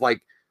out with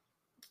like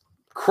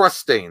crust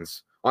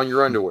stains on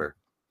your underwear.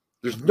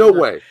 There's no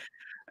way.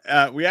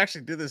 We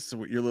actually did this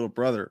with your little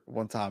brother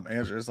one time.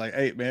 Andrew was like,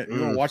 hey man, you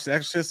want to watch The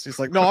Exorcist? He's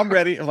like, no, I'm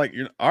ready. I'm like,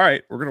 all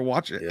right, we're gonna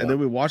watch it. Yeah. And then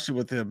we watched it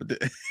with him.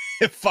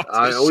 It fucked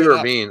I know we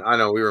were mean. I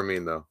know we were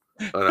mean though.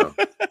 I know.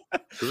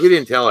 Because we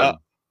didn't tell him.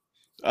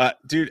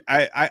 Dude,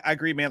 I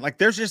agree, man. Like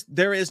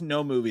there is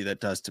no movie that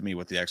does to me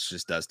what The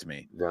Exorcist does to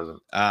me. It doesn't.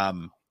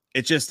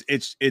 It's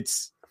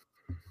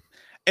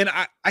and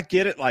I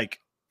get it, like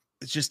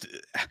it's just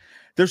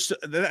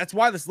that's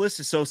why this list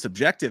is so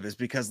subjective, is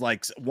because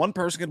like one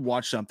person could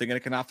watch something and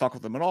it cannot fuck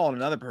with them at all, and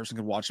another person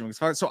could watch them.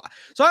 So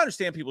I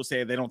understand people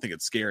say they don't think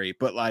it's scary,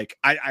 but like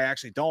I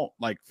actually don't,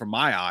 like from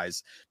my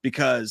eyes,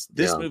 because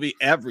this movie,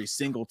 every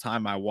single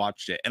time I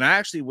watched it, and I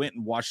actually went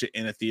and watched it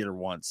in a theater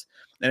once,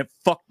 and it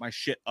fucked my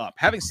shit up.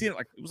 Having seen it,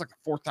 like it was like the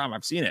fourth time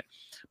I've seen it,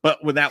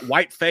 but with that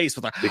white face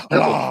with like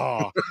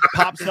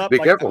pops up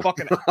like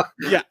fucking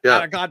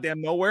out of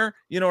goddamn nowhere.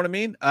 You know what I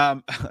mean?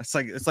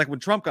 It's like when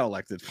Trump got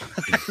elected.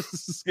 This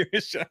is the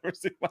scariest shit I've ever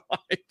seen in my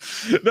life.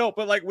 No,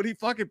 but like when he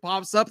fucking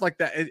pops up like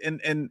that,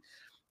 and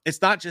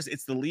it's not just,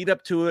 it's the lead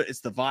up to it, it's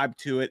the vibe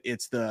to it,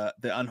 it's the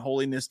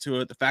unholiness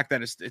to it, the fact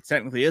that it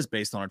technically is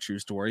based on a true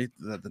story,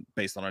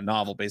 based on a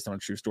novel, based on a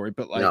true story,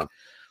 but like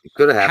it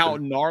could have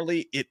happened. How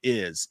gnarly it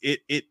is.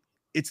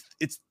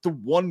 It's the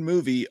one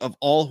movie of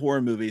all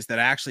horror movies that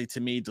actually, to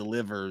me,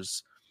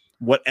 delivers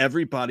what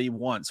everybody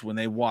wants when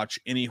they watch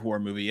any horror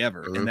movie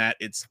ever. And that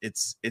it's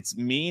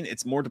mean,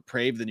 it's more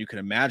depraved than you can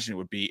imagine it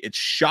would be. It's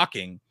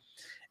shocking,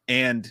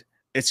 and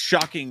it's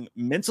shocking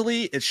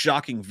mentally, it's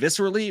shocking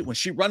viscerally. When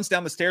she runs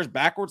down the stairs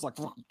backwards, like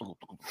it's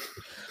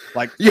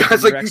like you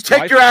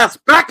take your ass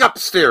back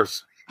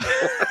upstairs.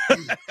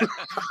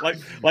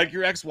 like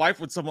your ex-wife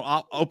when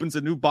someone opens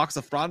a new box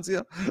of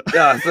Franzia.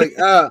 Yeah, it's like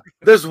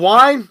there's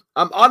wine,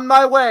 I'm on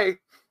my way.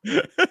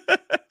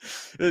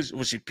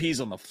 When she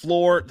pees on the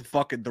floor,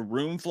 the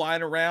room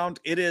flying around.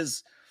 It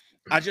is,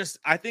 I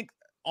think,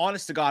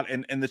 honest to God,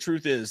 and the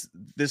truth is,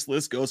 this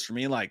list goes for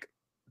me like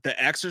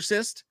The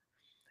Exorcist,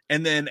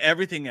 and then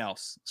everything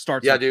else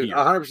starts. Yeah, dude,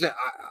 100%.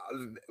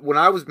 When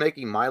I was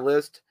making my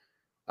list,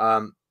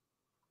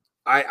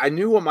 I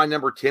knew what my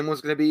number 10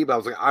 was going to be, but I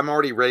was like, I'm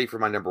already ready for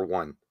my number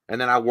 1.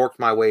 And then I worked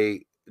my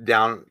way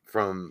down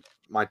from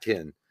my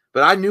 10.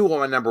 But I knew what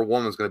my number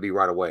 1 was going to be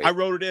right away. I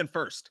wrote it in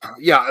first.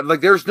 Yeah,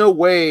 like there's no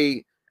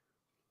way.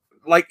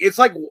 Like it's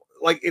like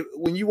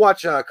when you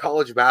watch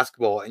college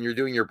basketball and you're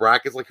doing your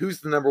brackets, like who's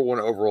the number 1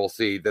 overall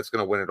seed that's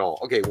going to win it all?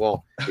 Okay,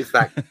 well, it's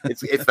that.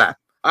 it's that.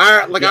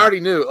 I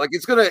already knew. Like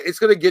it's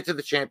gonna get to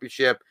the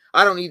championship.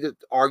 I don't need to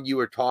argue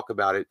or talk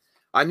about it.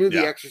 I knew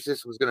The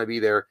Exorcist was going to be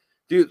there,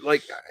 dude.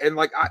 And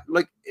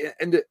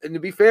to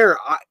be fair,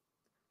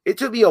 it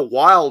took me a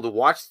while to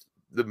watch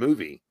the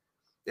movie.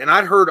 And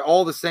I'd heard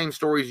all the same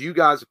stories you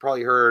guys have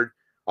probably heard.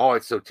 Oh,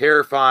 it's so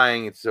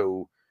terrifying. It's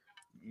so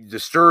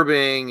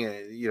disturbing. I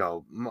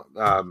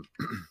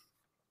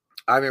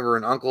remember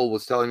an uncle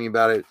was telling me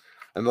about it.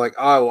 I'm like,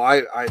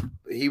 oh,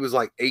 he was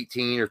like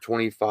 18 or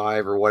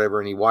 25 or whatever.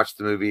 And he watched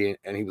the movie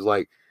and he was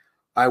like,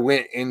 I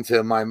went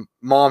into my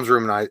mom's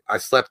room and I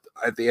slept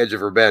at the edge of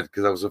her bed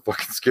because I was so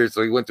fucking scared.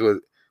 So he went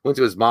to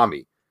his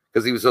mommy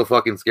because he was so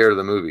fucking scared of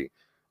the movie.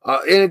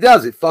 And it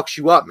fucks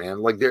you up,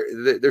 man. Like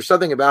there's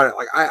something about it.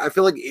 Like I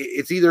feel like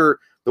it's either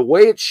the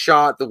way it's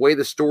shot, the way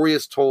the story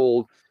is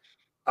told,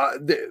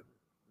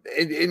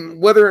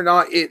 and whether or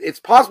not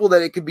it's possible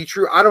that it could be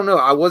true. I don't know.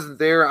 I wasn't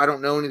there. I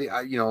don't know anything.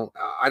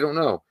 I don't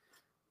know.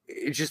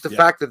 It's just the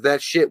fact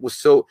that shit was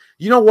so.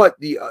 You know what?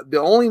 The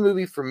only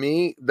movie for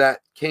me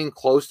that came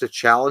close to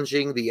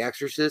challenging The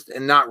Exorcist,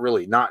 and not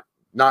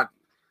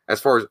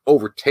as far as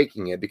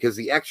overtaking it, because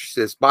The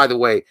Exorcist, by the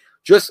way,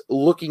 just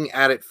looking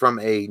at it from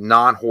a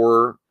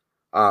non-horror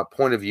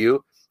point of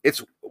view,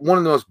 it's one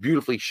of the most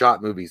beautifully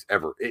shot movies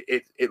ever.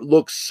 It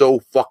looks so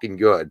fucking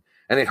good,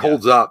 and it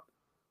holds up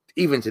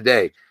even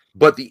today.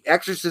 But The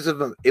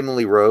Exorcism of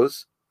Emily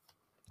Rose,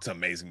 it's an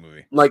amazing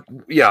movie. Like,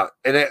 yeah,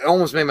 and it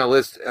almost made my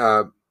list.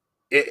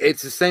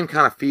 It's the same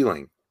kind of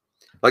feeling.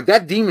 Like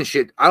that demon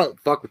shit, I don't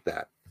fuck with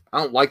that. I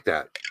don't like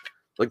that.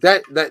 Like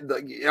that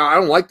I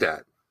don't like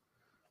that.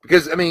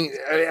 Because, I mean,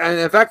 and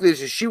the fact is,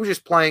 she was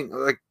just playing,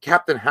 like,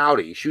 Captain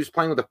Howdy. She was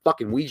playing with a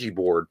fucking Ouija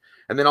board.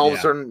 And then all of a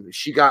sudden,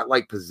 she got,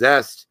 like,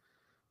 possessed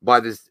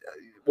by this,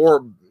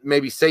 or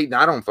maybe Satan.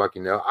 I don't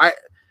fucking know.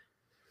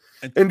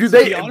 And do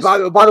they,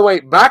 by the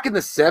way, back in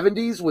the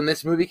 70s, when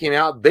this movie came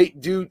out, they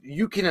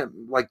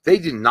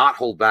did not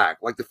hold back.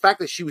 Like, the fact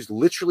that she was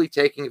literally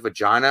taking a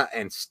vagina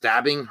and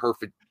stabbing her,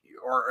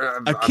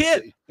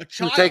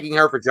 she was taking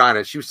her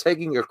vagina. She was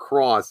taking a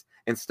cross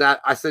and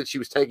I said she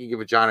was taking a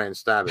vagina and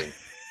stabbing.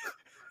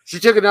 She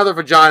took another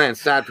vagina and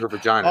stabbed her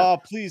vagina. Oh,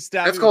 please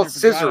stab. That's called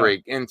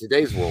scissoring in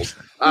today's world.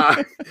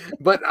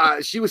 But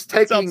she was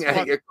taking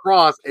a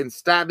cross and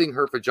stabbing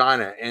her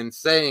vagina and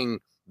saying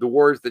the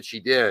words that she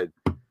did.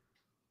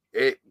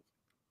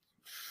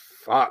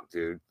 Fuck,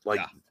 dude.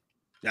 Like,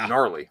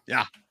 gnarly.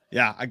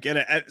 Yeah, I get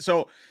it. And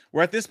so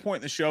we're at this point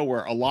in the show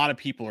where a lot of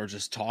people are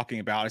just talking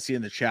about, I see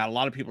in the chat, a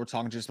lot of people are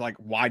talking just like,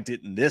 why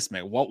didn't this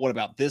make? What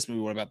about this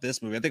movie? What about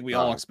this movie? I think we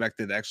all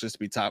expected the Exorcist to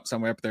be top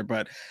somewhere up there,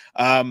 but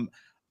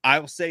I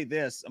will say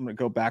this. I'm going to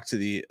go back to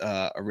the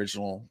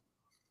original.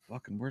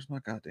 Fucking, where's my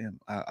goddamn?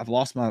 I've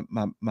lost my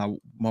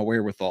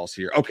wherewithals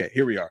here. Okay,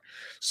 here we are.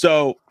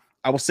 So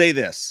I will say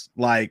this: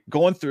 like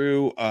going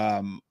through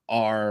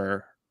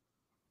our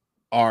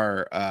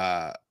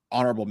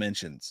honorable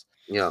mentions.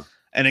 Yeah.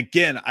 And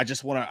again, I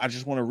just want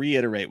to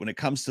reiterate when it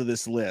comes to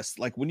this list.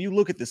 Like when you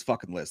look at this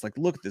fucking list, like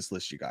look at this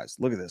list, you guys.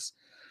 Look at this.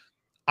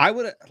 I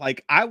would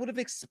have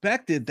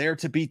expected there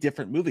to be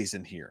different movies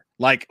in here.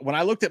 Like when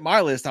I looked at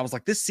my list, I was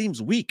like, this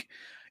seems weak.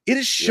 It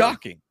is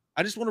shocking.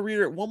 I just want to read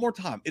it one more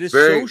time. It is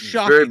so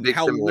shocking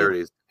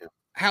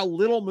how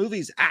little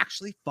movies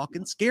actually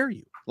fucking scare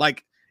you.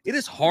 Like it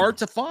is hard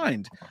to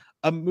find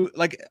a movie.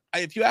 Like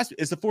if you ask me,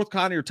 is The Fourth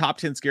Kind your top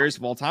 10 scariest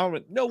of all time? I'm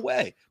like, no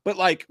way. But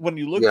like when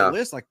you look at the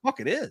list, like fuck,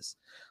 it is.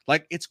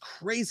 Like it's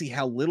crazy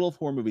how little of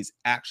horror movies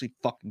actually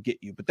fucking get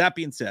you. But that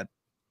being said,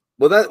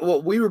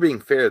 we were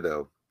being fair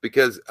though.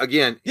 Because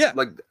again,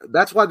 like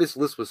that's why this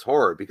list was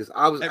hard, because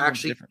I was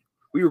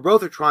we were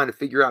both trying to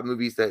figure out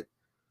movies that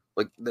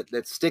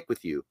that stick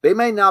with you. They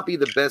may not be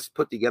the best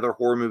put together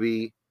horror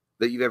movie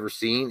that you've ever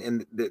seen,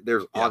 and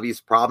there's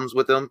obvious problems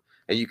with them,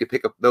 and you could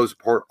pick up those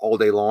apart all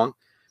day long.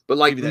 But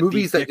like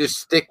movies that just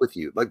stick with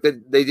you, like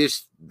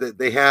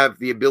they have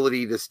the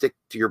ability to stick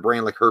to your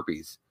brain like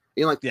herpes.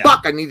 You're like,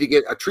 fuck, I need to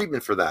get a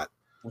treatment for that.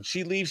 When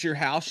she leaves your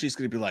house, she's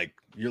gonna be like,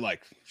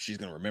 she's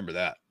gonna remember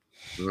that.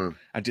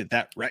 I did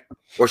that right.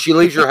 Or she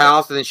leaves your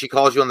house and then she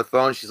calls you on the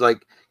phone. She's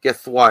like,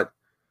 guess what?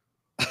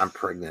 I'm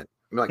pregnant.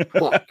 I'm like,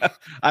 fuck.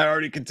 I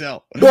already can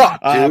tell. Fuck,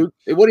 dude.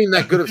 It wasn't even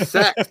that good of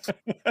sex.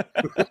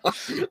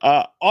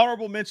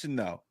 Honorable mention,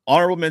 though.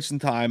 Honorable mention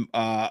time.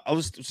 I'll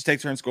just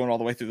take turns going all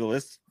the way through the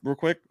list real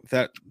quick, if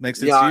that makes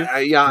sense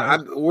to you.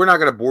 We're not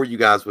going to bore you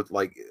guys with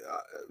like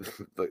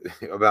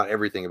about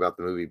everything about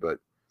the movie, but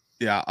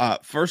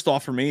first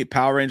off, for me,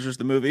 Power Rangers,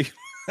 the movie.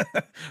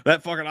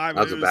 That fucking eye.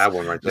 That's a bad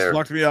one right there.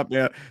 Fucked me up.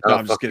 Yeah, no,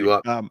 I'm just kidding.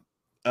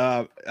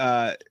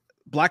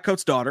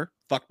 Blackcoat's Daughter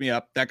fucked me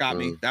up. That got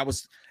me. That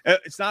was.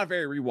 It's not a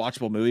very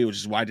rewatchable movie, which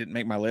is why I didn't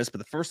make my list. But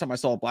the first time I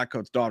saw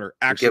Blackcoat's Daughter,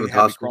 actually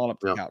had me crawling up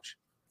the couch,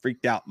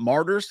 freaked out.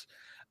 Martyrs,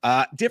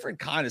 different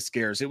kind of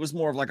scares. It was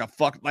more of like a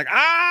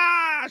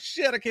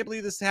shit, I can't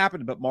believe this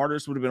happened. But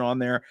Martyrs would have been on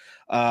there.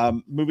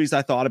 Movies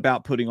I thought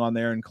about putting on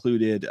there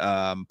included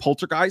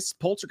Poltergeist.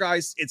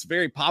 Poltergeist, it's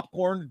very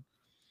popcorn.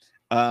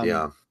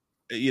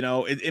 You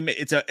know,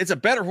 it's a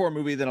better horror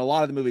movie than a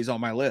lot of the movies on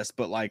my list,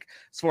 but like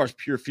as far as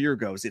pure fear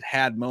goes, it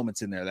had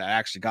moments in there that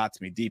actually got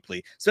to me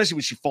deeply, especially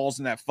when she falls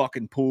in that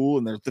fucking pool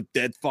and the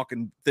dead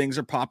fucking things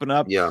are popping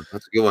up. Yeah,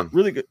 that's a good one.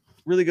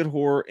 Really good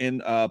horror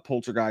in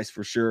Poltergeist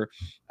for sure.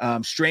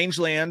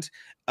 Strangeland,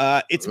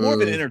 it's more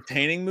of an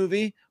entertaining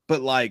movie,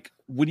 but like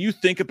when you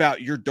think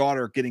about your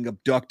daughter getting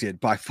abducted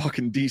by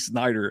fucking Dee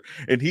Snider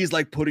and he's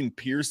like putting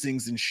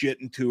piercings and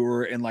shit into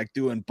her and like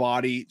doing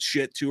body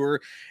shit to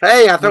her.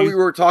 Hey, I thought we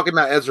were talking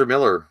about Ezra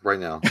Miller right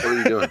now. What are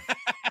you doing?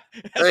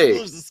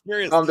 Hey,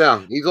 calm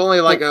down. He's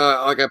only like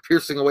a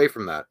piercing away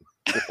from that.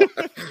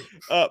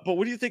 But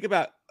what do you think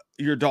about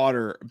your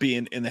daughter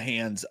being in the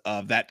hands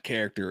of that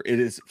character?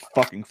 It is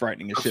fucking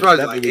frightening as shit.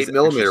 That like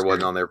 8mm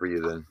wasn't on there for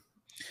you then.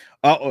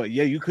 Oh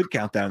yeah, you could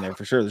count that in there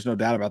for sure. There's no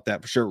doubt about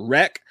that for sure.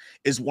 Wreck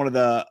is one of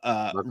the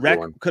Wreck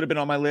could have been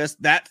on my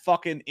list. That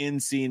fucking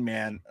end scene,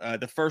 man.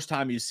 The first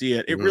time you see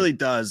it, it really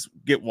does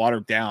get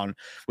watered down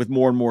with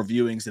more and more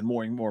viewings and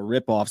more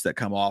rip-offs that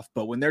come off.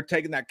 But when they're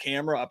taking that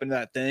camera up into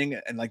that thing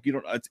and like you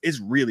don't, it's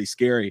really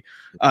scary.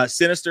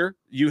 Sinister,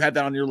 you had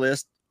that on your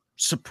list.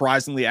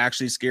 Surprisingly,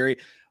 actually scary.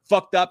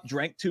 Fucked up,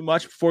 drank too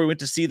much before we went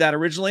to see that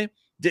originally.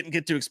 Didn't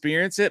get to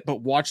experience it, but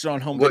watched it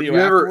on home video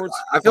afterwards.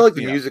 I feel like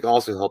the music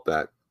also helped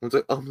that. It's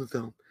like,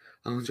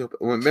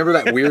 Remember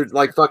that weird,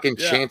 like, fucking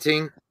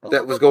chanting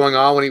that was going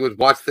on when he would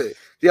watch the.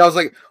 Yeah, I was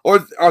like,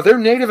 are there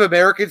Native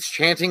Americans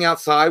chanting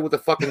outside with a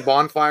fucking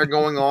bonfire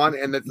going on,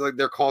 and it's like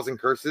they're causing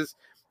curses?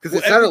 Because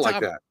it sounded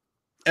like that.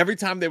 Every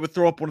time they would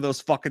throw up one of those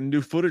fucking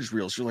new footage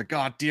reels, you're like,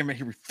 God damn it,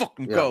 here we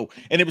fucking go.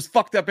 And it was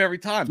fucked up every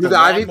time. Dude,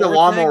 I think the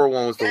lawnmower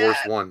one was the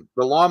worst one.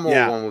 The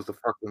lawnmower one was the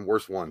fucking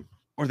worst one.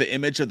 Or the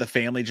image of the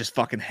family just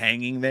fucking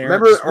hanging there.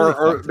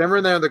 Remember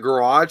they're in the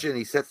garage and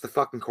he sets the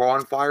fucking car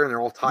on fire and they're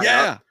all tied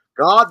up?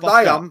 God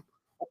damn.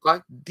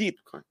 Okay.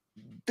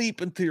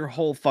 Deep into your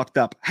whole fucked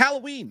up.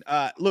 Halloween.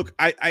 Look,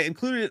 I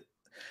included it.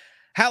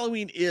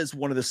 Halloween is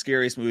one of the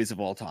scariest movies of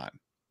all time.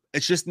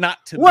 It's just not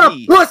to me. What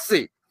a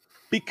pussy!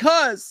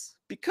 Because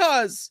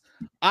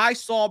I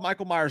saw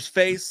Michael Myers'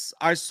 face,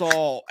 I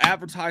saw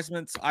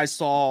advertisements, I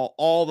saw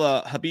all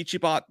the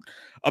Habicibot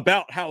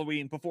about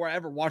Halloween before I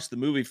ever watched the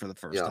movie for the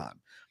first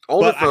time.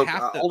 Older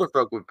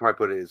folk would probably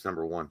put it as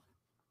number one.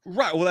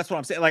 Right. Well, that's what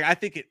I'm saying. Like, I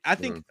think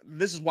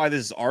this is why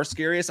this is our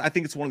scariest. I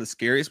think it's one of the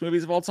scariest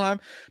movies of all time.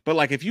 But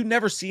like, if you've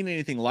never seen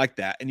anything like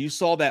that and you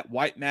saw that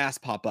white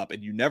mask pop up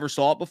and you never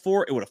saw it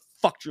before, it would have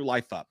fucked your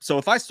life up. So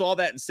if I saw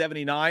that in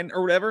 79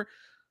 or whatever,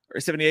 or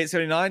 78,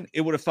 79,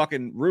 it would have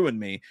fucking ruined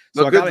me.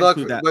 So but good luck.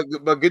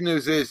 But good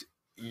news is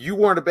you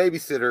weren't a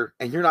babysitter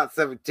and you're not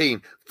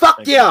 17.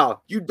 Fuck yeah,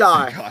 you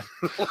die.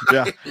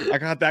 Yeah, I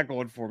got that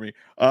going for me.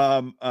 It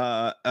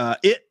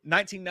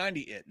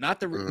 1990 It, not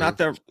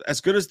the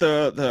as good as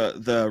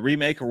the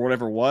remake or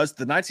whatever it was.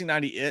 The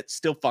 1990 It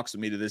still fucks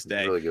with me to this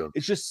day. Really good.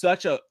 It's just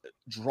such a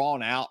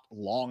drawn out,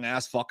 long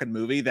ass fucking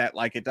movie that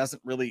like it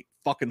doesn't really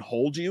fucking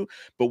hold you.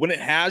 But when it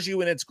has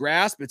you in its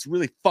grasp, it's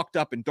really fucked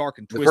up and dark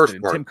and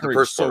twisted. And Tim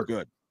Curry's so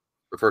good.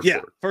 The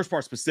first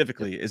part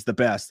specifically is the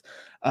best.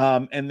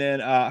 And then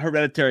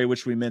Hereditary,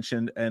 which we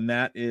mentioned, and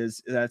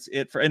that's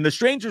it for. And The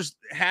Strangers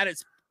had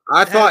its.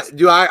 I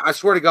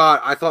swear to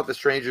God, I thought The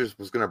Strangers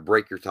was going to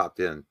break your top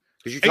 10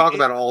 because you talk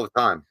about it all the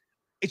time.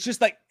 It's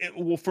just like,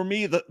 for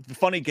me, the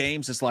Funny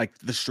Games is like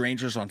The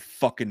Strangers on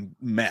fucking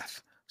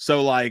meth.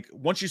 So like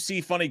once you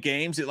see Funny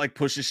Games, it like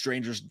pushes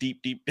Strangers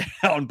deep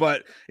down.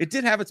 But it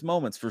did have its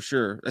moments for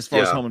sure as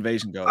far as home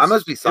invasion goes. I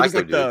must be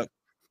psycho, dude.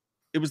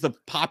 It was the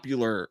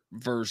popular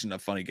version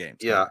of Funny Games.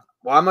 Yeah.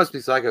 Well, I must be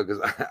psycho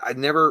because I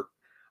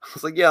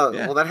was like,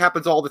 well, that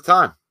happens all the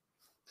time.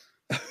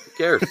 Who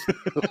cares?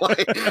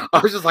 Like, I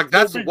was just like,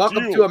 that's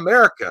welcome to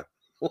America.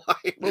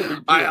 Like,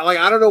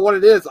 I don't know what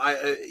it is.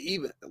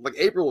 Even like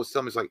April was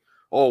telling me, it's like,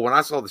 oh, when I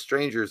saw The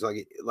Strangers,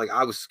 like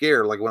I was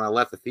scared. Like when I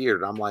left the theater,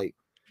 and I'm like,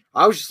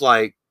 I was just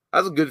like,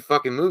 that's a good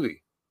fucking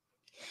movie.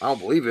 I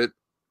don't believe it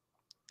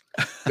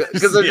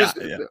because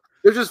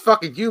they're just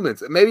fucking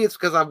humans. Maybe it's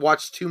because I've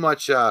watched too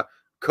much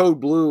Code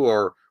Blue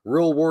or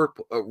Real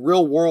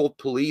World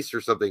Police or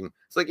something.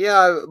 It's like,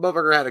 yeah,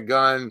 motherfucker had a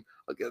gun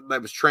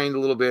that was trained a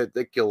little bit.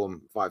 They kill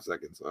him 5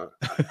 seconds. I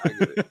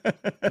get it.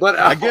 But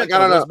I don't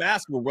know. Those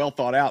masks were well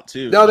thought out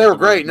too. No, they were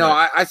great. No,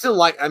 I still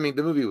like. I mean,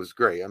 the movie was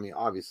great. I mean,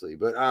 obviously,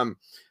 but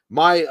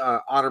my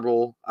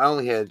honorable. I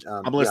only had.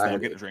 I'm listening. I'll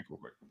get a drink real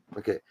quick.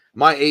 Okay,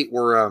 my 8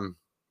 were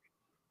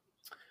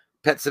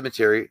Pet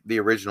Sematary, the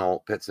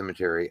original Pet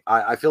Sematary.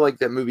 I feel like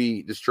that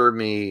movie disturbed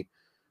me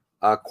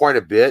quite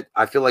a bit.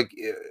 I feel like,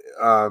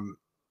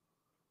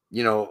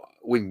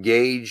 when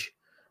Gage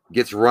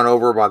gets run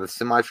over by the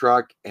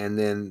semi-truck and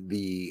then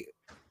the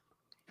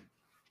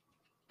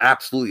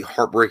absolutely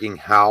heartbreaking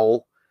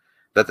howl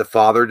that the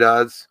father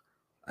does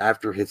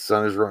after his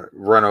son is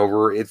run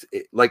over,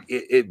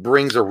 it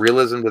brings a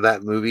realism to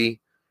that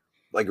movie,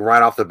 like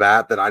right off the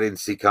bat that I didn't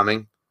see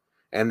coming.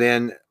 And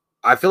then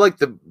I feel like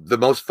the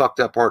most fucked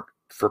up part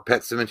for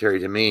Pet Sematary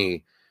to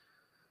me,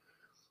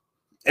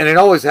 and it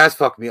always has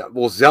fucked me up.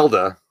 Well,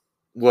 Zelda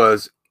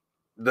was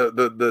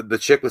the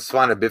chick with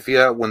spina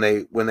bifida when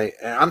they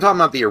I'm talking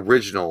about the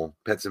original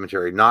Pet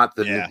Sematary, not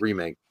the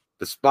remake,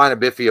 the spina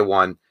bifida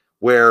one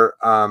where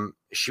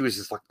she was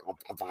just like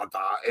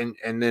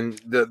and then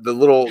the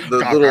little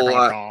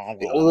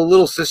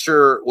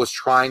sister was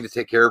trying to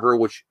take care of her,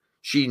 which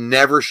she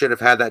never should have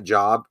had that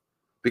job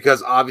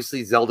because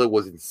obviously Zelda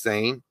was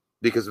insane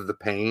because of the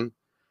pain.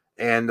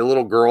 And the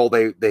little girl,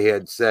 they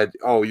had said,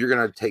 oh, you're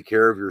going to take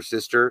care of your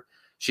sister.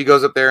 She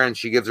goes up there and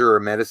she gives her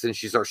medicine.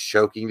 She starts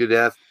choking to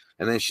death.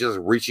 And then she starts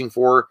reaching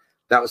for her.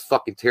 That was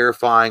fucking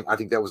terrifying. I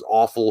think that was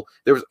awful.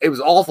 It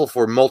was awful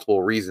for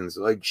multiple reasons.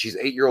 Like she's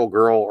 8-year-old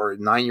girl or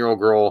 9-year-old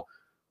girl.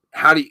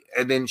 And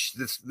then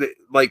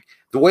the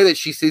way that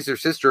she sees her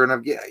sister,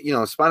 and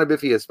spina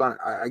bifida,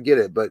 I get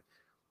it, but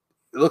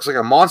it looks like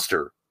a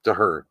monster to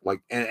her.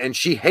 Like, and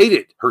she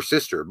hated her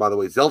sister, by the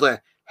way.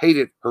 Zelda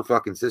hated her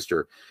fucking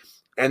sister.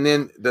 And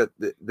then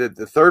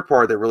the third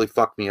part that really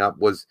fucked me up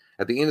was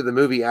at the end of the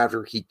movie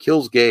after he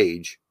kills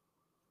Gage,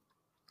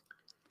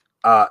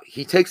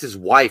 he takes his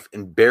wife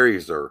and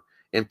buries her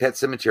in Pet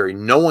Sematary,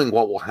 knowing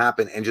what will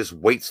happen and just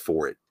waits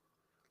for it.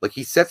 Like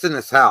he sits in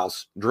his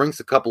house, drinks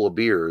a couple of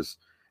beers,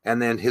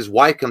 and then his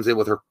wife comes in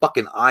with her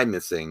fucking eye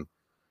missing,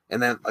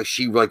 and then like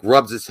she like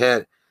rubs his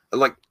head,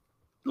 like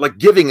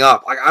giving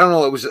up. Like I don't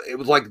know. It was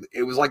like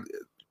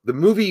the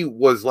movie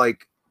was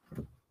like.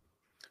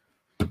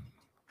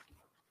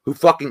 who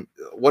fucking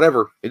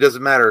whatever. It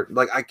doesn't matter.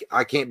 Like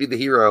I can't be the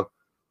hero.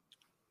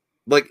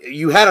 Like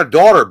you had a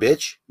daughter,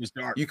 bitch.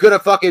 You could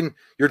have fucking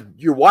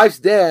your wife's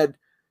dead.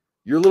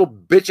 Your little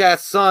bitch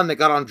ass son that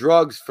got on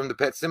drugs from the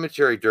Pet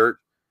Cemetery dirt.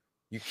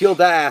 You killed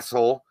that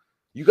asshole.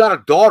 You got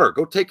a daughter.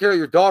 Go take care of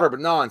your daughter.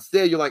 But no,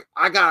 instead you're like,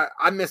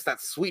 I miss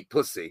that sweet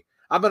pussy.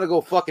 I'm gonna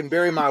go fucking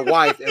bury my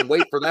wife and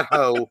wait for that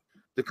hoe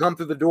to come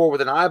through the door with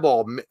an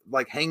eyeball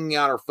like hanging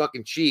out her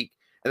fucking cheek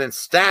and then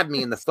stab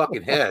me in the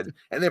fucking head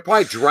and then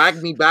probably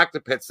drag me back to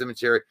Pet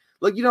Cemetery.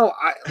 Like, you know,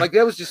 like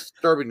that was just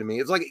disturbing to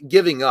me. It's like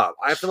giving up.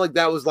 I feel like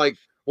that was like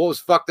what was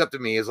fucked up to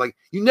me is like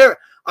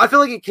I feel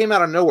like it came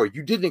out of nowhere.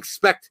 You didn't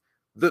expect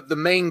the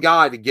main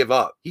guy to give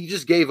up. He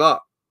just gave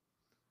up,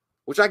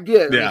 which I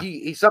get. Yeah. I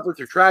mean, he suffered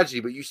through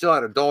tragedy, but you still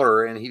had a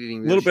daughter, and he didn't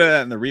even. A little bit of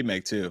that in the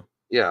remake too.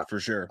 Yeah, for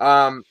sure.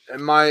 And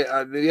my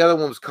the other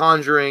one was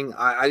Conjuring.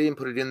 I didn't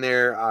put it in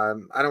there.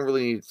 I don't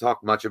really need to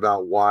talk much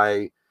about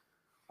why.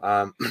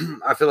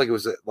 I feel like it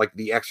was like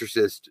The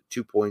Exorcist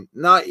 2.0.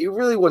 Not it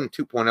really wasn't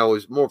 2.0. It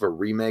was more of a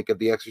remake of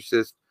The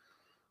Exorcist.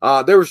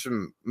 There were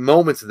some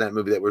moments in that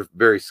movie that were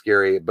very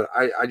scary, but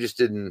I just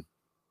didn't.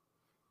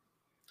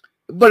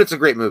 But it's a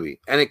great movie,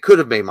 and it could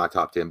have made my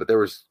top 10. But there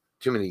was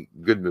too many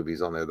good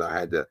movies on there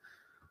that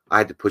I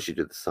had to push it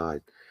to the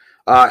side.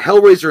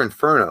 Hellraiser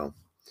Inferno.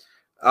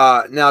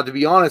 Now, to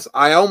be honest,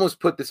 I almost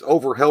put this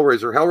over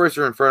Hellraiser.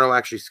 Hellraiser Inferno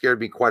actually scared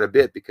me quite a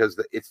bit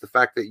because it's the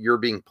fact that you're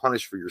being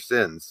punished for your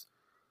sins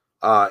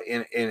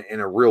in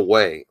a real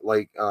way.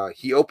 Like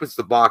he opens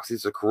the box.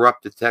 He's a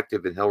corrupt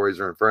detective in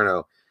Hellraiser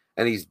Inferno,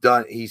 and he's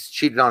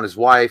cheated on his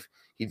wife.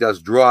 He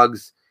does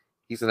drugs.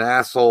 He's an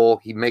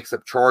asshole. He makes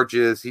up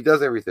charges. He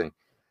does everything.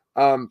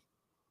 And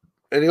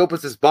he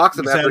opens his box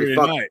up after he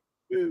fucks.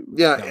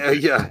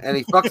 Yeah, and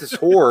he fucks his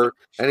whore,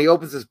 and he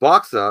opens his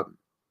box up,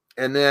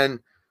 and then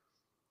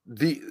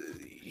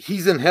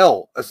he's in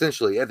hell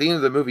essentially. At the end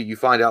of the movie, you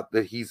find out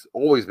that he's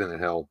always been in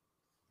hell.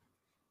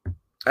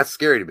 That's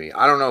scary to me.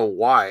 I don't know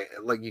why.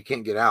 Like you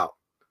can't get out.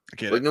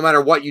 Like no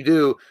matter what you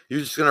do, you're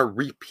just gonna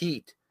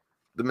repeat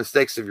the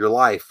mistakes of your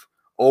life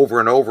over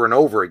and over and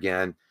over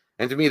again.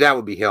 And to me, that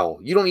would be hell.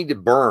 You don't need to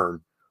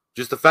burn.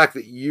 Just the fact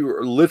that you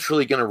are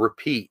literally gonna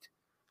repeat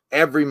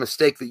every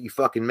mistake that you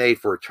fucking made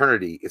for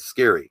eternity is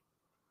scary.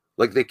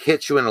 Like they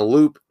catch you in a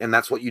loop, and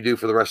that's what you do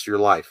for the rest of your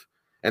life,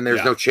 and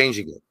there's no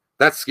changing it.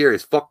 That's scary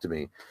as fuck to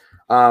me.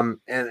 And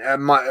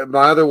my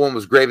other one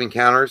was Grave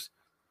Encounters.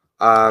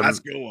 That's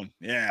a good one.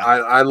 Yeah,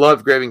 I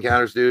love Grave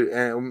Encounters, dude.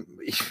 And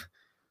it's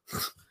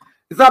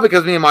not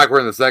because me and Mike were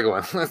in the second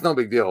one. That's no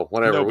big deal.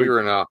 Whatever. We were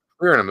in a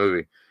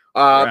movie.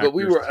 But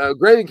we were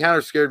Grave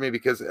Encounters scared me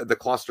because of the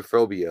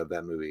claustrophobia of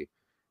that movie.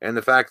 And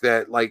the fact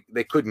that like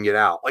they couldn't get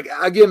out. Like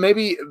again,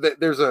 maybe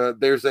there's a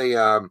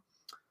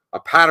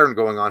pattern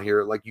going on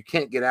here. Like you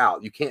can't get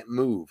out, you can't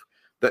move.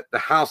 That the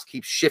house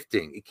keeps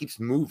shifting, it keeps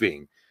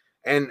moving,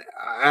 and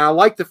I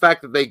like the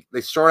fact that they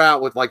start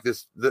out with like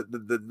this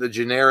the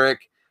generic,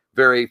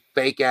 very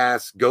fake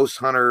ass ghost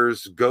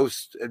hunters,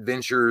 ghost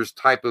adventures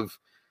type of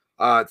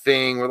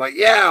thing. We're like,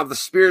 yeah, the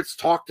spirits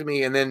talk to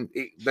me, and then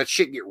that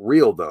shit get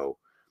real though.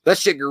 That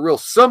shit get real.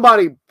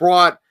 Somebody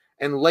brought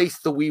and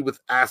laced the weed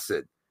with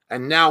acid.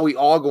 And now we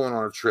all going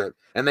on a trip,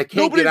 and they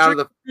can't get out of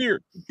the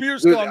beer.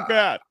 Beer's gone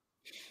bad.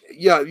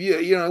 Yeah,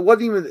 you know, it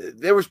wasn't even.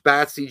 There was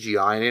bad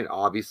CGI in it,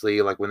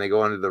 obviously. Like when they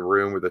go into the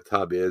room where the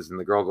tub is, and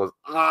the girl goes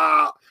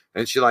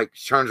and she like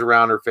turns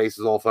around, her face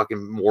is all fucking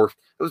morphed.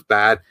 It was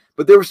bad,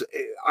 but there was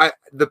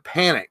the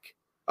panic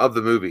of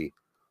the movie.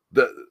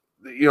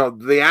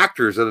 The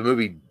actors of the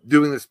movie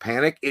doing this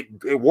panic,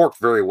 it worked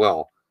very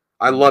well.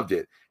 I loved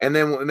it. And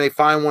then when they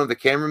find one of the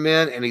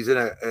cameramen, and he's in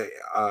a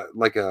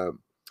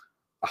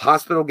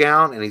hospital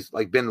gown, and he's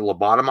like been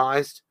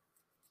lobotomized.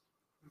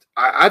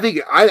 I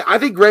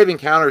think Grave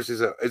Encounters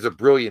is a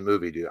brilliant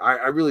movie, dude.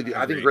 I really do.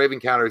 I think Grave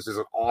Encounters is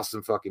an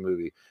awesome fucking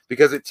movie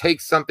because it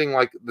takes something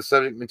like the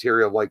subject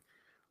material like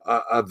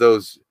of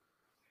those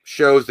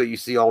shows that you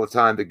see all the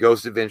time, the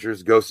Ghost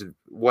Adventures, Ghost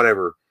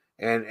whatever,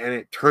 and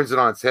it turns it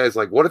on its head. It's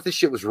like, what if this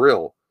shit was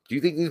real? Do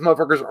you think these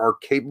motherfuckers are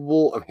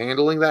capable of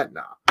handling that?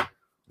 Nah.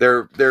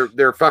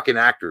 They're fucking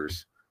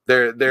actors.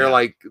 They're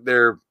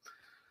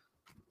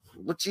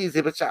what cheesy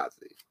but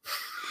chassis.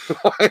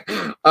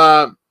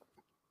 My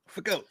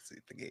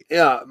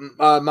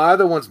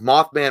other one's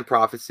Mothman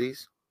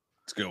Prophecies.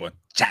 It's a good one.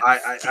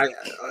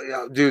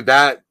 Dude,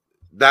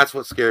 that's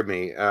what scared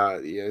me.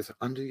 It's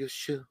under your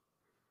shoe,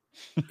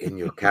 in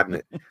your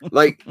cabinet.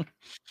 Like,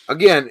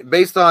 again,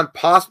 based on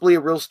possibly a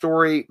real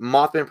story,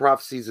 Mothman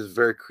Prophecies is a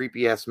very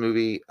creepy ass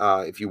movie.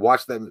 If you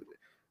watch that,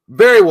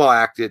 very well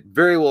acted,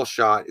 very well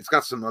shot. It's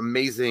got some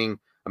amazing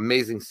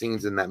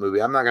scenes in that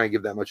movie. I'm not going to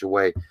give that much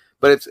away,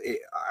 but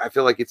I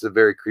feel like it's a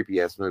very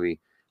creepy ass movie.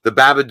 The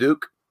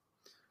Babadook.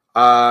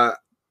 I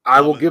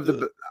will give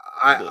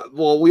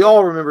we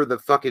all remember the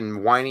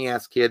fucking whiny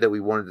ass kid that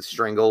we wanted to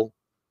strangle.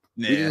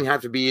 Yeah. We didn't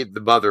have to be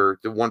the mother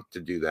to want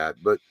to do that,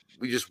 but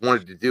we just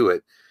wanted to do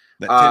it.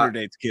 That Tinder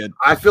dates kid.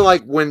 I feel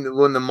like when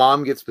the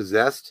mom gets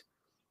possessed,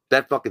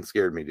 that fucking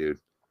scared me, dude.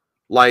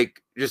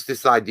 Like just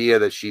this idea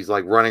that she's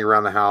like running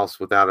around the house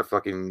without a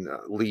fucking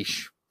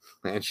leash.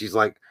 And she's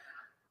like,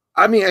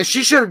 I mean, and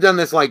she should have done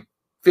this like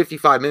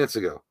 55 minutes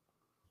ago.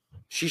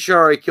 She should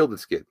have already killed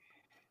this kid.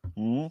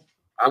 Mm-hmm.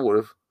 I would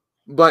have.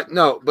 But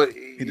no, but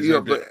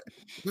but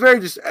very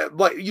just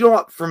like, you know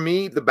what? For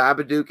me, the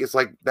Babadook is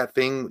like that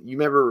thing. You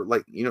remember,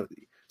 like,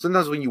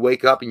 sometimes when you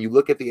wake up and you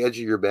look at the edge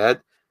of your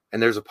bed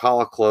and there's a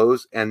pile of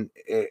clothes and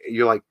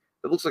you're like,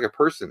 it looks like a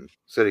person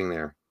sitting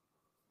there,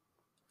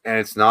 and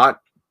it's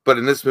not. But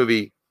in this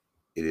movie,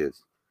 it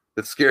is.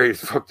 That's scary as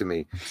fuck to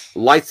me.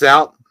 Lights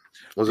Out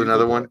was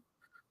another one.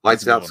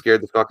 Lights Out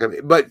scared the fuck out of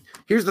me. But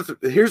here's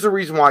the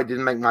reason why I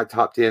didn't make my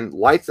top 10.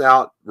 Lights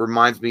Out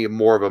reminds me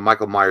more of a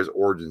Michael Myers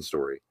origin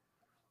story.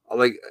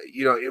 Like,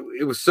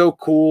 it was so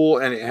cool,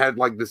 and it had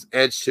like this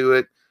edge to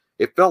it.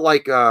 It felt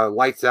like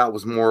Lights Out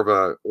was more of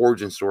a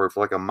origin story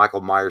for like a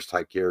Michael Myers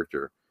type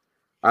character.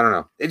 I don't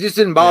know. It just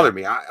didn't bother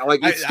me.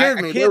 It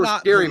scared me. There were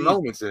scary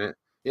moments in it.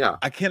 Yeah.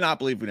 I cannot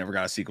believe we never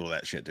got a sequel to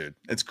that shit, dude.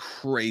 It's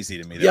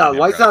crazy to me. Yeah,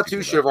 Lights Out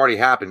 2 should have already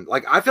happened.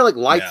 Like, I feel like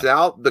Lights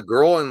Out, the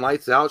girl in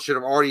Lights Out should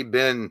have already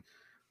been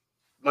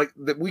like,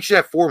 we should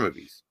have 4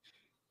 movies.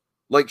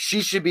 Like,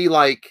 she should be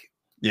like,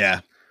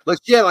 like,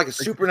 yeah, like a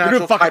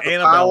supernatural type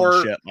of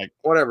power, shit, like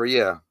whatever,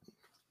 yeah.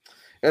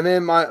 And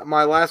then my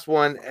last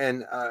one,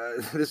 and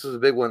this was a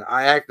big one.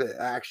 I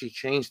actually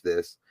changed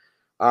this.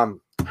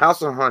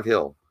 House on Haunted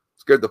Hill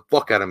scared the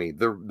fuck out of me.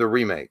 The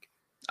remake.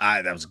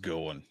 That was a good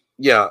one.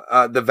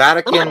 Yeah, the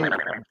Vatican.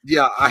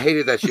 Yeah, I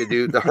hated that shit,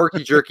 dude. The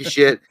herky jerky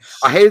shit.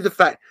 I hated the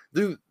fact,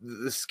 dude.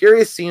 The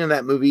scariest scene in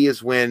that movie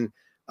is when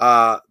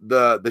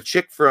the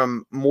chick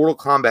from Mortal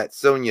Kombat,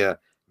 Sonya,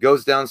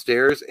 goes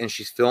downstairs and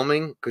she's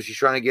filming because she's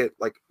trying to get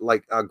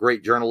like a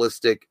great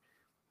journalistic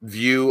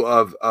view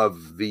of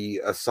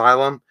the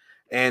asylum,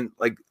 and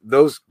like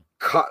those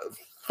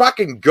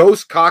fucking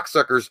ghost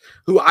cocksuckers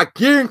who I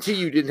guarantee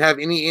you didn't have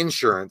any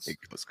insurance,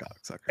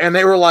 and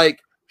they were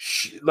like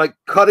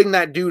cutting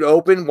that dude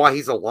open while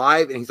he's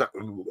alive, and he's like,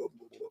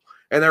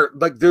 and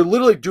they're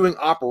literally doing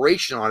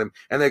operation on him,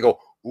 and they go,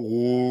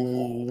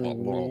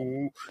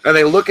 ooh, and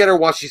they look at her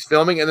while she's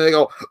filming, and then they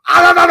go,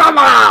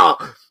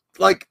 ah,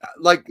 like,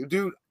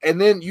 dude,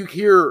 and then you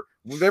hear,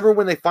 remember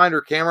when they find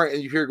her camera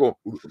and you hear it go,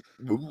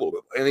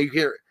 and you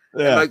hear,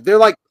 like, they're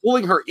like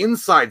pulling her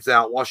insides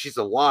out while she's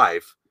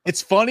alive.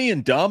 It's funny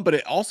and dumb, but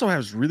it also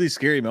has really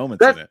scary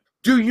moments in it.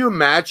 Do you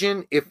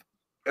imagine if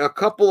a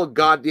couple of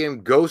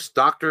goddamn ghost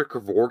Dr.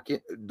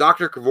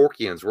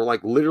 Kevorkians were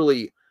like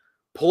literally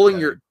pulling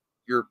your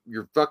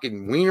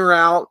fucking wiener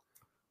out,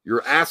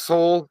 your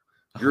asshole,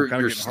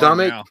 your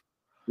stomach?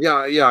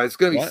 Yeah, it's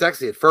gonna be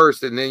sexy at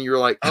first, and then you're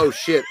like, oh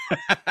shit,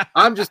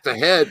 I'm just a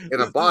head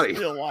and a body.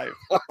 Real life.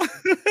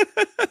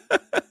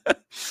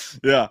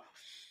 Yeah.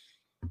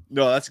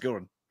 No, that's a good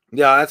one.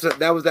 Yeah,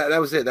 that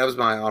was it. That was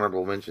my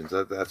honorable mentions.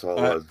 That's all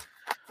it was.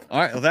 All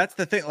right, well, that's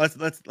the thing.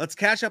 Let's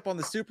catch up on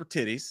the super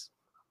titties.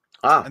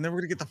 And then we're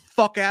gonna get the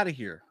fuck out of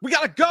here. We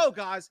gotta go,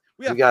 guys.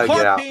 We have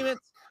car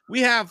payments.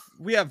 We have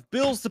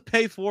bills to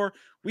pay for.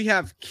 We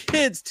have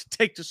kids to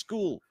take to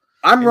school.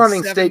 I'm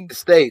running state to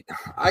state.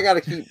 I got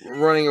to keep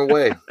running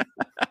away.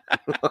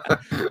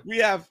 We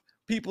have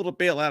people to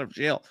bail out of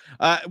jail.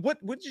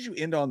 What did you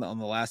end on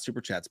the last super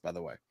chats, by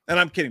the way? And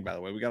I'm kidding, by the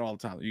way. We got all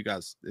the time. You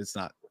guys, it's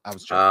not. I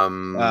was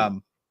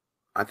joking.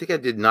 I think I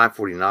did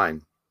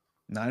 949.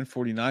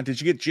 949. Did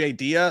you get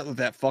JD with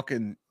that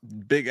fucking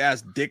big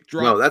ass dick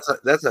drop? No, that's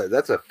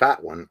a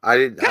fat one. I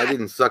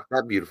didn't suck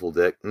that beautiful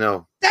dick.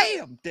 No.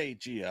 Damn,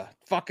 Gia.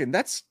 Fucking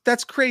that's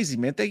crazy,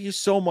 man. Thank you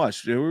so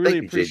much. Dude. We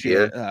really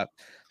appreciate it.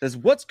 Says,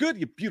 what's good,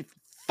 you beautiful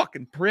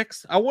fucking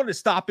pricks? I wanted to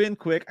stop in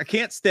quick. I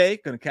can't stay.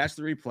 Gonna catch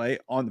the replay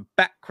on the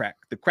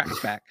crack's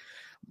back.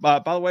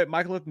 By the way,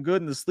 Michael looking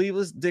good in the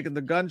sleeveless, digging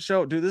the gun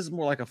show. Dude, this is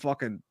more like a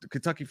fucking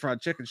Kentucky Fried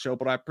Chicken show,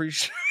 but I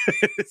appreciate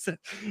it.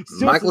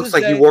 Mike looks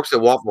like he works at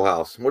Waffle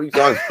House. What are you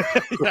talking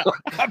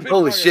about?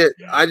 Holy shit.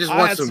 I just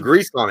want some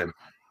grease on him.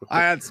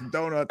 I had some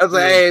donuts. I was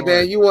like, hey,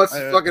 man, you want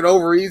some fucking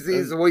over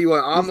easies? And what you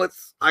want,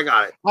 omelets? I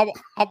got it. I'm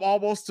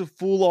almost a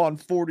full-on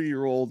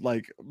 40-year-old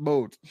like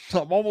mode.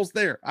 I'm almost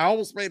there. I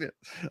almost made it.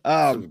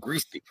 Some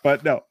greasy.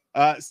 But no.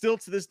 Still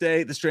to this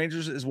day, The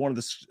Strangers is one of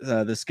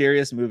the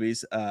scariest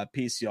movies.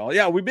 Peace, y'all.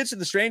 Yeah, we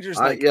mentioned The Strangers.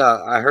 Like,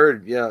 yeah, I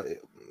heard. Yeah.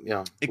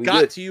 It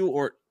got to you,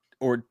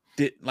 or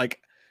did like?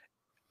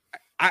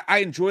 I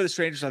enjoy The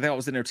Strangers. I think it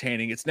was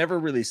entertaining. It's never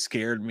really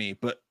scared me,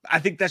 but I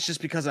think that's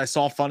just because I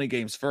saw Funny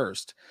Games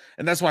first,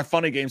 and that's why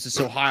Funny Games is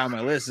so high on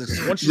my list.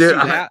 Is once you see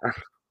that.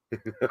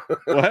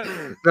 What?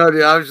 No,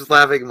 dude, I was just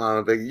laughing at my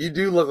own thing. You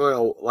do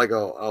look like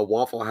a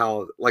Waffle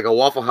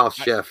House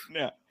chef.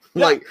 Yeah.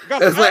 Like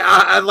it's like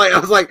I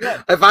was like,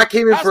 if I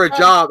came in for a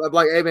job, I'm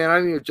like, hey man, I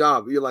need a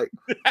job. You're like,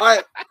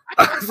 I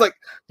was like,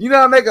 you know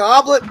how to make an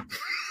omelet?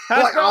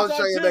 Like, I'll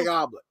show you how to make an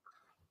omelet.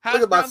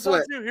 Look at my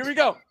sweat. Here we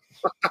go.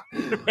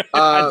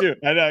 I do.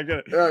 I know. I get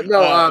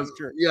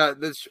it. Yeah.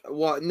 This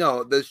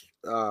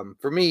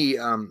for me,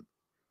 and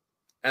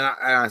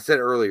I said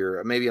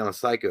earlier, maybe I'm a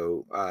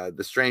psycho.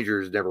 The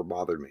Strangers never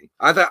bothered me.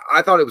 I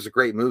thought it was a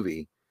great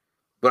movie,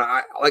 but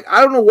I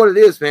don't know what it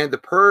is, man. The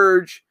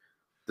Purge,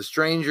 The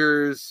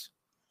Strangers,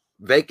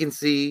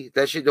 Vacancy,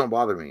 that shit don't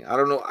bother me. I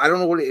don't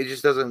know what it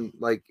just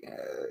doesn't like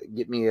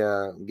get me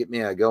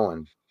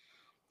going.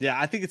 Yeah,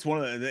 I think it's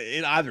one of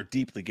it either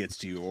deeply gets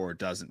to you or it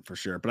doesn't for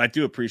sure. But I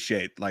do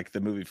appreciate like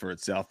the movie for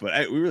itself.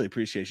 But we really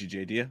appreciate you,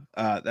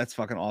 JD. That's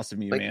fucking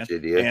awesome, man.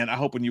 You, and I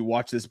hope when you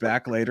watch this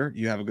back later,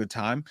 you have a good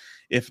time.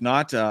 If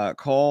not,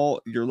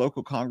 call your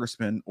local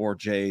congressman or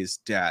Jay's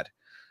dad.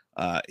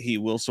 He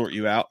will sort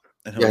you out.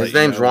 And his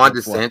name's Ron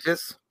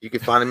DeSantis. You can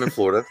find him in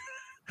Florida.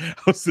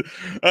 His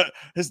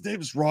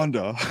name is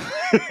Rhonda.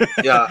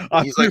 Yeah,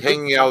 he's like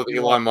hanging out with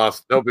Elon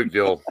Musk. No big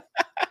deal.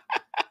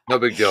 No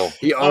big deal.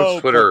 He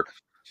owns Twitter.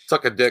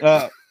 Suck a dick.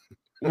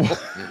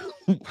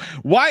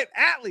 Wyatt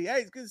Atley, hey,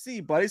 it's good to see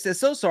you, buddy. Says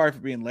so sorry for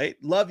being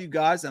late. Love you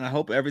guys, and I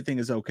hope everything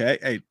is okay.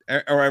 Hey,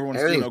 or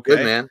everyone's doing okay.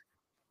 Good, man.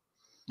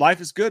 Life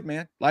is good,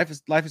 man. Life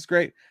is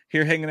great.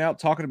 Here, hanging out,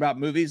 talking about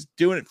movies,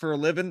 doing it for a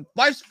living.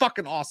 Life's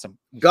fucking awesome.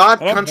 God,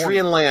 country,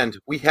 and land.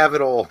 We have it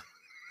all.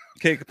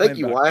 Thank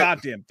you, Wyatt.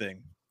 Goddamn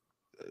thing.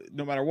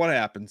 No matter what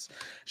happens.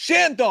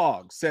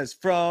 Shandog says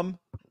from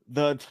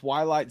the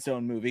Twilight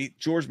Zone movie,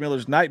 George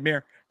Miller's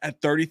Nightmare at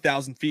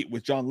 30,000 feet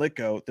with John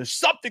Lithgow. There's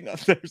something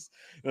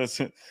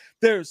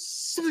there's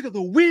something on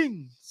the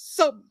wing.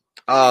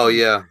 Oh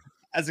yeah.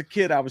 As a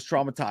kid, I was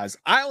traumatized.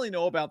 I only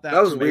know about that.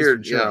 That was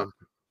weird. Yeah.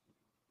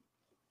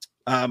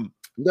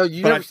 No,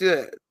 you never see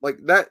that. Like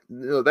that.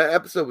 No, that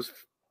episode was.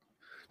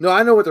 No,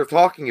 I know what they're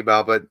talking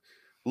about, but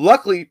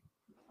luckily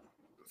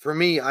for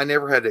me, I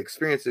never had to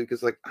experience it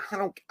because, like,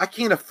 I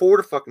can't afford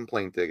a fucking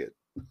plane ticket.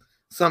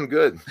 So I'm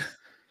good.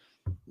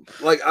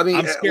 Like, I mean,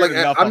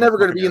 I'm never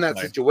going to be in that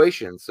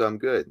situation, so I'm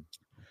good.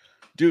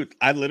 Dude,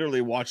 I literally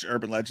watched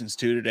Urban Legends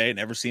 2 today,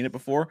 never seen it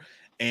before,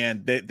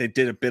 and they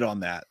did a bit on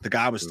that. The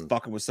guy was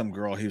fucking with some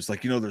girl. He was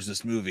like, there's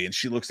this movie, and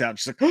she looks out, and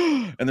she's like,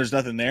 oh, and there's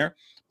nothing there.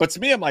 But to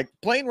me, I'm like,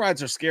 plane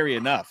rides are scary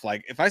enough.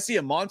 Like, if I see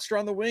a monster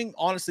on the wing,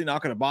 honestly,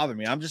 not going to bother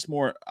me. I'm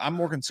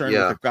more concerned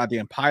with the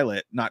goddamn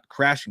pilot not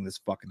crashing this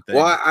fucking thing.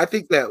 Well, I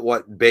think that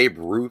what Babe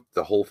Ruth,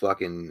 the whole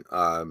fucking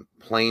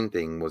plane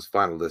thing was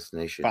Final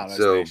Destination.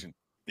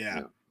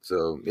 Yeah.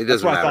 So it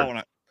doesn't matter. I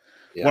thought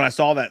when I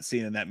saw that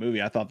scene in that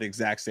movie, I thought the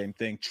exact same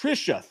thing.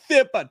 Trisha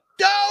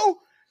Thibodeau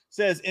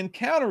says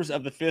encounters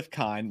of the fifth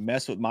kind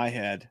mess with my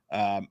head.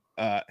 Encounters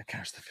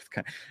of the fifth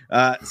kind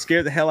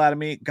scared the hell out of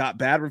me. Got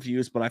bad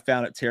reviews, but I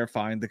found it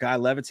terrifying. The guy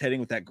levitating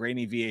with that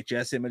grainy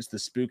VHS image, the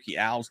spooky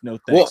owls. No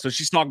thanks. Well, so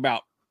she's talking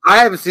about. I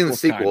haven't seen the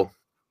sequel. Kind.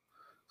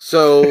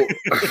 So,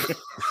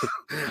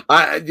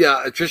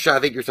 Trisha, I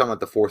think you're talking about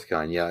the fourth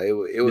kind. Yeah,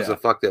 it was a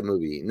fucked up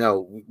movie.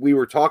 No, we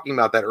were talking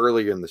about that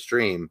earlier in the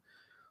stream.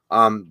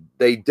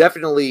 They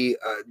definitely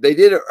they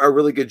did a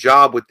really good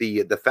job with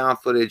the found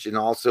footage and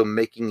also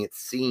making it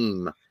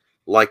seem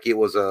like it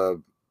was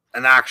an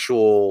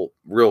actual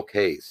real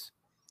case.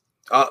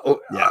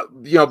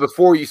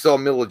 Before you saw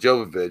Mila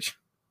Jovovich.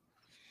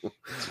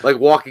 Like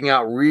walking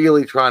out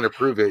really trying to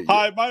prove it.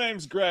 Hi, my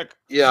name's Greg.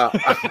 Yeah.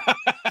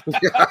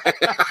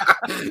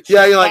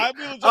 Yeah, you're like,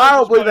 I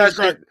don't believe that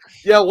shit.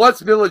 Yeah,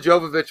 once Mila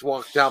Jovovich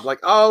walked out, I'm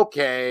like,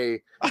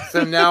 okay,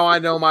 so now I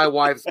know my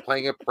wife's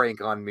playing a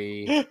prank on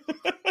me.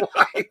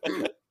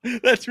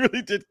 That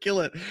really did kill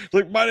it.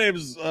 Like, my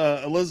name's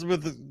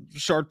Elizabeth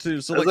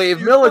Chartoux. So, like,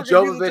 if Mila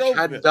Jovovich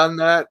hadn't done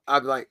that, I'd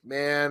be like,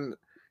 man.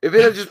 If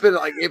it had just been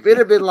like, if it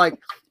had been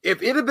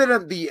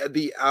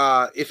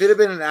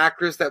an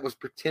actress that was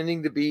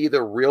pretending to be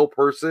the real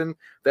person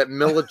that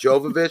Mila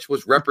Jovovich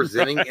was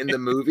representing in the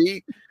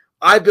movie,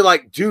 I'd be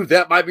like, dude,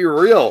 that might be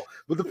real.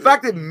 But the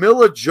fact that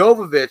Mila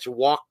Jovovich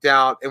walked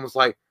out and was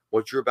like,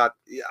 what you're about,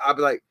 I'd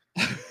be like,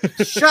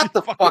 shut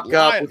the fuck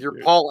up with your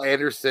Paul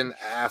Anderson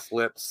ass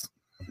lips.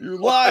 You're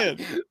lying.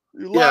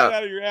 You're lying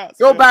out of your ass.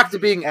 Go back to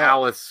being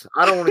Alice.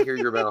 I don't want to hear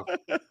your mouth.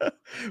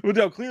 Well,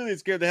 no, clearly it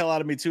scared the hell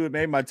out of me too. It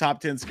made my top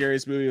 10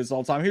 scariest movies of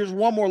all time. Here's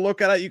one more look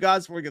at it, you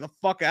guys, before we get the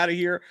fuck out of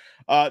here.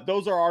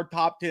 Those are our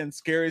top 10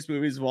 scariest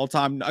movies of all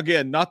time.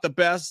 Again, not the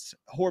best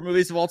horror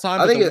movies of all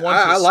time. I think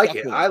I like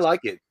it. I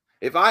like it.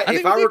 If I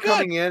were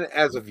coming in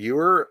as a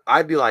viewer,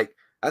 I'd be like,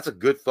 that's a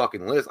good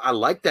fucking list. I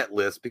like that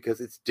list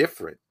because it's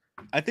different.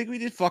 I think we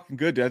did fucking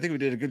good, dude. I think we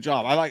did a good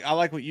job. I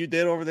like what you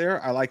did over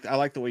there. I like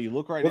the way you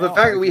look right now. Well, the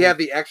fact that we have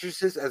The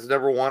Exorcist as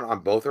number one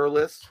on both our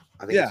lists,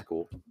 I think it's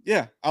cool.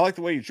 Yeah, I like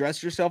the way you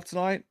dress yourself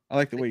tonight. I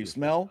like the way you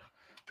smell.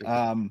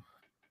 I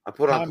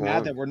put on cologne.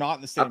 Mad that we're not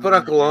in the same. I put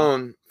on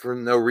cologne for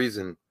no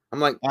reason. I'm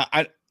like,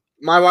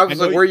 my wife was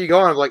like, "Where are you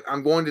going?" I'm like,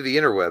 "I'm going to the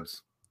interwebs."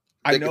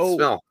 I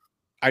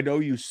know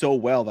you so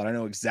well that I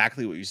know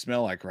exactly what you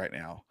smell like right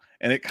now.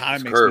 And it kind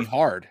of makes me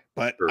hard,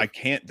 but I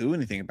can't do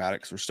anything about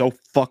it because we're so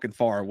fucking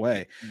far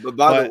away. But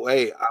by the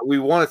way, we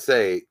want to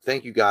say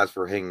thank you guys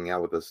for hanging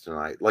out with us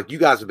tonight. Like, you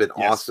guys have been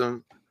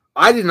awesome.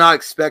 I did not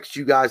expect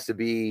you guys to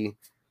be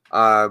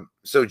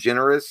so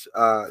generous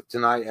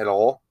tonight at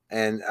all,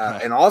 and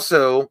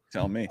also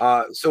tell me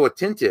so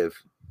attentive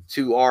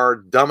to our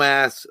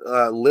dumbass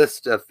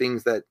list of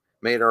things that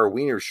made our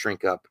wieners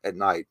shrink up at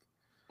night,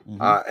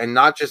 and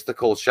not just the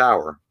cold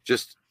shower,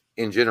 just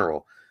in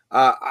general.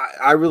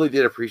 I really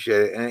did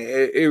appreciate it, and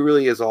it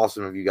really is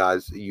awesome of you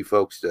guys, you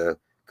folks, to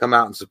come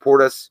out and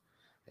support us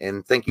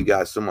And thank you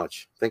guys so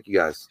much. Thank you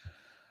guys.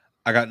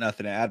 I got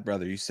nothing to add,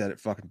 brother. You said it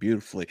fucking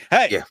beautifully.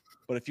 Hey, yeah.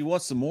 But if you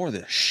want some more of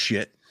this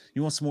shit,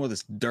 you want some more of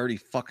this dirty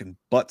fucking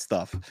butt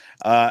stuff,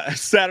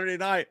 Saturday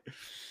night,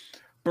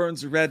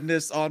 burns of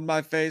redness on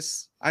my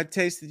face. I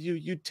tasted you,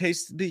 you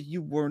tasted me,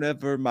 you were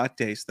never my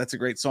taste. That's a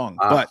great song.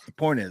 But the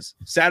point is,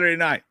 Saturday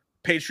night,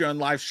 Patreon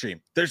live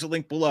stream. There's a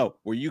link below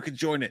where you can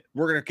join it.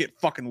 We're going to get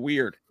fucking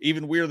weird,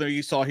 even weirder than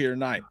you saw here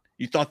tonight.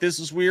 You thought this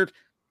was weird?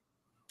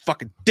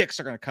 Fucking dicks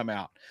are going to come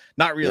out.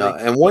 Not really. Yeah,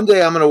 and one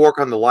day I'm going to work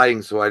on the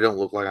lighting so I don't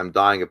look like I'm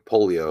dying of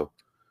polio.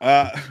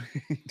 I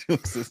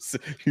look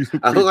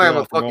like I'm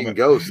a fucking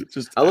ghost.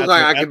 I look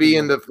like I could be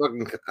in the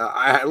fucking.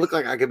 I look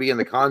like I could be in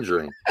The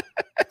Conjuring.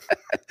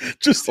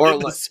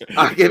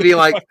 I could be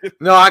like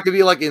no, I could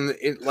be like in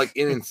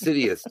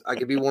Insidious. I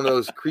could be one of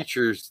those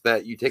creatures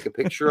that you take a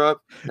picture of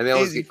and they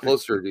always get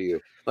closer to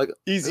you. Like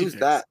who's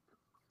that?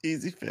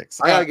 Easy fix.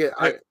 I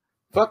gotta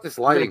fuck this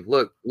lighting.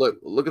 Look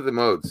at the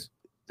modes.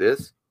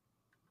 This.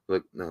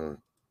 Look no.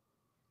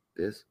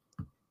 This.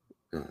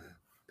 No.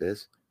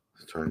 This.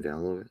 Let's turn it down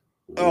a little bit.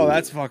 Oh,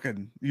 that's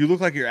fucking. You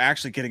look like you're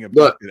actually getting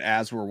abducted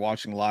as we're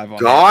watching live on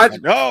God.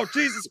 Oh,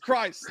 Jesus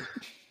Christ.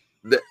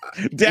 Dad,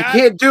 you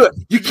can't do it.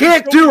 You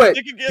can't do it.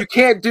 You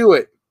can't do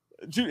it.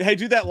 Hey,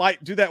 do that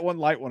light. Do that one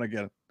light one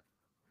again.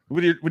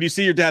 When you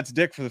see your dad's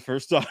dick for the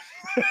first time.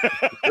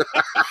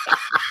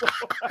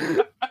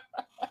 Yeah.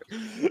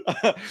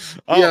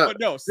 But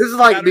no, this is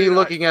like me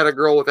looking at a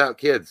girl without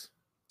kids.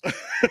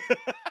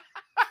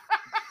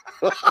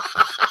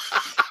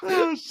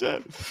 Oh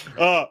shit.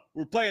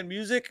 We're playing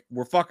music,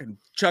 we're fucking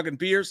chugging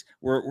beers,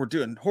 we're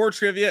doing horror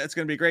trivia. It's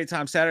gonna be a great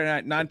time. Saturday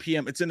night, 9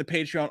 p.m. It's in the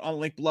Patreon on the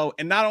link below.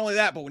 And not only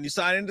that, but when you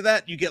sign into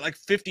that, you get like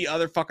 50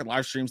 other fucking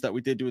live streams that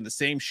we did doing the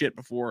same shit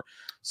before.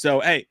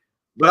 So hey,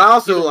 but I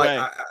also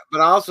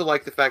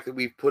like the fact that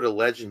we've put a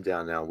legend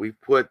down now. We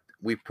put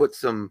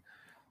some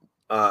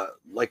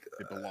like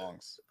it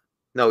belongs.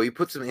 No, we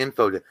put some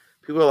info to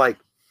people are like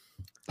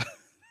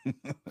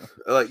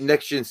like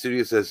Next Gen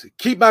Studio says,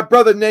 keep my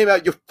brother's name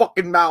out your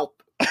fucking mouth.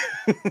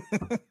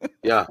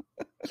 Yeah,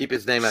 keep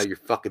his name out of your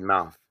fucking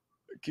mouth.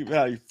 Keep it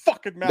out of your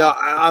fucking mouth. No,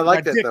 I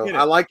like that though.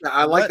 I like that.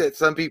 I like that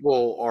some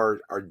people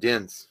are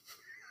dense.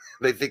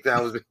 They think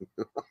that was.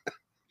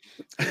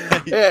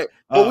 Hey,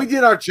 but we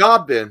did our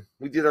job, Ben.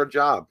 We did our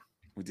job.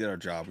 We did our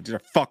job. We did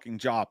our fucking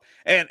job.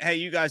 And hey,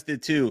 you guys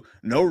did too.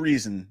 No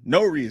reason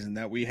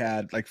that we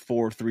had like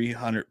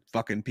 300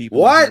 fucking people.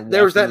 What?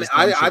 There was that.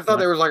 I thought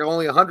there was like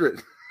only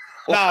 100.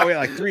 No, we had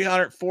like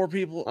 304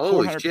 people, Holy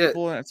 400 shit.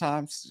 people at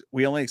times.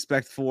 We only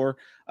expect 4.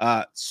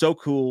 So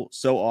cool,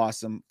 so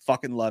awesome.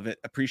 Fucking love it.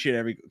 Appreciate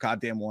every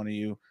goddamn one of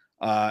you.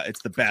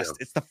 It's the best. Yeah.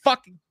 It's the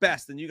fucking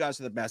best, and you guys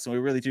are the best. And we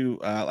really do,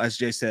 as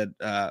Jay said,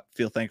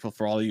 feel thankful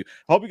for all of you.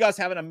 Hope you guys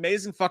have an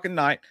amazing fucking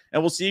night,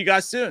 and we'll see you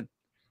guys soon.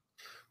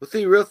 We'll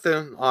see you real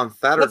soon on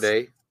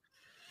Saturday.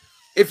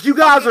 If you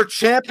guys are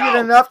champion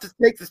enough to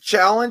take the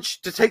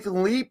challenge, to take the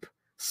leap,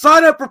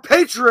 sign up for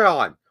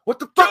Patreon. What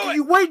the fuck are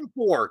you waiting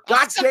for?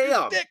 God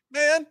damn. Dick,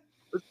 man.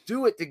 Let's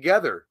do it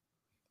together.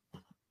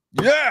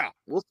 Yeah.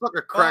 We'll suck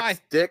a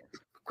crack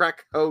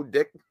hoe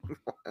dick.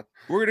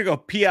 We're going to go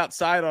pee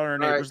outside on our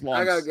neighbor's lawns.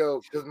 I got to go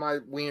because my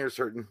wiener's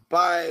hurting.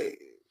 Bye.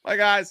 Bye,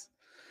 guys.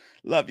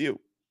 Love you.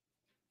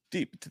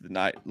 Deep into the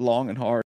night, long and hard.